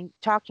 have been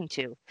talking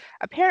to.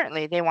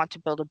 Apparently, they want to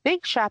build a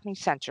big shopping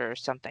center or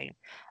something.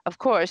 Of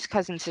course,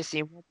 Cousin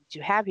Sissy won't be too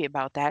happy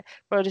about that,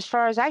 but as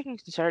far as I'm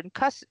concerned,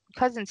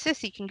 Cousin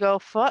Sissy can go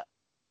foot."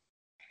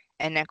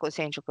 And Nicholas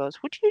Angel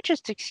goes, "Would you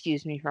just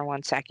excuse me for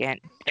 1 second?"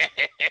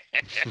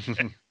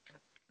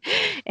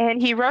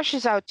 And he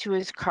rushes out to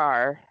his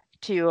car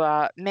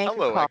to make a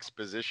Hello, call.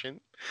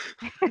 exposition.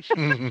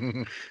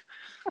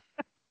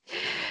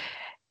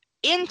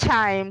 In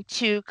time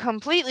to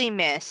completely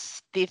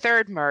miss the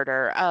third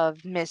murder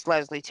of Miss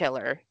Leslie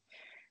Tiller,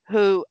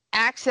 who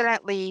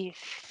accidentally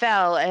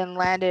fell and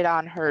landed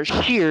on her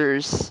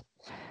shears.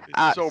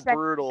 It's so sending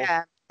brutal.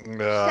 them-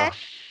 Yeah. sending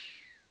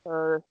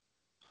her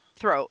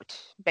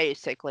throat,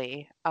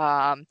 basically.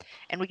 And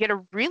we get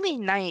a really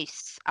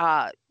nice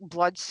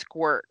blood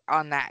squirt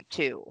on that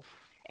too.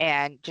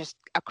 And just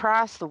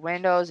across the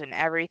windows and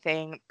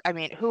everything. I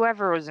mean,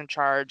 whoever was in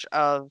charge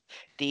of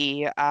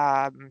the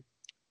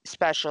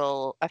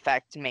special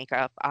effects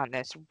makeup on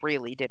this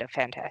really did a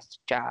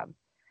fantastic job.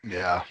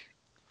 Yeah.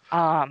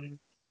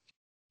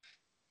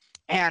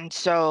 And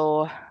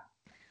so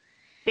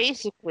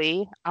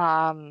basically,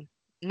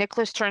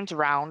 Nicholas turns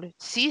around,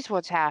 sees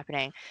what's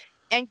happening,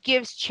 and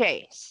gives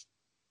chase.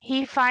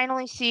 He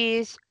finally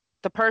sees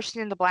the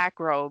person in the black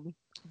robe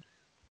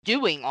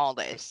doing all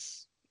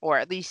this, or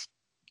at least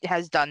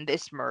has done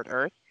this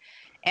murder,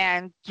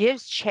 and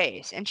gives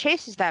chase and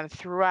chases them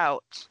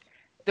throughout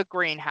the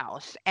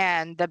greenhouse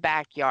and the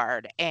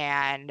backyard.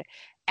 And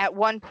at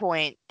one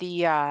point,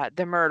 the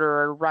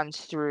murderer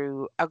runs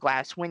through a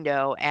glass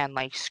window and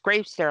like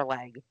scrapes their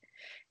leg,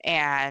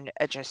 and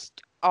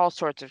just all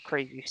sorts of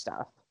crazy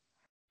stuff.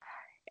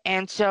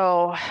 And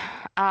so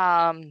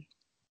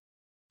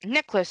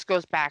Nicholas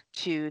goes back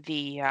to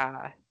the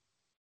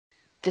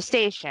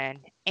station,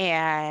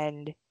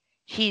 and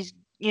he's,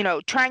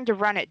 trying to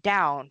run it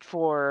down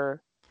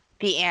for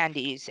the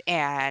Andes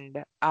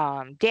and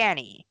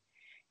Danny.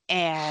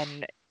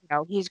 And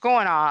he's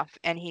going off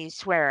and he's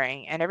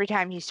swearing, and every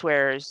time he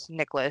swears,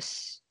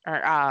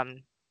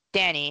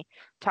 Danny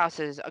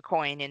tosses a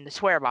coin in the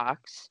swear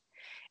box.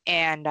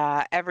 And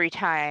every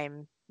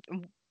time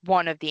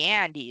one of the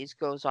Andes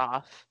goes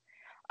off,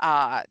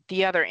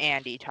 the other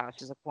Andy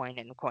tosses a coin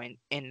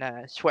in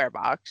the swear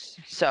box.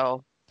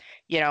 So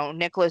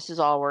Nicholas is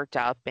all worked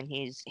up, and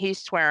he's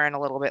swearing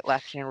a little bit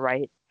left and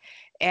right.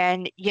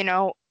 And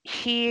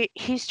he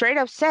straight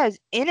up says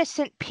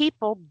innocent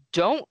people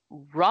don't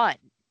run.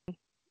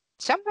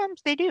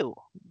 Sometimes they do,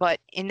 but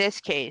in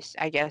this case,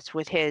 I guess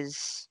with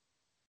his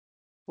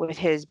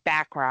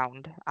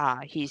background,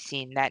 he's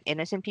seen that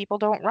innocent people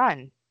don't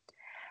run.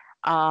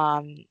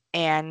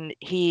 And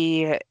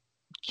he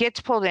gets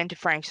pulled into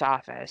Frank's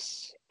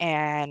office,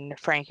 and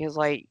Frank is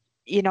like,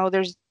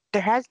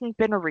 there hasn't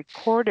been a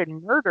recorded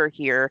murder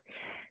here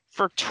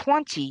for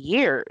 20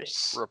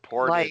 years.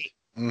 Reported. Like,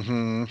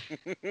 Mm-hmm.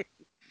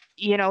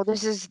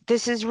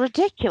 this is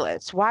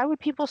ridiculous. Why would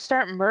people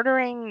start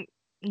murdering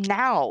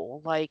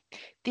now? Like,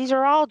 these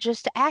are all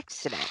just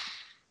accidents.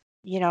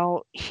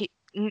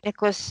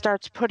 Nicholas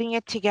starts putting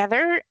it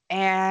together,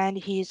 and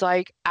he's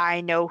like,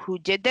 I know who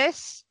did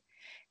this.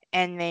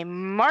 And they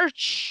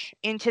march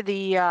into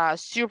the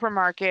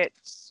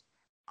supermarket's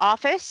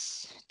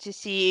office to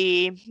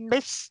see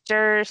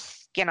Mr.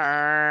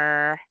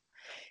 Skinner,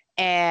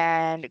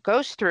 and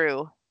goes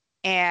through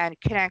and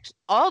connects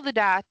all the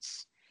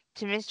dots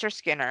to Mr.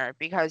 Skinner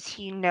because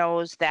he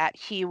knows that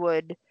he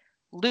would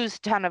lose a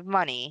ton of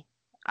money,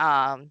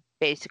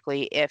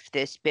 basically, if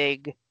this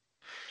big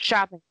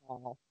shopping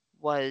mall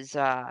was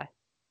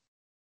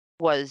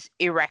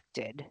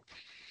erected.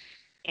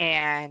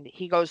 And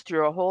he goes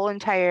through a whole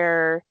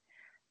entire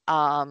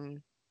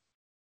well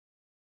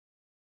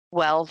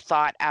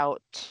thought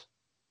out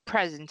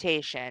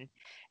presentation,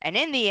 and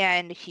in the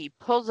end he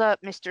pulls up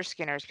Mr.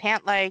 Skinner's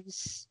pant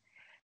legs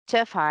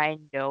to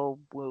find no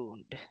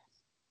wound.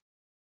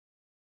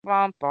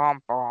 Bum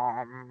bum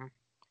bum.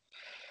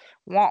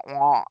 Wah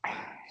wah.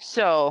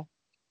 So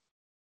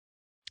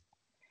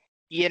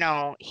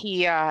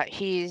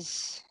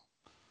he's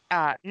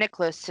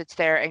Nicholas sits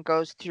there and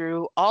goes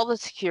through all the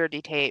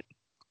security tape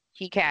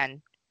he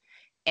can,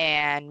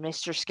 and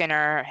Mr.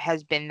 Skinner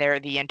has been there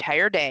the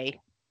entire day,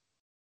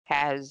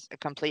 has a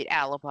complete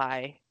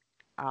alibi.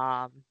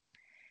 And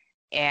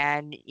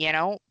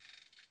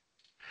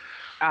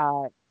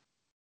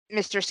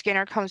Mr.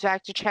 Skinner comes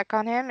back to check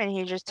on him, and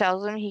he just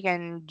tells him he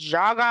can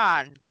jog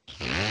on.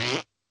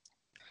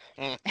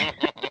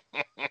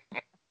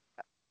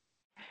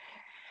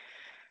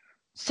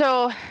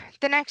 So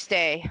the next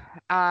day,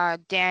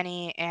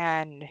 Danny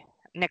and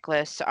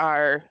Nicholas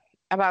are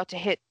about to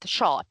hit the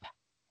shop,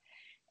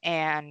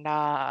 and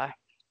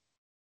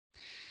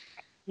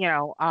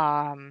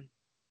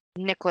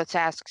Nicholas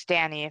asks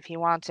Danny if he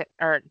wants it,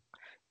 or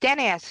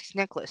Danny asks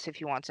Nicholas if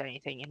he wants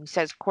anything, and he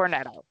says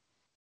cornetto.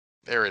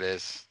 There it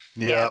is.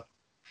 Yep.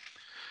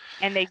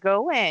 And they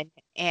go in,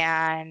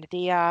 and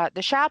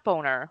the shop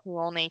owner, who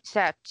only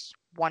accepts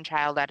one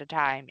child at a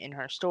time in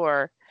her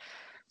store,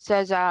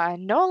 says,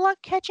 no luck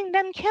catching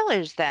them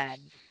killers then.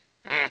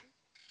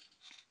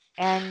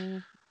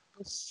 And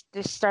this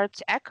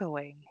starts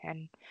echoing,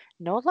 and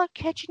no luck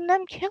catching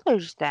them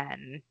killers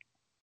then.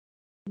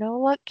 No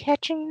luck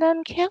catching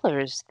them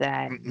killers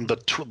then.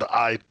 The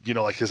eye,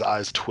 like his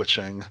eyes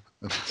twitching.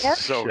 Yep.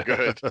 So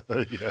good.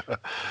 Yeah.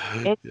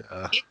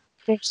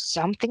 There's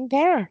something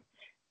there.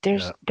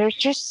 There's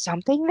just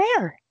something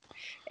there.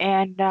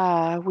 And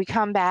we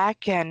come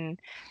back, and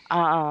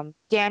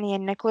Danny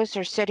and Nicholas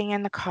are sitting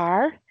in the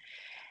car,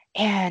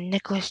 and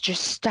Nicholas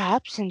just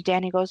stops, and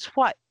Danny goes,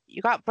 "What?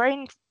 You got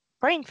brain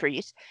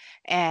freeze?"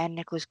 And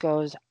Nicholas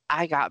goes,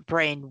 "I got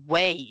brain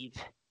wave."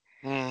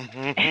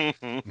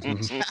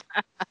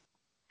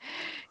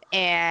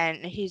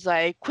 And he's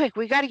like, "Quick,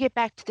 we got to get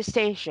back to the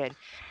station."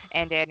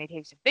 And Danny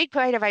takes a big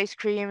bite of ice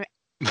cream,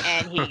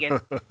 and he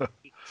gets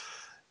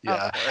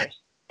Yeah. Of course.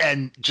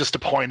 And just to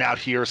point out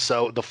here,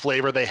 so the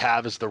flavor they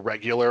have is the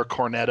regular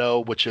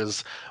cornetto, which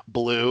is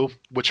blue,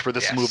 which for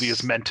this movie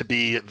is meant to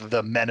be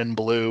the men in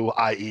blue,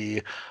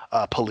 i.e.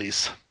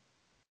 Police.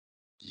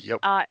 Yep.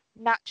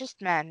 Not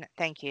just men,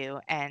 thank you,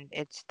 and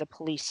it's the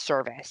police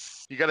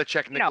service. You got to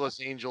check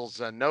Nicholas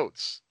Angel's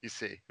notes, you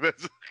see.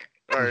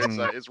 Or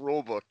his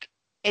rule book.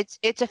 It's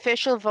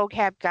official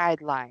vocab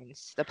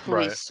guidelines. The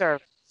police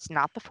service,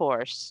 not the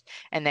force,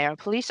 and they are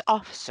police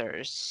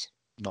officers.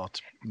 Not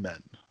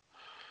men.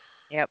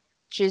 Yep.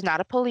 She's not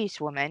a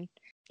policewoman.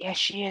 Yes,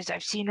 she is.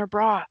 I've seen her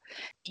bra.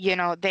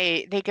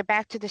 They get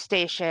back to the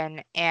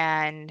station,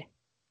 and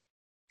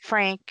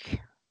Frank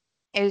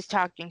is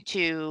talking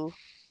to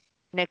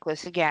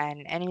Nicholas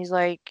again, and he's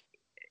like,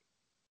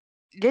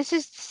 this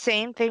is the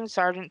same thing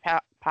Sergeant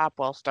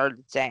Popwell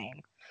started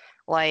saying.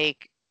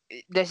 Like,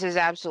 this is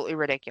absolutely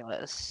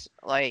ridiculous.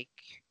 Like,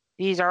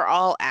 These are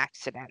all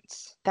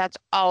accidents. That's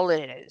all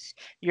it is.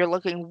 You're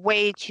looking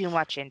way too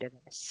much into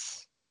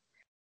this.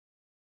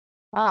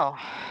 Oh,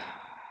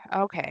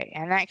 okay.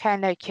 And that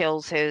kind of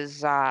kills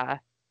his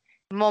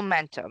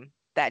momentum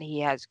that he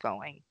has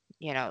going,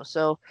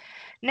 So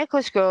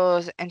Nicholas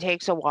goes and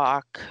takes a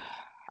walk.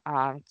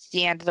 It's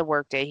the end of the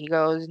workday. He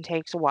goes and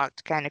takes a walk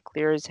to kind of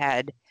clear his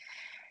head.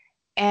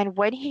 And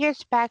when he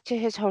gets back to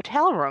his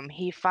hotel room,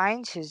 he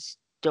finds his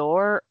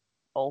door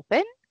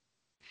open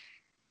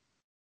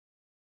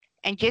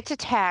and gets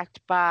attacked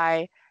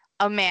by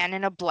a man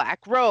in a black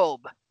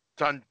robe.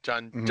 Dun,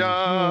 dun, Mm-hmm.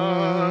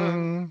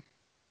 dun.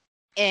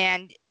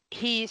 And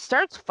he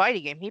starts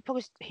fighting him. He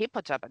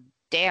puts up a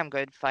damn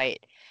good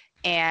fight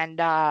and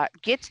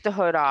gets the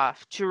hood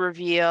off to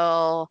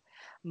reveal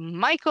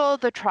Michael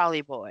the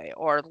trolley boy,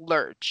 or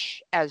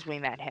Lurch, as we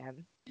met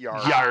him.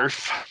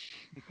 Yarf.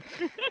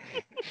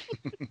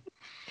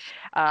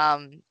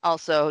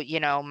 Also,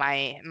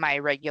 my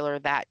regular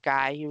that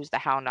guy, he was the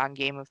Hound on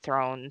Game of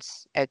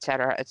Thrones,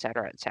 etc.,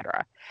 etc.,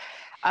 etc.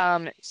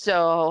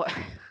 So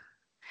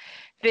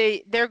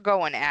they're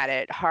going at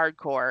it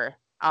hardcore.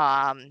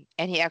 And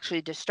he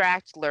actually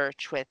distracts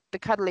Lurch with the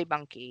cuddly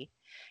monkey,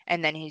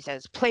 and then he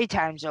says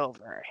playtime's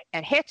over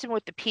and hits him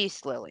with the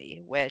peace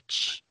lily,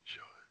 which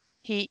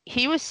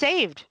he was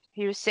saved.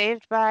 He was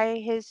saved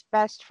by his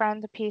best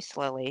friend, the peace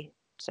lily.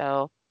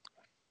 So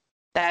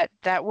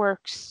that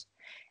works.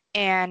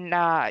 And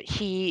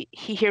he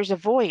hears a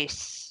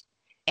voice,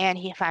 and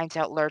he finds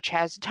out Lurch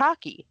has a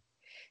talkie,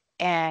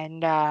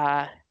 and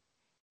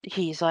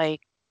he's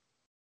like,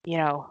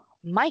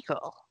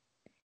 Michael,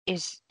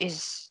 is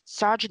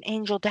Sergeant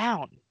Angel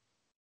down?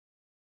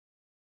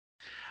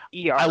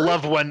 I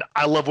love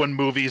when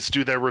movies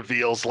do their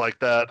reveals like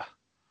that.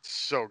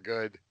 So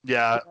good.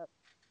 Yeah.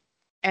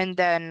 And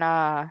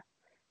then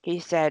he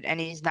said, and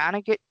he's not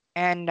going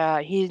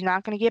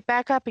to get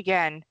back up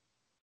again.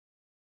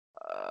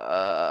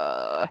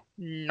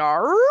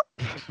 Narp.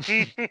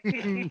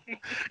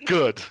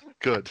 Good.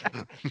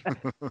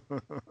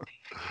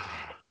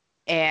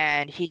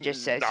 And he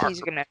just says Narp.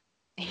 he's gonna.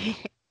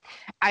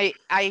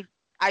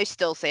 I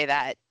still say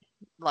that,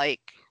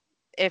 like,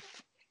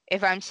 if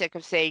I'm sick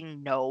of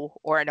saying no,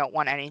 or I don't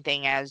want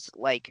anything as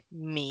like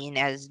mean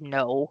as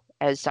no,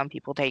 as some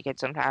people take it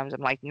sometimes,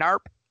 I'm like narp.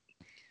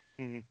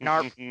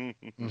 Narp.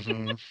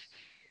 Mm-hmm.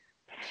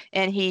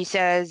 And he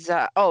says,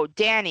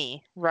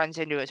 Danny runs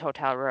into his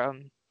hotel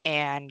room,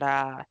 and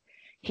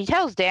he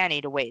tells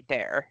Danny to wait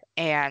there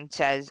and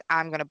says,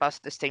 I'm going to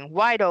bust this thing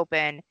wide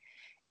open.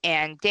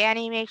 And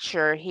Danny makes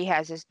sure he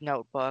has his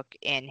notebook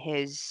in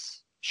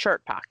his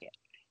shirt pocket.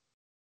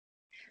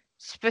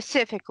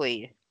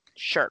 Specifically,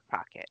 shirt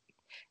pocket.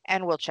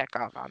 And we'll check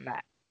out on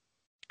that.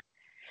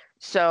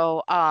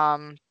 So,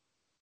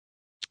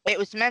 it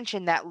was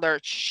mentioned that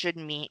Lurch should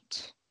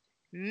meet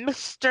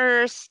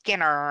Mr.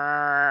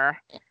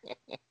 Skinner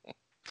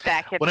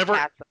back at the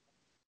castle.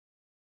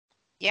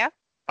 Yeah?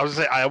 I was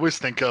gonna say, I always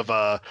think of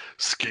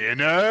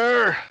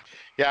Skinner.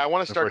 Yeah, I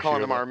want to start Before I calling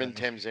hear him that Armin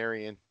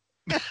Tamzarian.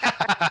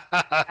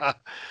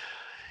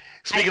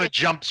 Speaking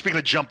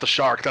of jump the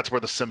shark, that's where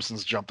the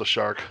Simpsons jump the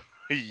shark.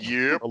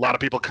 Yep. A lot of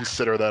people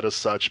consider that as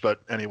such, but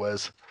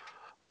anyways.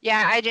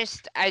 Yeah, I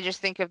just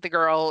think of the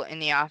girl in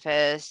the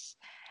office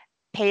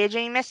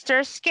paging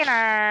Mr.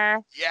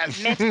 Skinner.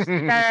 Yes.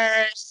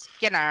 Mr.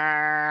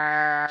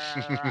 Skinner.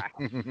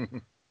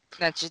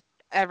 That's just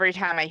every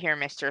time I hear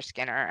Mr.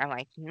 Skinner, I'm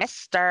like,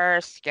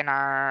 Mr.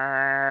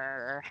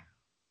 Skinner.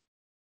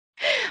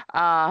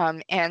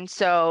 And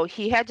so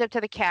he heads up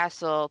to the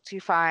castle to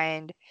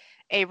find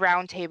a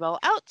round table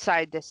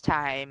outside this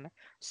time,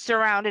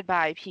 surrounded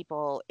by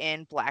people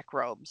in black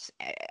robes.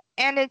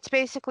 And it's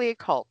basically a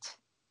cult.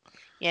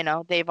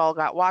 They've all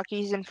got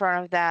walkies in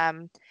front of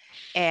them,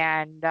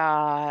 and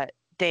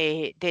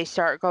they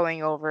start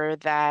going over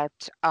that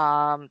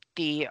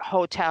the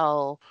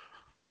hotel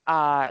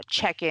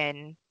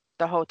check-in,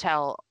 the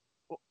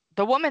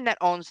woman that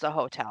owns the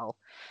hotel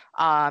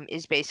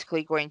is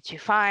basically going to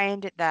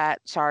find that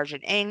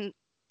Sergeant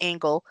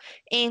Angel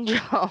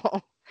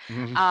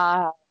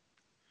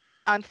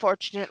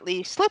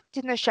unfortunately slipped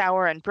in the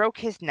shower and broke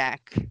his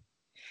neck,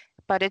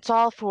 but it's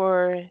all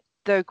for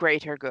the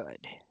greater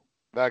good.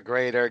 The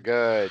greater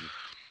good.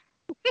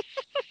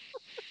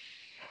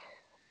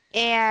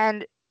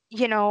 And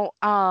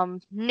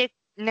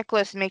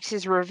Nicholas makes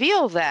his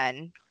reveal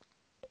then,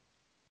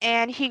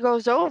 and he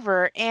goes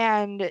over,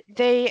 and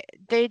they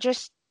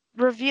just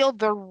revealed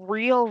the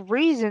real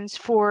reasons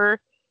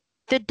for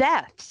the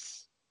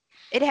deaths.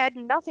 It had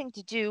nothing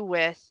to do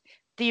with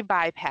the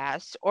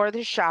bypass or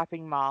the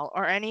shopping mall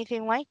or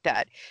anything like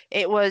that.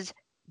 It was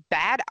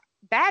bad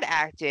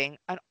acting,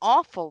 an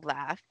awful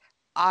laugh.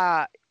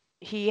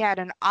 He had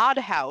an odd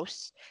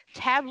house,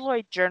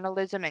 tabloid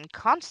journalism, and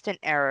constant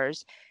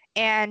errors,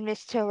 and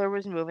Miss Tiller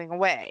was moving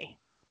away.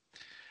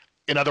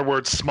 In other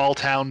words, small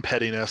town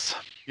pettiness.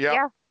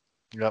 Yep.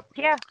 Yep.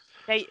 Yeah.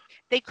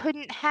 They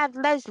couldn't have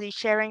Leslie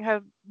sharing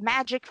her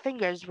magic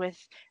fingers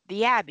with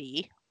the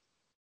Abbey.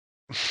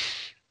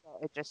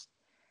 It just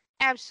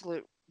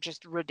absolute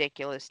just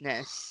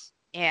ridiculousness.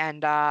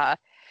 And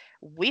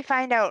we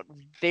find out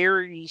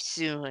very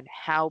soon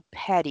how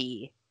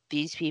petty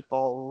these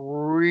people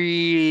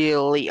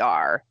really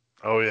are.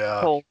 Oh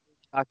yeah. Holy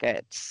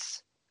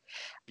buckets.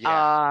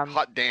 Yeah.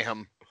 Hot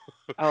damn.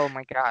 Oh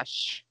my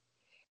gosh.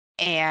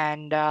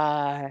 And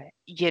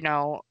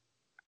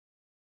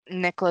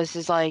Nicholas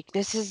is like,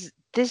 this is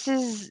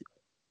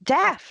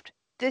daft.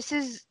 This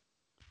is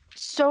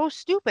so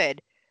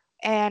stupid.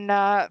 And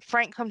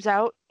Frank comes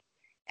out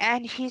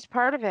and he's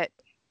part of it.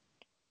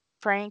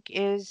 Frank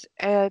is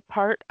a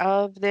part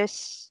of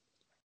this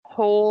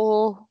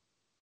whole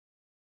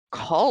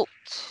cult,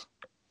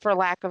 for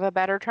lack of a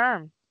better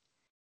term.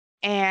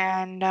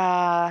 And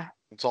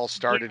It's all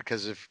started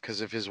because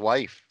of his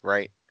wife,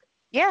 right?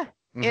 yeah,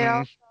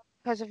 Mm-hmm.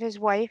 because of his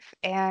wife.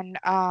 And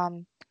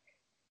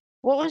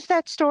what was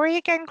that story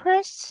again,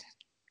 Chris?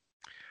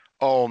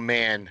 Oh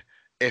man,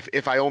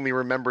 if I only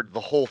remembered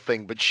the whole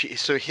thing, but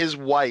so his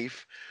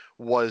wife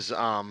was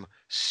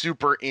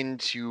super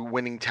into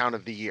winning Town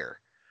of the Year.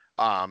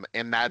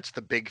 And that's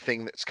the big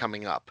thing that's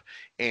coming up.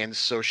 And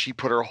so she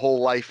put her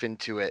whole life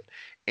into it,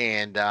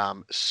 and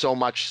so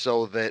much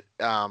so that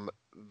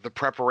the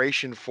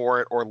preparation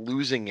for it or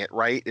losing it,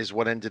 right, is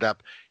what ended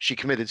up she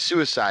committed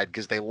suicide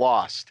because they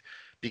lost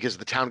because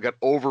the town got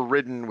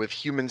overridden with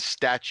human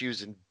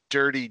statues and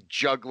dirty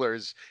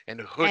jugglers and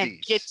And hoodies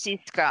gypsy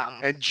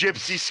scum. and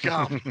gypsy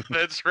scum.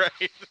 That's right.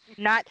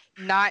 Not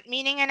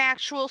meaning an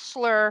actual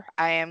slur.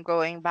 I am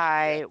going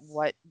by Yes,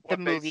 what the what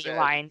they movie said.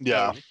 line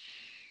Yeah. is.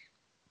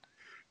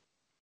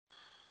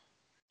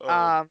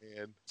 Oh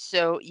man.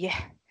 So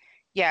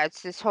yeah,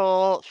 it's this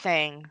whole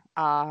thing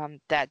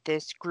that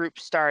this group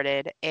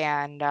started,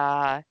 and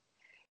the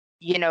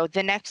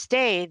next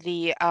day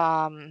the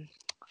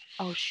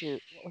oh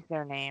shoot, what was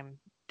their name?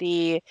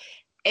 The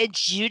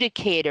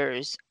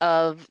adjudicators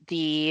of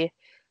the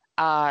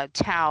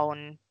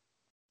town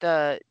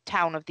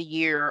of the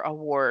year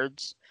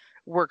awards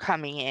were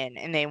coming in,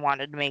 and they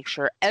wanted to make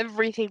sure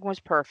everything was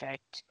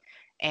perfect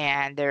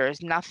and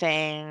there's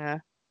nothing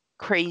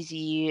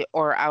crazy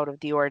or out of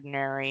the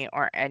ordinary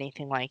or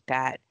anything like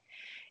that.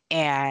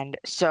 And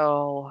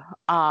so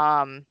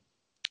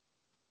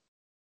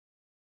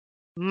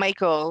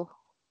Michael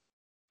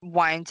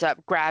winds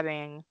up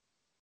grabbing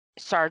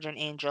Sergeant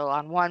Angel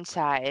on one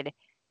side,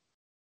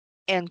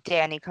 and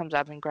Danny comes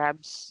up and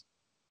grabs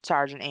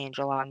Sergeant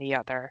Angel on the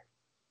other.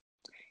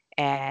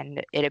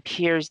 And it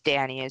appears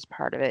Danny is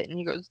part of it. And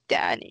he goes,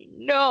 Danny,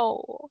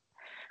 no.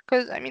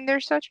 Because, I mean, they're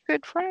such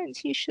good friends.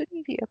 He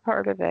shouldn't be a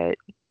part of it.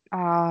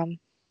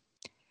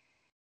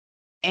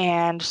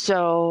 And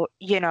so,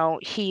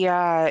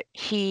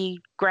 he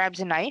grabs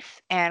a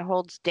knife and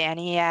holds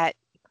Danny at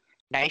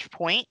knife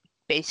point,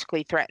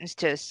 basically threatens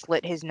to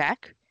slit his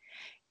neck.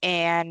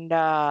 And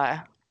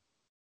they're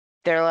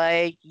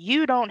like,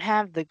 you don't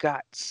have the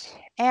guts.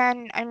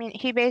 And, I mean,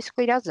 he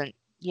basically doesn't.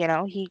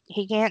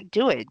 He can't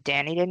do it.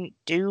 Danny didn't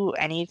do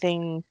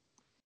anything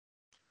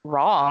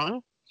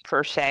wrong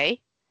per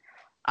se.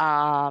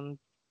 And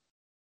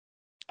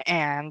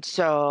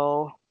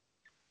so,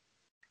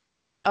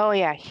 oh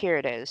yeah, here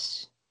it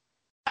is.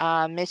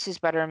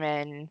 Mrs.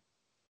 Butterman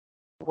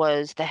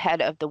was the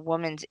head of the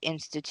Women's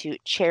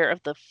Institute, chair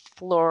of the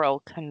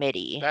Floral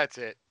Committee. That's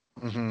it.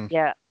 Mm-hmm.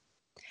 Yeah.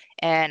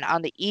 And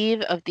on the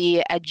eve of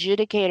the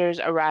adjudicator's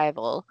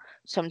arrival,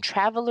 some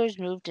travelers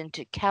moved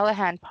into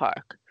Callahan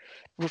Park.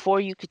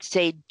 Before you could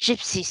say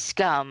gypsy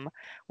scum,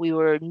 we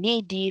were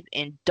knee-deep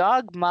in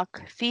dog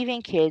muck,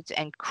 thieving kids,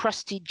 and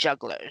crusty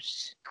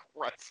jugglers.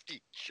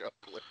 Crusty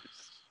jugglers.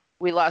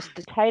 We lost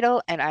the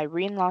title, and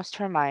Irene lost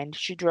her mind.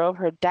 She drove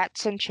her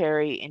Datsun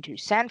Cherry into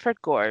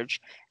Sanford Gorge,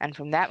 and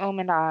from that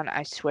moment on,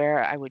 I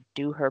swear I would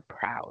do her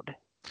proud.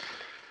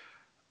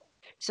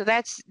 So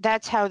that's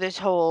how this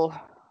whole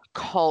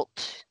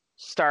cult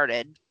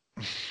started.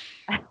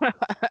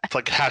 It's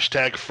like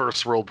hashtag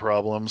first world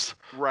problems.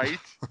 Right?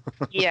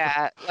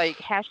 Yeah, like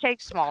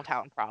hashtag small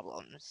town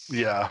problems.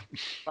 Yeah.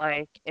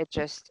 Like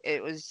it's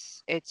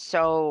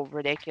so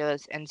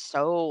ridiculous and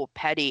so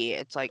petty.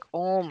 It's like,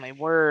 oh my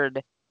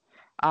word.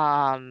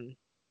 Oh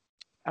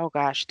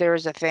gosh, there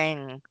was a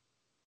thing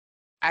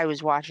I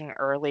was watching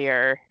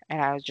earlier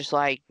and I was just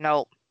like,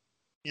 nope,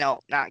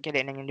 not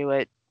getting into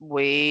it.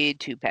 Way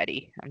too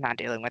petty. I'm not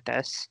dealing with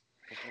this.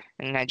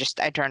 And I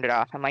turned it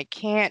off. I'm like,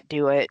 can't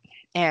do it.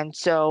 And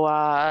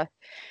so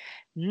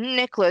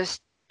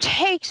Nicholas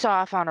takes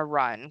off on a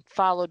run,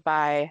 followed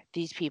by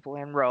these people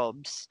in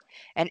robes.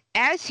 And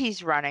as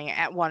he's running,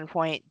 at one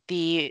point,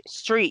 the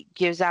street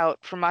gives out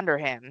from under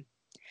him,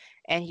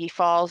 and he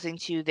falls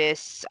into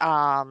this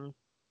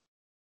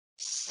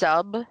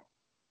sub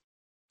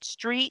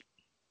street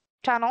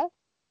tunnel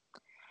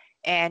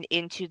and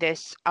into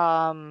this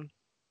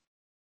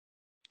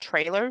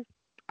trailer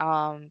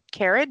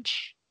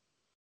carriage.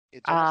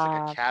 It's almost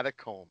like a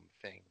catacomb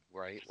thing,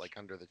 right? Like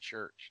under the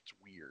church. It's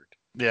weird.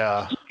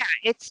 Yeah.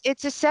 Yeah,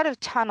 it's a set of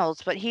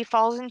tunnels, but he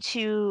falls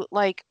into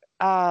like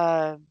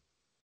a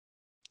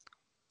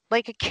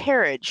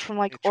carriage from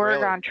like A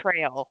trailer. Oregon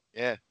Trail.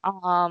 Yeah.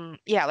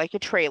 Yeah, like a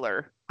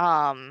trailer.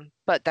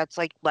 but that's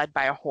like led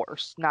by a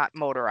horse, not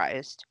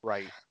motorized.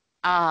 Right.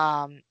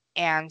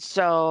 And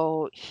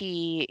so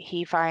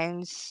he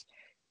finds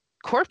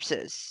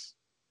corpses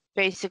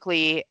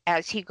basically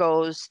as he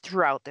goes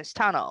throughout this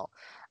tunnel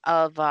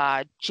of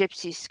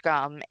gypsy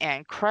scum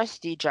and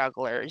crusty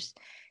jugglers.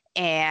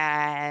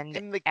 And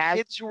the as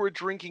kids who were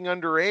drinking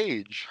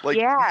underage. Like,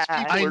 these yeah,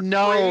 people I are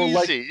know,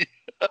 like, crazy.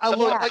 I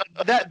look Yeah.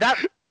 like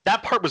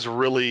that part was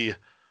really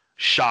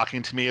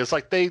shocking to me. It's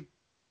like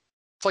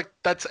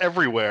that's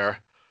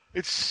everywhere.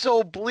 It's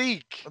so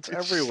bleak. It's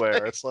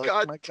everywhere. It's like,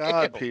 God my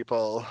God, damn.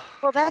 people.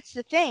 well, that's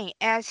the thing.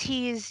 As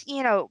he's,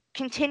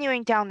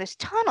 continuing down this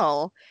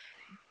tunnel,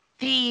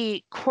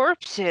 the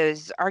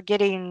corpses are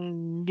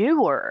getting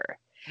newer.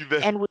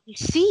 And we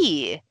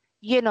see,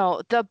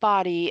 the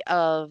body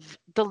of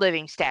the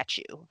living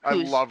statue I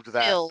who's loved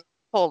that. still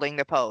holding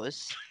the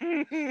pose.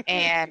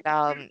 And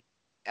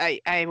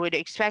I would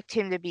expect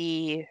him to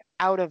be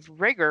out of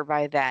rigor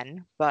by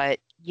then, but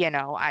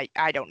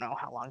I don't know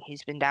how long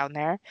he's been down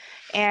there.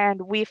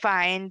 And we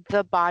find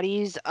the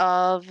bodies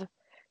of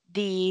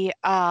the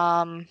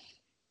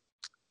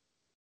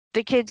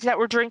kids that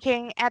were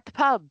drinking at the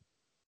pub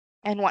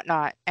and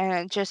whatnot,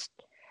 and just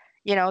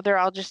they're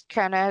all just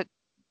kind of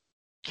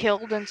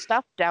killed and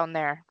stuff down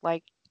there.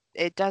 Like,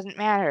 it doesn't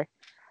matter.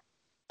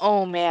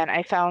 Oh man,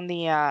 I found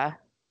the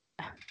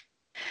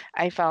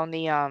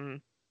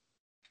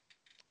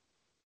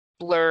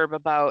blurb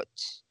about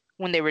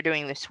when they were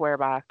doing the swear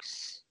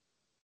box.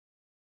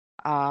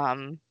 I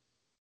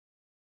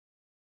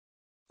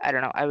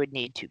don't know. I would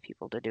need two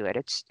people to do it.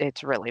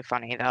 It's really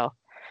funny though.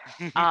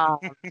 Um,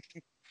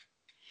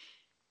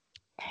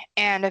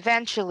 and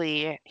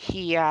eventually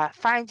he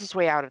finds his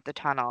way out of the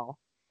tunnel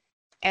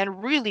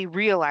and really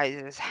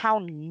realizes how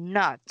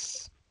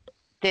nuts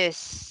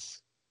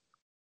this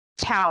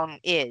town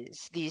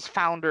is. These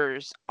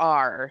founders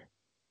are,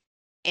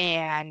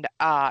 and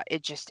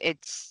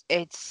it's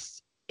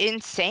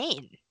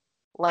insane,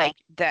 like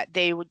that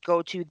they would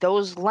go to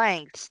those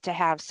lengths to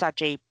have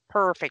such a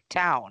perfect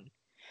town.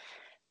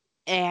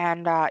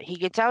 And he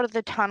gets out of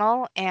the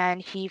tunnel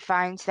and he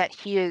finds that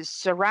he is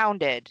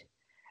surrounded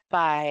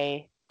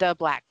by the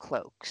Black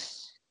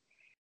Cloaks.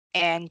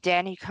 And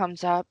Danny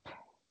comes up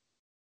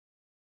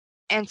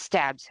and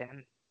stabs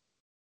him.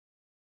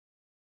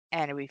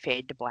 And we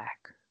fade to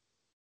black.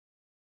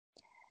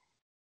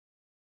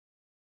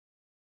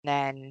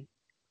 Then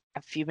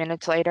a few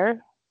minutes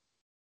later,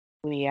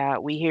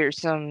 we hear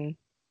some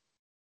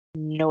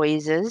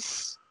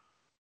noises,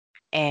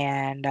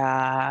 and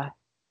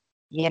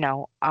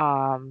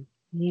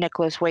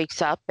Nicholas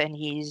wakes up and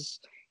he's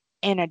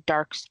in a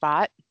dark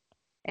spot,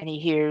 and he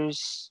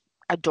hears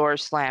a door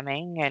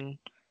slamming and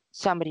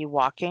somebody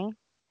walking,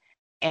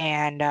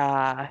 and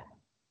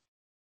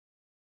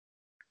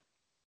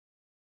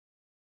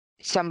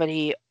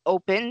somebody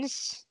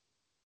opens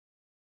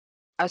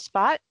a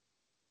spot,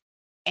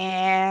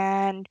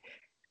 and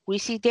we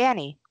see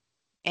Danny,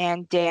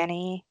 and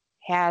Danny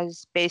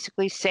has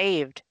basically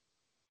saved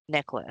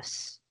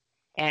Nicholas,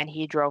 and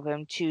he drove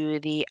him to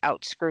the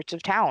outskirts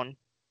of town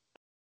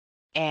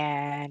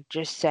and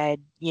just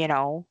said,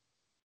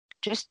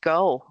 just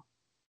go.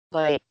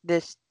 Like,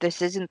 this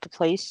isn't the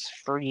place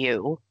for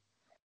you.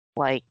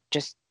 Like,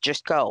 just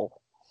go.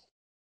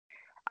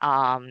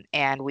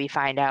 And we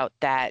find out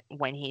that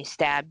when he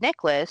stabbed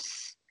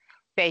Nicholas,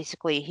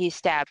 basically he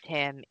stabbed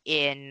him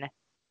in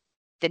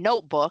the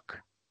notebook,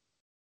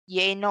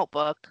 yay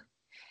notebook,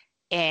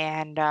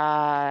 and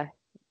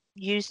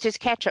used his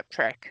catch-up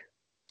trick.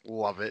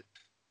 Love it.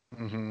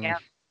 Mm-hmm. Yeah.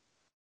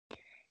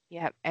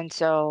 Yeah. And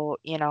so,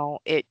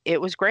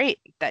 it was great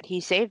that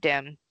he saved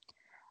him.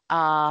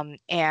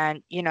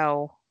 And,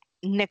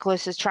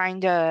 Nicholas is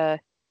trying to,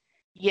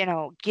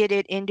 get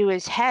it into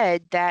his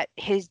head that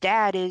his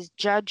dad is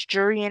judge,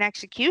 jury, and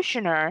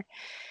executioner.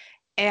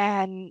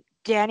 And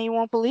Danny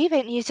won't believe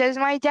it. And he says,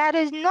 my dad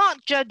is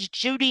not judge,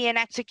 jury, and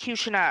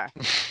executioner.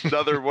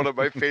 Another one of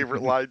my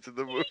favorite lines in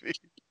the movie.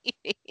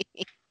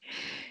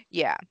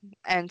 Yeah.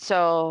 And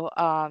so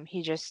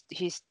he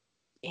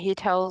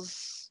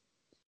tells,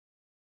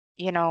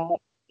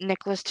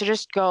 Nicholas to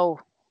just go.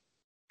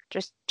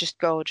 Just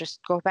go. Just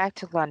go back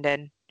to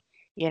London.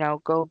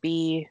 Go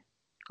be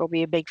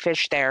a big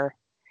fish there.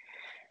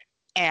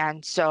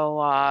 And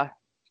so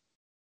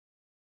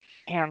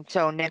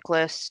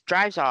Nicholas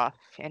drives off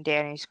in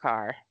Danny's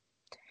car,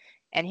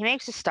 and he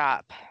makes a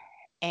stop,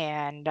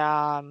 and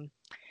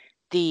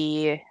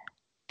the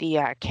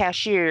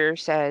cashier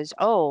says,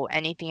 "Oh,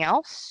 anything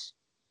else?"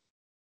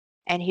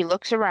 And he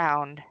looks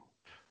around,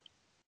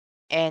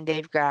 and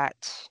they've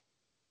got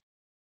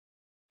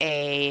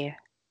a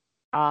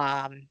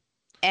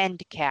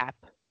end cap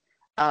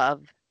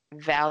of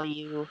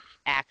value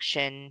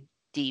action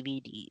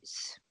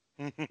DVDs,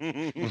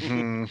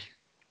 Mm-hmm.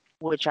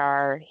 which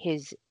are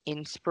his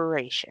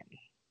inspiration.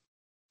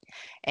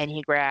 And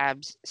he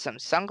grabs some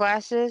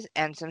sunglasses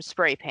and some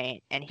spray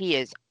paint, and he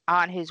is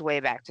on his way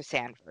back to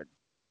Sanford.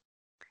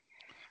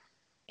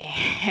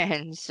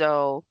 And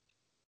so,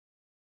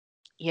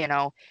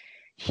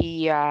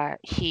 he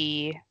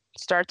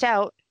starts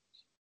out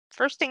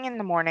first thing in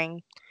the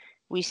morning,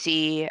 we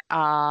see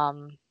I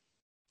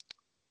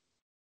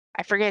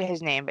forget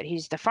his name, but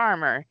he's the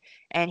farmer,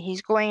 and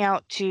he's going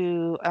out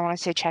to, I want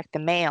to say, check the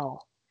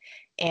mail,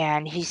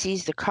 and he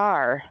sees the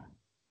car,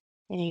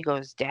 and he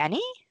goes,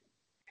 "Danny?"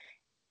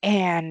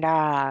 And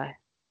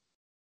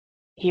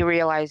he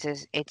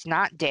realizes it's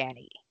not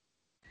Danny,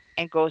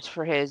 and goes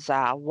for his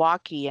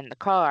walkie in the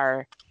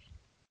car,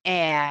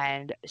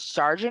 and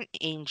Sergeant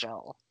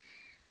Angel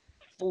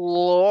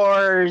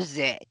floors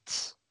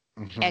it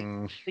and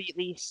Mhm.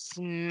 completely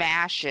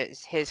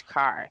smashes his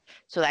car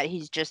so that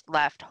he's just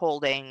left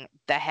holding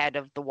the head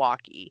of the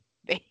walkie,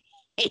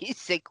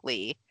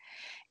 basically.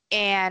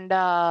 And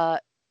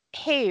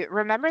hey,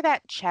 remember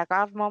that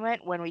Chekhov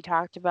moment when we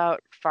talked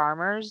about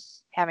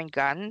farmers having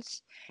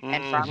guns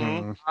and farmer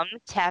Mm-hmm. Mhm.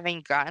 moms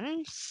having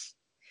guns?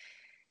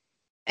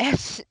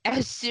 As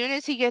soon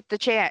as he gets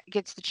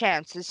the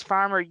chance, this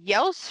farmer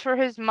yells for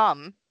his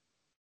mom,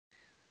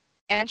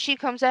 and she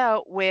comes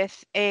out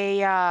with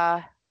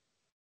a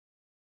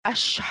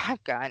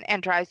shotgun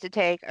and tries to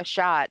take a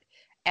shot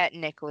at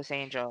Nicholas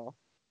Angel,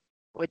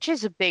 which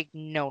is a big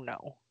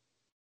no-no.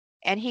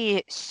 And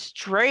he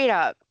straight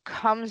up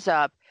comes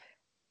up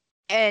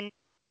and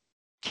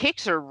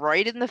kicks her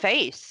right in the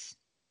face.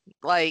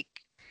 Like,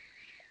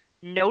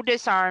 no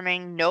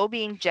disarming, no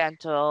being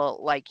gentle.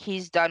 Like,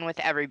 he's done with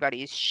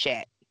everybody's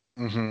shit.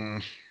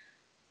 Mhm.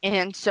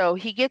 And so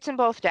he gets them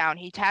both down.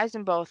 He ties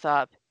them both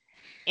up.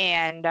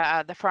 And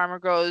the farmer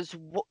goes,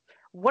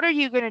 "What are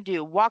you going to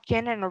do? Walk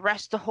in and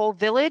arrest the whole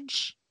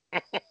village?"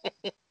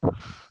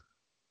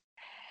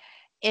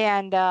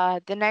 And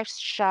the next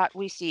shot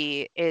we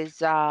see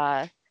is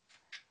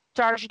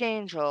Sergeant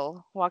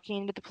Angel walking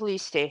into the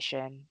police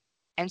station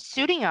and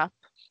suiting up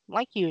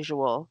like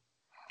usual.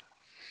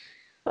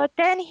 But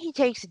then he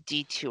takes a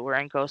detour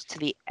and goes to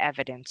the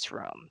evidence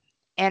room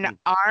and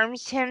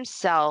arms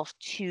himself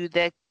to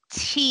the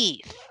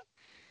teeth.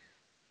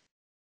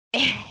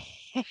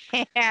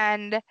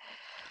 And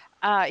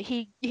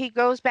he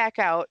goes back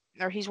out,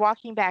 or he's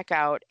walking back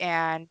out,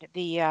 and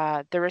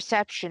the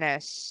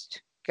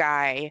receptionist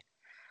guy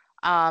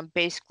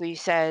basically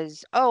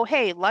says, "Oh,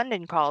 hey,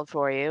 London called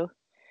for you."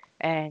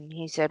 And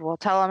he said, "Well,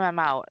 tell him I'm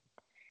out."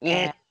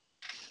 And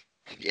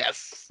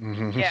Yes.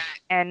 Mhm. yeah,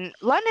 and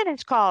London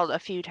has called a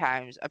few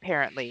times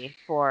apparently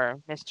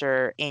for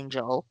Mr.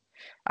 Angel,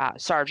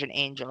 Sergeant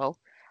Angel.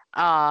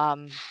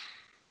 Um,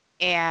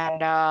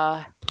 and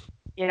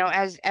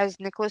as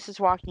Nicholas is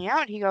walking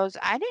out, he goes,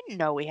 "I didn't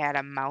know we had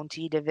a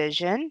Mountie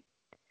division."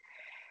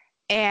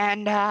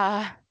 And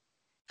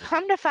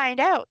come to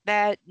find out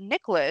that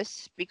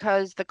Nicholas,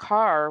 because the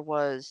car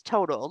was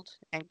totaled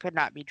and could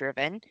not be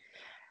driven,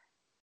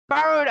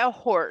 borrowed a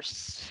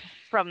horse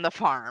from the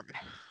farm.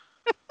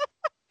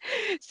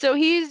 So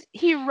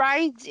he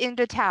rides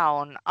into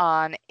town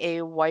on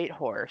a white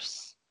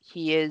horse.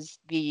 He is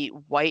the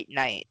White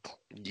Knight.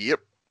 Yep.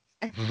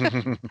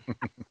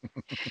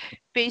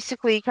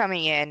 Basically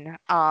coming in,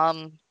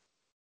 and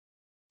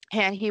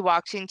he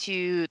walks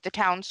into the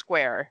town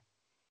square,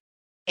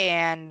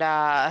 and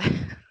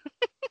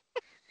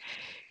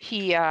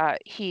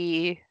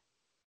he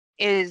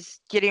is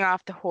getting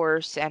off the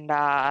horse, and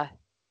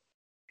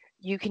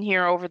you can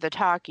hear over the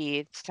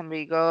talkie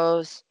somebody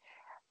goes,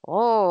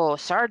 "Oh,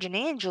 Sergeant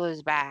Angel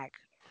is back.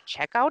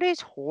 Check out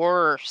his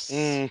horse."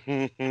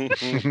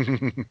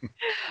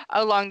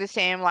 Along the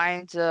same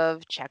lines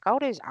of check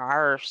out his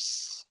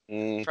arse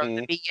from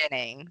the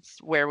beginnings,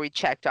 where we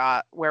checked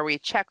off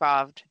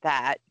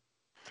that.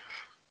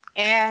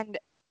 And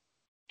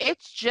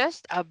it's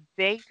just a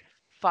big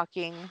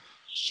fucking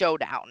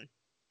showdown.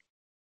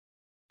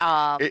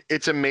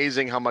 It's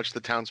amazing how much the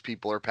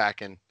townspeople are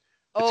packing.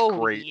 It's Oh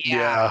great.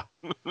 yeah.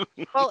 Yeah.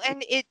 Well,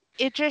 and it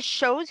just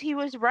shows he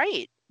was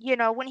right.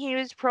 When he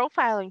was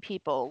profiling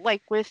people,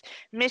 like with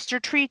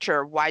Mr.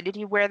 Treacher, why did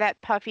he wear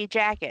that puffy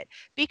jacket?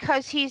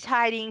 Because he's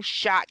hiding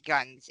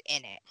shotguns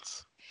in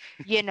it.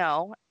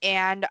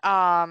 And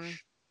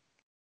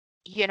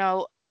you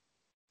know,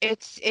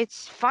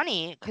 it's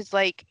funny because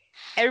like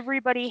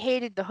everybody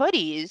hated the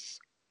hoodies,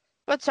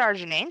 but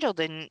Sergeant Angel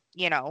didn't,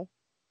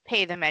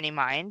 pay them any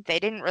mind. They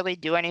didn't really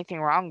do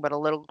anything wrong but a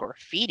little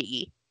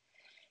graffiti.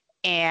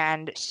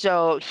 And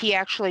so he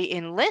actually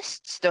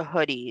enlists the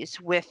hoodies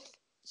with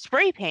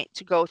spray paint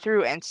to go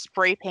through and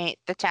spray paint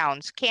the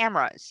town's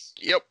cameras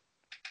Yep.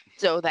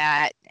 so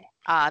that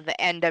the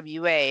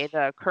NWA,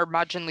 the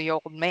curmudgeonly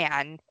old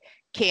man,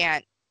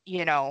 can't,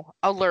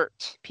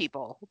 alert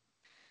people,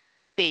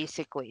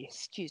 basically.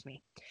 Excuse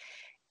me.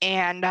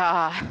 And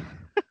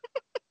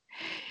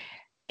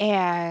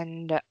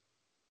and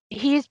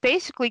he's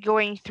basically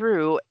going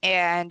through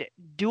and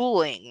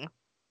dueling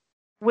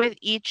with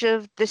each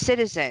of the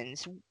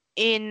citizens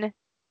in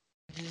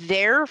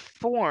their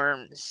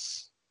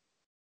forms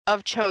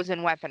of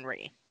chosen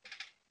weaponry.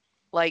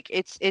 Like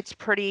it's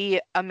pretty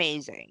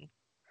amazing.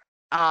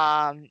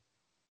 Um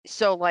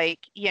so like,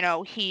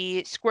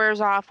 he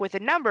squares off with a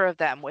number of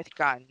them with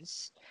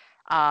guns.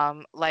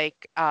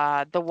 Like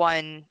the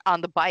one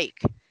on the bike.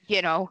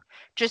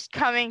 just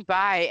coming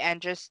by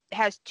and just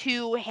has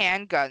 2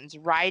 handguns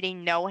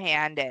riding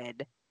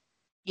no-handed,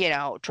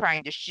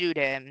 trying to shoot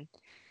him.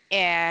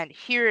 And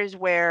here is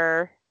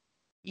where,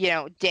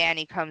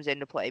 Danny comes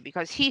into play,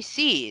 because he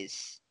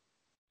sees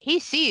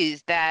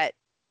that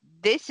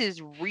this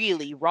is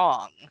really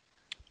wrong.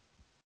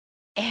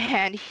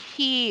 And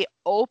he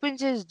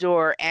opens his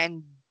door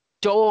and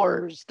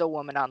doors the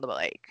woman on the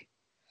bike.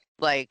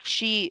 Like,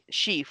 she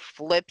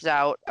flips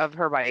out of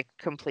her bike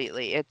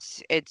completely.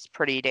 It's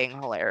pretty dang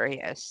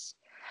hilarious.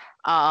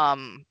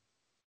 And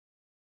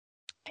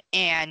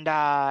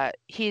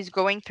he's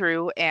going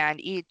through, and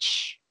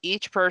each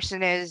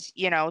person is,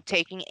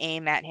 taking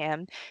aim at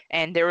him.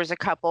 And there was a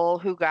couple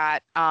who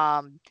got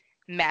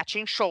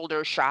matching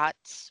shoulder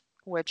shots,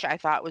 which I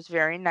thought was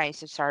very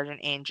nice of Sergeant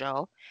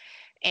Angel.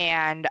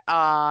 And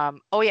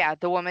oh yeah,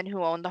 the woman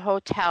who owned the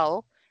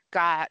hotel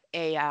got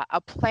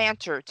a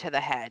planter to the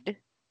head.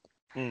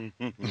 And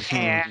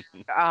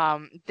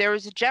there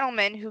was a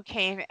gentleman who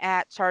came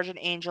at Sergeant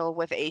Angel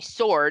with a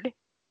sword.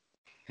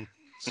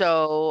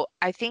 So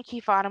I think he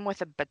fought him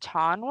with a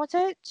baton, was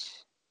it?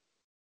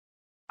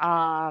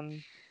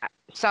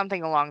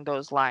 Something along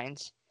those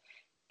lines.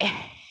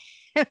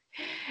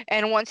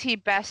 And once he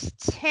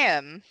bests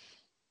him,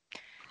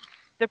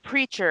 the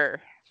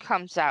preacher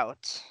comes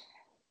out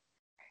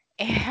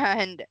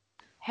and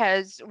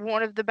has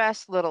one of the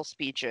best little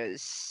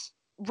speeches.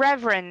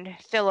 Reverend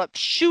Philip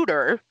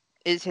Shooter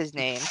is his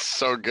name.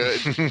 So good.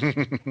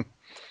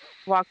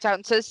 Walks out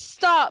and says,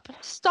 "Stop!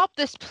 Stop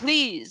this,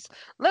 please!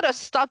 Let us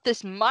stop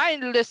this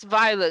mindless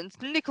violence.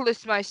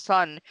 Nicholas, my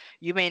son,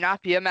 you may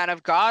not be a man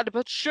of God,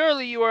 but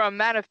surely you are a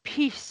man of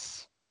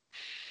peace."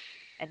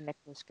 And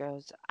Nicholas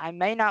goes, "I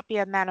may not be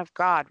a man of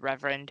God,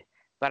 Reverend,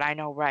 but I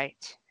know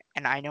right,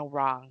 and I know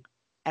wrong,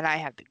 and I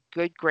have the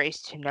good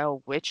grace to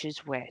know which is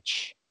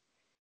which."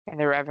 And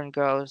the Reverend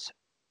goes,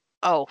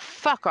 "Oh,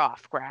 fuck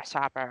off,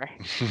 grasshopper,"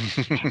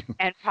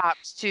 and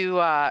pops two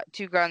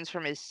guns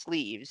from his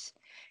sleeves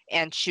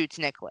and shoots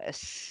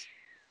Nicholas.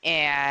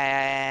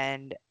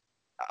 And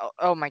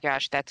oh my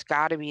gosh, that's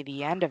got to be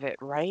the end of it,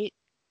 right?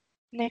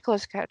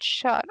 Nicholas got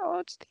shot. Oh,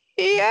 it's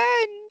the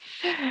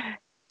end.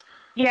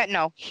 Yeah,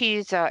 no,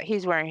 he's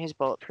wearing his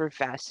bulletproof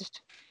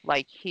vest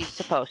like he's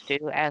supposed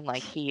to, and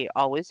like he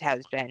always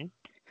has been.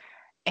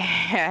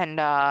 And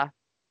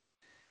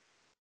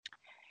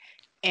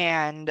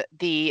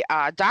the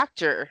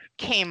doctor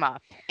came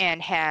up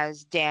and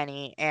has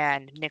Danny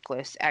and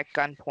Nicholas at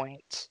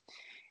gunpoint.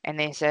 And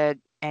they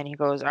said, and he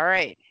goes, all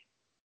right,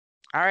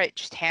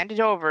 just hand it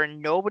over.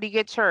 Nobody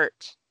gets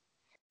hurt."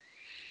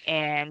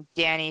 And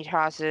Danny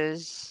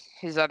tosses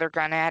his other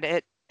gun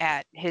at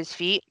his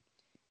feet,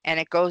 and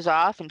it goes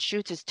off and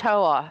shoots his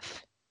toe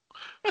off,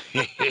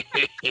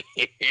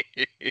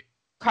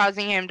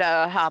 causing him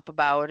to hop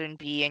about and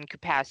be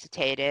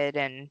incapacitated.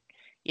 And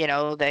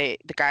the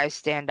guys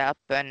stand up,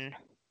 and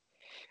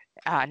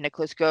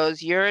Nicholas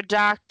goes, "You're a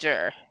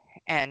doctor."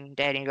 And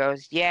Danny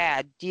goes,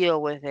 "Yeah,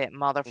 deal with it,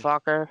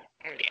 motherfucker."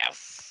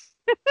 Yes.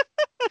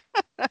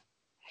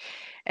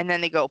 And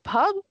then they go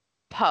pub,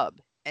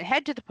 and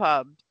head to the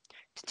pub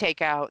to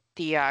take out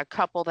the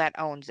couple that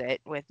owns it,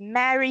 with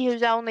Mary,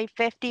 who's only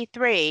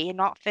 53,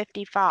 not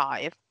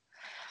 55.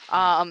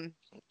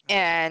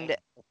 And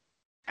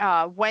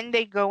when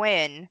they go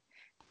in,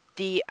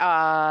 the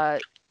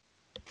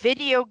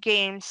video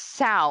game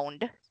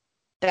sound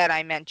that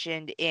I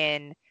mentioned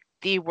in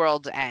The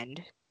World's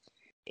End,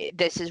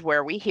 this is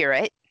where we hear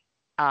it.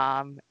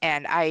 And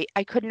I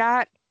could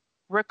not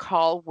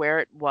recall where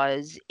it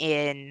was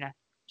in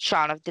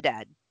Shaun of the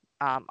Dead.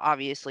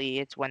 Obviously,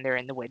 it's when they're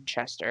in the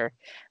Winchester,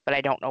 but I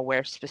don't know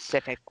where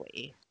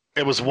specifically.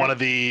 It was one of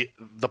the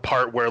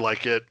part where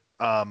like it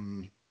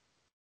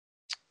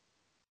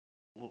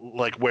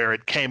like where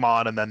it came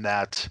on, and then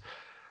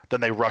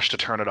they rushed to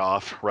turn it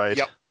off, right?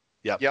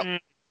 Yep.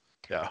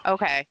 Yeah.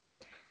 Okay.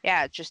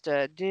 Yeah, it's just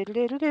a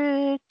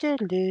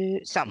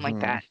something like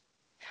that.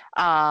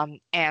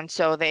 And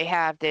so they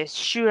have this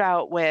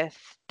shootout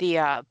with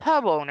the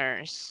pub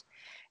owners,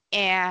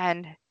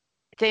 and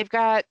they've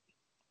got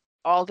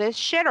all this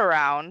shit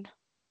around,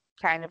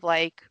 kind of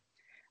like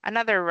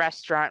another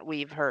restaurant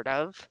we've heard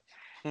of.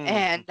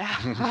 And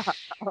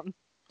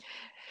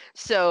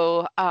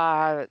so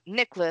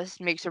Nicholas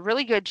makes a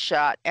really good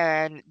shot,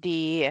 and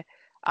the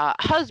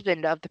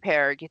husband of the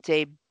pair gets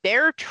a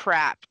bear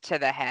trap to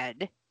the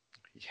head.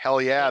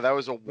 Hell yeah, that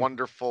was a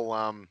wonderful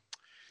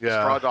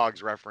Straw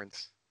Dogs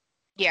reference.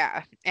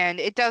 Yeah, and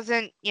it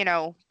doesn't,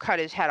 cut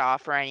his head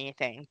off or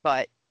anything,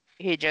 but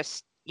he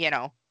just,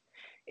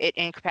 it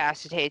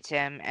incapacitates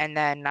him. And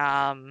then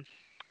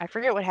I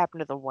forget what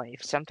happened to the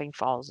wife. Something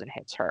falls and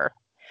hits her.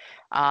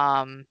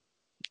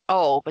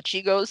 But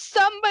she goes,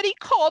 "Somebody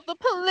call the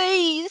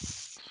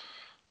police!"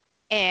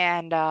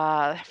 And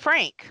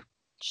Frank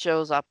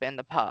shows up in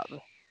the pub.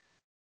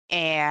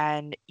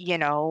 And,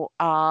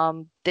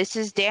 this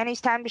is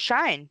Danny's time to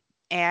shine.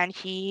 And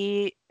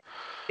he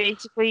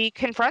basically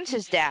confronts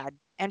his dad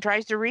and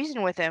tries to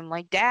reason with him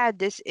like, Dad,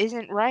 this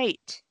isn't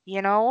right.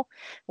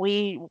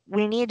 We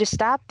need to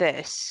stop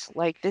this.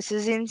 Like, this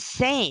is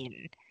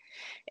insane.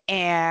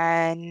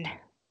 And,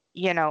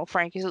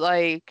 Frank is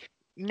like,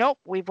 nope,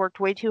 we've worked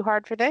way too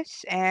hard for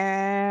this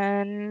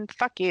and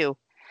fuck you,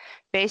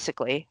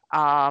 basically.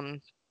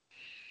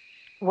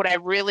 What I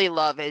really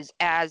love is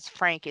as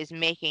Frank is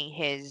making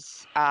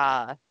his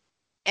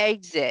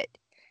exit,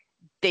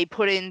 they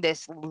put in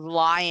this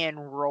lion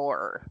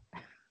roar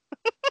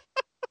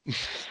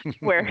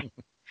where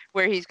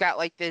he's got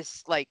like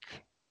this like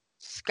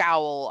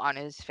scowl on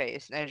his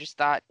face, and I just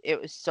thought it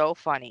was so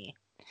funny.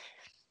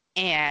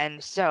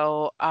 And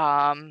so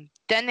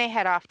then they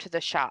head off to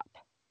the shop,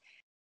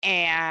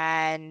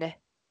 and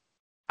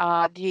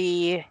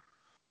the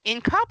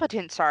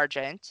incompetent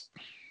sergeant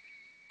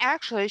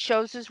actually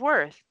shows his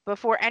worth.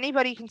 Before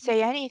anybody can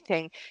say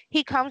anything,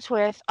 he comes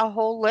with a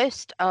whole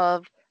list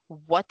of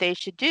what they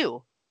should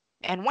do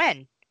and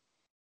when.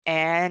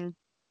 And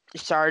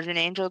Sergeant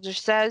Angel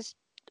just says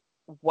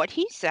what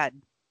he said,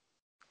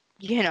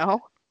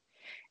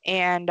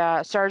 And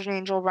Sergeant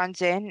Angel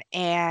runs in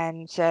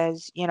and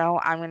says,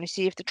 I'm going to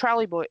see if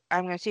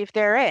I'm going to see if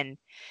they're in.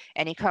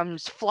 And he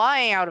comes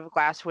flying out of a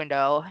glass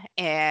window,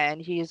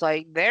 and he's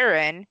like, they're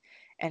in.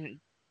 And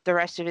the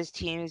rest of his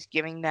team is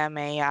giving him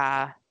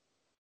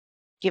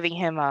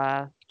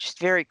a just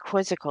very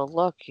quizzical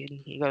look. And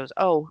he goes,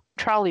 oh,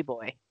 trolley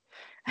boy.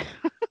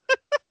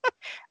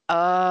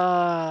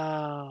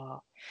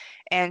 Oh.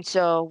 And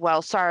so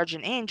while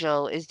Sergeant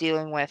Angel is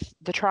dealing with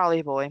the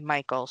trolley boy,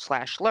 Michael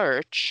 /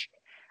 Lurch,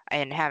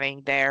 and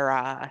having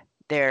their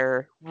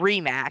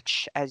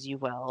rematch, as you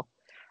will,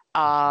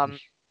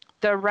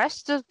 the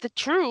rest of the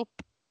troop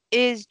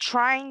is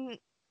trying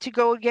to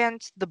go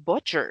against the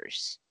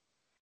butchers,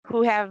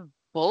 who have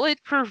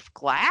bulletproof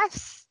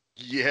glass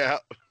Yeah.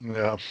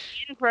 Yeah.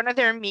 in front of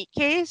their meat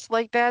case.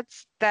 Like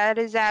that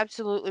is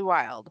absolutely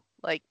wild.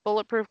 Like,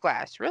 bulletproof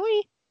glass,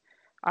 really?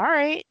 All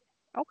right,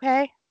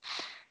 okay.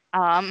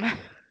 Um,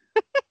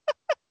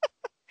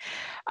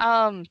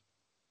 um,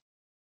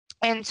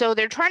 and so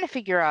they're trying to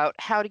figure out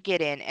how to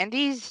get in, and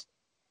these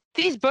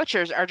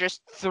butchers are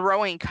just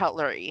throwing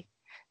cutlery.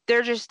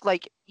 They're just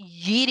like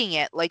yeeting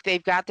it, like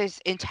they've got this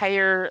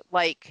entire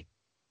like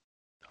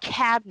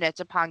cabinets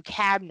upon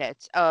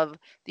cabinets of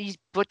these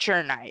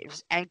butcher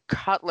knives and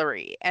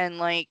cutlery, and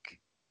like,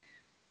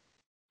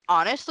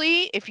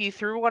 honestly, if you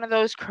threw one of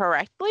those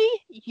correctly,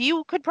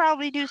 you could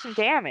probably do some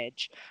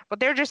damage,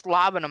 but they're just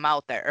lobbing them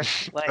out there.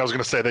 Like, I was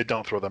going to say they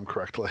don't throw them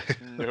correctly.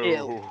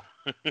 No.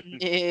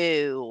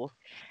 no.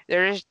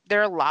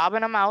 They're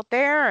lobbing them out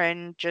there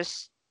and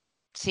just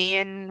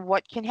seeing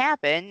what can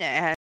happen.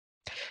 And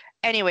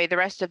anyway, the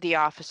rest of the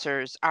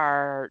officers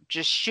are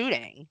just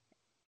shooting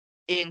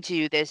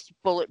into this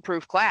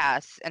bulletproof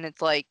glass, and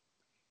it's like,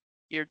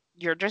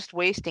 you're just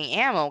wasting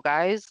ammo,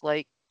 guys.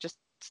 Like, just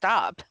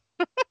stop.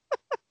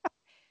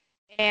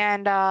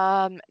 And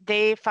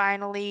they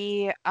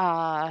finally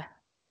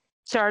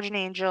Sergeant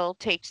Angel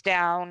takes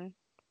down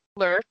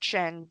Lurch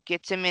and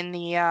gets him in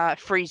the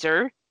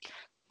freezer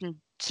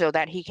so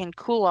that he can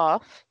cool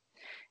off.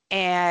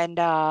 And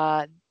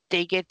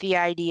they get the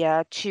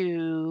idea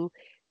to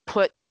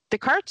put the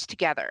carts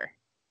together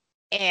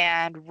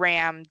and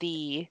ram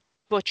the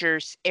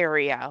butcher's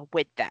area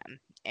with them,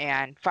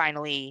 and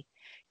finally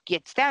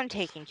gets them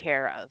taken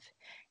care of.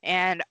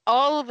 And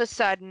all of a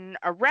sudden,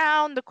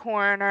 around the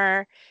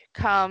corner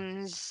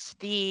comes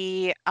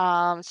the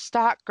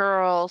stock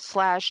girl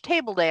 /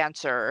 table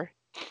dancer.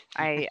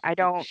 I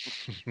don't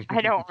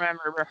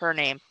remember her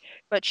name,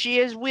 but she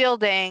is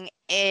wielding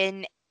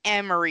an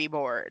emery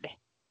board,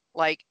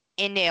 like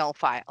a nail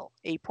file,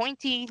 a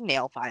pointy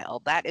nail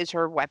file. That is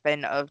her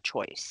weapon of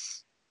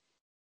choice.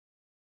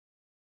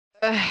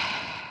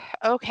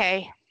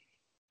 Okay,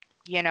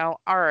 all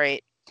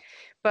right.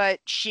 But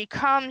she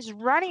comes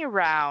running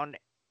around,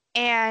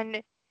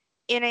 and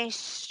in a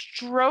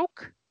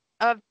stroke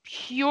of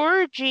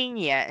pure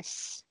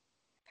genius,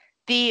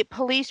 the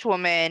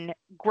policewoman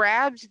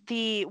grabs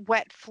the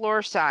wet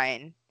floor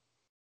sign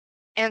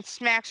and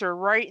smacks her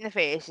right in the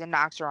face and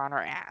knocks her on her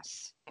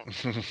ass.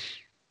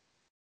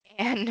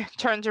 And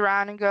turns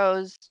around and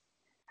goes,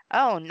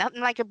 oh,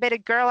 nothing like a bit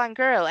of girl on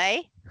girl,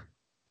 eh?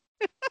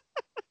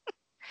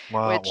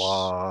 Which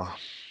Wah.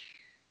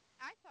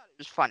 I thought it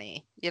was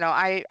funny.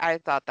 I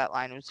thought that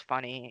line was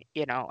funny.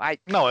 No,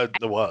 it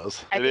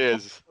was. It think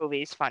is. this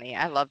movie's funny.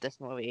 I love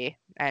this movie,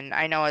 and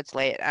I know it's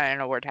late, and I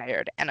know we're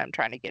tired, and I'm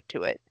trying to get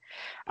to it.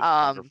 It's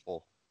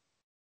wonderful.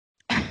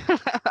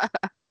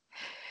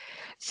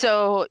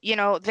 So,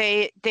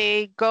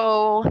 they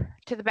go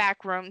to the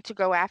back room to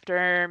go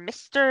after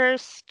Mr.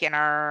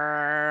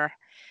 Skinner,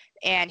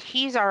 and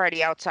he's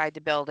already outside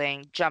the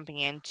building, jumping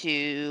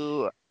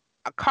into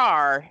a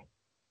car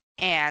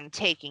and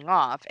taking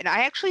off. And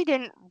I actually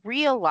didn't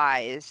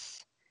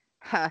realize,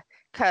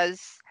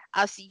 because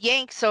us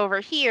Yanks over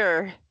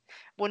here,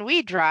 when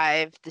we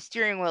drive, the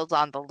steering wheel's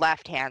on the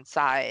left-hand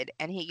side,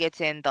 and he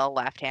gets in the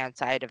left-hand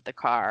side of the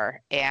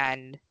car.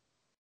 And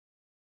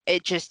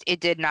it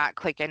did not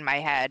click in my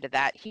head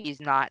that he's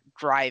not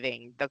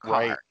driving the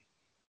Right.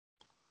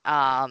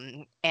 car.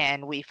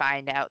 And we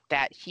find out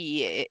that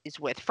he is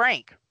with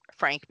Frank.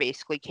 Frank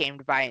basically came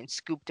by and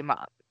scooped him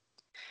up,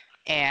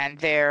 and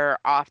they're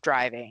off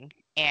driving.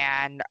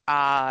 And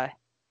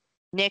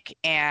Nick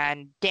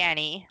and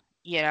Danny,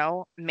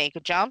 make a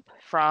jump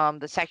from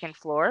the second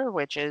floor,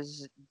 which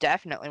is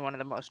definitely one of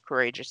the most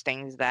courageous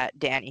things that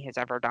Danny has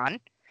ever done.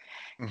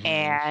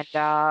 And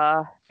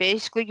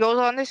basically goes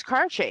on this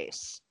car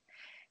chase.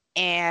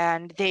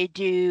 And they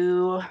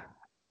do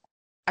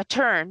a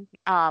turn.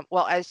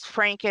 Well, as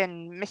Frank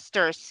and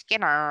Mr.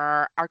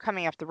 Skinner are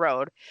coming up the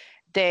road,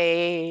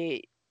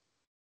 they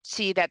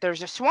see that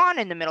there's a swan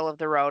in the middle of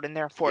the road and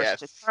they're forced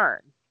to Yes.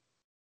 turn.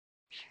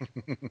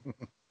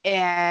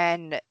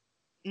 And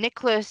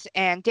Nicholas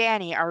and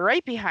Danny are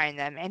right behind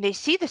them, and they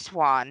see the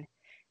swan,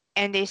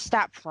 and they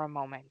stop for a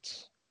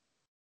moment.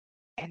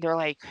 And they're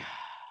like,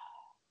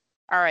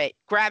 all right,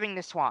 grabbing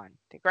the swan.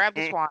 They grab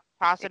the swan,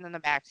 toss it in the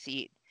back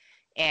seat,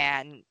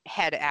 and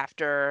head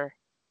after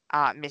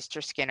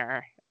Mr.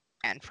 Skinner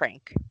and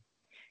Frank.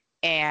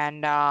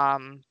 And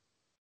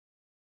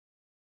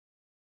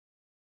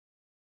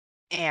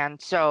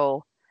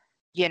so,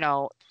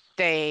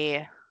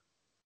 they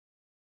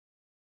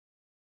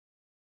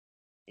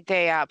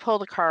pull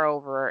the car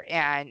over,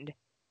 and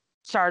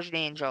Sergeant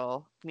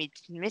Angel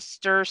meets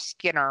Mr.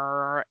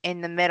 Skinner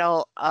in the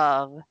middle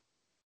of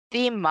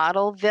the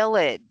model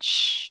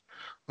village.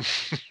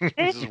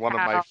 This is one of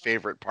my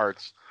favorite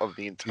parts of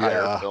the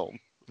entire film.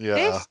 Yeah.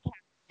 This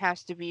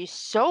has to be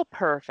so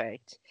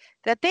perfect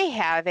that they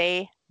have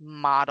a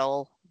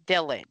model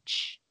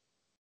village,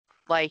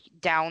 like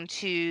down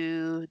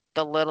to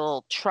the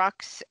little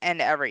trucks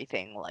and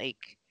everything. Like,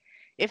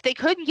 if they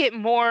couldn't get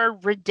more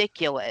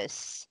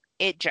ridiculous,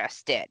 it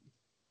just did.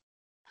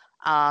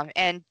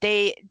 And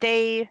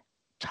they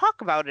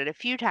talk about it a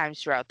few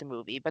times throughout the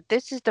movie, but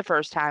this is the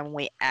first time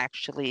we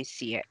actually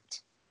see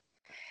it.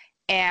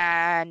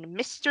 And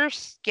Mr.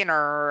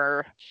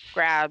 Skinner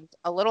grabs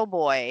a little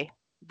boy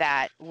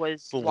that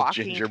was Little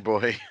walking, ginger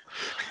boy.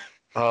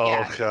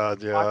 Oh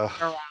God, yeah.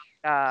 walking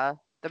around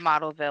the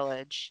model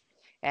village,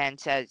 and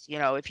says,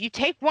 if you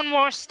take one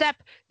more step,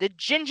 the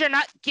ginger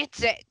nut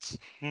gets it.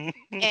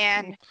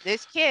 And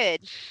this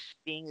kid,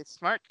 being the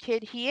smart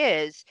kid he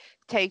is,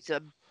 takes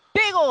a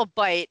big old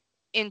bite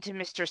into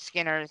Mr.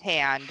 Skinner's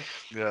hand.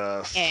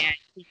 Yes. And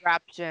he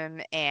drops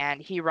him,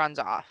 and he runs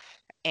off.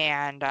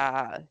 And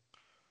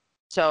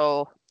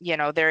so,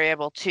 they're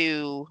able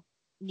to,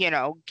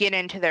 get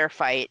into their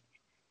fight.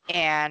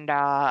 And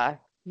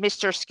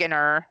Mr.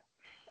 Skinner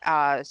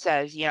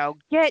says,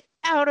 get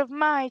out of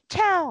my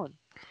town.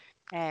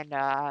 And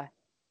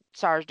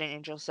Sergeant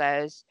Angel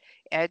says,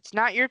 it's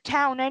not your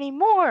town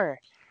anymore.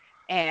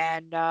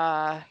 And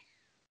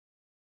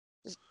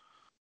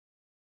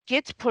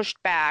gets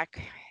pushed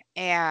back,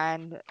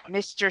 and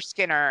Mr.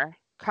 Skinner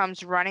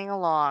comes running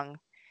along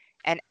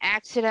and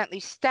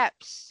accidentally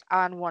steps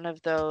on one of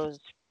those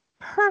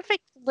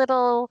perfect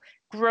little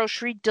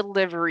grocery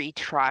delivery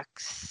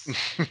trucks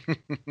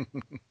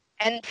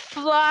and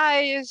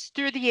flies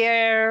through the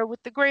air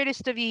with the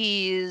greatest of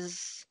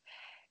ease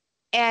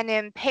and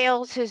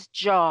impales his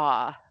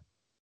jaw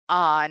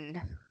on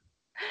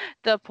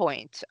the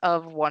point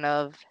of one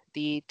of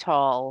the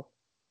tall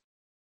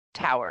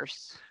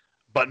towers.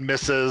 But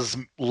misses,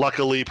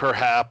 luckily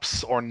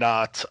perhaps, or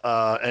not,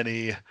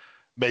 any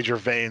major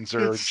veins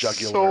or It's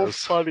jugulars.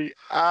 so funny.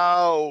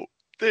 Ow.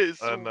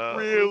 This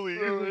really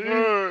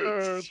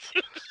hurts.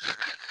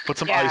 Put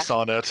some Yeah. ice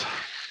on it.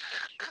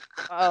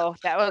 Oh,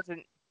 that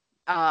wasn't.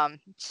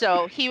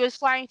 So he was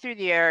flying through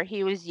the air,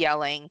 he was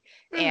yelling,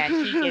 and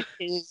he gets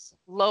his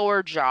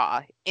lower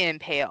jaw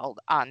impaled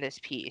on this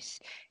piece.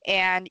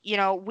 And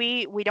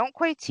we don't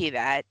quite see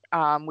that.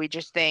 We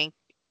just think,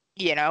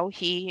 he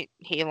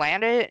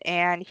landed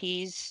and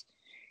he's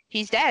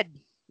dead.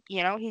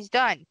 He's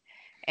done.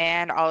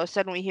 And all of a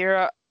sudden we hear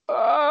a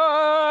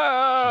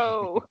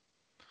oh,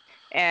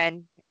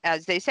 and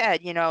as they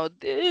said,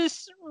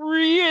 this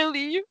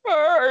really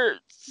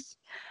hurts.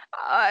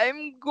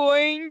 I'm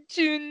going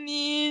to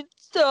need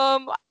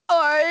some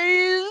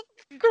ice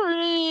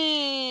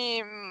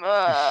cream.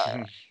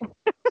 I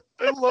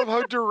love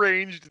how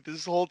deranged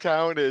this whole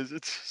town is.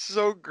 It's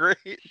so great.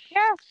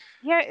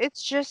 Yeah,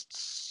 it's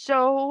just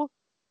so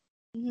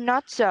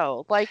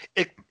nutso. Like,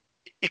 It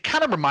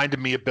kind of reminded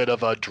me a bit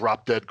of a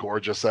Drop Dead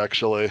Gorgeous,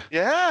 actually.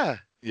 Yeah.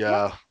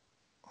 Yeah.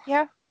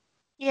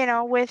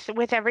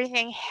 with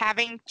everything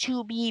having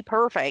to be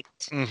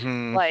perfect.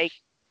 Mm-hmm. Like,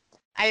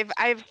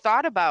 I've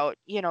thought about,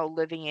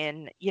 living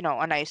in,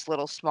 a nice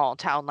little small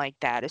town like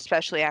that,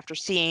 especially after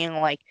seeing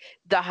like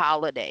The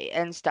Holiday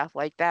and stuff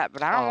like that.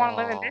 But I don't want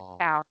to live in this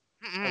town.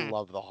 I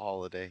love The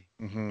Holiday.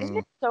 Mm-hmm. Isn't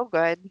it so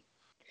good?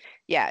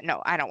 Yeah,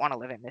 no, I don't want to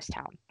live in this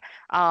town.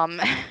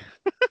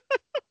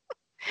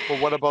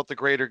 But what about the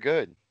greater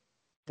good?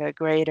 The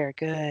greater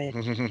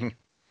good.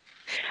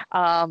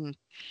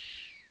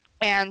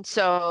 And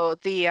so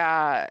the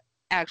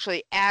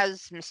actually,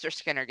 as Mr.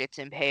 Skinner gets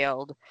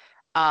impaled,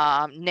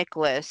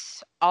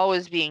 Nicholas,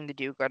 always being the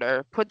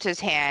do-gooder, puts his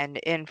hand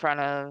in front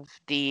of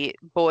the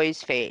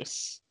boy's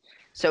face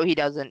so he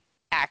doesn't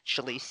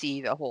actually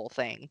see the whole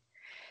thing.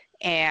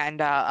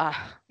 And,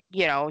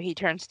 he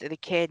turns to the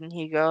kid and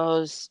he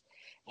goes,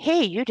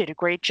 "Hey, you did a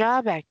great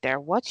job back there.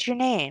 What's your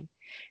name?"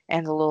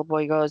 And the little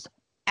boy goes,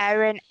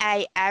 "Aaron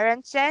A.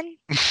 Aronson."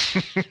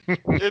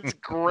 It's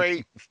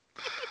great.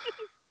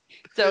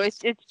 So it's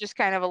just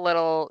kind of a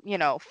little,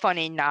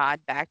 funny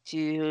nod back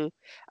to,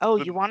 "Oh,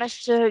 you want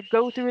us to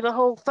go through the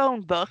whole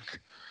phone book?"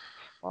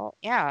 Well,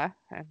 yeah.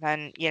 And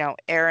then,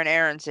 Aaron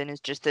Aronson is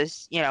just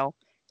this,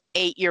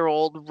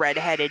 8-year-old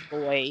redheaded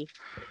boy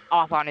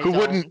off on his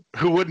own.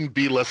 who wouldn't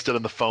be listed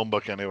in the phone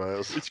book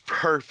anyways. It's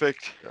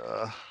perfect.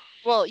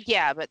 Well,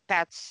 yeah, but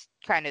that's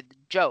kind of the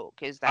joke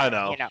is I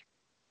that, know.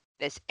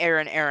 This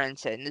Aaron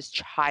Aronson, this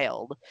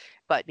child,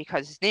 but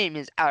because his name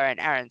is Aaron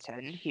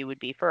Aronson, he would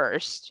be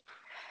first.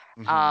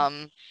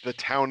 The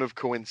town of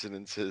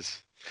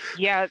coincidences.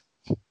 Yeah,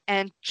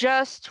 and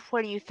just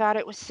when you thought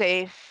it was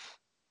safe,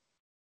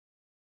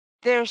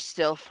 there's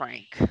still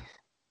Frank.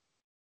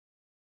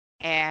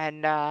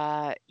 And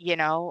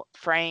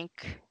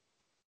Frank,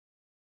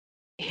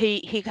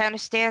 he kind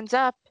of stands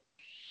up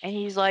and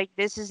he's like,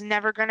 "This is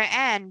never gonna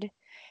end."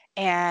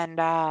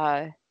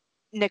 And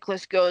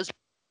Nicholas goes,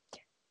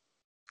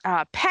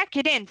 "Pack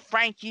it in,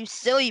 Frank, you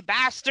silly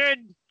bastard."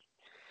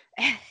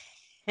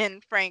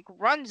 And Frank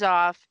runs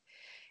off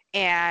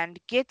and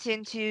gets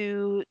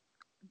into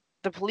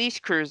the police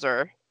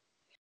cruiser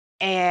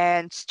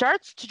and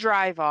starts to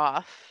drive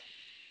off.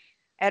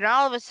 And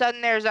all of a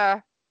sudden there's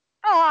a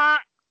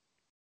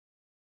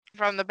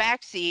from the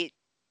back seat,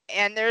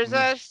 and there's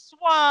a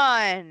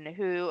swan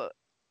who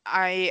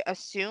I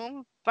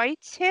assume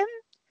bites him.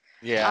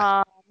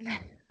 Yeah.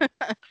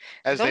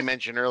 As they those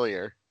mentioned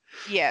earlier.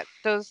 yeah,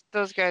 those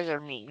guys are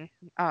mean.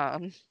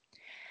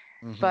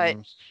 But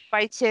Mhm.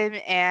 bites him,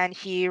 and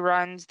he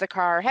runs the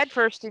car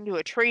headfirst into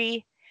a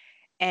tree.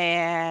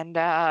 And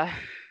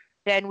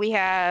then we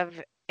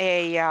have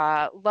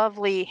a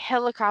lovely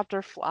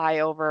helicopter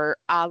flyover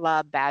a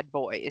la Bad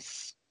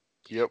Boys,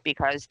 Yep.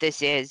 because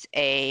this is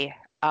a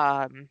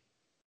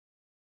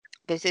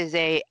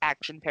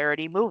action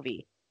parody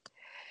movie.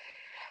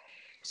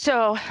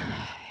 So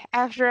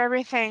after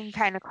everything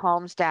kind of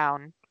calms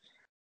down,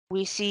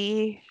 we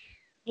see,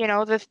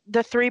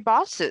 the three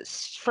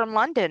bosses from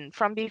London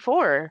from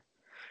before.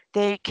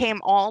 They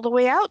came all the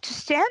way out to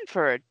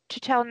Stanford to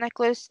tell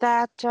Nicholas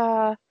that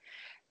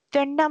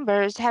their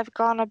numbers have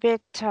gone a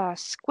bit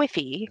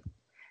squiffy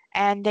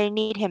and they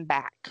need him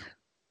back.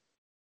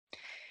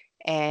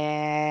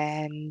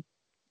 And,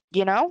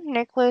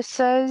 Nicholas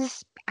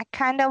says, "I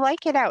kind of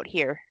like it out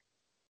here."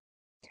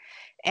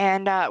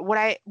 And what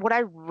I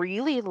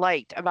really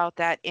liked about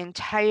that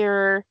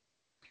entire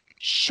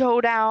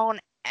showdown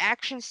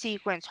action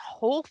sequence,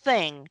 whole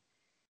thing,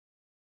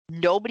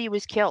 nobody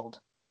was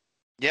killed.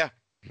 Yeah.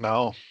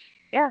 No.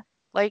 Yeah,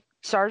 like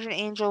Sergeant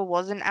Angel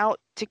wasn't out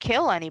to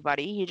kill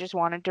anybody. He just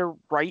wanted to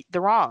right the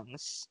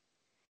wrongs,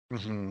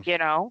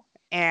 Mhm.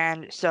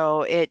 And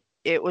so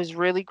it was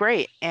really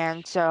great.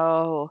 And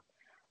so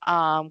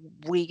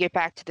we get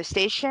back to the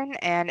station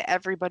and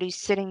everybody's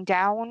sitting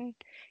down,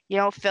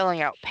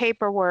 filling out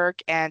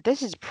paperwork. And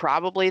this is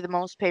probably the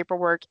most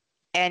paperwork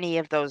any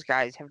of those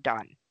guys have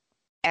done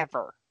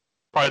ever.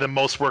 Probably the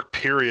most work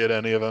period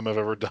any of them have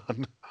ever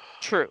done.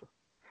 True.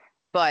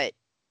 But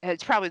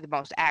it's probably the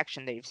most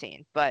action they've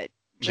seen. But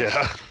just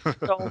Yeah.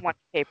 so much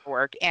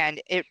paperwork.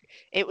 And it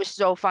was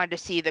so fun to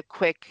see the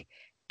quick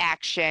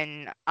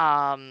action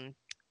mug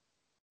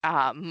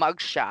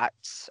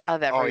shots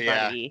of Oh, yeah.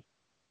 everybody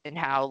and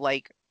how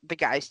like the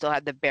guy still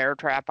had the bear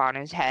trap on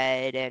his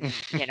head, and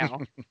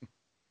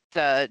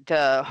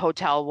the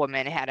hotel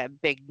woman had a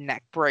big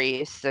neck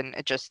brace, and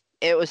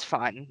it was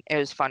fun. It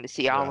was fun to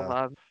see all of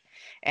Yeah. them.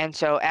 And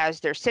so as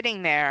they're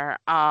sitting there,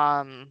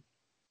 oh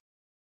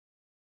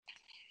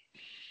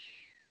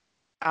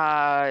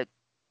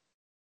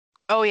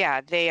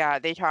yeah,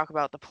 they talk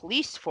about the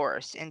police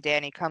force, and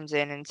Danny comes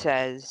in and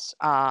says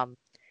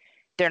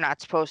they're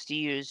not supposed to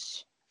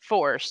use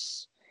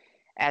force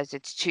as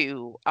it's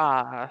too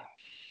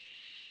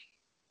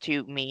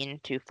mean,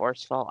 too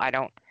forceful. I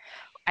don't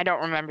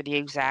remember the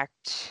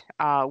exact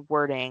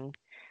wording,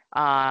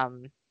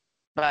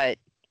 but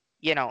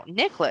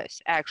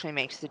Nicholas actually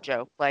makes the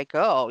joke like,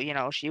 "Oh,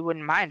 she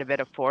wouldn't mind a bit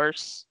of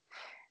force,"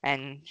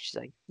 and she's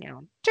like,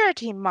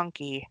 "Dirty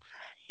monkey."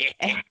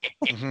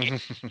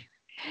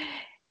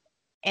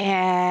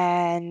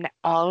 And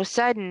all of a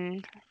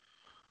sudden,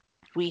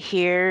 we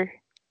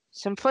hear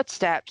some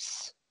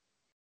footsteps,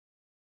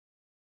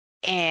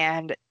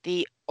 and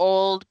the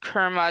old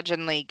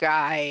curmudgeonly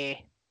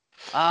guy.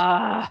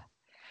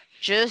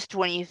 Just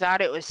when you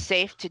thought it was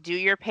safe to do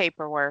your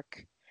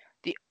paperwork,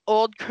 the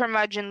old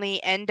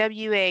curmudgeonly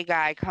NWA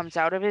guy comes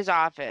out of his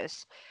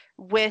office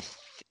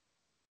with,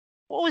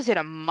 what was it,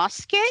 a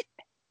musket?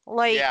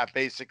 Yeah,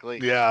 basically.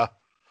 Yeah.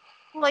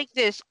 Like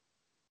this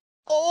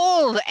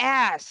old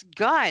ass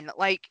gun,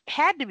 like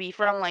had to be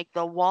from like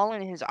the wall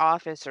in his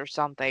office or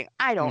something.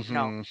 I don't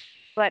know. Mhm.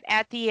 But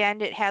at the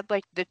end, it had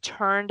like the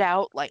turned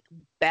out like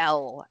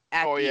bell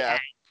at Oh the yeah.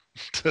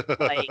 end.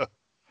 Like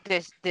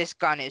this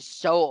gun is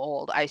so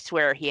old. I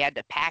swear he had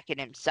to pack it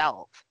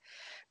himself.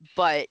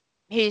 But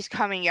he's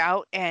coming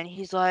out and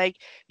he's like,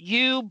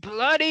 "You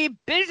bloody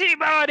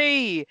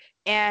busybody!"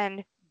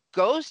 and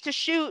goes to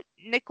shoot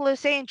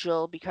Nicholas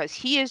Angel because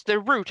he is the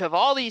root of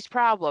all these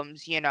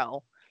problems,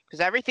 because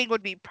everything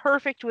would be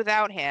perfect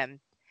without him.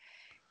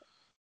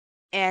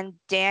 And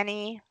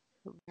Danny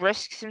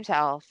risks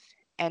himself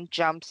and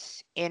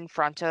jumps in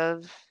front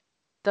of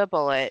the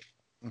bullet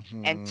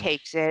and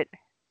takes it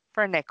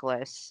for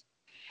Nicholas.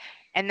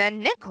 And then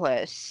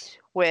Nicholas,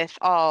 with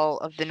all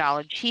of the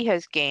knowledge he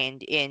has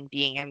gained in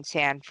being in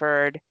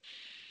Sanford,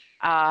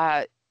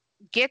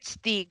 gets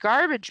the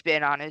garbage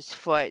bin on his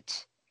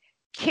foot,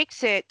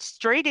 kicks it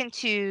straight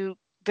into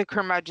the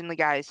curmudgeonly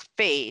guy's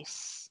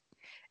face,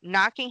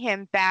 knocking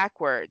him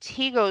backwards.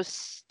 He goes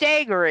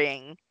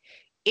staggering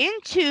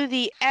into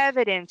the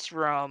evidence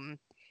room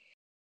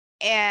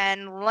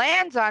and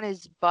lands on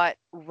his butt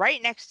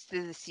right next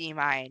to the sea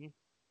mine,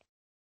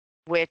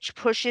 which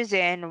pushes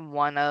in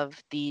one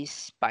of these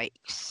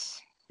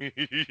spikes.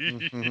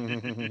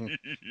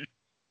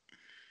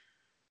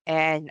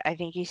 And I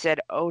think he said,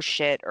 "Oh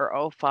shit," or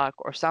 "Oh fuck,"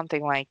 or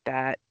something like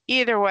that.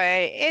 Either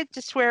way, it's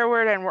a swear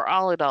word and we're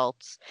all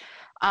adults.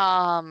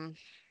 And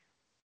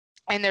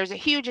there's a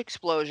huge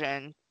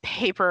explosion,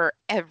 paper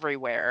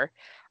everywhere.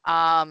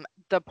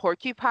 The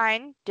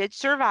porcupine did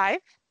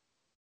survive.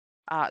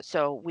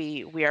 So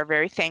we are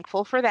very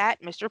thankful for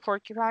that. Mr.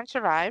 Porcupine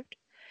survived.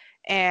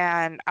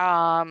 And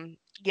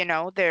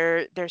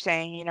they're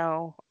saying,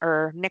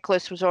 or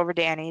Nicholas was over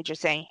Danny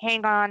just saying,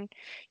 "Hang on,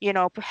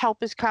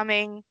 help is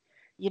coming,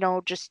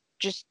 just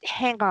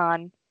hang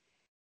on."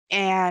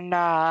 And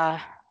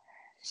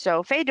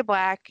so fade to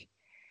black,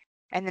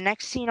 and the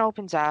next scene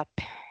opens up,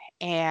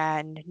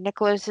 and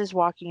Nicholas is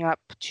walking up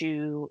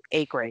to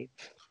a grave.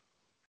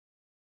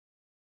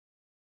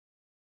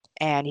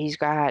 And he's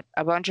got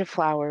a bunch of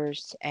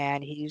flowers,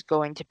 and he's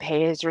going to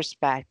pay his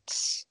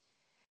respects.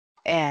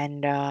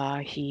 And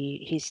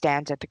he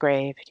stands at the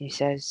grave and he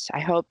says,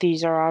 "I hope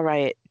these are all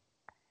right."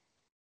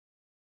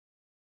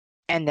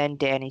 And then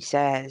Danny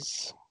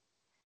says,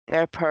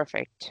 "They're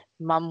perfect.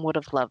 Mom would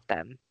have loved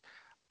them."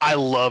 I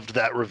loved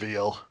that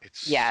reveal.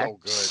 It's Yeah. so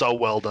good. So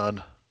well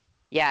done.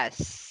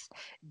 Yes.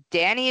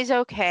 Danny is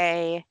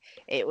okay.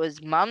 It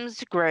was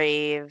Mom's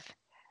grave.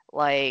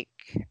 Like,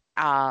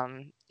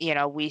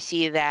 we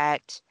see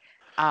that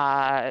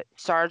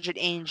Sergeant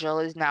Angel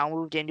is now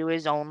moved into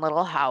his own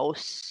little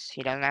house.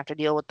 He doesn't have to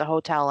deal with the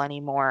hotel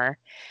anymore.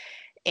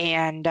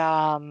 And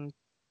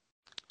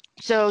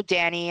so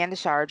Danny and the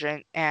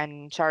sergeant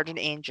and Sergeant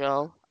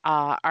Angel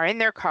are in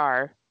their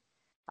car,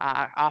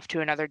 off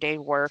to another day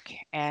of work,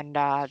 and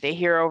they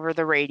hear over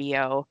the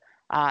radio,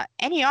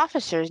 "Any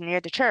officers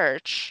near the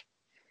church?"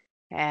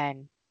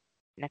 And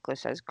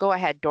Nicholas says, "Go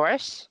ahead,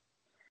 Doris."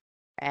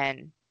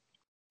 And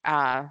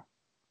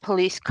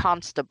police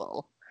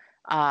constable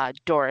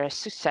Doris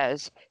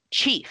says,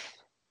 "Chief,"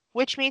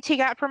 which means he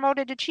got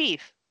promoted to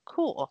chief.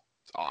 Cool.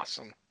 It's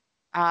awesome.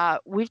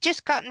 We've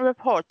just gotten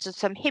reports of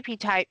some hippie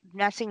type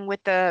messing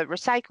with the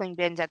recycling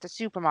bins at the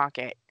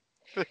supermarket.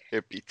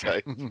 Hippie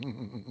type.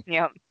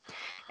 Yep.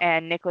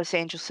 And Nicholas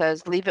Angel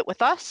says, "Leave it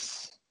with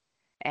us."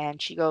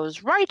 And she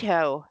goes,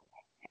 "Righto."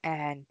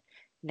 And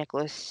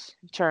Nicholas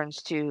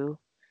turns to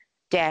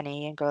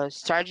Danny and goes,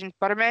 "Sergeant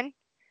Butterman,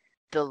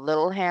 the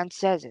little hand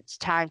says it's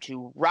time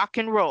to rock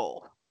and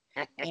roll."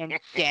 And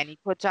Danny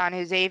puts on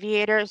his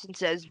aviators and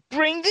says,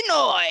 "Bring the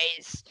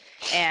noise!"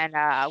 And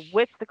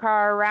whips the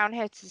car around,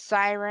 hits the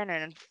siren,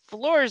 and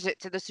floors it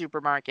to the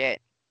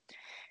supermarket.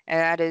 And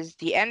that is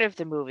the end of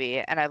the movie.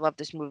 And I love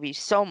this movie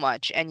so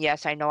much. And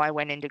yes, I know I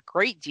went into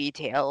great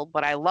detail,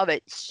 but I love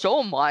it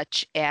so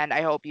much. And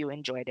I hope you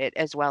enjoyed it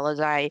as well as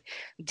I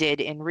did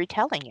in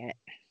retelling it.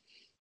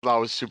 That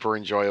was super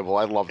enjoyable.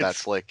 I love that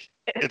flick.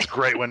 It's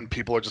great when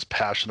people are just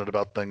passionate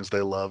about things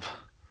they love.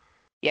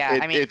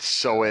 Yeah, It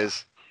so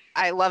is.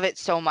 I love it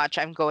so much.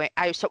 I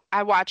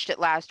watched it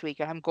last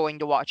week and I'm going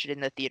to watch it in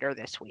the theater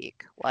this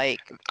week. Like,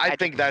 I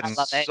think that's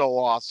love it. so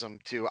awesome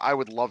too. I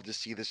would love to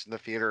see this in the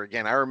theater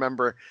again. I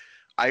remember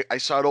I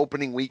saw it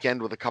opening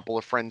weekend with a couple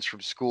of friends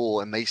from school,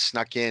 and they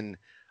snuck in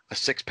a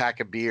 6-pack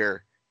of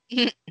beer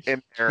in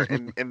there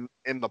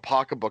in the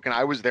pocketbook, and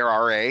I was their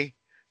RA,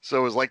 so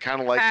it was like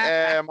kind of like,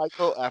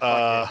 Michael, fuck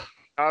it.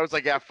 I was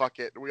like, yeah, fuck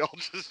it. We all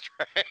just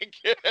drank.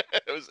 It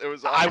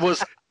was awesome. I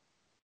was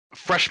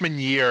freshman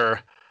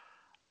year.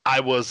 I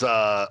was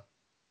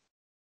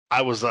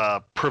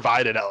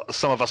provided.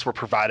 Some of us were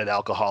provided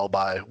alcohol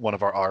by one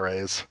of our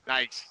RAs.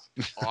 Nice,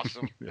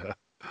 awesome. Yeah.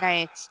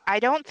 Nice. I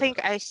don't think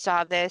I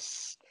saw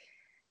this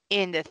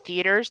in the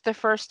theaters the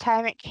first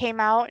time it came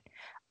out.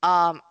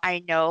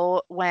 I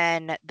know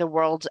when The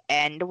World's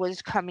End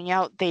was coming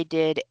out, they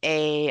did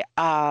a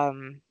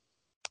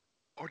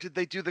Or did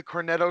they do the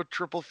Cornetto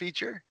triple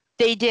feature?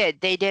 They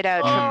did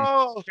a Oh,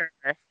 triple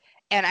feature,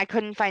 and I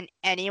couldn't find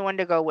anyone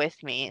to go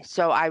with me,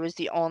 so I was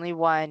the only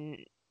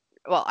one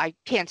well, I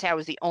can't say I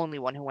was the only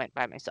one who went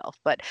by myself,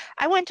 but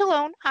I went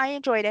alone. I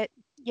enjoyed it.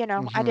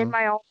 I did Hmm.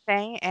 my own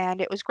thing, and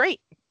it was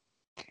great.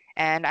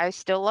 And I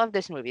still love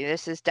this movie.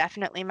 This is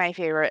definitely my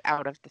favorite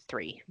out of the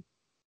three.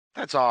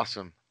 That's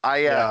awesome.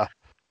 Yeah.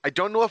 I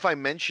don't know if I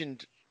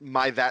mentioned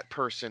my that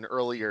person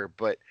earlier,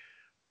 but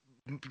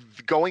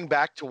going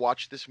back to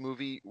watch this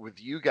movie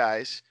with you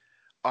guys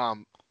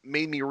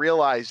made me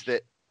realize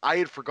that I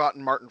had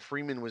forgotten Martin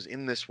Freeman was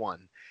in this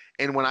one.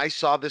 And when I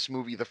saw this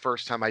movie the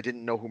first time, I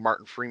didn't know who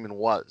Martin Freeman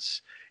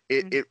was.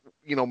 It Mhm. it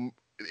you know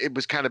it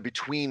was kind of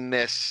between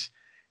this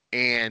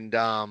and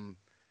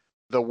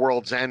the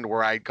World's End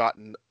where I'd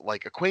gotten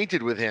like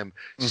acquainted with him.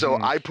 So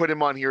Hmm. I put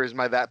him on here as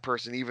my that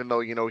person, even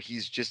though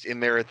he's just in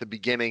there at the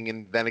beginning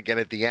and then again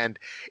at the end.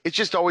 It's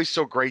just always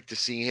so great to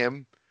see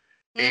him,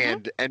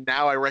 Mhm. and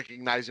now I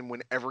recognize him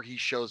whenever he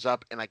shows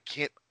up, and I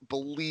can't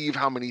believe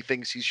how many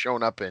things he's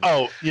shown up in.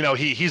 Oh,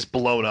 he's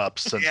blown up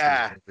since these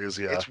Yeah, movies.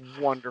 Yeah. it's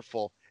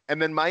wonderful.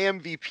 And then my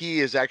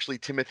MVP is actually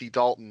Timothy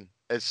Dalton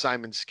as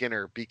Simon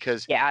Skinner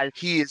because Yeah.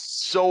 he is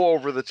so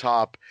over the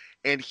top,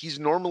 and he's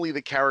normally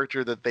the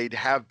character that they'd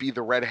have be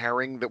the red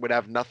herring that would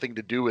have nothing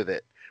to do with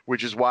it.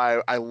 Which is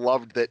why I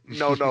loved that.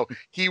 No,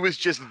 he was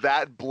just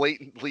that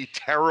blatantly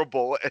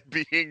terrible at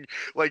being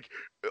like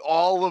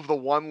all of the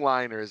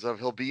one-liners of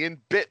he'll be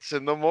in bits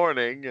in the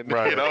morning, and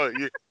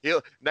Right.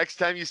 he'll next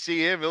time you see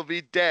him, he'll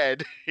be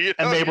dead. And He's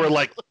they were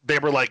like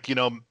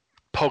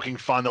poking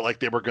fun that like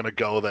they were gonna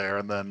go there,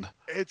 and then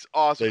It's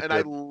awesome. they And I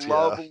did.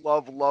 love, Yeah.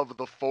 love, love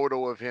the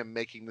photo of him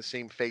making the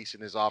same face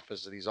in his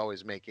office that he's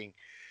always making.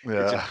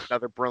 It's Yeah.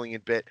 another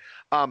brilliant bit.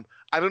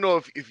 I don't know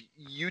if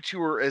you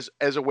two are as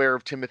aware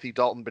of Timothy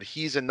Dalton, but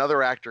he's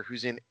another actor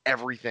who's in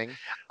everything.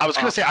 I was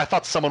gonna Um, say I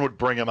thought someone would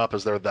bring him up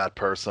as that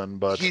person,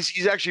 but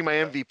he's actually my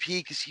MVP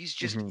because he's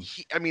just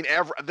Mhm. I mean,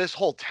 this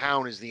whole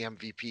town is the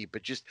MVP,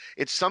 but just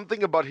it's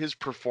something about his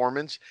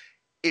performance.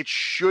 It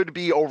should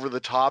be over the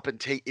top and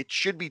it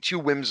should be too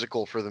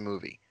whimsical for the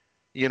movie,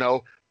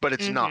 but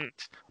it's not. Mhm.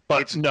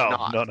 but It's no,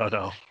 not. no, no, no,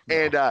 no.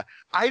 And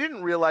I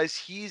didn't realize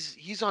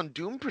he's on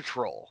Doom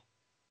Patrol,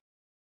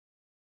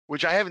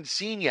 which I haven't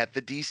seen yet.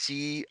 The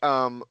DC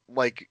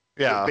like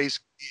Yeah. base.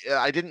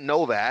 I didn't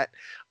know that.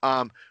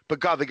 But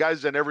God, the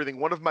guy's done everything.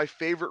 One of my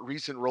favorite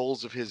recent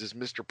roles of his is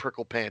Mr.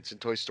 Pricklepants in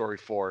Toy Story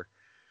 4.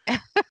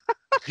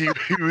 He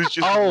was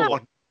just Oh,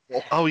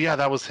 wonderful. oh yeah,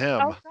 that was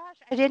him. Oh gosh,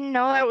 I didn't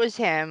know that was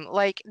him.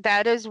 Like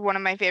that is one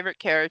of my favorite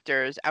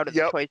characters out of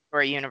the Yep. Toy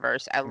Story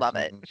universe. I love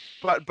it.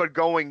 Mhm. But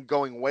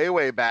going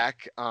way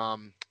back,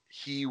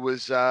 he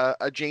was a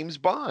James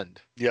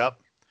Bond. Yep.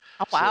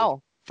 Oh So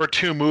wow. For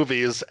two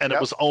movies, and it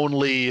yep, was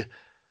only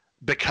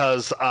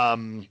because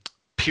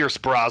Pierce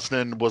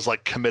Brosnan was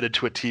like committed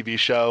to a TV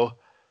show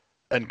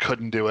and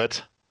couldn't do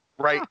it.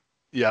 right. Huh.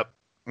 Yep.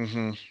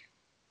 Hmm.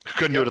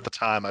 Couldn't do it Yep. at the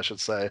time, I should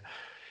say.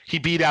 He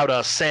beat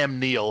out Sam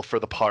Neill for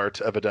the part,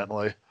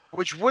 evidently.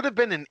 Which would have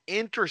been an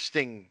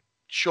interesting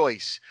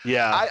choice.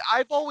 Yeah.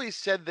 I've always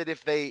said that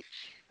if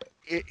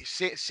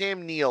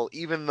Sam Neill,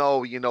 even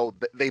though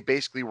they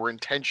basically were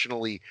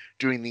intentionally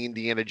doing the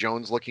Indiana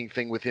Jones looking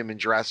thing with him in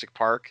Jurassic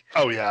Park,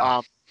 Oh yeah.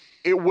 um,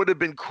 it would have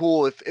been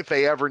cool if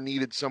they ever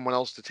needed someone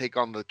else to take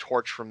on the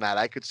torch from that.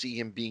 I could see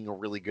him being a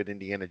really good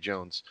Indiana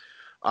Jones,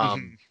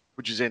 Hmm.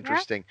 which is Yeah.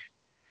 interesting.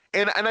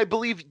 And I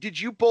believe did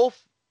you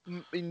both?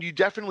 And you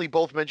definitely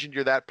both mentioned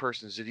you're that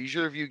person. Did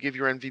either of you give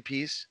your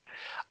MVPs?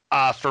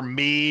 For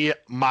me,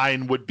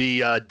 mine would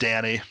be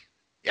Danny.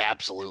 Yeah,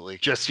 absolutely.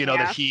 Just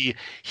that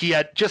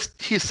Yeah.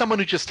 he's someone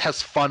who just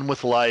has fun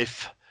with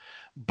life,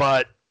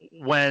 but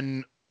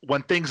when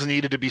things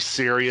needed to be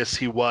serious,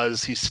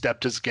 he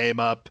stepped his game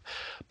up,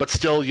 but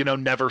still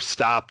never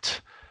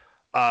stopped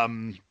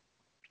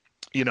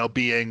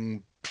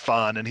being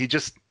fun, and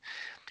he's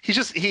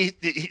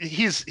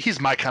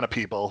my kind of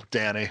people,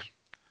 Danny.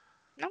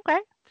 Okay.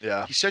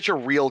 Yeah. He's such a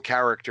real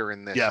character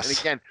in this. Yes. And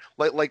again,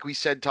 like we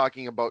said,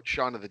 talking about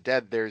Shaun of the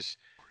Dead, there's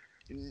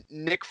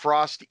Nick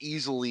Frost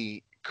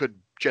easily could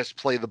just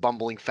play the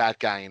bumbling fat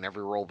guy in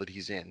every role that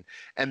he's in,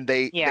 and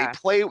they Yeah.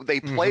 play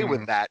Mhm.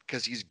 with that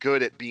because he's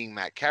good at being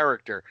that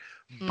character,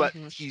 but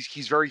Mhm.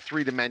 he's very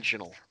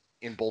three-dimensional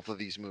in both of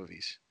these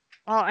movies.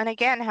 Well, and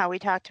again, how we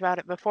talked about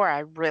it before, I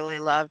really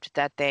loved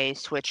that they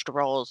switched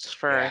roles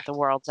for Yeah. the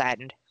World's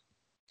End.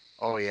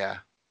 Oh yeah.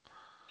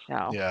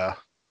 So, Yeah.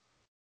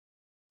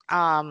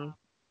 um,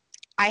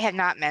 I had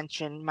not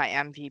mentioned my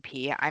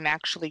MVP. I'm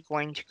actually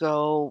going to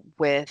go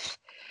with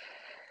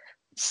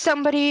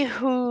somebody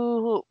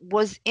who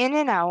was in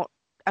and out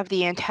of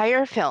the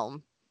entire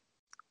film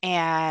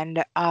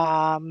and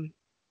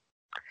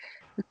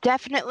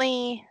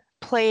definitely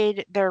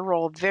played their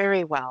role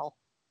very well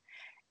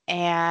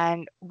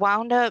and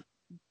wound up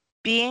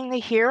being the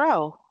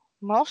hero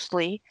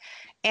mostly.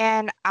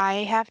 And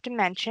I have to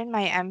mention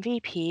my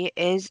MVP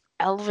is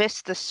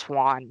Elvis the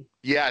Swan.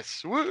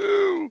 Yes.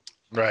 Woo!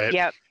 Right.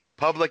 Yep.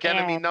 Public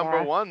Enemy And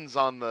number one's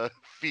on the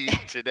feed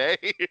today.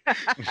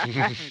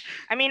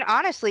 I mean,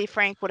 honestly,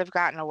 Frank would have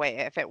gotten away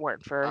if it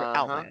weren't for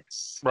Uh-huh.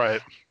 Elvis.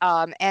 Right.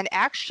 And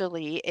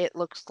actually, it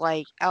looks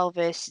like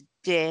Elvis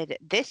did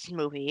this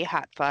movie,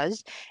 Hot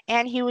Fuzz,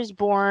 and he was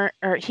born,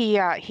 or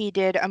he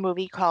did a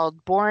movie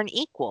called Born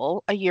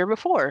Equal a year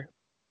before.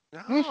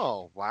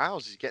 Oh, wow.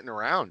 He's getting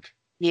around.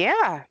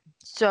 Yeah.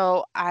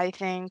 So I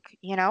think,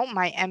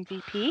 my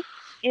MVP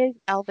is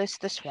Elvis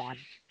the Swan.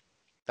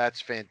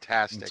 That's That's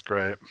fantastic.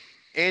 great.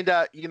 And,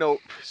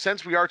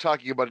 since we are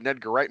talking about an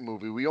Edgar Wright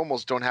movie, we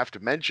almost don't have to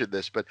mention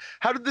this, but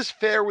how did this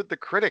fare with the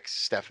critics,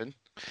 Stefan?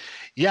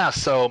 Yeah,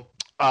 so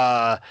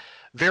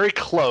very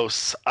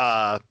close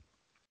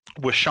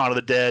with Shaun of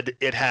the Dead.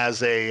 It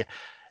has a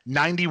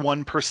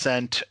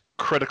 91%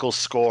 critical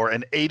score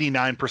and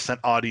 89%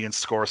 audience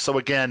score. So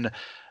again,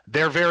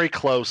 they're very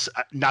close,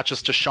 not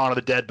just to Shaun of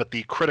the Dead, but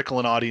the critical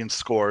and audience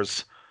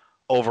scores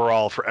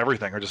overall for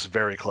everything are just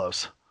very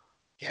close.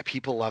 Yeah,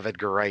 people love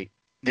Edgar Wright.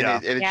 And Yeah.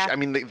 Yeah. I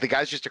mean, the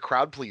guy's just a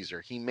crowd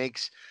pleaser. He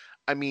makes,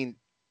 I mean,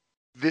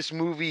 this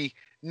movie,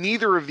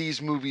 neither of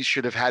these movies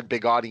should have had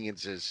big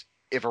audiences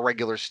if a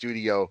regular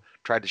studio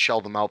tried to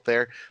shell them out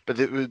there. But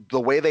the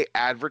way they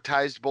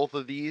advertised both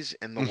of these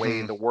and the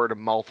way Mhm. the word of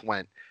mouth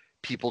went,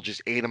 people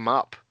just ate them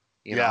up.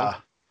 You know? Yeah.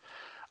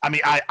 I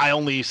mean, I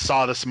only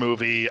saw this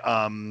movie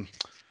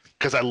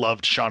because I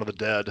loved Shaun of the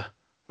Dead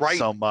Right.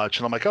 so much,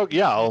 and I'm like, oh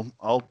yeah,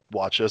 I'll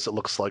watch this. It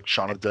looks like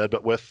Shaun of the Dead,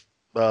 but with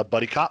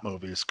buddy cop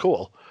movies.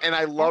 Cool. And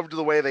I loved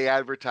the way they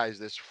advertised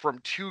this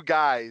from three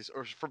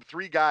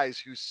guys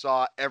who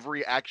saw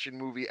every action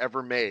movie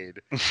ever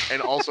made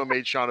and also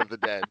made Shaun of the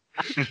Dead.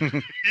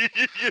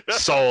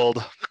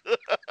 Sold.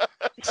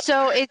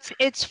 So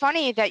it's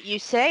funny that you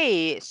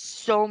say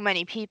so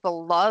many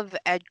people love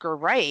Edgar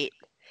Wright.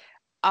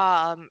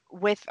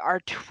 With our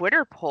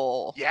Twitter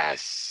poll,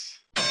 Yes.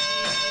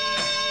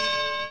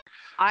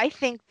 I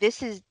think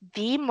this is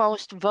the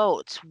most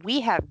votes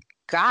we have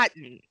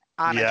gotten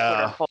on a Yeah.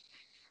 Twitter poll.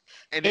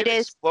 And It it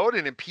is-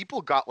 exploded and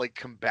people got like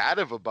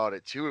combative about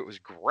it too. It was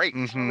great.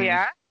 Mhm.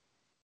 Yeah.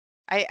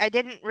 I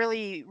didn't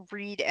really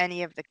read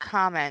any of the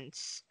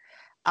comments,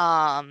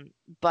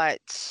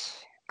 but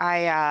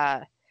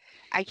I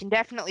can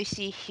definitely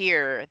see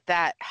here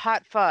that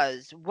Hot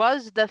Fuzz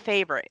was the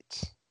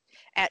favorite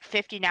at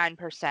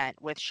 59%,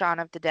 with Shaun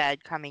of the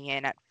Dead coming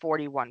in at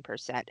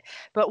 41%.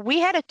 But we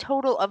had a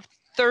total of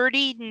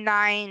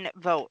 39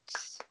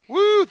 votes.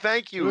 Woo,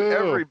 thank you, Woo.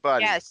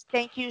 everybody. Yes,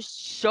 thank you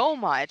so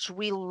much.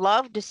 We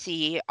love to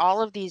see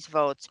all of these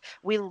votes.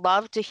 We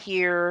love to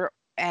hear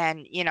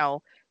and,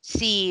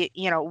 see,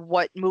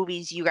 what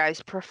movies you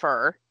guys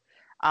prefer.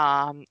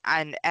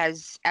 And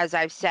as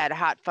I've said,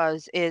 Hot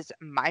Fuzz is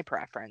my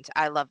preference.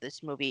 I love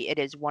this movie. It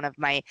is one of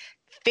my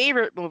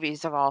favorite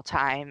movies of all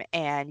time,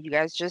 and you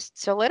guys just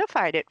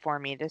solidified it for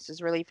me. This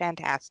is really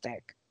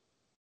fantastic.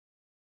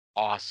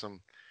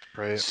 Awesome.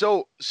 Great.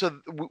 So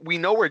we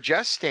know where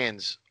Jess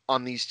stands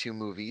on these two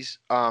movies.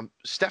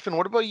 Stefan,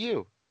 what about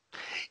you?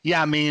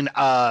 Yeah, I mean,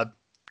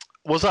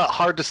 was a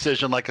hard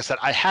decision. Like I said,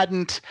 I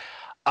hadn't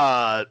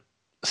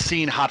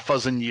seen Hot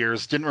Fuzz in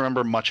years, didn't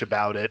remember much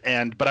about it,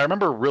 but I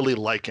remember really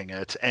liking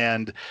it,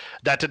 and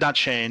that did not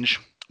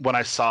change when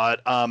I saw it.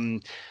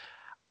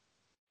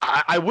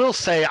 I will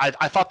say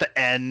I thought the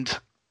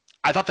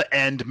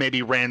end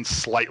maybe ran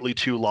slightly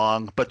too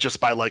long, but just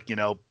by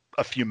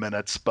a few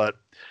minutes, but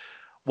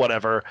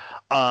whatever.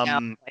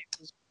 It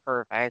was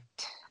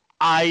perfect.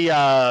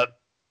 I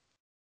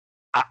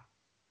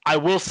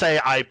will say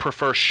I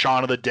prefer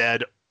Shaun of the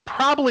Dead,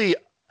 probably,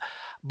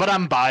 but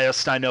I'm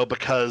biased, I know,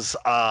 because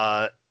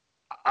I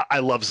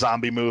love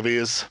zombie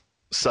movies,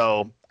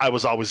 so I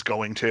was always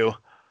going to.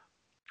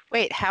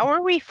 Wait, how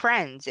are we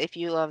friends if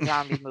you love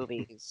zombie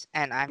movies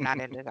and I'm not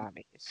into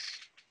zombies?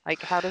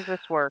 Like, how does this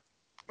work?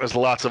 There's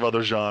lots of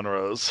other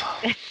genres.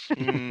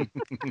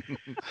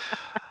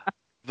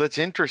 That's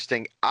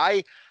interesting.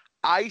 I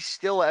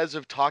still, as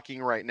of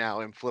talking right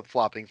now, am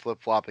flip-flopping.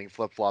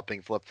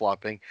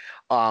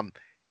 And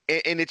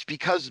it's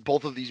because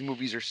both of these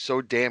movies are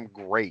so damn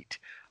great.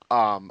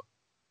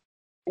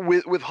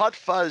 With Hot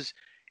Fuzz,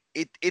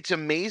 it's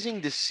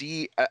amazing to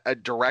see a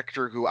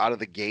director who out of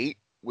the gate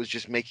was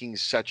just making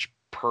such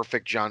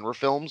perfect genre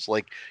films.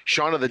 Like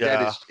Shaun of the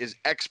Dead is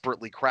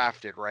expertly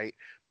crafted, right?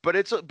 But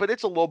it's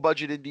a low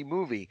budget indie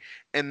movie,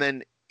 and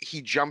then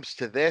he jumps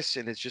to this,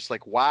 and it's just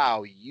like,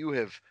 wow, you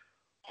have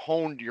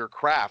honed your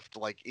craft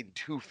like in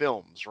two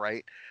films,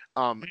 right?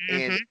 And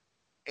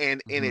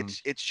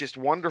it's just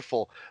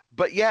wonderful.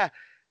 But yeah,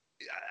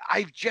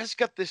 I've just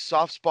got this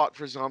soft spot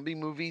for zombie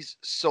movies,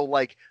 so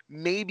like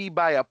maybe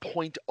by a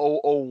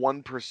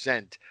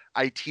 0.001%,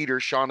 I teeter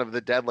Shaun of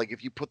the Dead. Like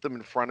if you put them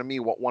in front of me,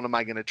 what one am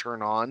I going to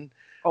turn on?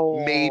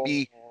 Oh,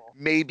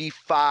 Maybe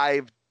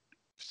 5,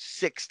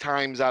 6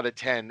 times out of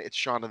 10, it's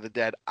Shaun of the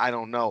Dead. I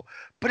don't know,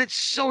 but it's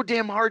so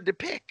damn hard to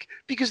pick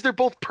because they're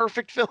both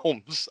perfect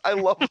films. I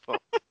love them.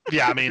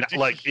 Yeah, I mean,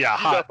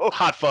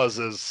 Hot Fuzz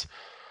is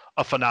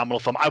a phenomenal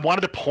film. I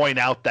wanted to point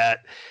out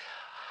that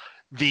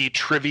the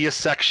trivia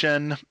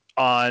section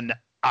on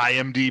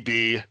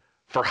IMDb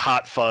for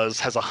Hot Fuzz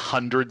has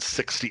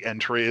 160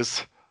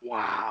 entries.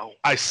 Wow.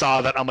 I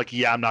saw that. I'm like,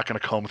 yeah, I'm not going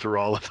to comb through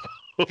all of those.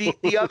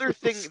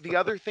 The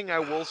other thing I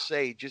will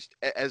say, just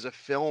as a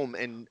film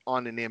and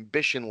on an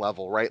ambition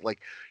level, right?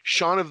 Like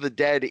Shaun of the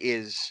Dead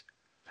is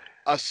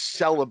a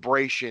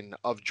celebration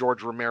of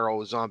George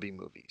Romero zombie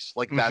movies.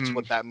 Like that's Hmm.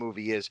 what that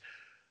movie is.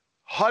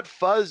 Hot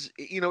Fuzz,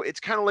 it's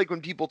kind of like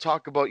when people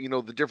talk about,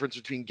 the difference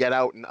between Get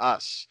Out and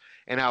Us,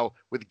 and how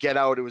with Get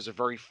Out it was a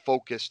very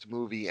focused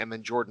movie, and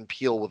then Jordan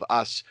Peele with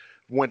Us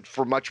went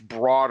for much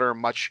broader,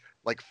 much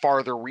like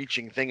farther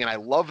reaching thing, and I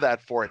love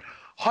that for it.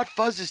 Hot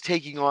Fuzz is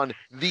taking on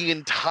the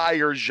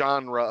entire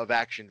genre of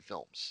action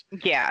films.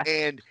 Yeah.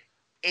 And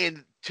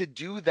to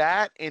do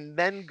that and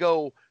then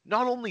go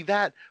not only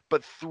that,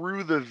 but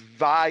through the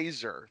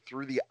visor,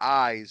 through the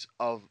eyes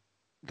of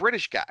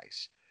British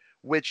guys,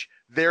 which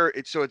they're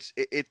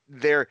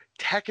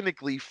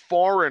technically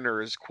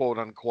foreigners, quote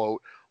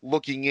unquote,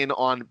 looking in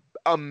on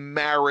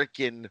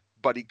American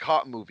buddy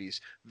cop movies.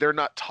 They're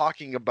not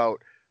talking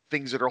about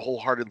things that are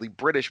wholeheartedly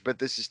British, but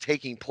this is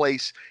taking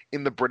place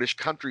in the British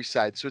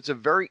countryside. So it's a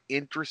very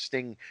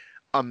interesting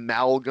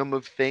amalgam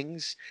of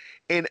things.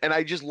 And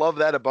I just love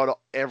that about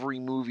every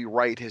movie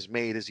Wright has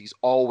made, is he's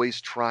always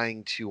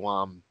trying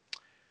to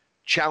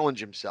challenge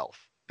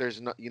himself. There's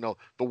no,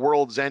 the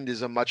World's End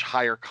is a much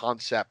higher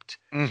concept,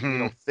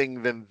 Hmm.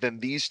 thing than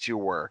these two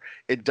were.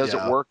 It doesn't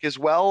Yeah. work as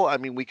well. I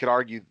mean, we could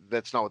argue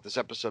that's not what this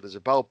episode is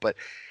about, but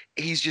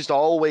he's just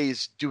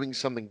always doing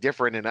something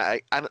different. And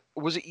I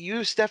was it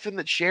you, Stefan,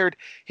 that shared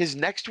his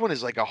next one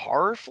is like a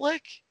horror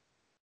flick?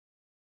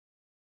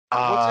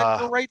 What's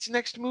Edgar Uh, Wright's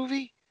next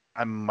movie?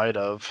 I might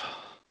have.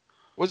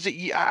 Was it?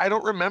 Yeah, I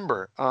don't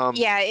remember.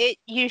 Yeah,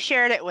 you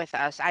shared it with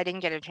us. I didn't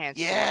get a chance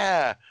to look.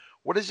 Yeah.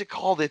 What is it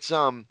called? It's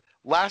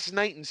Last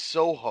Night in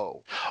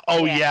Soho.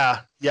 Oh Yeah.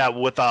 yeah, yeah,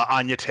 with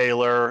Anya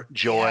Taylor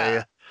Joy.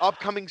 Yeah.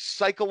 Upcoming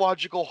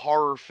psychological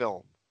horror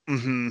film.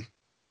 Hmm.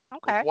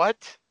 Like Okay.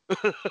 what?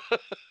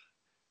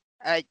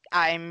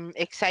 I'm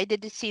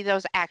excited to see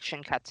those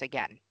action cuts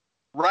again.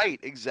 Right,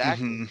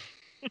 exactly. Hmm. Yeah.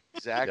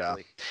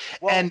 Exactly.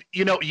 Well, And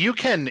you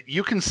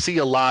can see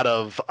a lot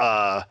of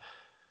uh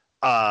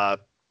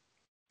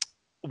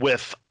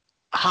with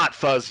Hot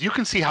Fuzz, you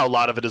can see how a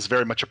lot of it is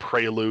very much a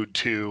prelude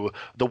to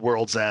The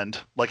World's End.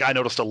 Like I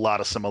noticed a lot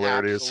of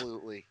similarities.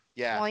 absolutely.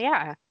 Yeah, Well,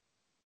 yeah.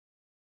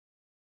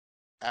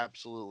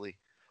 absolutely.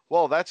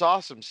 Well, that's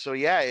awesome. So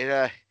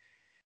yeah,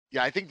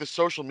 I think the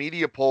social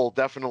media poll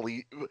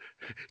definitely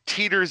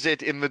teeters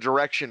it in the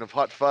direction of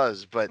Hot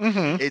Fuzz, but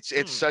Hmm. it's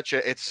Hmm. such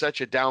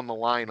a down the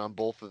line on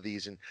both of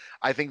these, and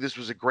I think this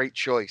was a great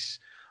choice.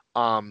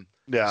 Um,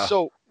 Yeah.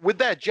 so with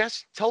that,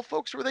 Jess, tell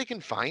folks where they can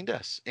find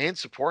us and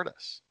support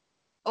us.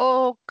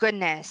 Oh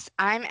goodness,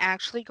 I'm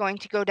actually going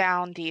to go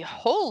down the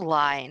whole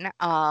line.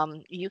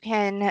 You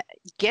can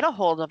get a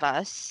hold of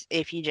us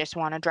if you just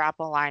want to drop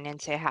a line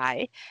and say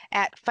hi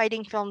at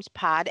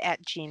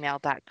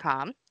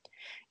fightingfilmspod@gmail.com.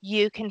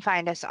 You can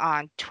find us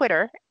on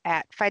Twitter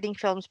at Fighting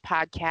Films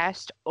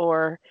Podcast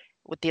or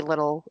with the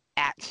little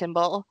at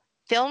symbol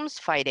Films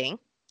Fighting,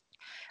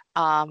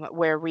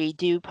 where we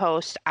do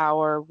post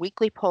our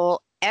weekly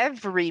poll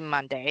every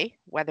Monday,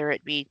 whether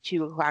it be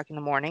 2 o'clock in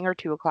the morning or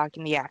 2 o'clock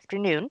in the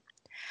afternoon.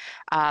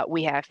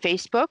 We have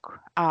Facebook.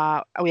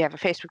 We have a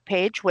Facebook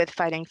page with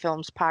Fighting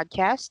Films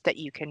Podcast that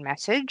you can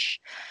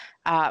message.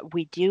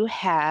 We do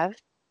have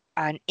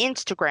an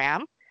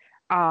Instagram.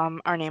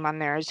 Our name on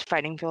there is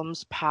Fighting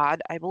Films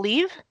Pod, I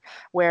believe,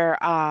 where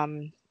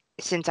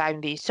since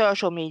I'm the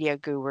social media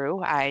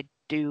guru, I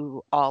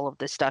do all of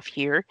the stuff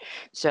here.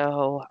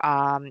 So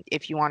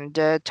if you wanted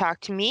to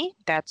talk to me,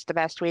 that's the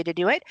best way to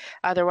do it.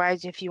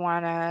 Otherwise, if you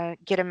want to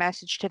get a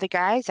message to the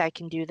guys, I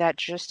can do that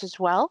just as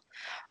well.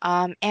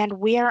 And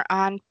we are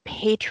on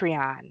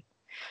Patreon.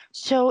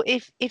 So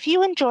if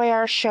you enjoy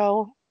our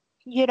show,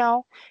 you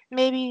know,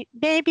 maybe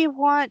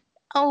want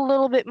a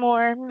little bit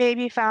more,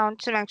 maybe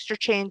found some extra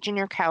change in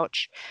your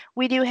couch,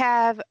 we do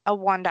have a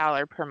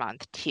 $1 per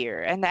month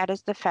tier, and that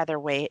is the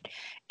featherweight.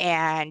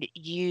 And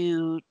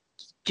you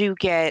do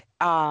get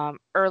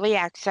early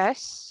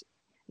access.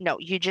 No,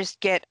 you just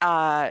get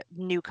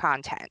new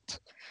content.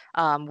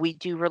 We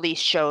do release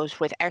shows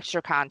with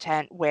extra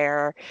content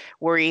where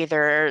we're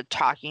either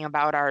talking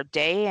about our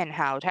day and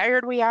how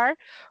tired we are,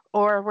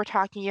 or we're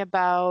talking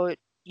about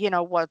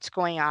what's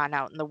going on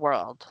out in the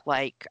world,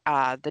 like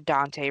the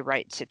Dante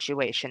Wright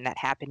situation that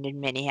happened in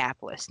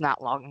Minneapolis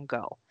not long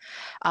ago.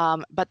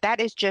 But that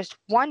is just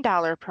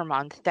 $1 per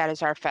month. That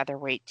is our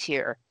featherweight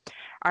tier.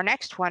 Our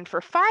next one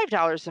for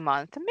 $5 a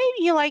month,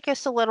 maybe you like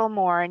us a little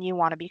more and you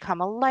want to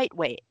become a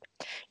lightweight.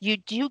 You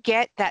do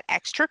get that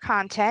extra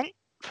content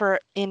for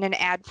in an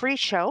ad-free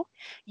show.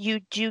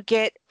 You do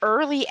get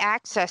early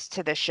access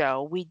to the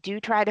show. We do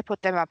try to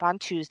put them up on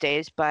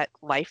Tuesdays, but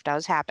life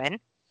does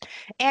happen.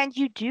 And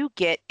you do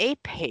get a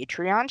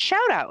Patreon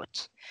shout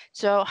out.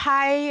 So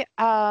hi,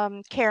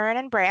 Karen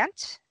and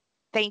Brant.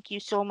 Thank you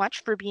so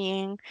much for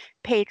being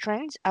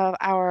patrons of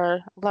our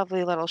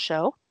lovely little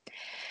show.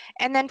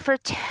 And then for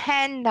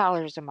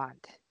 $10 a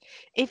month,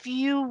 if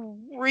you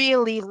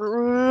really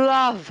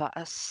love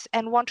us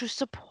and want to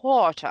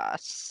support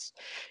us,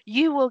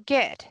 you will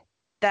get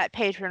that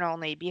patron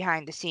only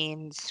behind the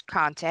scenes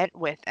content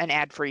with an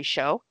ad-free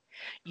show.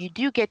 You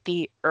do get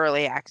the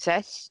early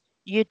access.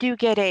 You do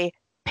get a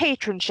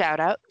patron shout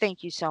out.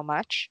 Thank you so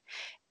much.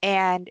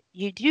 And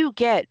you do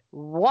get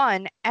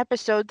one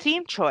episode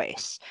theme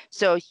choice.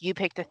 So you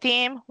pick the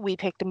theme, we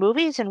pick the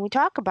movies, and we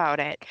talk about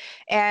it.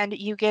 And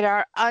you get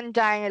our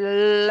undying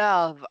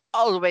love,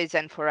 always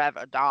and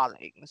forever,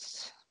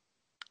 darlings.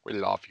 We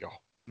love you.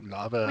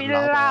 Love it. We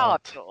Love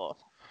love it. you.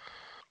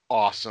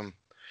 Awesome.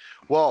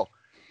 Well,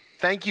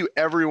 thank you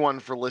everyone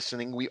for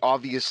listening. We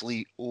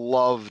obviously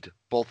loved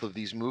both of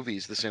these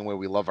movies the same way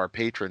we love our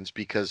patrons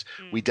because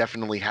we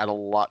definitely had a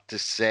lot to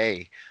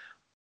say.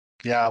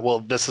 Yeah, well,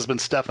 this has been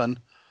Stefan.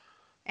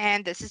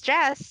 And this is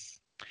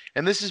Jess.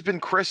 And this has been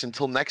Chris.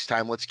 Until next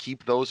time, let's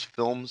keep those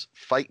films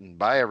fighting.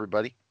 Bye,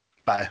 everybody.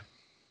 Bye.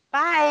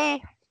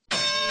 Bye.